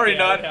 Yeah. It's Worry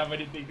okay, I not. don't have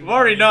anything to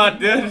Worry not,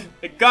 dude.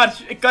 It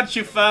got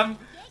you, fam.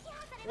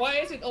 Why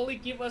does it only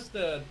give us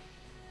the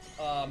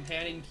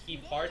hand and key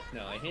part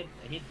now? I hate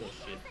those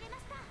shit.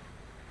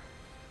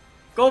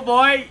 Go,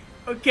 boy.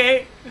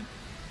 Okay.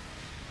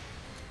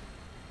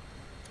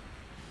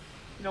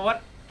 You know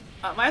what?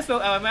 I might as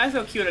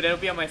well kill the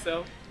Endopium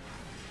myself.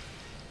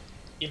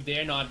 If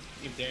they're not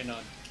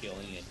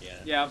killing it,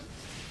 yeah. Yeah.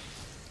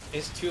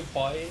 It's 2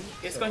 points.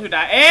 It's going to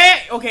die.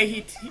 Eh! Okay,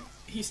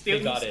 he still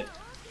They got it.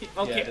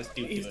 Okay, Yeah, that's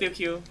still he good. still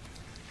killed.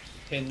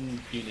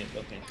 10 unit.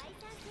 Okay.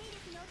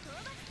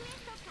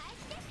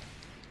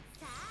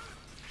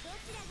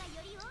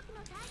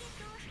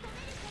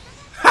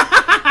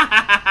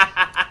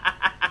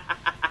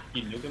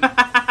 You nuke him?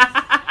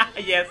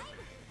 Yes.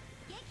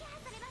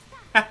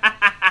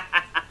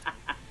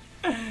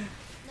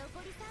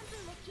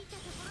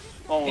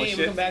 Oh Hey, shit.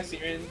 welcome back,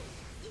 Siren.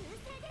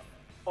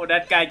 Oh,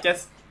 that guy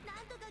just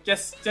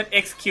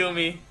execute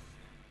me.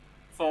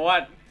 For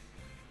what?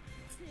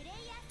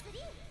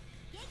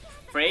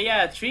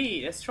 Freya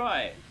 3, let's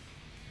try.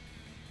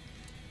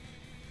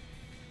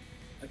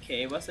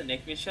 Okay, what's the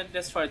next mission?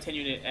 Let's try 10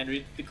 unit and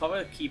recover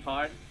the key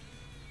part.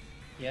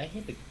 Yeah, I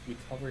hate to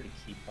recover the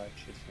key part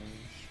shit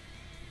finish.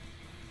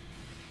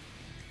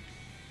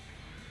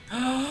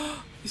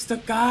 It's the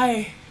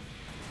guy.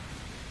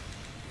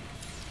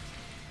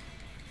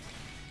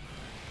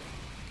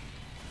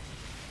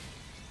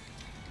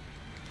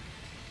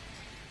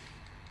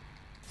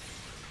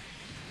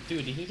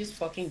 Dude, did he just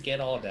fucking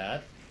get all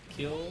that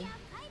kill?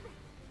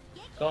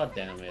 God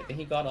damn it! I think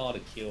he got all the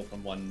kill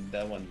from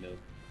that one nuke.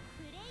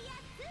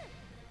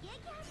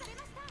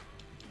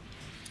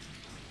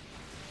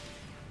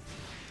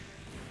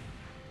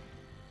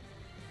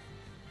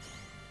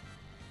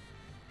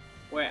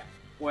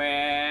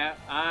 Where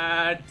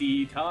are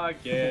the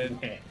target?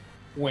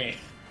 Where?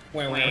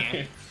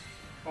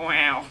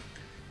 Wow.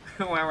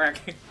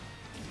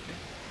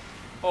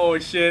 Oh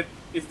shit.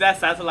 Is that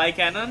satellite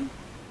cannon?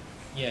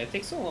 Yeah, it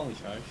takes so long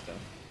to charge though.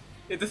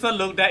 It doesn't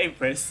look that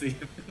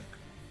impressive.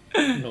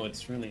 No,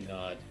 it's really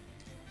not.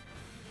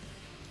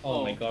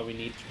 Oh my god, we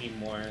need 3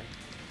 more.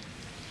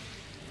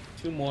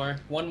 2 more.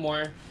 1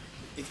 more.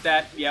 Is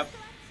that? Yep.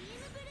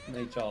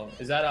 Nicol.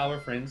 Is that our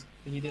friends?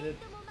 He did it?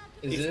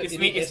 Is It's it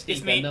me, any it's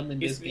SD me, Gundam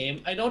in it's this me.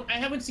 game? I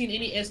haven't seen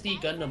any SD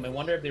Gundam. I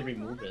wonder if they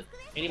removed it.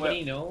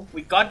 Anybody know?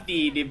 We got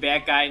the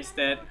bad guy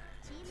instead.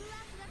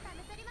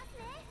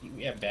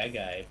 We have bad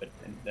guy, but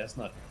that's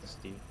not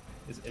SD.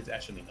 It's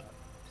actually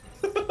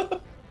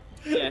not.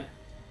 Yeah,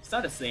 it's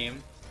not the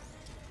same.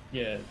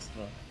 Yeah, it's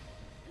not.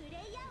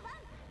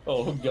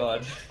 Oh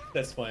god,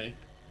 that's fine.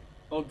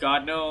 Oh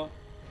god, no.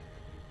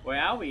 Where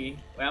are we?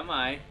 Where am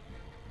I?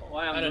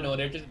 Why am I don't know.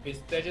 They're just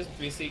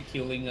basically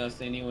killing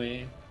us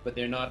anyway, but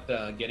they're not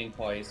getting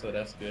poised, so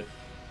that's good.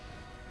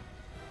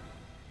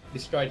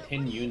 Destroyed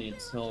 10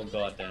 units. Oh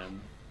goddamn.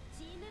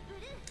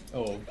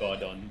 Oh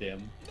god on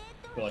them.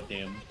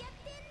 Goddamn.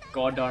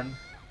 God darn.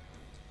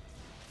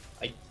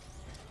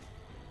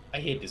 I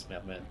hate this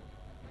map, man.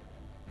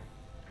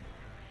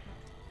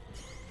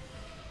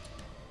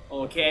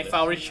 Okay, I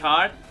found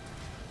Richard.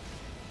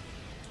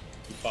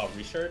 You found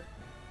Richard?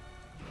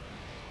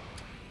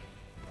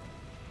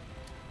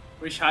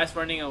 Richard's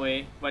running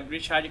away, but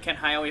Richard, you can't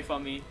hide away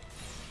from me.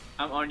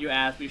 I'm on your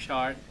ass,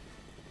 Richard.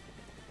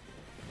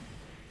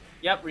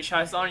 Yep,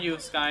 Richard's on you,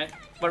 Sky.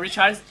 But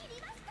Richard,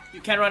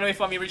 you can't run away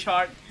from me,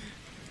 Richard.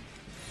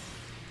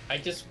 I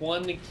just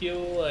want to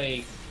kill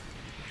like.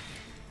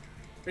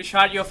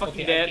 Richard, you're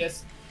fucking Okay, dead.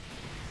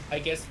 I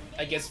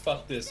guess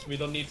fuck this. We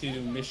don't need to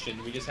do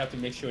mission. We just have to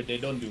make sure they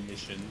don't do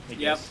mission. I Yep.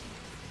 guess.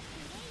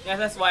 Yeah,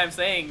 that's why I'm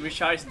saying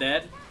Richard is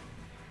dead.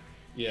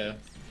 Yeah.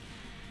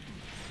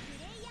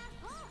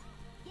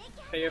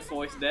 Player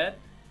 4 is dead.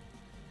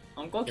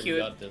 I'll go Okay, we kill.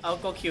 got this. I'll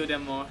go kill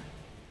them more.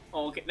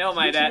 Oh, okay, never Can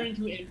mind we that. turn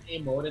into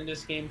MMA mode in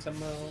this game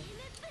somehow?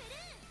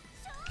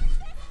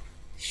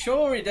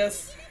 Sure, it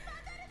does.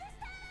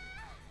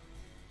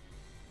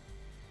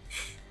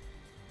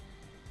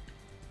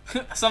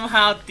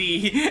 Somehow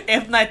the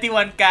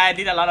F91 guy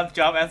did a lot of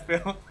job as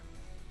well.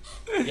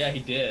 Yeah, he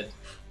did.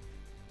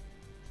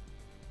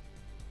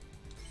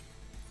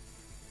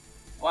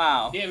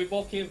 Wow, Yeah, we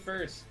both came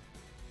first.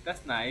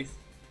 that's nice.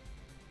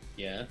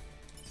 Yeah.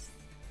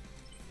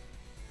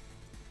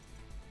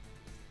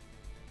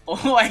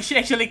 Oh, I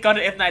actually got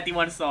an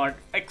F91 sword.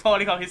 I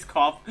called it on his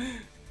cop.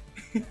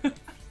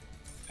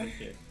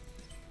 Okay.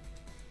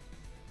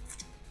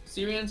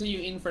 Syrians, are you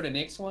in for the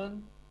next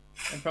one?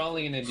 I'm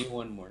probably gonna do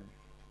one more.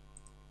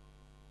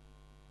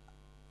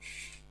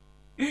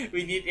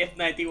 We need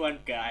F91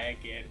 guy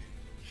again.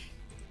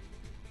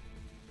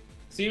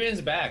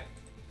 Syrian's back.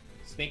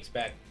 Snake's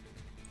back.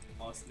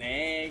 Oh,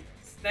 Snake!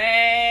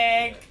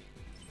 Snake!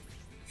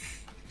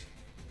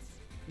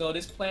 No,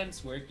 this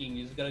plan's working.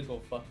 You just gotta go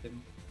fuck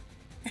him.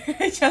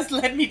 Just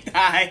let me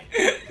die.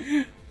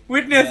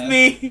 Witness Yeah.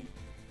 me.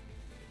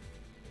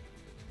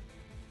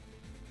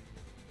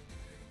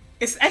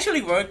 It's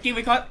actually working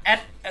because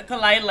at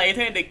like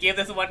later in the game,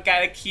 there's one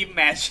guy that keep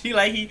matching.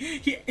 Like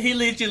he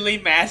literally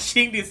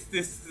matching this.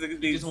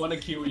 They just wanna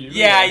kill you.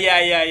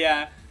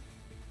 Yeah.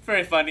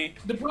 Very funny.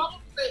 The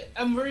problem is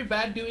that I'm very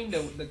bad doing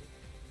the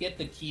get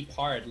the key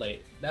part.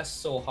 Like that's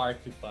so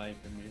hard to find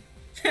for me.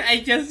 I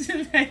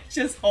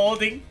just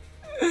holding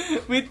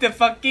with the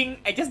fucking.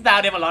 I just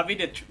down them a lot with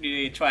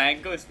the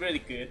triangle. It's really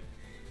good.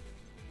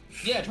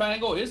 Yeah,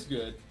 triangle is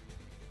good.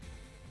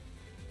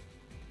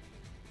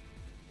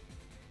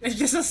 It's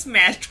just a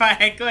smash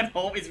triangle and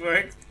hope it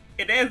works.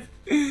 It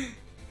is.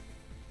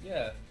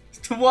 Yeah.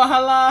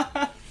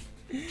 Voila!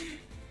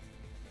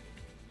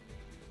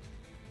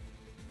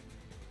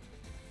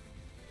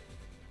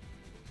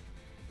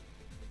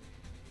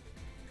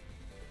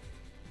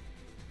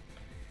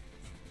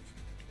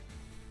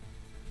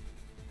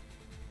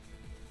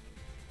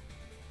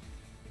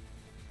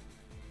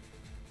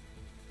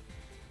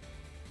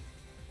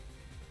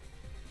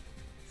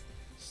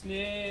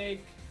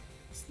 Snake.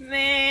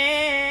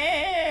 Snake!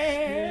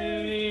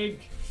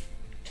 Snake.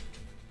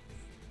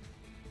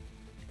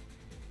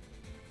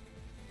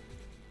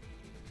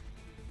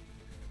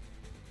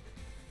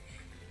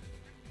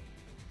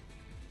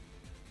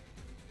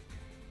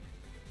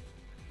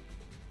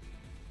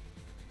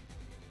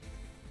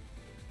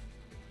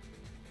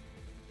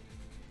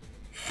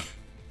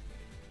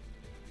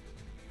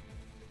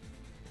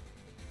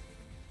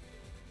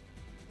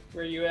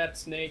 Where you at,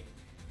 Snake?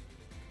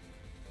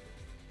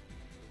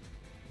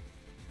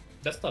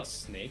 That's not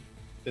Snake.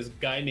 There's a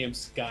guy named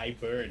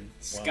Skyburn. Wow.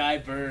 Sky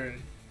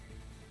burn.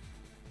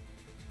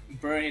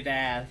 Burn it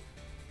ass.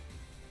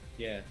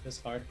 Yeah, that's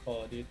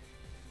hardcore, dude.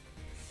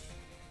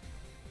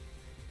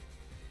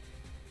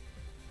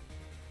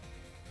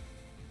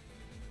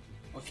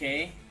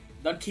 Okay.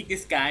 Don't kick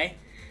this guy.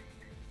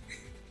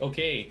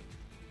 Okay.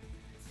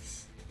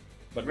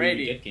 But Ready.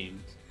 we get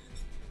games.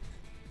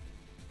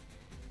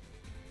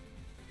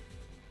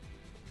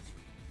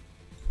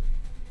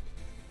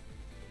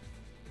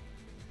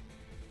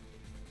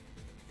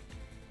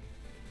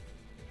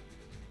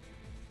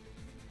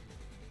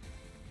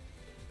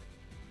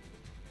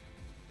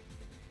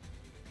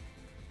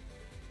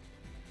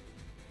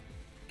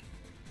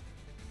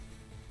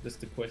 That's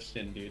the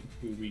question, dude.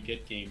 Will we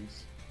get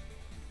games?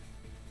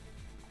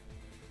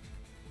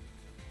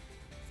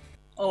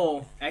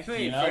 Oh,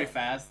 actually, it's Yeah. very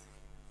fast.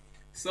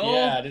 So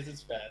Yeah, this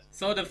is fast.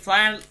 So the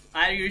plan,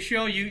 as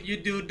usual, you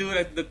do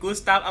the good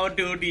stuff. I will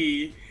do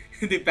the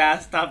the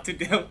bad stuff to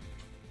them.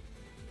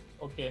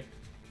 Okay.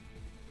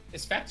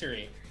 It's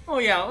factory. Oh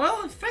yeah,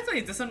 well,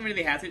 factory doesn't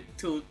really have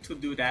to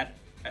do that.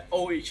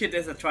 Oh shit,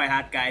 there's a try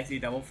hard guy. See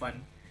double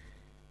fun.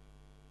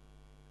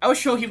 I will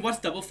show him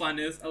what double fun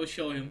is. I will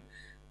show him.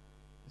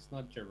 It's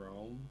not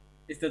Jerome.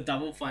 It's the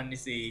double fun.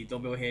 Is the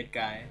double head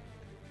guy.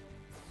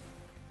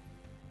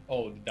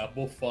 Oh,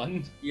 double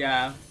fun?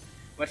 Yeah,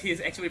 but he's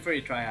actually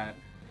pretty try hard.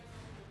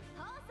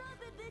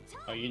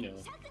 How you know?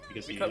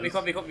 Because he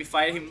Because we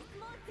fight him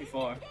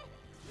before.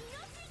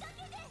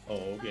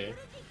 Oh, okay.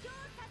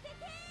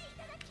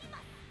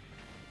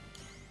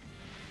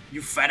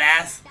 You fat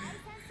ass.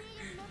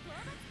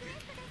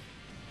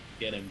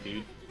 Get him,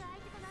 dude.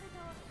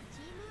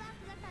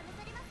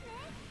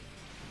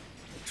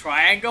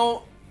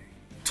 Triangle,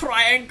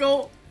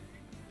 triangle,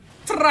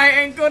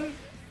 triangle,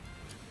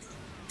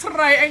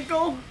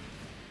 triangle.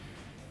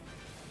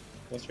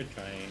 What's your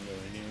triangle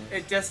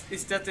anyway?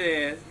 It's just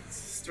a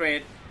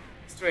straight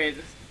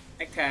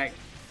attack.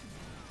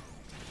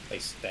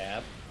 Like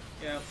stab?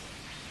 Yep.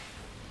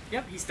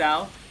 Yep, he's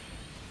down.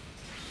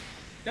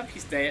 Yep,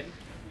 he's dead.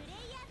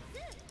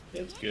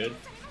 It's good.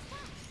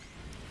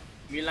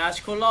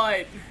 Mirage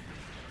Colloid.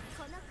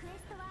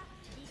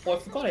 Oh, I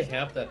forgot I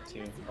have that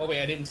too. Oh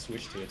wait, I didn't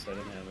switch to it, so I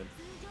didn't have it.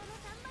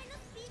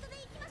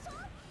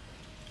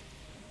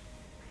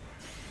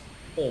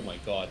 Oh my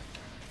god.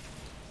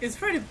 It's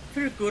pretty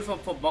good for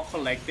box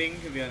collecting,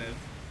 to be honest.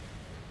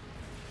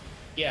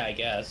 Yeah, I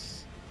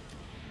guess.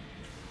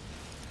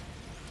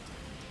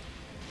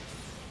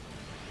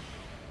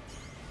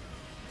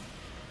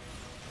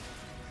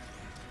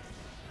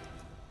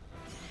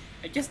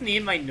 I just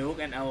need my nuke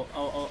and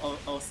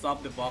I'll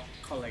stop the box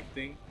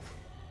collecting.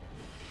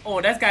 Oh,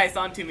 that guy is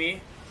on to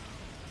me.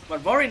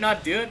 But worry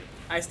not, dude.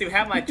 I still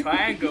have my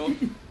triangle.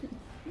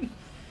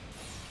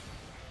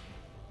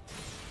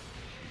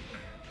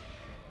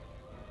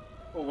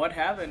 Oh, what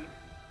happened?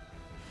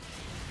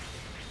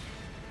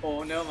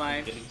 Oh, never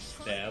mind. Getting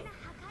stabbed.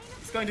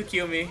 It's going to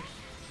kill me.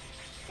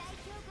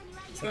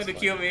 It's going to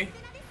kill me.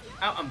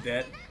 Oh, I'm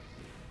dead.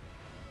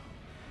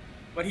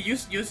 But he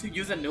used a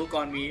nuke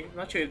on me.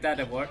 Not sure if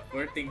that's a worth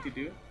thing to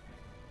do.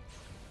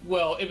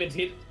 Well, if it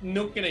hit,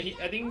 nuke gonna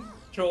hit. I think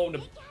throw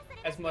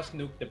as much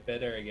nuke the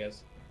better, I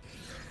guess.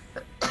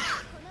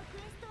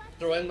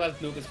 Throw as much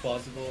nuke as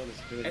possible.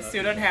 I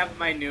still don't have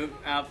my nuke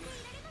up.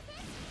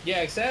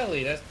 Yeah,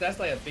 exactly. That's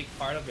like a big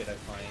part of it. I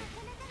find.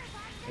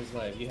 It's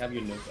like you have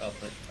your nuke up.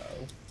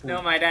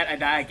 No, my dad, I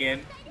die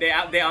again.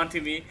 They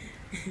onto me.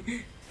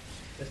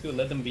 Let's go.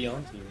 Let them be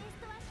onto you.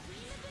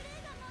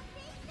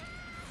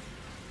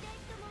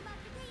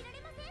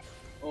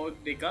 Oh,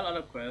 they got a lot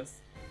of quests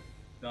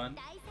done.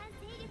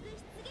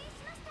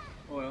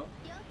 Oh well.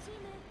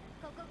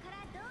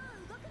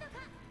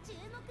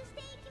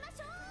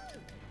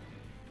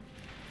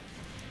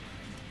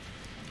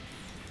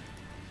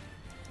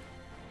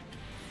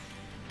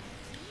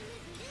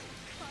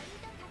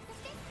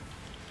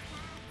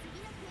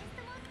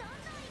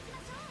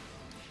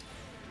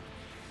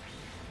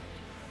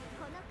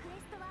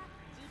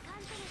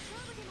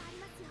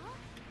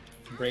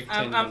 Break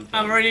 10 I'm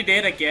already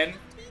dead again.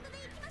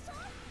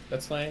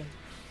 That's fine.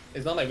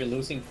 It's not like we're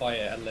losing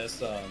fire unless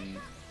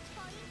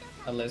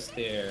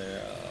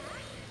they're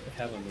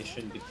have a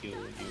mission to kill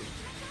you.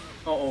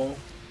 Uh-oh.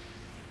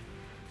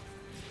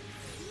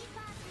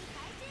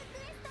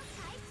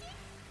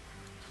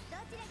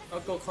 I'll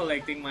go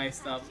collecting my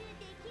stuff.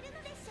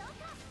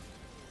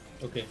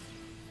 Okay.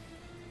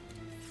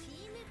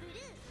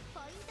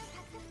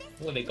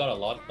 Well, they got a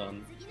lot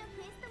done.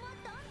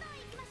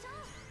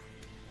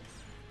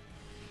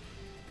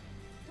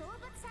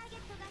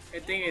 I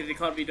think it's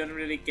because we don't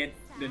really get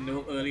the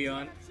nuke early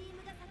on.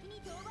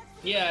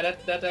 Yeah,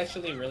 that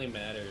actually really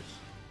matters.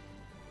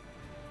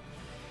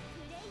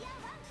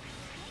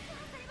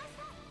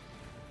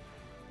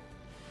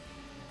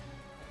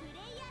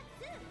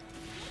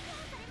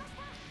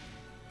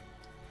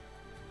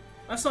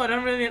 Also, I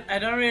don't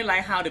really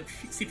like how the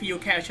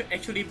CPU can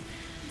actually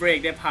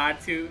break their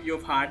part to your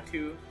part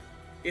too.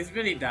 It's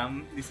really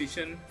dumb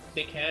decision.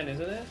 They can,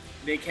 isn't it?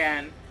 They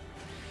can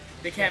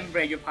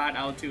break your part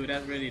out too.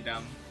 That's really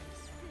dumb.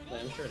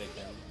 I'm sure they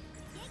can.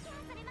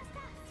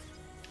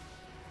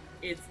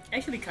 It's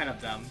actually kind of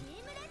dumb.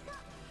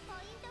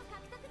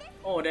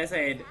 Oh, that's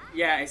it.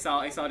 Yeah, I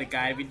saw the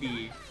guy with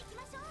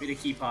the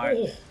key part.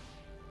 Oh.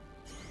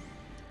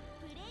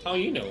 How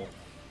you know?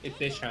 If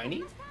they're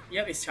shiny?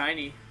 Yep, it's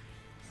shiny.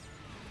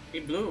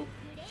 In blue.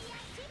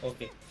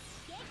 Okay.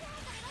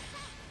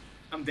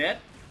 I'm dead.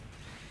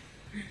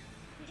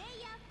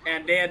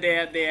 And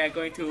they are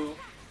going to.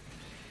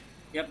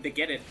 Yep, they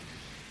get it.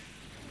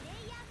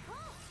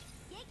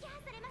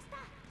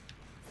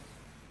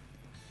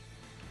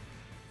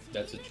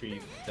 That's a tree.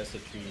 That's a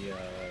tree.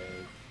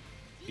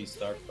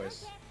 Star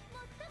quest.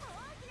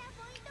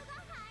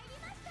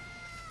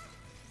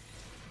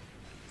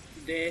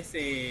 There's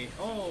a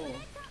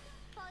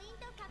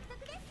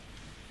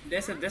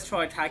there's a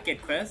destroy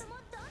target quest.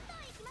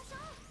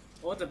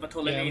 Oh, the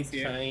Ptolemy Yeah, I'm is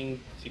here. trying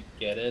to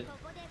get it.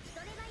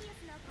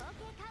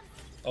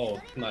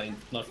 Oh, not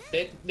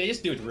they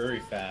just do it very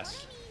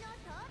fast.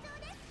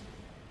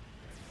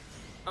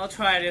 I'll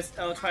try this.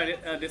 I'll try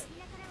this.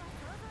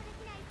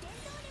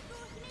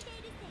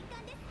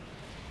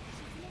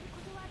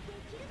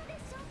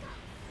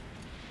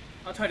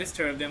 I'll try to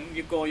disturb them.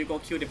 You go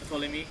kill the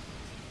Ptolemy.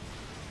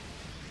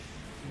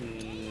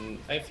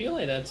 I feel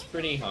like that's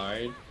pretty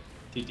hard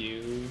to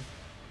do.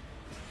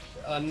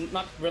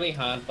 Not really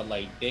hard, but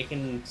like they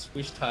can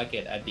switch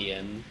target at the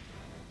end.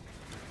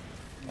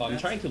 Oh, I'm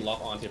trying to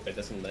lock onto it, but it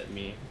doesn't let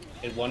me.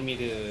 It want me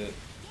to.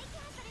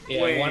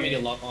 Yeah, it want me to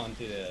lock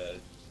onto the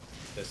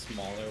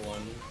smaller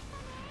one.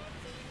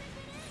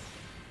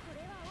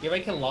 If I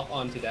can lock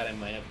onto that, I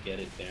might have get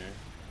it there.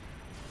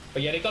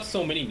 But yeah, they got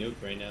so many nuke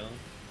right now.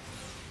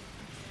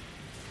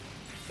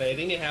 But I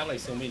think they have like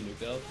so many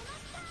nuke out.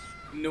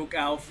 Nuke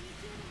out.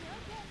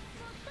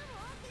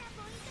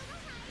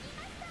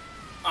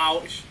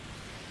 Ouch.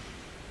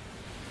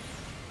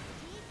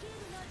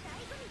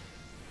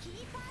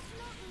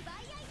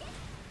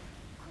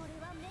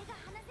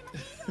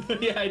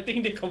 Yeah, I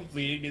think they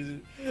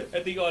completed.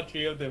 I think all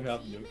three of them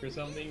have nuke or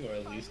something, or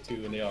at least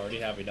two, and they already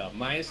have it up.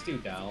 Mine is still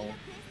down.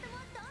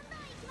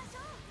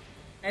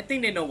 I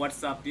think they know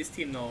what's up. This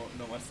team know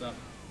what's up.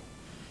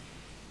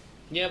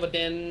 Yeah, but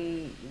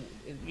then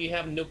if you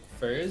have nuke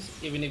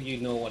first, even if you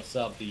know what's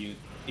up, if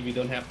you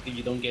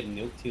don't get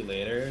nuke till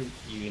later,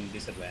 you in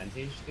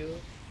disadvantage still.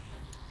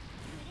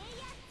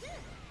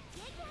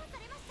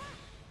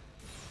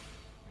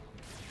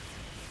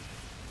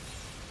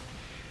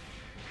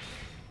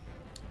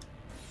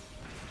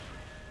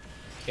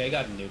 Okay, I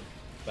got nuke,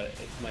 but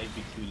it might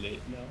be too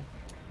late now.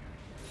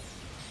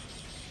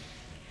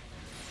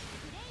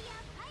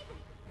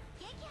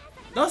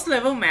 Those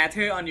level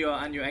matter on your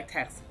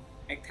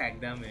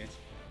attack damage.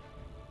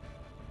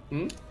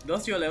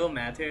 Those your level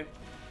matter.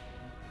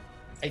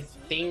 I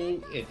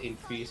think it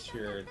increased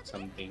your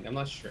something. I'm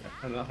not sure.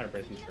 I'm not 100%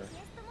 sure.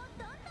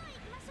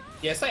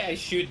 Yes, I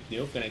shoot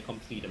nuke when I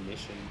complete a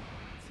mission.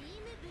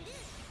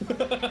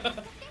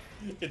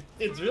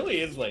 it really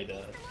is like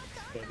that.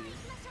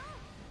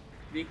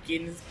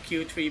 Begins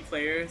Q3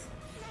 players.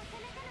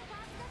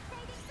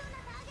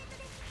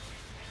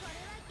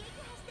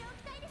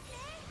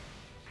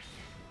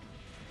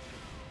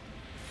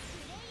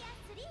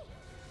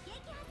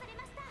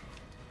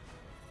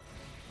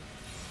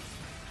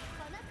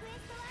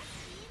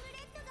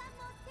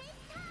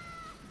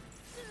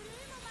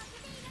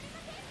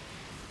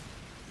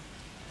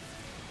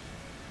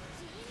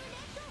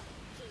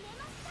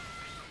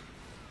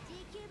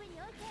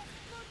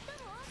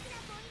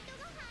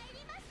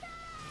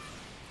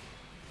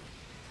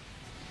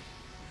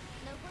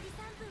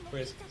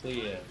 First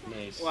clear,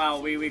 nice. Wow,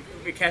 we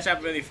catch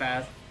up really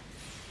fast.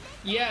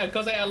 Yeah,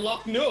 because I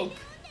unlocked nuke.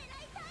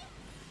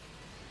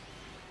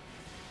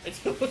 I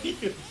told you,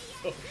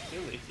 it's so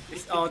silly.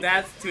 It's all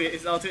that to it.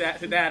 It's all to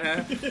that,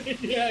 huh?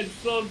 Yeah, it's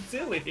so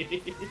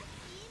silly.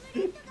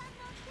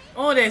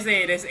 Oh, there's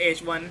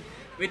H1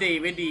 with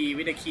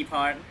the key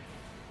part.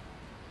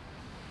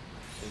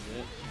 Is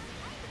it?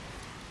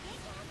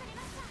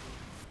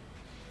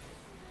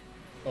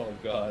 Oh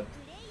god.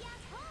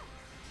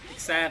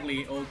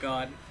 Exactly. Oh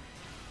god.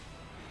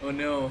 Oh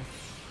no.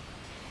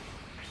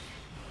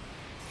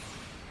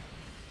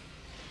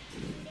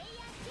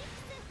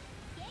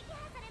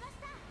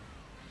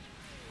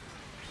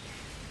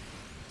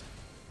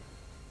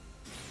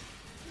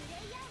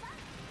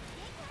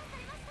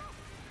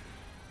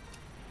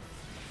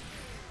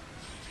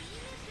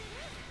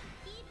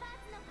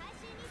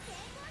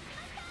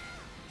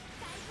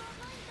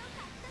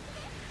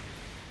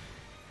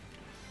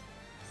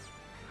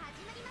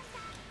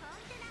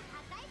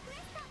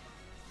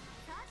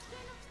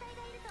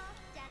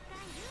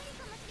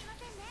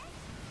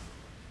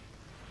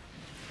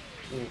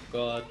 Oh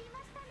god.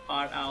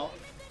 Part out.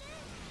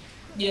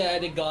 Yeah,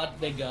 they got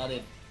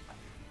it.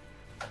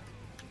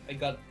 I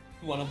got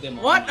one of them.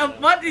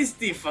 What is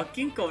the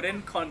fucking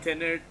golden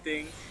container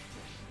thing?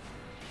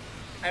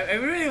 I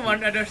really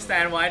want to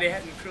understand why they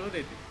had included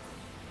it.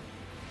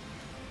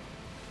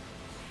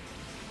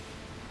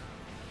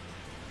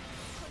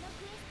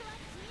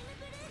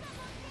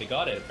 They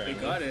got it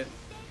apparently. We got it.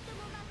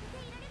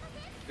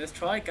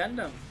 Destroy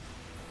Gundam.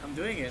 I'm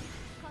doing it.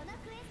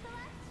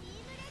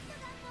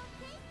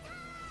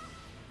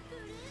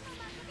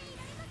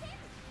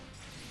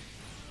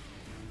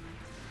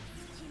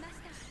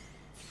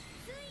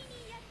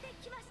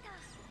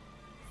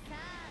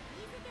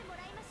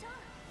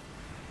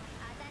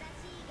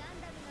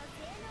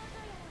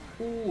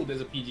 Ooh, there's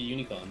a PG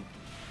Unicorn.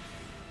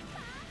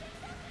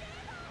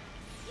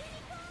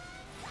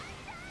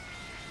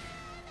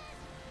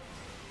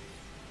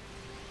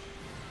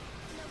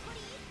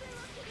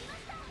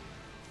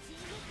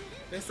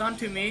 It's on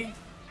to me.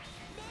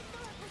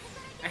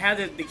 I have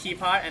the key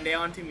part and they're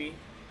on to me.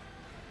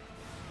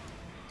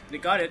 They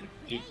got it.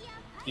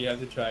 You have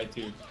to try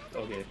to.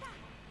 Okay.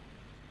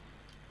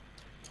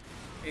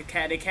 They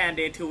can,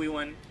 they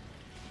 2v1.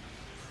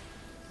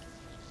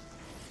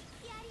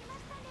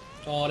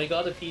 Oh, they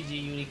got the PG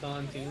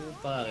Unicorn too?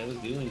 Fuck, I was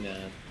doing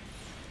that.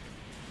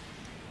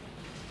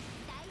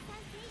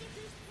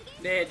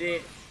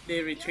 They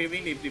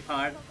retrieving the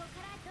part.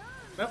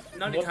 Well,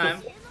 not the What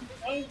time.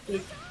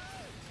 The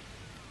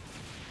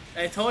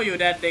I told you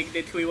that they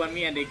 2v1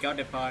 me and they got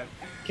the part.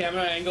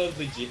 camera angle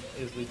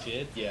is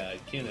legit? Yeah,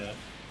 kinda.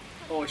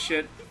 Oh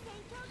shit.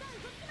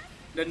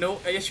 The no,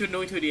 I just shoot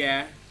no into the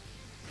air.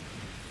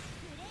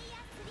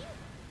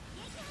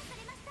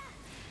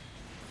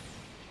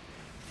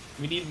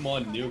 We need more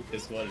nuke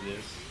is what it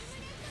is.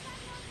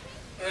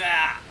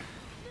 Ah.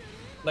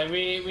 Like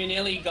we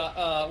nearly got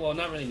well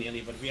not really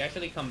nearly, but we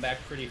actually come back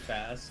pretty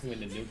fast when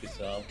the nuke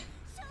is up.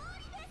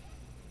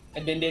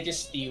 And then they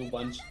just steal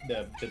bunch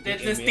the They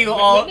MA. steal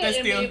all. They When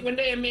steal.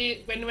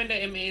 when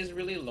the MA is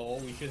really low,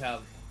 we should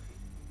have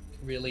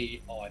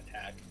really all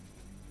attack.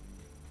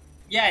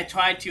 Yeah, I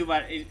tried to,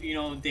 but you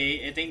know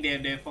I think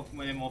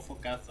they're more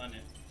focused on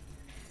it.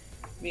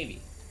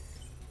 Maybe.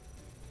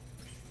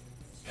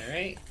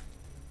 Alright.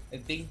 I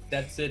think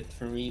that's it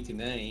for me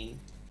tonight.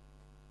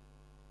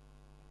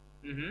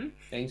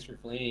 Thanks for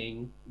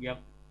playing. Yep.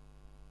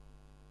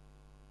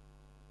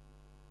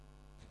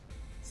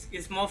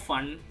 It's more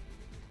fun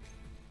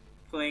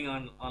playing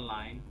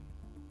online.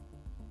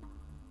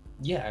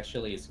 Yeah,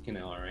 actually it's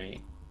kinda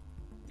alright.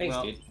 Thanks,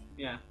 Well, dude.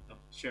 Yeah, oh,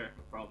 sure,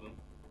 no problem.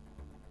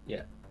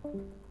 Yeah.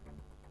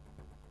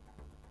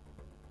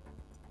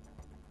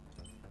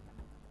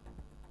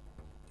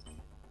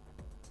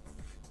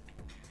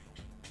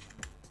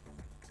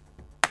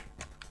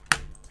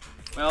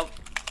 Well,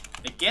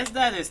 I guess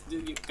that is,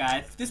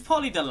 guys. This is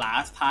probably the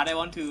last part I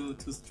want to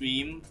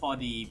stream for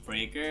the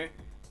breaker.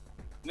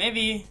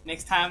 Maybe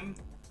next time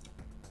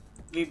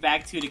we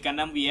back to the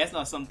Gundam VS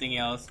or something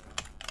else.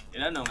 I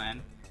don't know,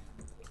 man.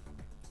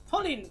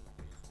 Probably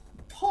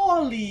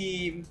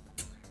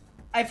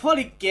I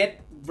probably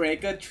get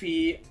Breaker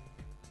 3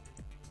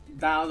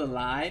 down the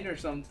line or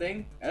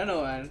something. I don't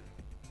know, man.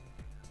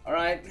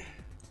 Alright.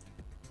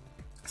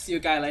 See you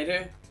guys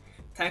later.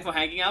 Thanks for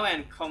hanging out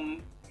and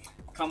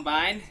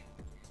combine.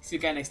 See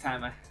you guys next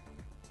time, man.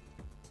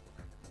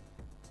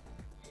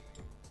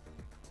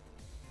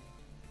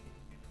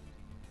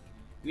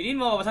 We need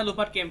more Avatar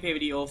Lupus gameplay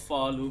video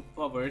for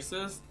Lupus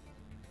versus.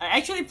 I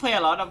actually play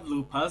a lot of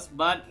Lupus,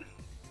 but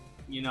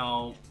you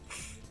know,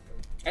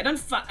 I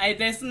don't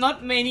there's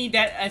not many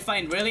that I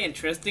find really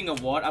interesting or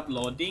worth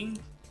uploading.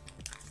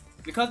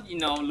 Because you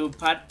know,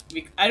 Lupus,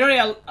 I already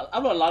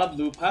upload a lot of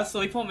Lupus,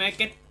 so people may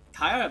get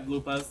tired of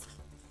Lupus.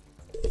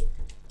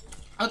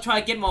 I'll try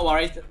to get more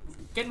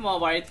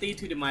variety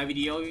to my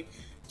video.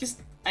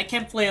 Just I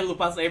can't play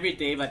Lupus every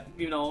day, but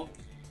you know,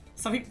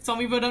 some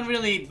people don't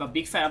really a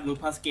big fan of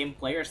Lupus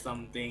gameplay or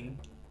something.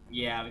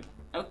 Yeah,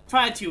 I'll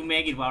try to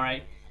make it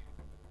alright.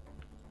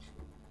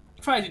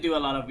 Try to do a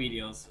lot of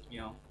videos,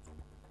 you know,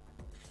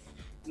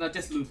 not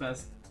just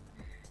Lupus.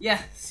 Yeah,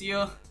 see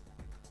you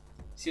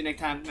next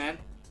time, man.